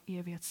har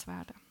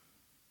evighetsvärde.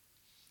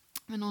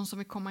 Men någon som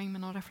vill komma in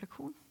med någon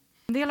reflektion?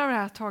 En del av det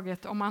här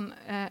taget, om man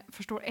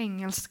förstår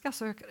engelska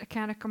så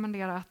kan jag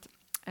rekommendera att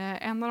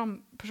en av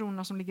de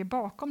personerna som ligger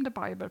bakom The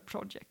Bible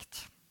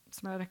Project,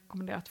 som jag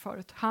rekommenderat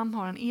förut, han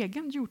har en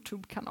egen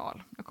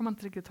YouTube-kanal. Jag kommer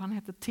inte riktigt, han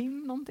heter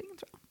Tim någonting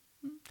tror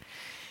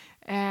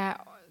jag.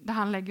 Där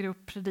han lägger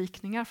upp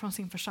predikningar från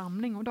sin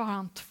församling och då har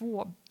han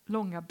 2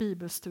 långa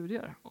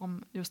bibelstudier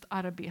om just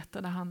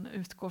arbete där han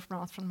utgår bland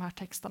annat från de här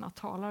texterna och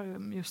talar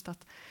om just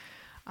att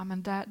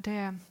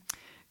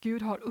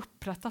Gud har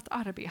upprättat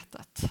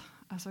arbetet.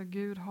 Alltså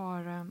Gud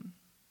har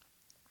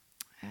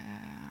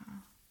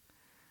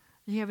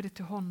ger vi det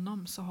till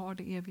honom så har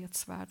det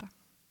evighetsvärde.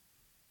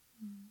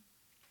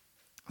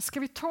 Ska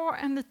vi ta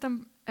en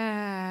liten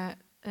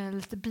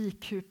lite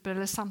bikuper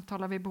eller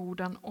samtala vid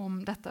borden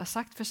om detta är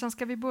sagt. För sen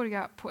ska vi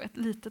börja på ett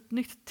litet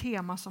nytt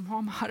tema som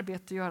har med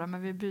arbete att göra,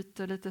 men vi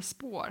byter lite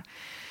spår.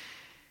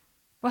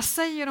 Vad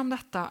säger om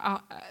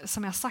detta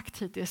som jag sagt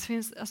hittills?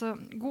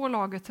 Går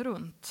laget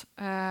runt?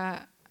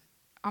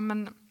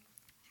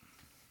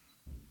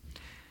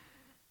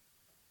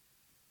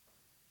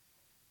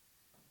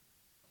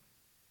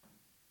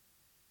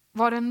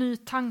 Var det en ny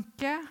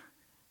tanke?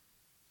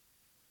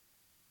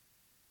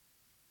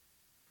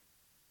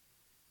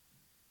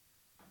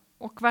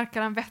 Och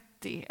verkar den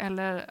vettig?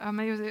 Eller,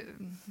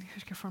 hur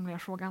ska jag formulera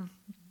frågan?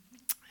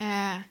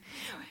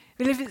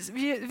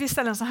 Vi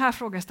ställer en sån här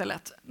fråga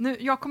istället.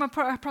 Jag kommer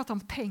att prata om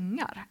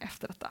pengar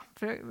efter detta.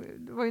 För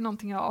det var ju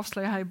någonting jag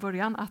avslöjade här i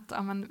början. Att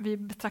vi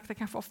betraktar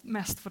kanske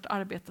mest vårt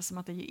arbete som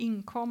att det ger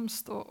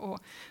inkomst.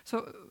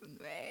 Så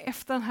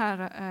efter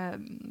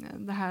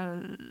det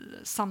här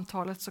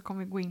samtalet så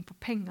kommer vi gå in på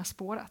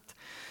pengaspåret.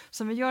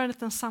 Så vi gör en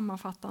liten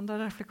sammanfattande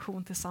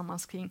reflektion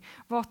tillsammans kring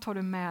vad tar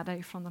du med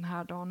dig från den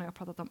här dagen när jag har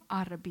pratat om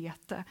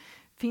arbete.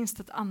 Finns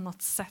det ett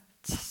annat sätt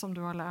som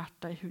du har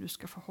lärt dig hur du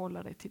ska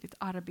förhålla dig till ditt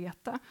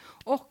arbete?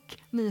 Och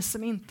ni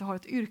som inte har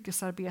ett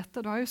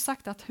yrkesarbete, då har jag ju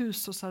sagt att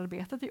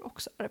hushållsarbetet är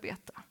också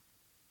arbete.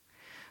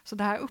 Så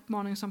det här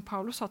uppmaningen som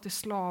Paulus sa till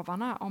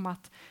slavarna om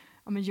att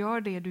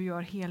gör det du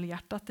gör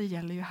helhjärtat, det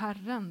gäller ju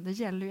Herren. Det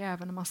gäller ju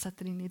även när man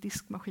sätter in i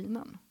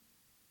diskmaskinen.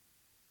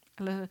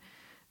 Eller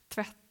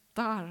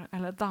tvättar,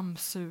 eller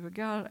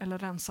dammsugar, eller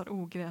rensar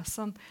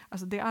ogräsen.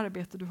 Alltså det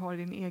arbete du har i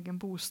din egen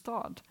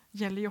bostad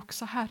gäller ju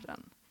också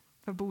Herren.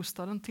 För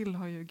bostaden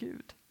tillhör ju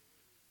Gud.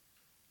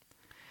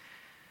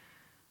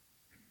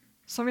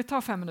 Så vi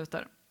tar 5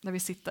 minuter när vi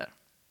sitter.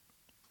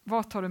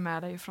 Vad tar du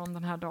med dig från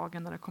den här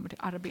dagen när det kommer till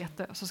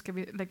arbete? Så ska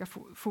vi lägga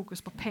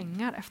fokus på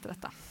pengar efter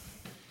detta.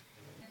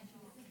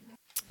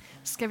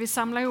 Ska vi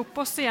samla ihop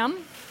oss igen?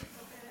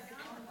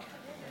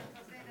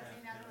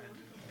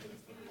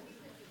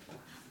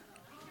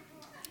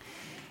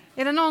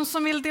 Är det någon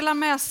som vill dela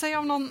med sig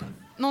av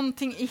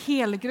någonting i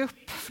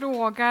helgrupp?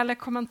 Fråga eller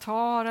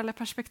kommentar eller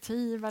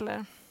perspektiv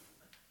eller...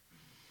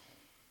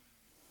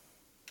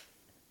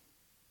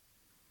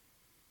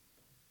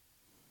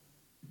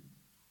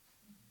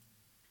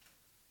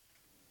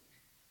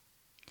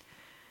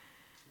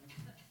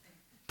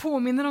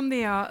 Påminner om det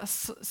jag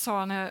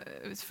sa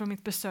från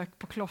mitt besök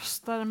på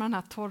kloster med den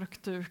här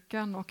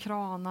torkduken och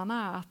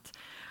kranarna.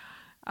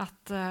 Jag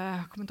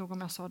kommer inte ihåg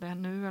om jag sa det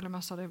nu eller om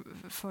jag sa det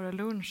före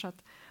lunch.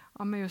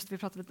 Vi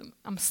pratade lite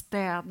om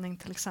städning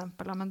till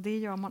exempel. Men det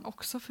gör man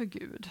också för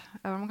Gud.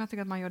 Även om man kan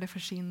tycka att man gör det för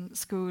sin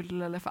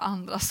skull eller för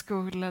andras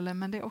skull.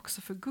 Men det är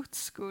också för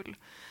Guds skull.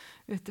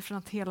 utifrån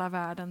att hela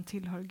världen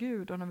tillhör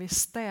Gud. Och när vi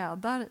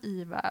städar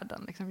i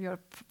världen, liksom gör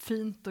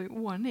fint och i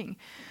ordning,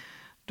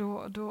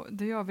 då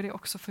gör vi det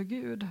också för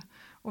Gud.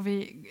 Och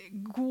vi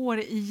går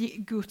i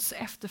Guds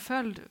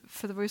efterföljd.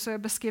 För det var ju så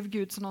jag beskrev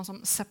Gud som någon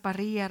som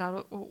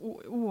separerar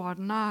och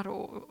ordnar,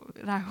 och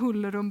den här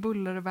huller om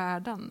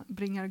buller-världen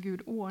bringar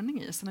Gud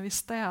ordning i. Så när vi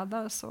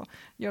städar så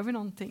gör vi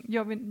någonting,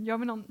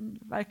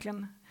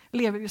 verkligen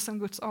lever vi som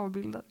Guds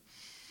avbilder.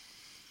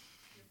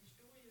 Jag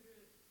förstår ju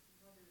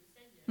vad du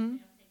säger, men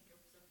jag tänker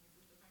också att min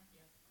första tanke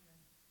är att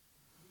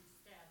vi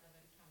städar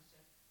väl kanske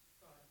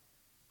för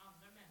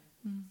andra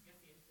människor som ska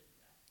se hur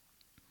fint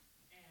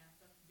det är.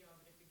 Så att gör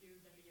vi det för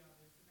Gud eller gör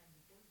vi det för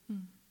människor?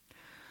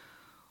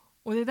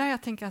 Och det är där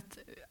jag tänker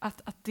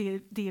att det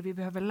är det vi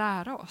behöver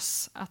lära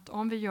oss. Att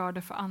om vi gör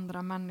det för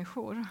andra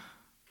människor,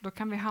 då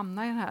kan vi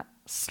hamna i det här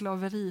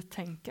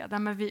slaveritänket. Där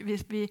men det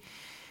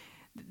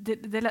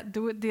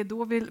är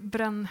då vi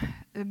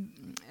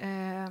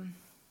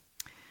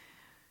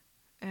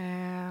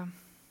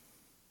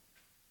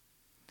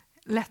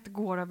lätt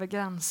går över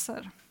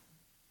gränser.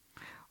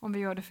 Om vi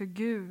gör det för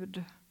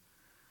Gud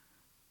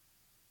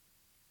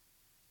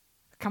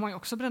kan man ju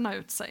också bränna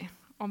ut sig.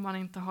 Om man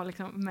inte har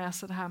liksom med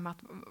sig det här med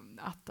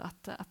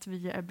att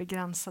vi är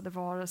begränsade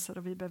varelser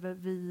och vi behöver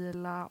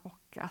vila,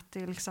 och att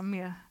det är liksom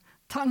mer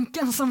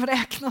tanken som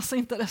räknas och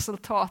inte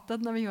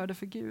resultatet när vi gör det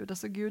för Gud.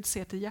 Alltså Gud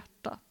ser till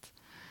hjärtat.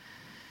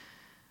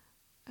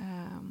 Det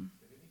är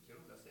mycket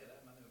roligt att se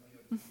det, men nu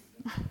gör det för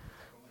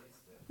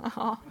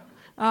Gud.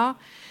 Ja.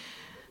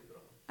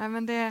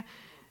 Men det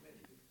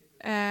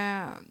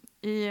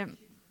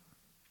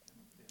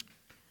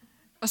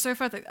alltså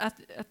för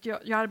att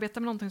jag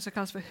arbetar med någonting som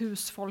kallas för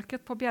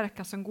husfolket på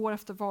Bjärka, som går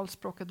efter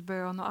valspråket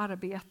bön och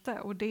arbete.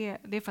 Och det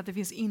är för att det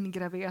finns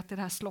ingraverat i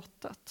det här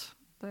slottet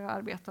där jag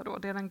arbetar då.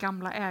 Det är den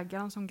gamla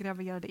ägaren som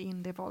graverade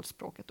in det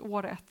valspråket,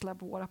 år ett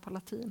labora på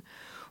latin.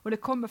 Och det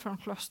kommer från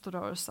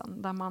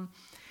klosterrörelsen, där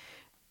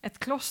ett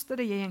kloster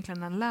är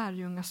egentligen en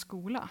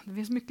lärjungaskola. Det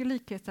finns mycket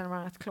likheter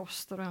mellan ett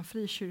kloster och en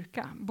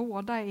frikyrka.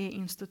 Båda är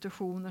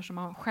institutioner som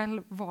man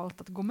själv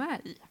valt att gå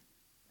med i.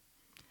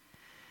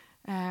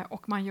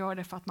 Och man gör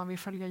det för att man vill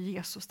följa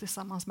Jesus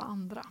tillsammans med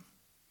andra.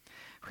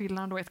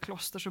 Skillnaden då i ett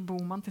kloster så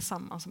bor man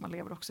tillsammans och man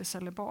lever också i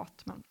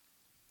celibat.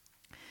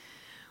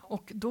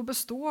 Och då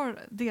består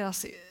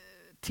deras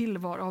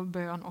tillvaro av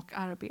bön och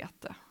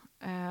arbete.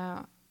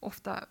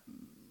 Ofta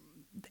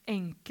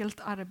enkelt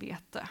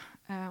arbete.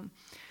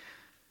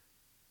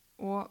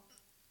 Och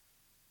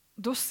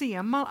då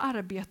ser man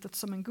arbetet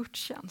som en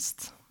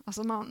gudstjänst.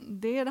 Alltså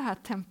det är det här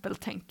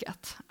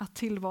tempeltänket, att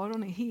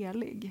tillvaron är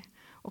helig.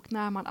 Och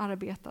när man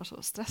arbetar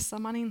så stressar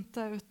man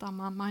inte,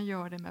 utan man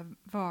gör det med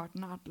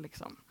vördnad.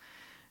 Liksom.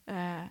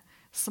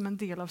 Som en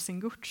del av sin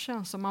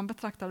gudstjänst. Så man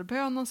betraktar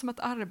bönen som ett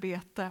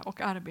arbete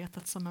och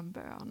arbetet som en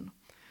bön.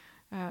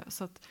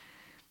 Så att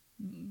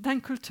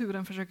den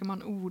kulturen försöker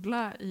man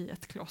odla i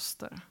ett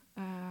kloster.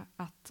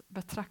 Att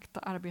betrakta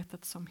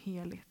arbetet som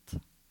heligt.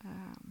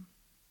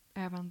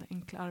 Även det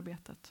enkla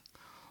arbetet.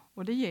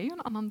 Och det ger ju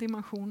en annan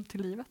dimension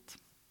till livet.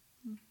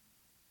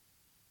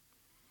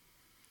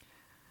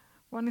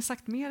 Vad har ni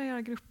sagt mer i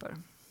era grupper?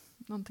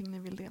 Någonting ni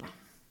vill dela?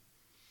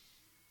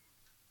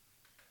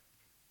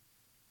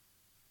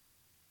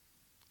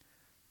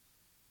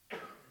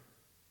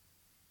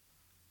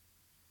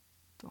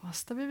 Då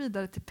hastar vi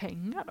vidare till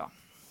pengar då.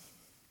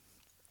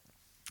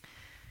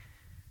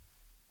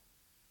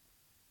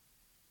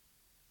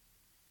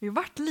 Vi har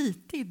varit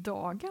lite i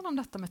dagen om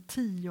detta med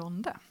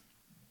tionde.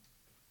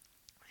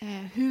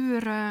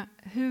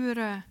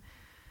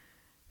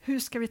 Hur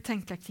ska vi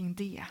tänka kring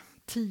det?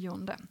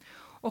 Tionde.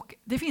 Och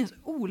det finns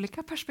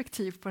olika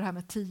perspektiv på det här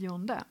med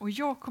tionde. Och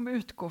jag kommer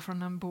utgå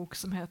från en bok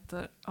som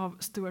heter av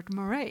Stuart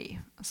Murray,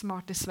 som har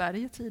varit i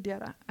Sverige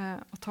tidigare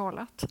och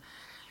talat.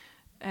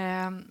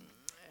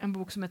 En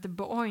bok som heter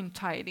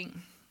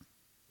Beointiding.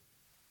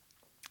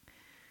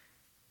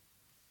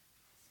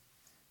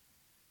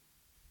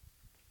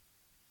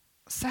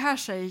 Så här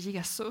säger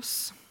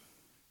Jesus.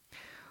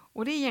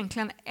 Och det är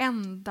egentligen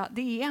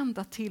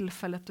enda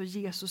tillfället då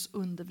Jesus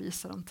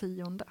undervisar om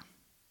tionde.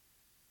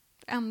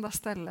 Enda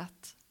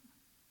stället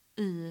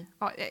i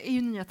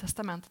Nya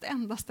testamentet,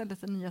 enda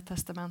stället i Nya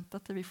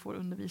testamentet där vi får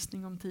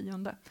undervisning om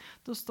tionde.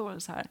 Då står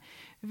det så här: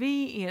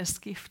 vi är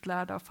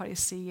skriftlärda och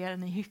fariseer,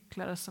 ni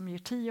hycklare som ger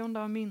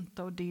tionde av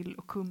mynta och dill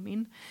och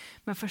kummin,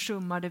 men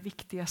försummar det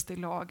viktigaste i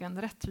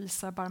lagen,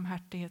 rättvisa,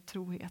 barmhärtighet,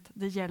 trohet.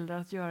 Det gäller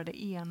att göra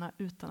det ena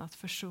utan att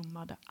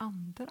försumma det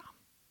andra.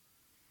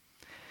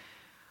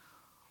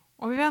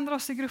 Om vi vänder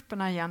oss till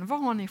grupperna igen,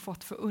 vad har ni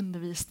fått för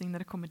undervisning när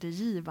det kommer till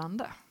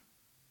givande?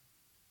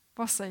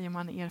 Vad säger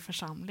man i er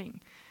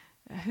församling?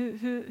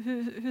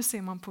 Hur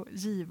ser man på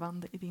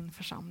givande i din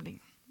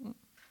församling?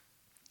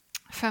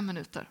 5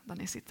 minuter där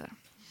ni sitter.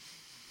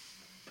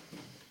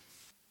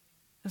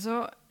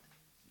 Alltså,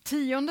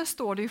 tionde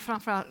står det ju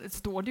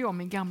framförallt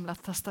om i Gamla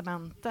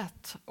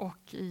testamentet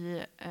och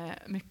i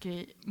mycket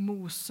i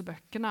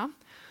Moseböckerna.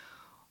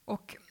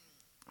 Och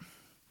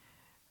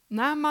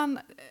när man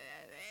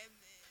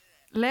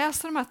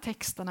läser de här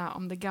texterna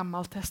om det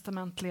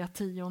gammaltestamentliga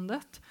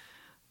tiondet,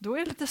 då är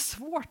det lite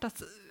svårt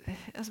att...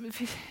 Alltså,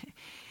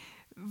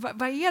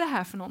 vad är det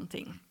här för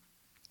någonting?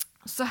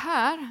 Så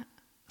här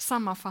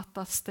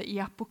sammanfattas det i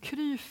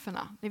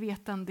apokryferna. Ni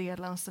vet den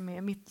delen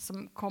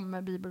som kom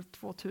med Bibel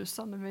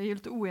 2000. Vi är ju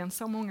lite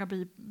oense om många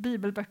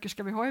bibelböcker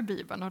ska vi ha i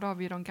Bibeln, och då har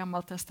vi de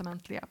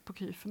gammaltestamentliga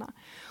apokryferna.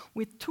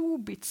 Och i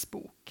Tobits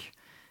bok,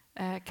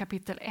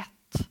 kapitel 1,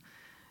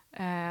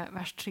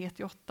 vers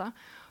 3-8,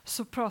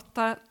 så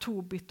pratar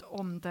Tobit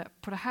om det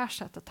på det här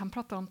sättet. Han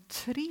pratar om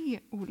 3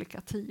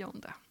 olika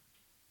tionde.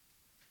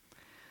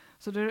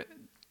 Så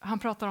han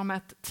pratar om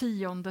ett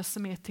tionde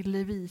som är till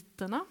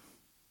leviterna.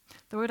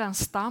 Det var ju den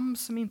stam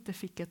som inte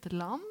fick ett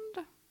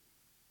land,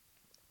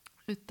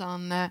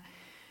 utan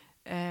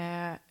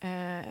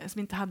som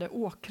inte hade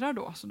åkrar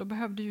då. Så då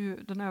behövde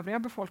ju den övriga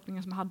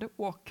befolkningen som hade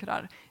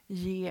åkrar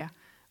ge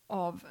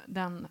av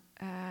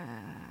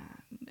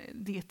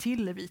det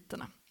till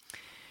leviterna.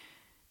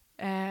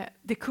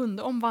 Det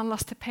kunde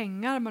omvandlas till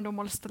pengar, men då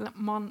måste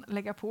man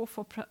lägga på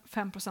för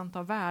 5%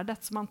 av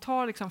värdet. Så man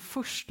tar liksom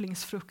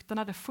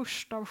förstlingsfrukterna, det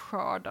första av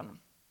skörden,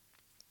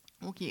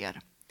 och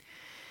ger.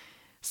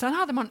 Sen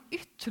hade man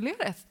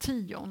ytterligare ett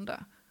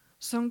tionde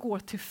som går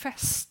till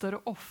fester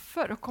och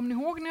offer. Och kommer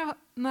ni ihåg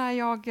när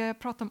jag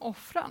pratade om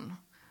offren?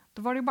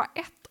 Då var det bara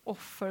ett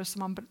offer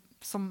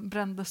som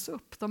brändes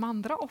upp. De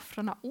andra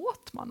offren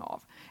åt man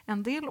av.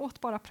 En del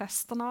åt bara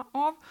prästerna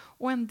av,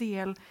 och en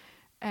del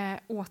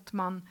åt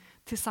man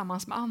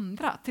tillsammans med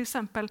andra. Till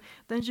exempel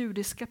den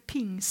judiska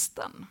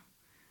pingsten,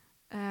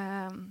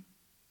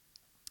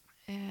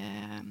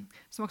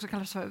 som också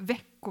kallas för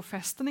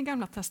veckofesten i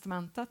Gamla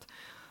testamentet.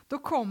 Då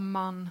kom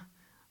man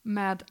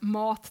med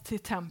mat till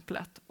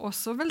templet, och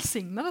så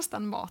välsignades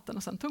den maten,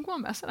 och sen tog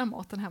man med sig den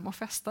maten hem och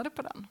festade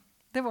på den.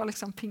 Det var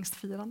liksom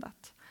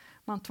pingstfirandet.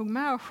 Man tog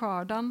med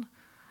skörden,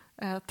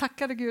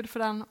 tackade Gud för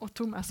den och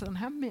tog med sig den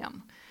hem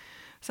igen.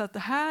 Så att det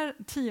här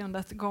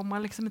tiondet gav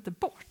man liksom inte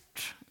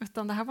bort,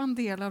 utan det här var en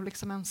del av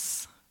liksom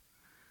ens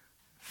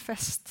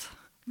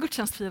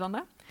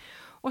gudstjänstfirande.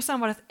 Och sen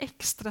var det ett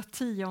extra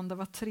tionde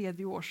var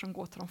 3:e år som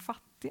går till de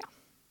fattiga.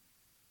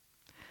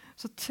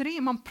 Så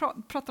man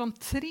pratar om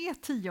 3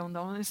 tionde.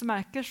 Om ni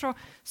märker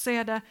så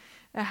är det,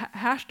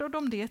 här står det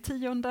om det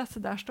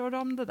tiondet, där står det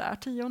om det där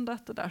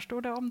tiondet, och där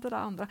står det om det där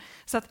andra.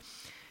 Så att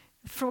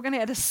frågan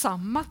är det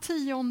samma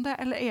tionde,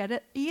 eller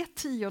är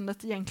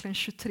tiondet egentligen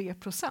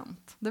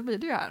 23%? Det blir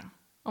det ju här.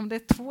 Om det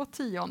är 2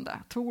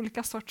 tionde, 2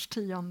 olika sorts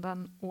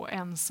tionden och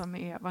en som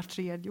är var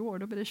 3:e år,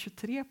 då blir det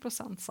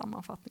 23%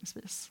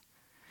 sammanfattningsvis.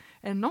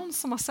 Är det någon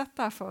som har sett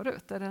det här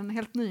förut? Är det en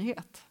helt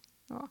nyhet?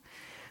 Ja.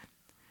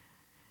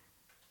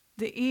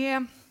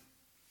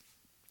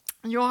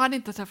 Jag hade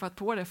inte träffat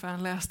på det förrän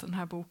jag läste den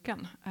här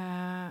boken.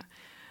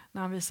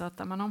 När han visar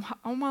att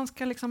om man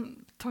ska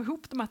liksom ta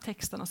ihop de här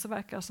texterna så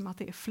verkar det som att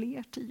det är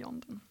fler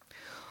tionden.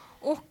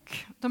 Och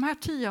de här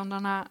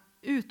tiondena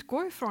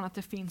utgår ifrån att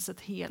det finns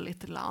ett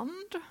heligt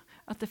land,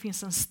 att det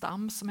finns en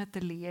stam som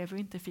heter Levi och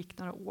inte fick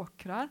några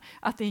åkrar,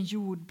 att det är en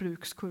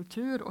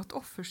jordbrukskultur och ett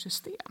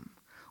offersystem.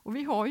 Och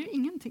vi har ju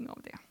ingenting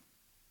av det.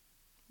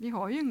 Vi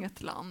har ju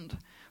inget land,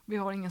 vi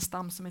har ingen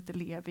stam som heter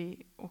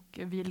Levi, och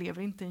vi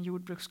lever inte i en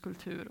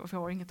jordbrukskultur, och vi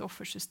har inget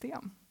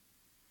offersystem.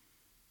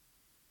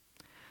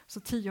 Så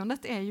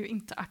tiondet är ju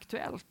inte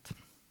aktuellt.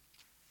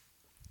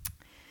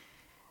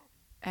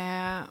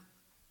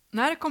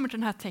 När det kommer till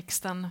den här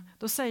texten,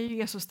 då säger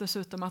Jesus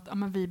dessutom att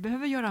vi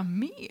behöver göra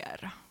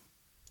mer.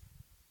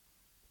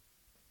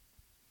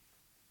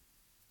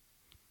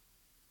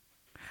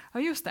 Ja,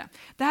 just det.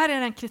 Det här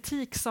är en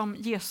kritik som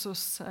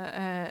Jesus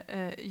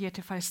ger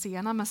till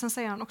fariseerna, men sen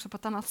säger han också på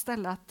ett annat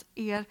ställe att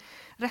er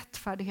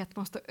rättfärdighet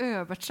måste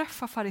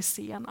överträffa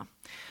fariseerna.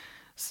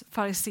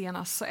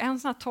 Så en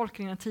sån här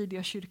tolkning i den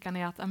tidiga kyrkan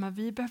är att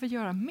vi behöver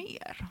göra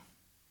mer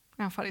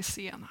än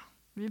fariseerna.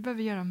 Vi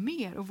behöver göra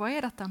mer, och vad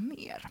är detta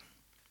mer?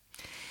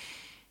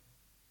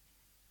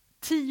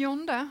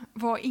 Tionde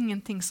var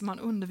ingenting som man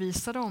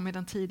undervisade om i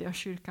den tidiga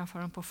kyrkan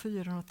förrän på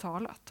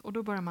 400-talet. Och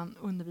då började man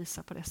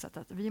undervisa på det sättet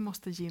att vi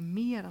måste ge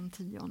mer än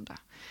tionde.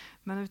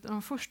 Men utan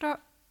de första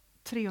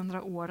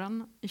 300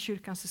 åren i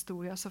kyrkans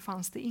historia så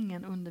fanns det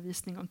ingen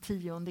undervisning om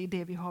tionde i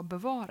det vi har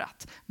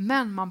bevarat.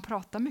 Men man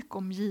pratar mycket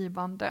om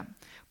givande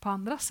på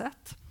andra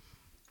sätt.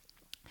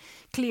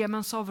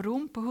 Clemens av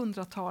Rom på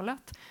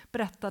 100-talet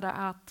berättade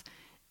att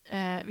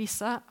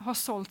vissa har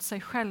sålt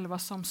sig själva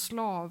som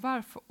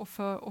slavar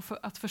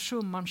för att för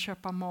summan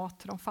köpa mat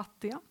till de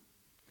fattiga.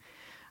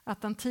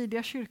 Att den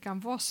tidiga kyrkan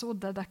var så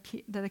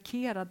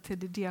dedikerad till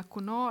det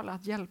diakonala,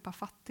 att hjälpa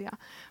fattiga,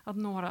 att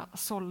några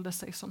sålde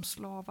sig som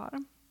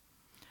slavar.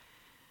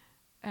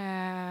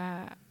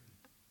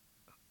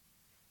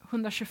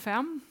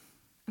 125,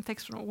 en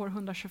text från år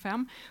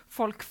 125.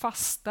 Folk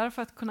fastar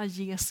för att kunna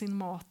ge sin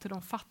mat till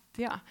de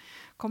fattiga.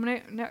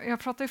 Jag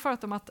pratade ju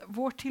förut om att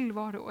vår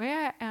tillvaro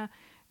är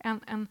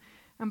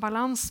en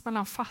balans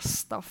mellan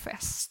fasta och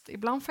fest.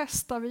 Ibland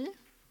festar vi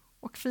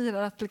och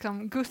firar att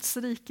liksom Guds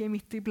rike är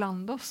mitt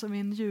ibland oss, och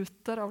vi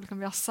njuter av,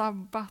 vi har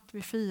sabbat,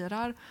 vi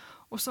firar.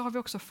 Och så har vi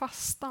också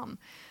fastan,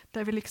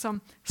 där vi liksom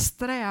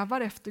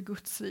strävar efter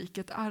Guds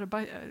riket,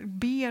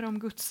 ber om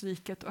Guds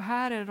riket. Och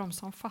här är det de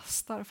som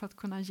fastar för att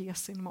kunna ge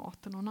sin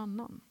mat till någon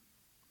annan.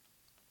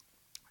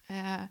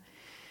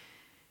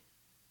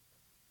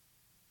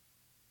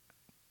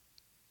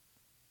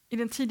 I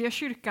den tidiga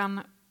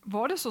kyrkan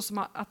var det så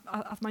som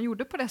att man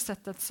gjorde på det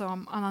sättet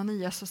som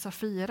Ananias och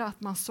Safira,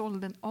 att man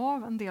sålde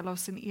av en del av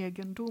sin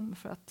egendom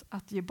för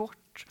att ge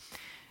bort.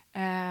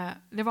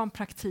 Det var en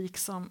praktik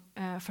som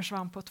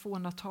försvann på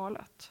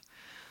 200-talet.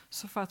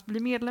 Så för att bli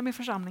medlem i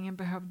församlingen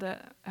behövde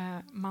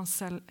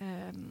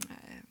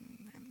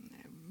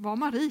var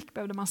man rik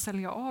behövde man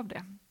sälja av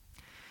det.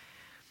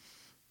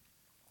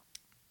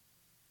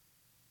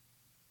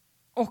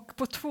 Och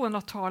på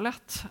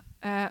 200-talet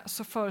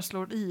så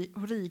föreslår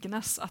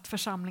Origenes att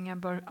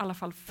församlingen bör i alla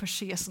fall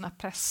förse sina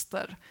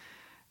präster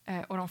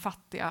och de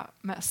fattiga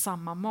med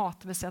samma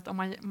mat. Det vill säga att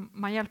om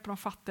man hjälper de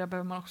fattiga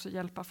behöver man också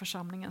hjälpa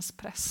församlingens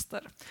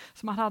präster.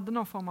 Så man hade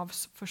någon form av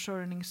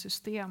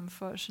försörjningssystem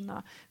för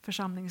sina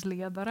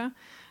församlingsledare,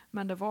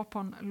 men det var på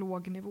en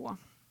låg nivå.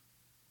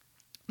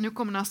 Nu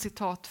kommer några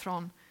citat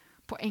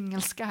på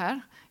engelska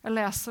här. Jag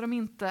läser dem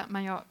inte,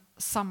 men jag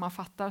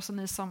sammanfattar så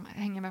ni som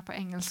hänger med på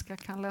engelska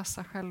kan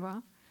läsa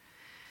själva.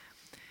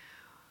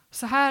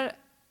 Så här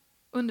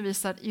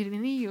undervisar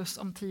Irenaeus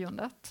om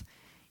tiondet.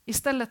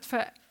 Istället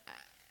för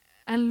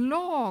en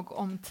lag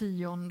om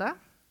tionde,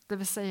 det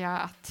vill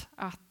säga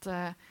att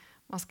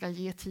man ska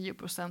ge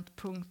 10%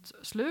 punkt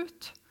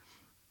slut,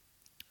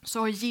 så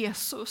har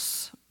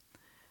Jesus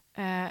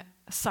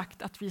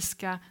sagt att vi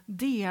ska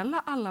dela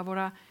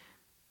alla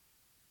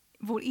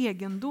vår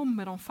egendom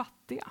med de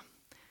fattiga.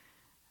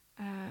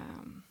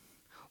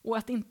 Och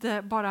att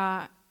inte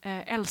bara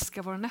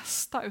älska vår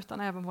nästa utan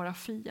även våra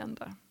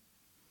fiender.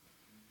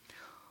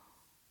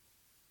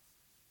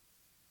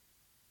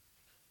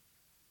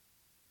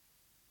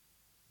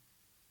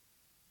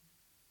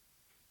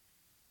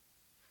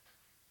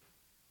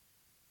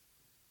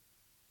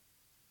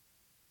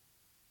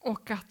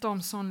 Och att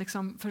de som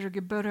liksom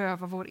försöker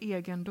beröva vår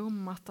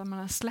egendom, att man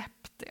har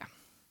släppt det.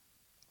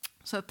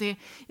 Så att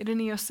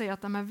Irenaeus säger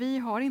att men vi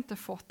har inte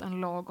fått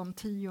en lag om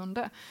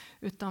tionde,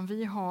 utan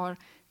vi har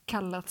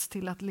kallats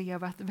till att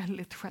leva ett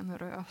väldigt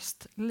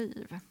generöst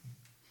liv.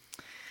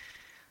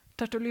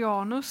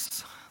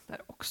 Tertullianus,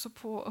 där också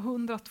på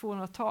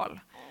 100-200-tal.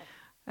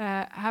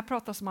 Här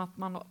pratas om att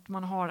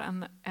man har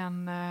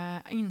en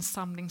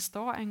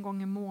insamlingsdag en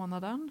gång i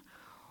månaden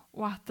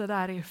och att det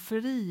där är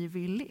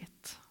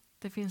frivilligt.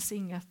 Det finns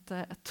inget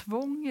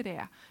tvång i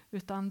det,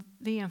 utan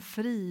det är en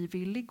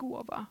frivillig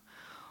gåva.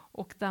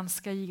 Och den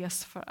ska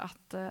ges för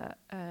att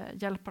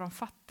hjälpa de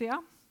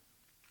fattiga,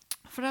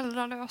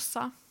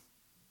 föräldralösa,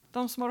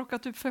 de som har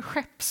råkat ut för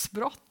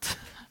skeppsbrott.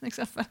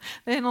 Exempel.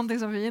 Det är någonting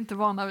som vi inte är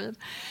vana vid.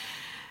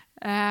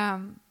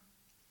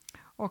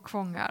 Och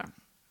fångar.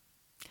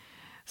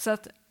 Så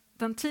att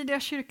den tidiga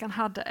kyrkan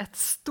hade ett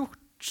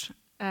stort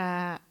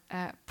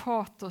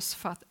patos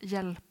för att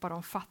hjälpa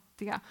de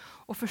fattiga.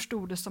 Och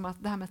förstod det som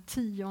att det här med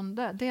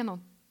tionde, det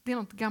är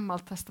något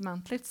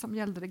gammaltestamentligt som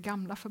gällde det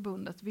gamla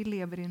förbundet. Vi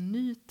lever i en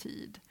ny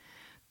tid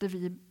där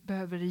vi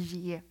behöver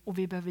ge, och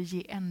vi behöver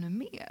ge ännu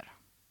mer.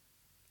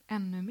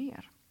 Ännu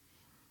mer.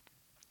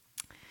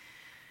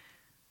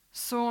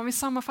 Så om vi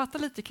sammanfattar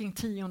lite kring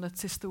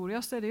tiondets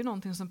historia, så är det ju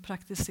någonting som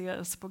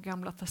praktiserades på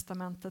gamla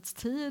testamentets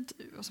tid,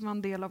 som var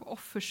en del av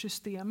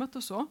offersystemet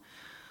och så.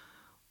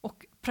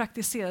 Och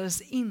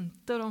praktiserades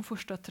inte de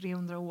första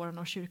 300 åren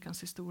av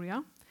kyrkans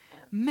historia,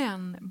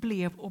 men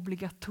blev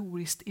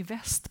obligatoriskt i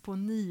väst på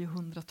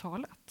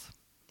 900-talet.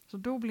 Så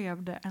då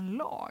blev det en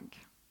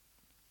lag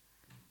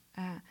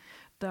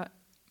där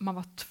man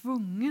var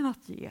tvungen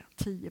att ge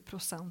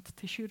 10%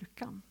 till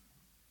kyrkan.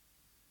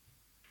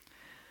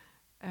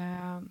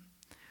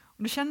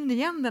 Och du känner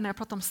igen det när jag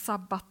pratar om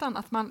sabbaten,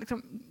 att man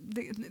liksom,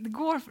 det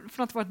går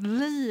från att vara ett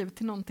liv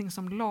till någonting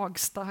som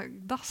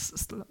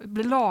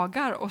blir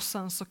lagar, och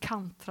sen så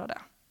kantrar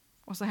det.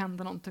 Och så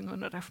händer någonting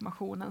under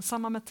reformationen,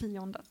 samma med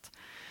tiondet.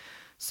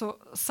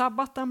 Så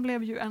sabbaten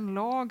blev ju en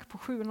lag på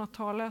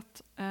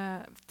 700-talet,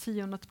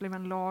 tiondet blev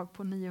en lag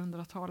på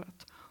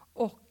 900-talet,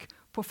 och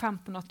på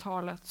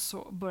 1500-talet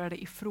så började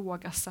det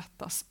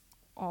ifrågasättas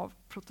av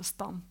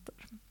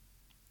protestanter.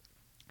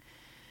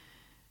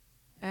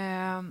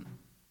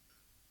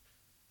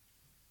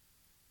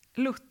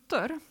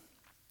 Luther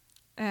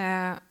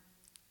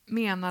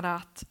menade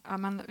att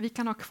vi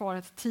kan ha kvar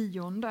ett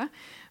tionde,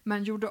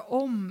 men gjorde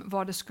om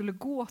vad det skulle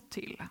gå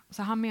till.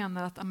 Så han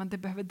menar att det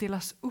behöver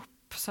delas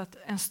upp så att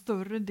en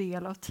större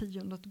del av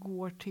tiondet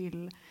går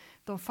till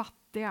de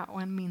fattiga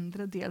och en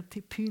mindre del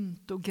till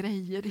pynt och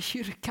grejer i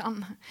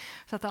kyrkan.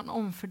 Så att han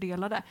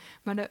omfördelade.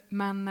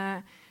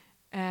 Men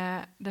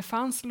det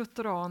fanns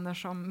lutheraner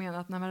som menade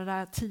att det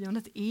där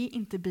tiondet är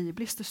inte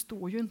bibliskt, det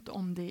står ju inte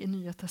om det i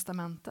Nya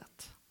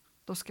testamentet.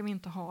 Då ska vi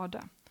inte ha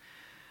det.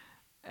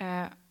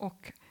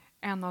 Och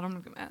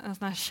en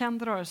sån här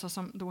känd rörelse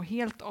som då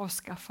helt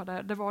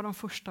avskaffade, det var de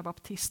första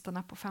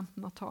baptisterna på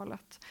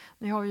 1500-talet.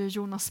 Ni har ju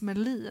Jonas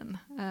Melin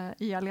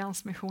i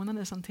Alliansmissionen,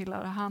 ni som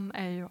tillhör. Han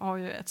har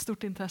ju ett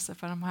stort intresse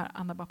för de här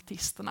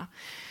anabaptisterna.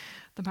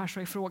 De här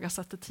som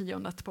ifrågasatte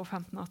tiondet på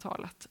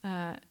 1500-talet.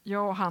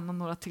 Jag och han och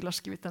några till har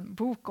skrivit en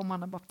bok om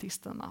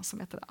anabaptisterna som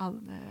heter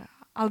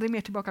Aldrig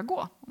mer tillbaka gå,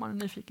 om man är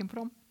nyfiken på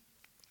dem.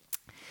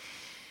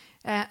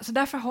 Så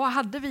därför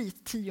hade vi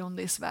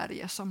tionde i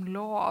Sverige som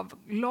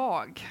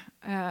lag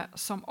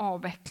som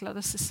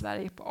avvecklades i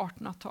Sverige på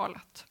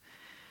 1800-talet.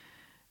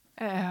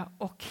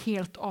 Och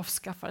helt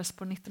avskaffades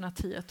på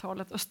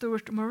 1910-talet. Och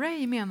Stuart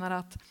Murray menar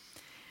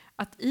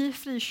att i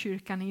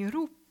frikyrkan i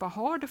Europa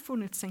har det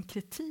funnits en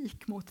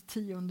kritik mot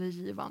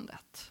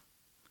tiondegivandet.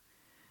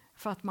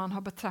 För att man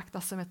har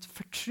betraktat som ett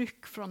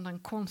förtryck från den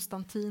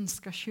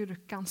konstantinska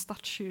kyrkan,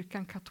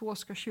 statskyrkan,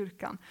 katolska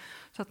kyrkan.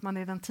 Så att man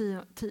i den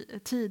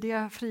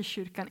tidiga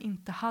frikyrkan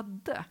inte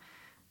hade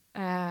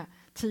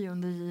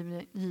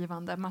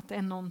tiondegivande, men att det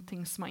är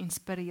någonting som har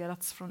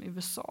inspirerats från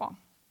USA.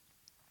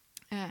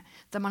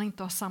 Där man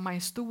inte har samma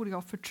historia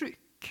av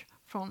förtryck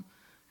från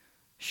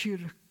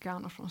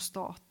kyrkan och från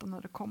staten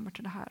när det kommer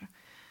till det här.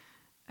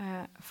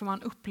 För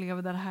man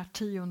upplevde det här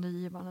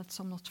tiondegivandet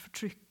som något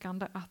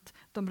förtryckande, att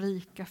de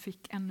rika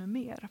fick ännu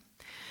mer.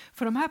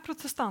 För de här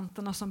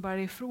protestanterna som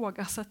började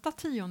ifrågasätta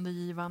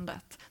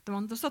tiondegivandet, det var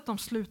inte så att de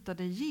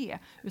slutade ge,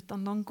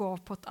 utan de gav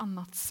på ett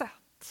annat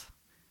sätt.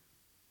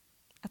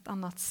 Ett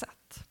annat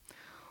sätt.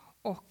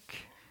 Och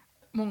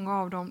många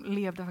av dem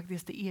levde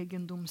faktiskt i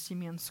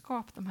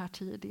egendomsgemenskap, de här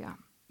tidiga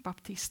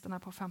baptisterna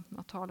på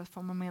 1500-talet,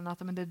 för man menar att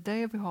men det är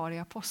det vi har i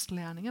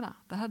apostlärningarna.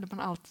 Där hade man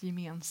allt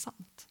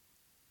gemensamt.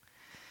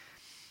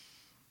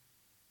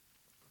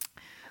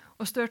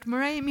 Och Stuart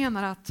Murray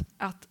menar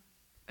att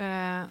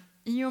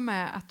i och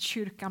med att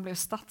kyrkan blev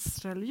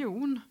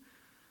statsreligion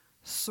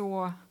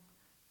så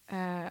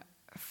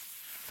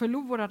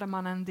förlorade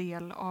man en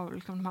del av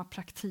liksom, de här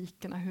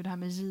praktikerna, hur det här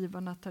med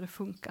givandet hade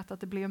funkat. Att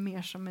det blev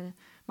mer som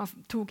man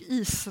tog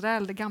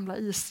Israel, det gamla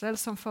Israel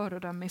som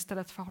föredöme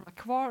istället för att hålla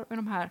kvar med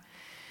de här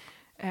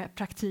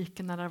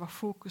praktikerna där det var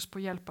fokus på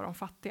att hjälpa de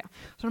fattiga.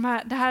 Så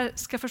det här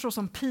ska förstås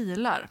som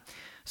pilar.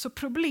 Så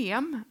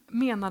problem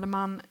menade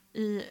man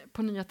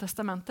på Nya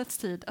testamentets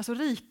tid, alltså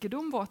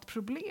rikedom var ett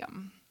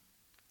problem.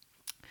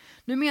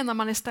 Nu menar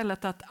man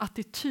istället att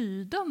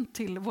attityden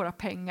till våra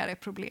pengar är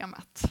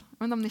problemet. Jag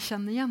vet inte om ni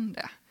känner igen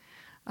det.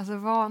 Alltså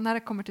när det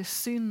kommer till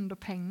synd och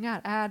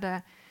pengar, är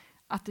det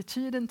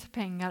attityden till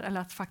pengar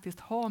eller att faktiskt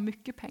ha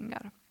mycket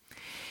pengar?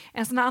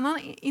 En sån annan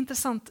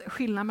intressant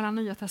skillnad mellan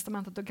Nya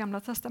testamentet och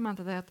Gamla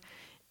testamentet är att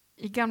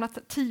i Gamla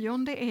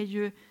tionde är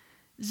ju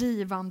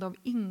givande av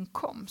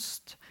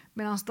inkomst.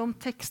 Medan de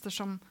texter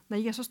som, när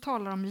Jesus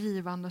talar om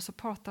givande så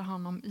pratar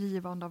han om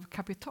givande av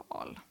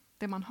kapital.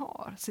 Det man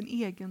har, sin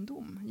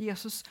egendom.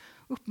 Jesus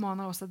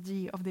uppmanar oss att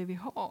ge av det vi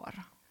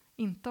har,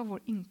 inte av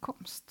vår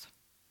inkomst.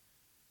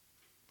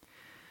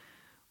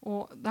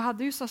 Och det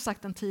hade ju så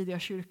sagt den tidiga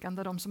kyrkan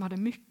där de som hade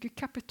mycket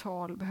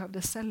kapital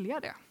behövde sälja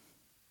det.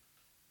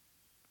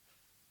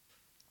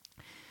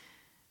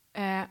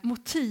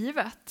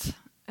 Motivet,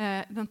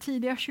 den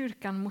tidiga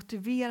kyrkan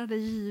motiverade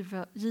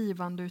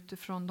givande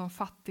utifrån de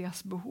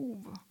fattigas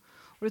behov.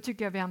 Och det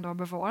tycker jag vi ändå har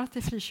bevarat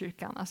i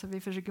frikyrkan. Alltså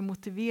vi försöker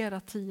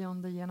motivera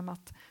tionde genom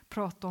att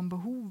prata om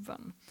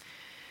behoven.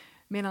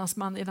 Medan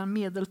man i den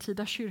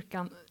medeltida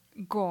kyrkan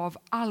gav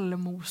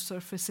allmosor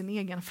för sin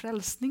egen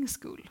frälsnings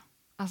skull.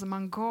 Alltså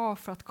man gav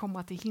för att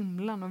komma till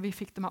himlen, och vi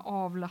fick de här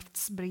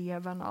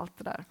avlaftsbreven och allt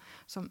det där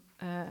som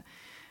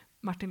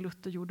Martin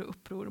Luther gjorde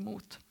uppror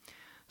mot.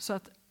 Så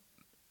att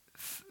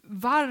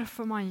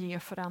varför man ger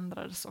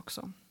förändrades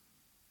också.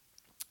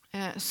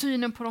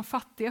 Synen på de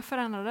fattiga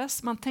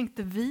förändrades. Man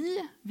tänkte vi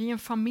är en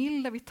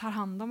familj där vi tar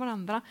hand om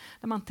varandra.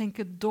 Där man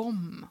tänker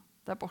de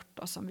där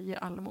borta som vi ger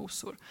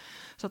allmosor.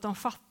 Så att de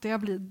fattiga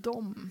blir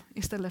de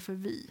istället för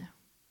vi.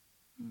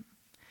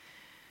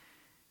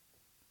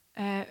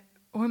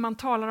 Och hur man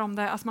talar om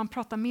det, alltså man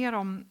pratar mer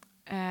om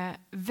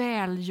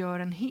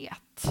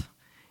välgörenhet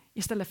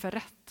istället för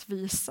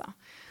rättvisa.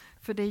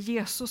 För det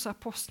Jesus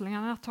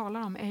apostlarna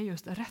talar om är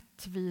just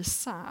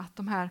rättvisa, att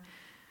de här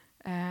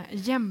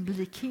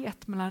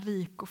jämlikhet mellan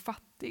rik och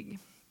fattig.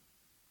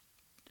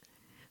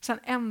 Sen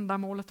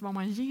ändamålet vad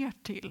man ger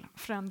till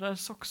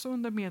förändrades också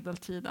under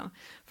medeltiden,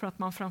 för att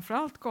man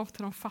framförallt gav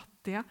till de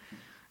fattiga,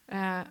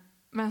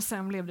 men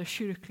sen blev det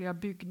kyrkliga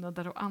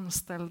byggnader och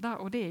anställda,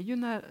 och det är ju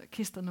när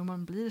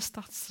kristendomen blir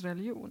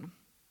statsreligion.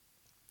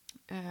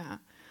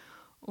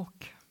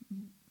 Och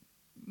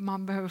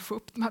man behöver få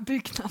upp de här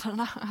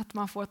byggnaderna, att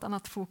man får ett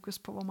annat fokus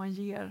på vad man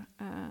ger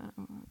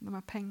de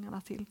här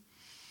pengarna till.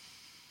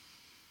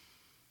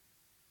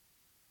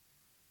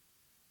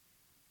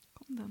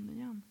 Kom den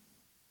igen.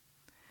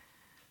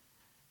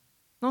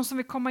 Någon som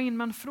vill komma in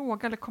med en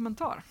fråga eller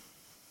kommentar?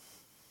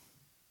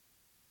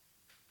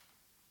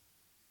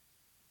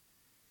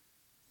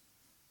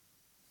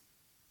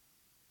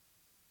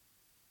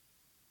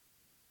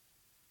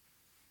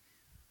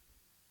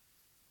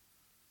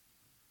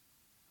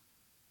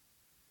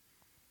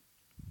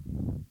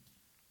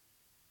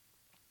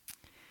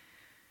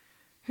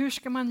 Hur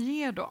ska man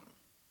ge då?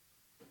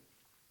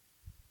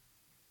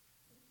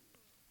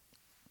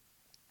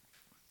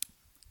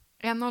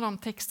 En av de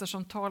texter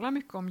som talar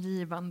mycket om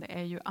givande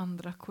är ju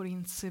Andra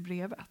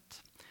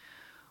Korinthierbrevet.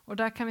 Och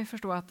där kan vi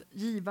förstå att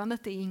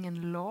givandet är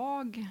ingen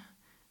lag.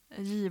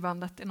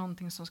 Givandet är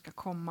någonting som ska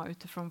komma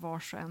utifrån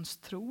vars och ens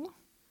tro.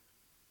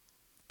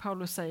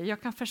 Paulus säger,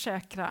 jag kan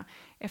försäkra,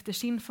 efter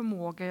sin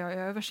förmåga, jag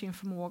över sin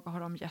förmåga har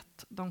de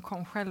gett. De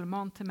kom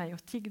självmant till mig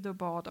och tiggde och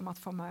bad om att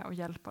få med och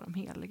hjälpa de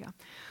heliga.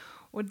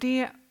 Och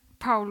det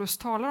Paulus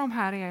talar om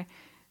här är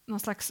någon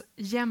slags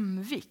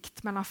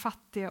jämvikt mellan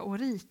fattiga och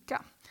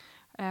rika.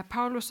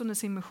 Paulus under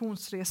sin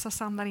missionsresa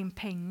samlar in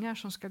pengar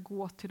som ska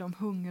gå till de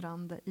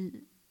hungrande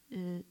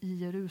i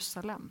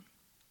Jerusalem.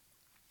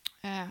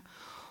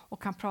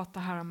 Och han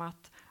pratar här om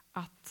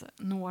att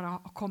några har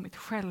kommit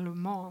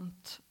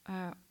självmant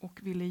och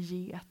ville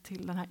ge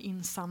till den här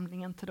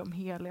insamlingen till de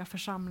heliga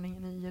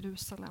församlingen i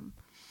Jerusalem.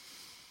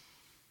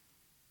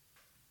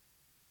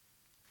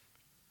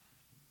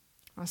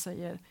 Han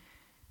säger,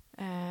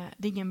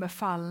 det är ingen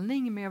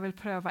befallning, men jag vill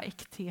pröva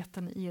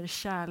äktheten i er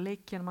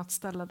kärlek genom att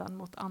ställa den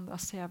mot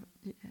andras.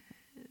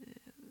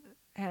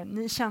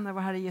 Ni känner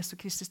vår Herre Jesu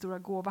Kristi stora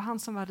gåva. Han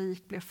som var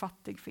rik blev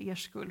fattig för er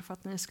skull, för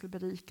att ni skulle bli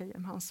rika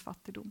genom hans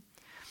fattigdom.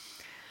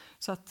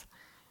 Så att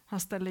han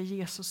ställer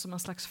Jesus som en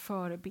slags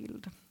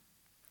förebild.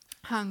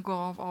 Han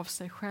gav av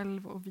sig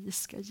själv och vi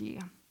ska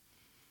ge.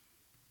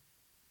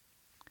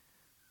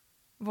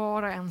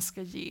 Var och en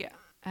ska ge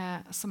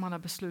som han har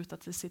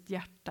beslutat i sitt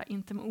hjärta,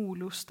 inte med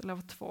olust eller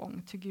av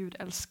tvång, till Gud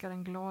älskar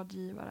en glad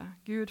givare.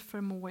 Gud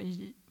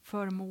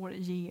förmår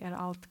ge er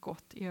allt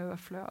gott i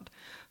överflöd,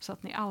 så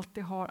att ni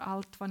alltid har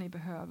allt vad ni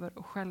behöver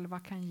och själva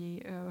kan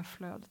ge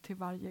överflöd till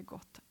varje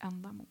gott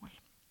ändamål.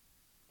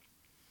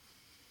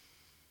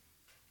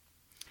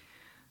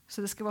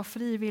 Så det ska vara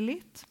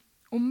frivilligt,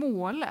 och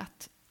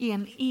målet är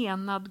en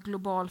enad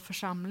global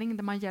församling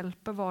där man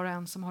hjälper var och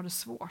en som har det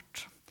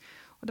svårt.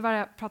 Och det var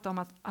jag pratade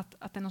om att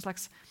det är någon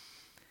slags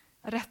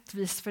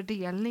rättvis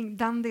fördelning.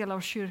 Den del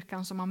av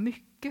kyrkan som har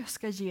mycket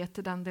ska ge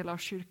till den del av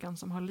kyrkan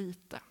som har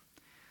lite.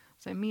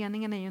 Så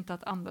meningen är ju inte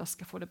att andra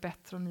ska få det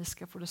bättre och ni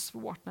ska få det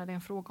svårt, när det är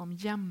en fråga om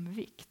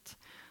jämvikt.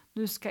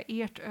 Nu ska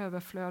ert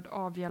överflöd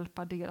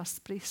avhjälpa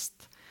deras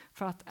brist,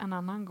 för att en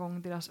annan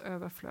gång deras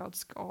överflöd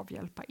ska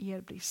avhjälpa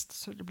er brist,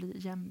 så det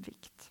blir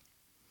jämvikt.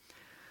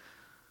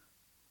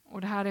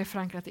 Och det här är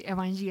förankrat i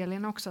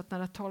evangelierna också, att när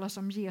det talas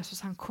om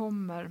Jesus, han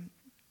kommer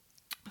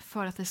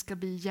för att det ska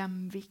bli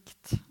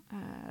jämvikt,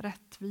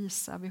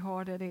 rättvisa. Vi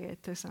har det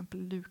till exempel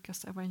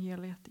Lukas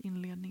evangeliet i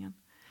inledningen.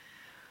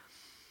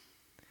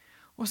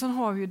 Och sen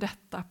har vi ju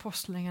detta,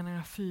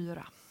 Apostlagärningarna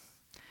 4.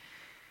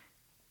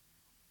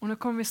 Och nu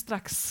kommer vi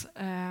strax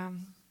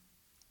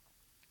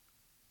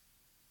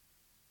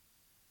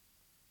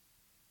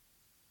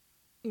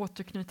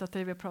återknyta till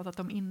det vi har pratat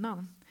om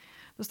innan.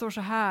 Det står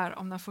så här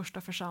om den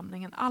första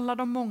församlingen. Alla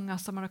de många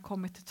som hade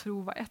kommit till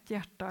tro var ett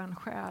hjärta och en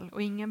själ,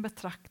 och ingen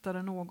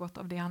betraktade något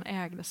av det han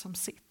ägde som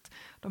sitt.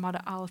 De hade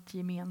allt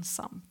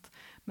gemensamt.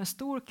 Med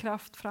stor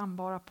kraft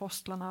frambar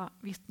apostlarna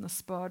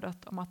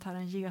vittnesbördet om att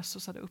Herren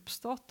Jesus hade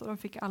uppstått, och de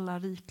fick alla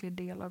riklig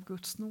del av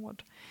Guds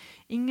nåd.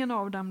 Ingen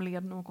av dem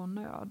led någon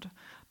nöd.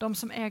 De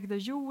som ägde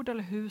jord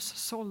eller hus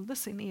sålde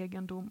sin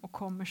egendom och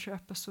kom med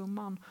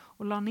köpesumman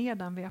och la ner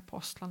den vid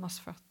apostlarnas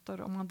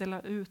fötter, och man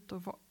delade ut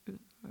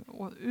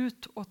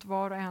åt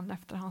var och en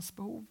efter hans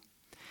behov.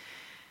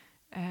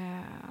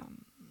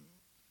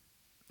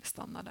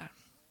 Stanna där.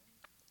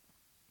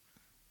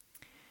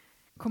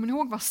 Kommer ni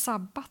ihåg vad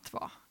sabbat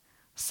var?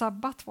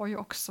 Sabbat var ju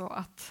också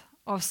att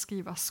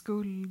avskriva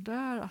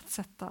skulder, att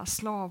sätta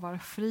slavar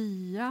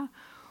fria.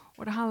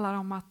 Och det handlar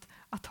om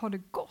att ha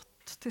det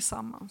gott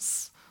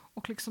tillsammans.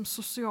 Och liksom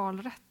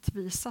social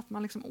rättvisa, att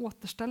man liksom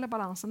återställer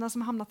balansen. Den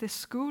som hamnat i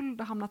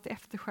skuld och hamnat i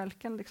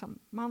efterskälken, liksom,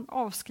 man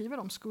avskriver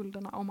de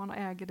skulderna och man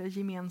äger det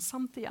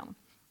gemensamt igen.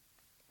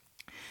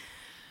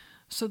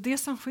 Så det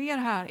som sker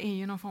här är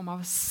ju någon form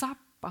av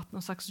sabbat,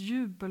 någon slags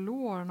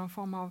jubelår, någon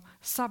form av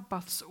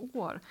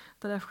sabbatsår,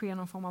 där det sker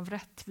någon form av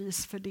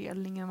rättvis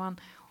fördelning. Man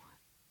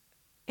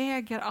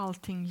äger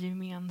allting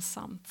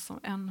gemensamt som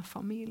en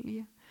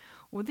familj.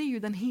 Och det är ju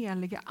den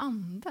heliga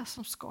ande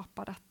som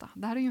skapar detta.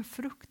 Det här är ju en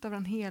frukt av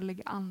den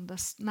heliga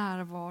andes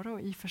närvaro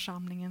i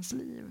församlingens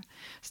liv.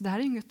 Så det här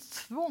är inget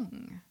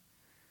tvång,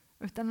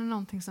 utan det är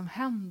någonting som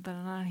händer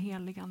när den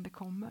heliga ande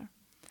kommer.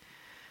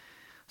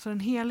 Så den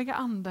heliga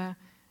ande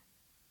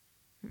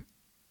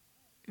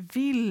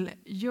vill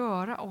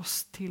göra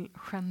oss till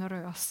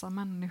generösa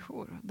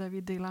människor där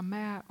vi delar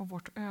med av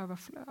vårt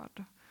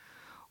överflöd.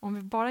 Om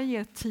vi bara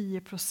ger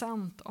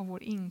 10% av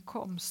vår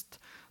inkomst,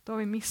 då har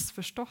vi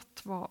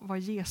missförstått vad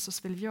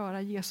Jesus vill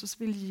göra.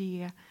 Jesus vill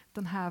ge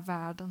den här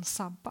världen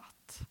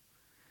sabbat.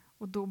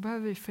 Och då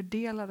behöver vi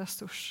fördela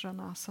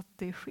resurserna så att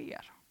det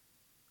sker.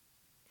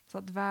 Så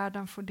att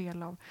världen får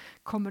del av,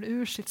 kommer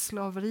ur sitt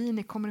slaveri.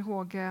 Ni kommer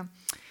ihåg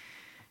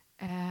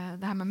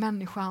det här med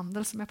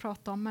människohandel som jag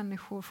pratade om.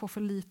 Människor får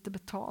för lite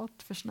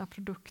betalt för sina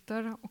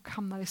produkter och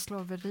hamnar i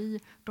slaveri.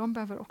 De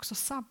behöver också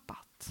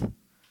sabbat.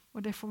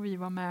 Och det får vi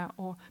vara med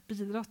och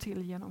bidra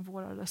till genom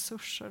våra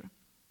resurser.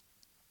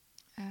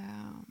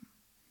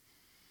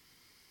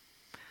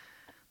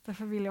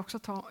 Därför vill jag också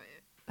ta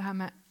det här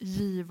med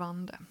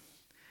givande.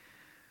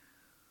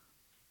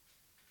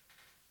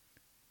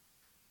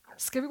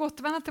 Ska vi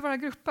återvända till våra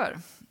grupper?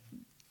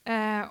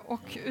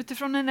 Och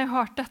utifrån när ni har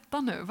hört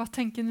detta nu, vad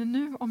tänker ni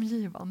nu om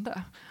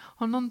givande?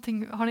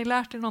 Har ni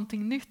lärt er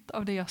någonting nytt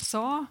av det jag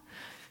sa?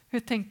 Hur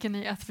tänker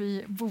ni att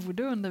vi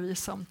borde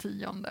undervisa om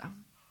tionde?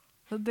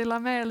 Så dela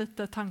med er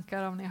lite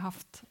tankar om ni har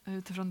haft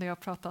utifrån det jag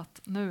har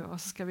pratat nu,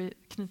 och så ska vi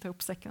knyta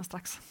upp säcken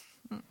strax.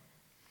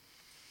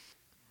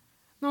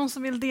 Någon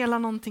som vill dela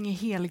någonting i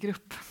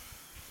helgrupp?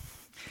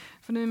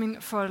 För nu är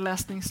min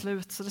föreläsning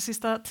slut, så de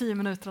sista 10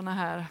 minuterna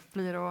här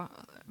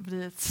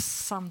blir ett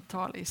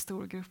samtal i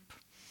stor grupp.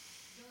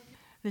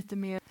 Lite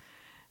mer.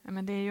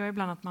 Men det är ju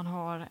ibland att man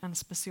har en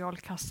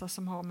specialkassa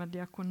som har med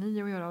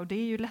diakoni att göra, och det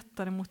är ju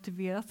lättare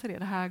motiverat till det.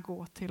 Det här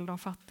går till de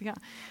fattiga.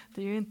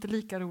 Det är ju inte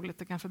lika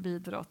roligt att kanske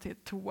bidra till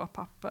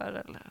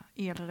toapapper eller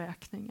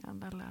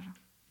elräkningen eller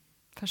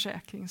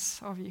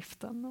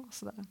försäkringsavgiften och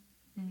sådär.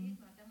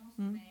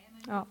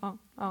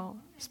 Ja,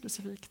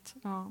 specifikt.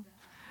 Ja.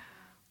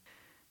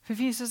 För det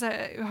finns ju så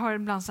här, jag har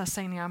ibland så här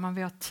sägningar, man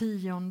vill ha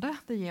 10,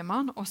 det ger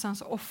man, och sen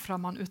så offrar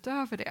man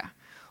utöver det.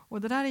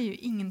 Och det där är ju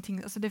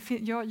ingenting, alltså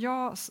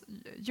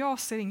jag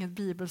ser inget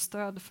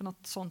bibelstöd för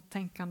något sånt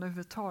tänkande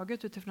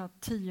överhuvudtaget, utifrån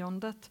att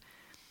 10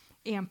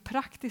 är en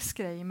praktisk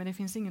grej, men det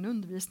finns ingen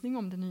undervisning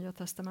om det Nya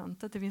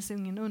testamentet. Det finns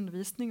ingen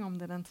undervisning om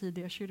det den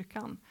tidiga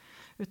kyrkan,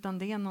 utan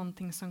det är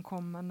någonting som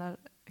kommer när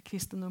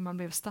kristendomen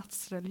blev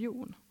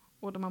statsreligion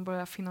och då man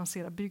börjar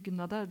finansiera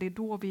byggnader. Det är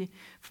då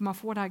för man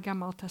får det här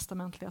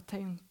gammaltestamentliga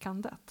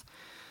tänkandet.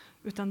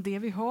 Utan det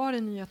vi har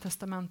i Nya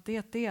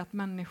testamentet är att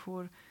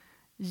människor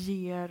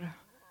ger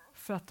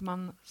för att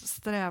man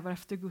strävar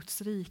efter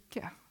Guds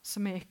rike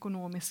som är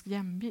ekonomisk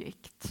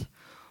jämvikt.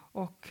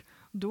 Och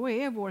då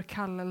är vår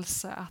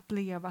kallelse att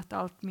leva ett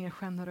allt mer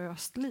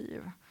generöst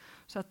liv.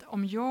 Så att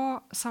om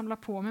jag samlar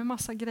på mig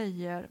massa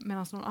grejer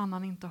medan någon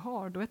annan inte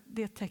har, då är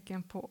det ett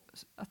tecken på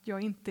att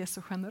jag inte är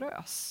så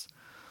generös.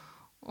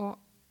 Och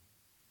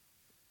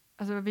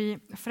alltså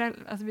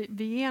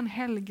vi är en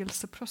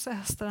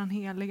helgelseprocess där den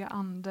heliga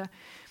ande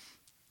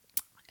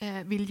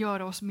vill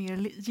göra oss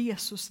mer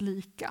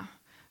Jesuslika.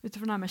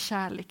 Utifrån det här med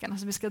kärleken.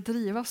 Alltså vi ska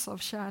drivas av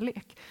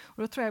kärlek.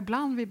 Och då tror jag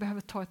ibland vi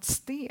behöver ta ett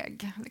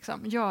steg.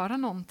 Liksom, göra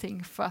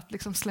någonting för att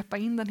liksom, släppa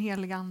in den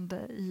heliga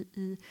ande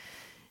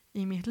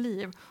i mitt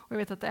liv. Och jag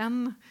vet att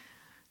en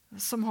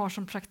som har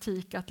som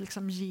praktik att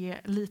liksom,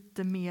 ge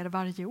lite mer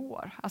varje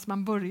år. Alltså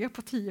man börjar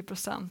på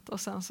 10%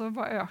 och sen så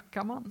bara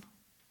ökar man.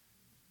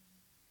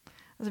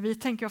 Alltså vi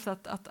tänker ofta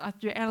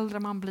att ju äldre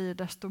man blir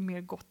desto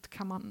mer gott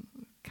kan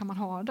man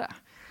ha det.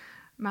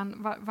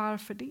 Men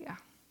varför det?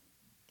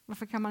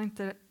 Varför kan man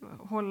inte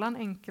hålla en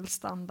enkel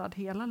standard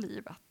hela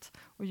livet?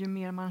 Och ju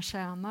mer man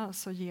tjänar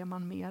så ger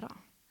man mera.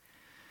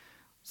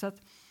 Så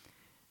att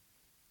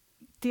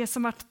det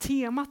som varit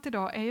temat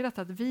idag är ju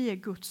detta att vi är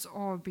Guds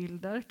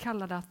avbilder,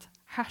 kallade att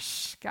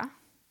härska.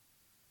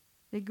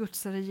 Vi är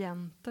Guds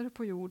regenter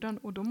på jorden,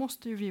 och då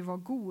måste ju vi vara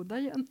goda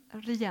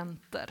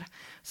regenter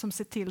som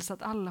ser till så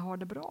att alla har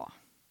det bra.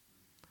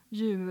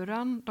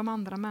 Djuren, de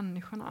andra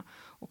människorna.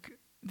 Och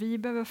vi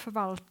behöver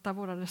förvalta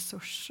våra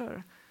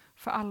resurser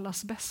för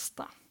allas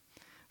bästa.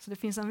 Så det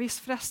finns en viss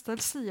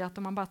frestelse i att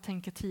om man bara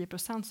tänker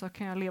 10% så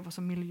kan jag leva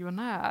som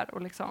miljonär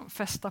och liksom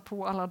festa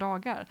på alla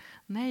dagar.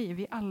 Nej,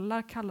 vi alla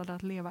är kallade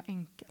att leva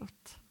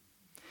enkelt.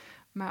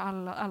 Med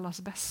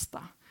allas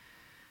bästa.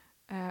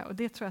 Och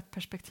det tror jag är ett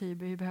perspektiv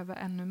vi behöver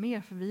ännu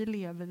mer, för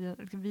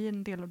vi är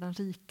en del av den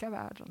rika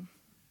världen.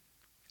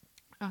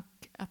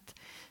 Att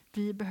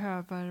vi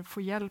behöver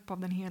få hjälp av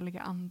den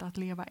heliga ande att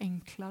leva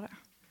enklare.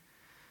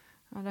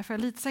 Därför är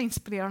jag lite så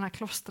inspirerad av den här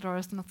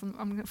klosterrörelsen, att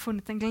de har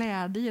funnit en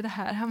glädje i det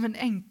här med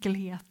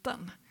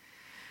enkelheten.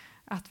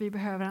 Att vi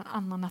behöver en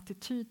annan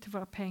attityd till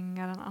våra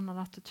pengar, en annan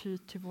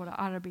attityd till våra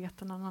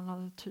arbeten, en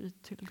annan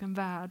attityd till den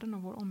världen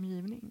och vår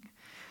omgivning.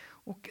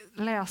 Och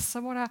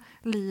läsa våra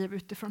liv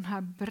utifrån den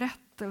här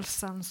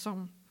berättelsen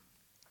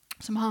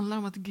som handlar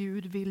om att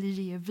Gud vill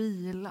ge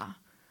vila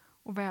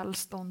och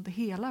välstånd i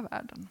hela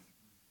världen.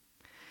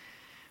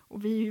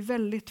 Och vi är ju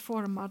väldigt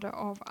formade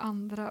av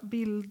andra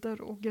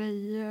bilder och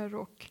grejer.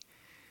 Och,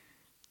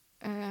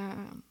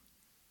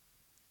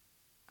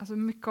 alltså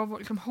mycket av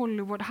liksom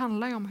Hollywood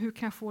handlar ju om hur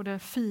kan jag få det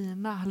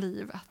fina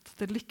livet,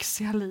 det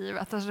lyxiga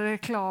livet. Alltså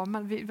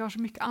reklamen, vi har så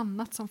mycket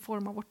annat som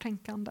formar vårt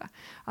tänkande.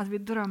 Att vi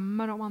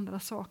drömmer om andra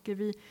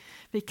saker.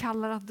 Vi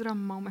kallar att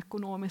drömma om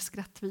ekonomisk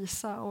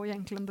rättvisa, och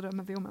egentligen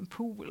drömmer vi om en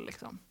pool.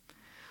 Liksom.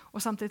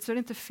 Och samtidigt så är det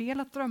inte fel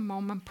att drömma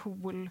om en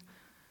pool,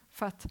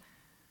 för att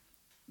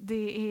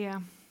det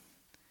är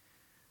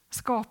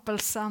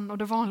skapelsen och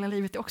det vanliga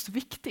livet är också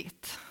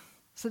viktigt.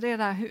 Så det är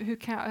där,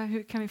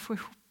 hur kan vi få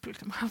ihop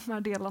liksom, de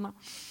här delarna?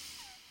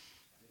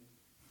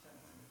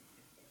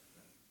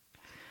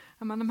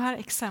 Ja, men de här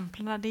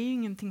exemplen, det är ju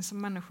ingenting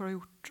som människor har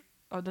gjort.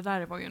 Ja, det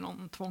där var ju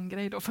någon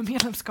tvånggrej då för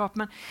medlemskap.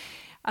 Men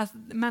att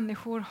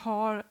människor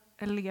har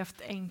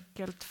levt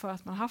enkelt för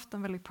att man haft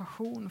en väldig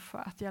passion för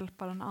att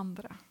hjälpa den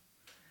andra.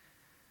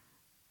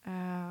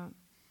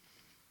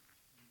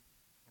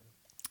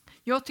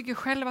 Jag tycker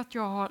själv att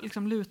jag har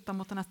liksom lutat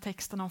mot den här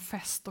texten om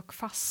fest och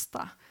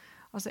fasta.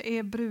 Alltså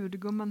är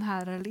brudgummen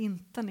här eller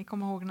inte? Ni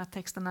kommer ihåg den här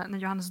texten när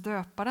Johannes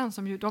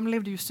döparen, de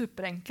levde ju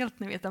superenkelt,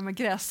 ni vet, med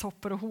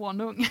gräshoppor och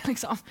honung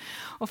liksom,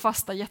 och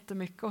fasta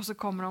jättemycket, och så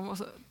kommer de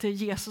till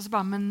Jesus och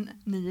bara, men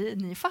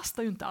ni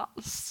fastar ju inte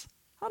alls.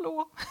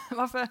 Hallå?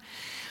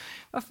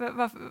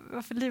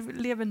 Varför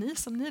lever ni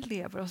som ni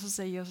lever? Och så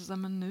säger Jesus,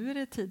 men nu är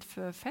det tid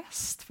för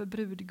fest, för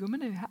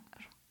brudgummen är ju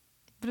här.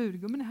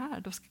 Brudgummen är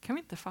här, då kan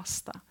vi inte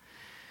fasta.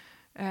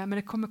 Men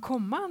det kommer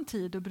komma en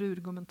tid då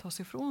brudgummen tas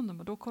ifrån dem,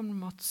 och då kommer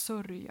de att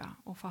sörja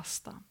och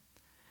fasta.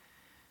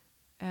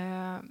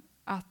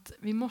 Att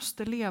vi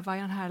måste leva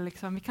i den här,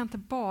 liksom, vi kan inte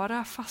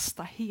bara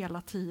fasta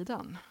hela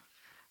tiden.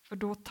 För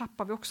då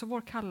tappar vi också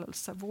vår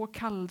kallelse. Vår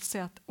kallelse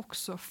är att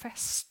också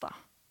festa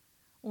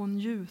och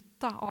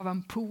njuta av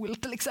en pool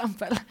till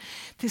exempel,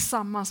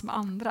 tillsammans med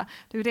andra.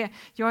 Det är det.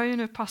 Jag är ju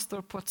nu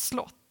pastor på ett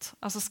slott.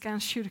 Alltså ska en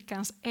kyrka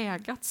ens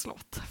äga ett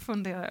slott,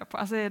 funderar jag på.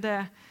 Alltså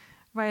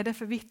vad är det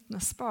för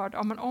vittnesbörd?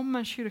 Ja, men om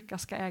en kyrka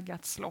ska äga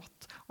ett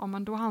slott, ja,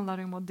 men då handlar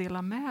det om att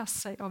dela med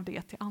sig av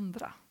det till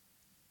andra.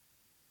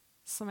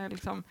 Som är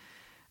liksom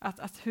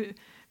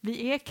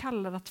vi är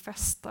kallade att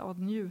festa och att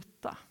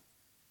njuta,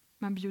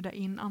 men bjuda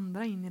in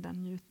andra in i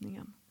den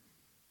njutningen.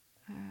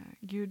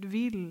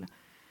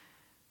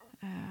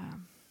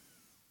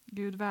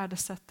 Gud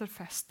värdesätter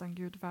festen,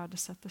 Gud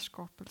värdesätter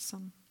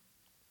skapelsen.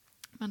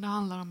 Men det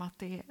handlar om att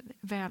det är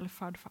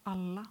välfärd för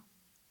alla.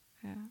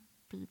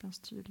 Bibelns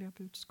tydliga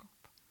budskap.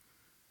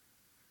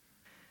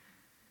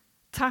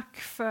 Tack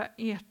för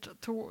ert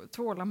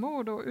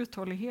tålamod och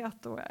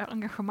uthållighet och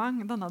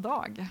engagemang denna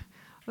dag.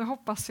 Då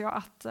hoppas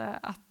jag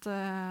att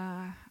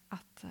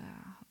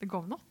det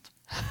gav något.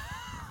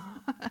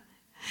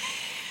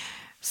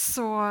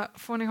 Så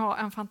får ni ha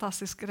en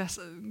fantastisk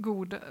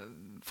god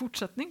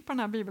fortsättning på den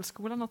här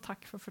bibelskolan, och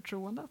tack för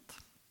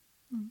förtroendet.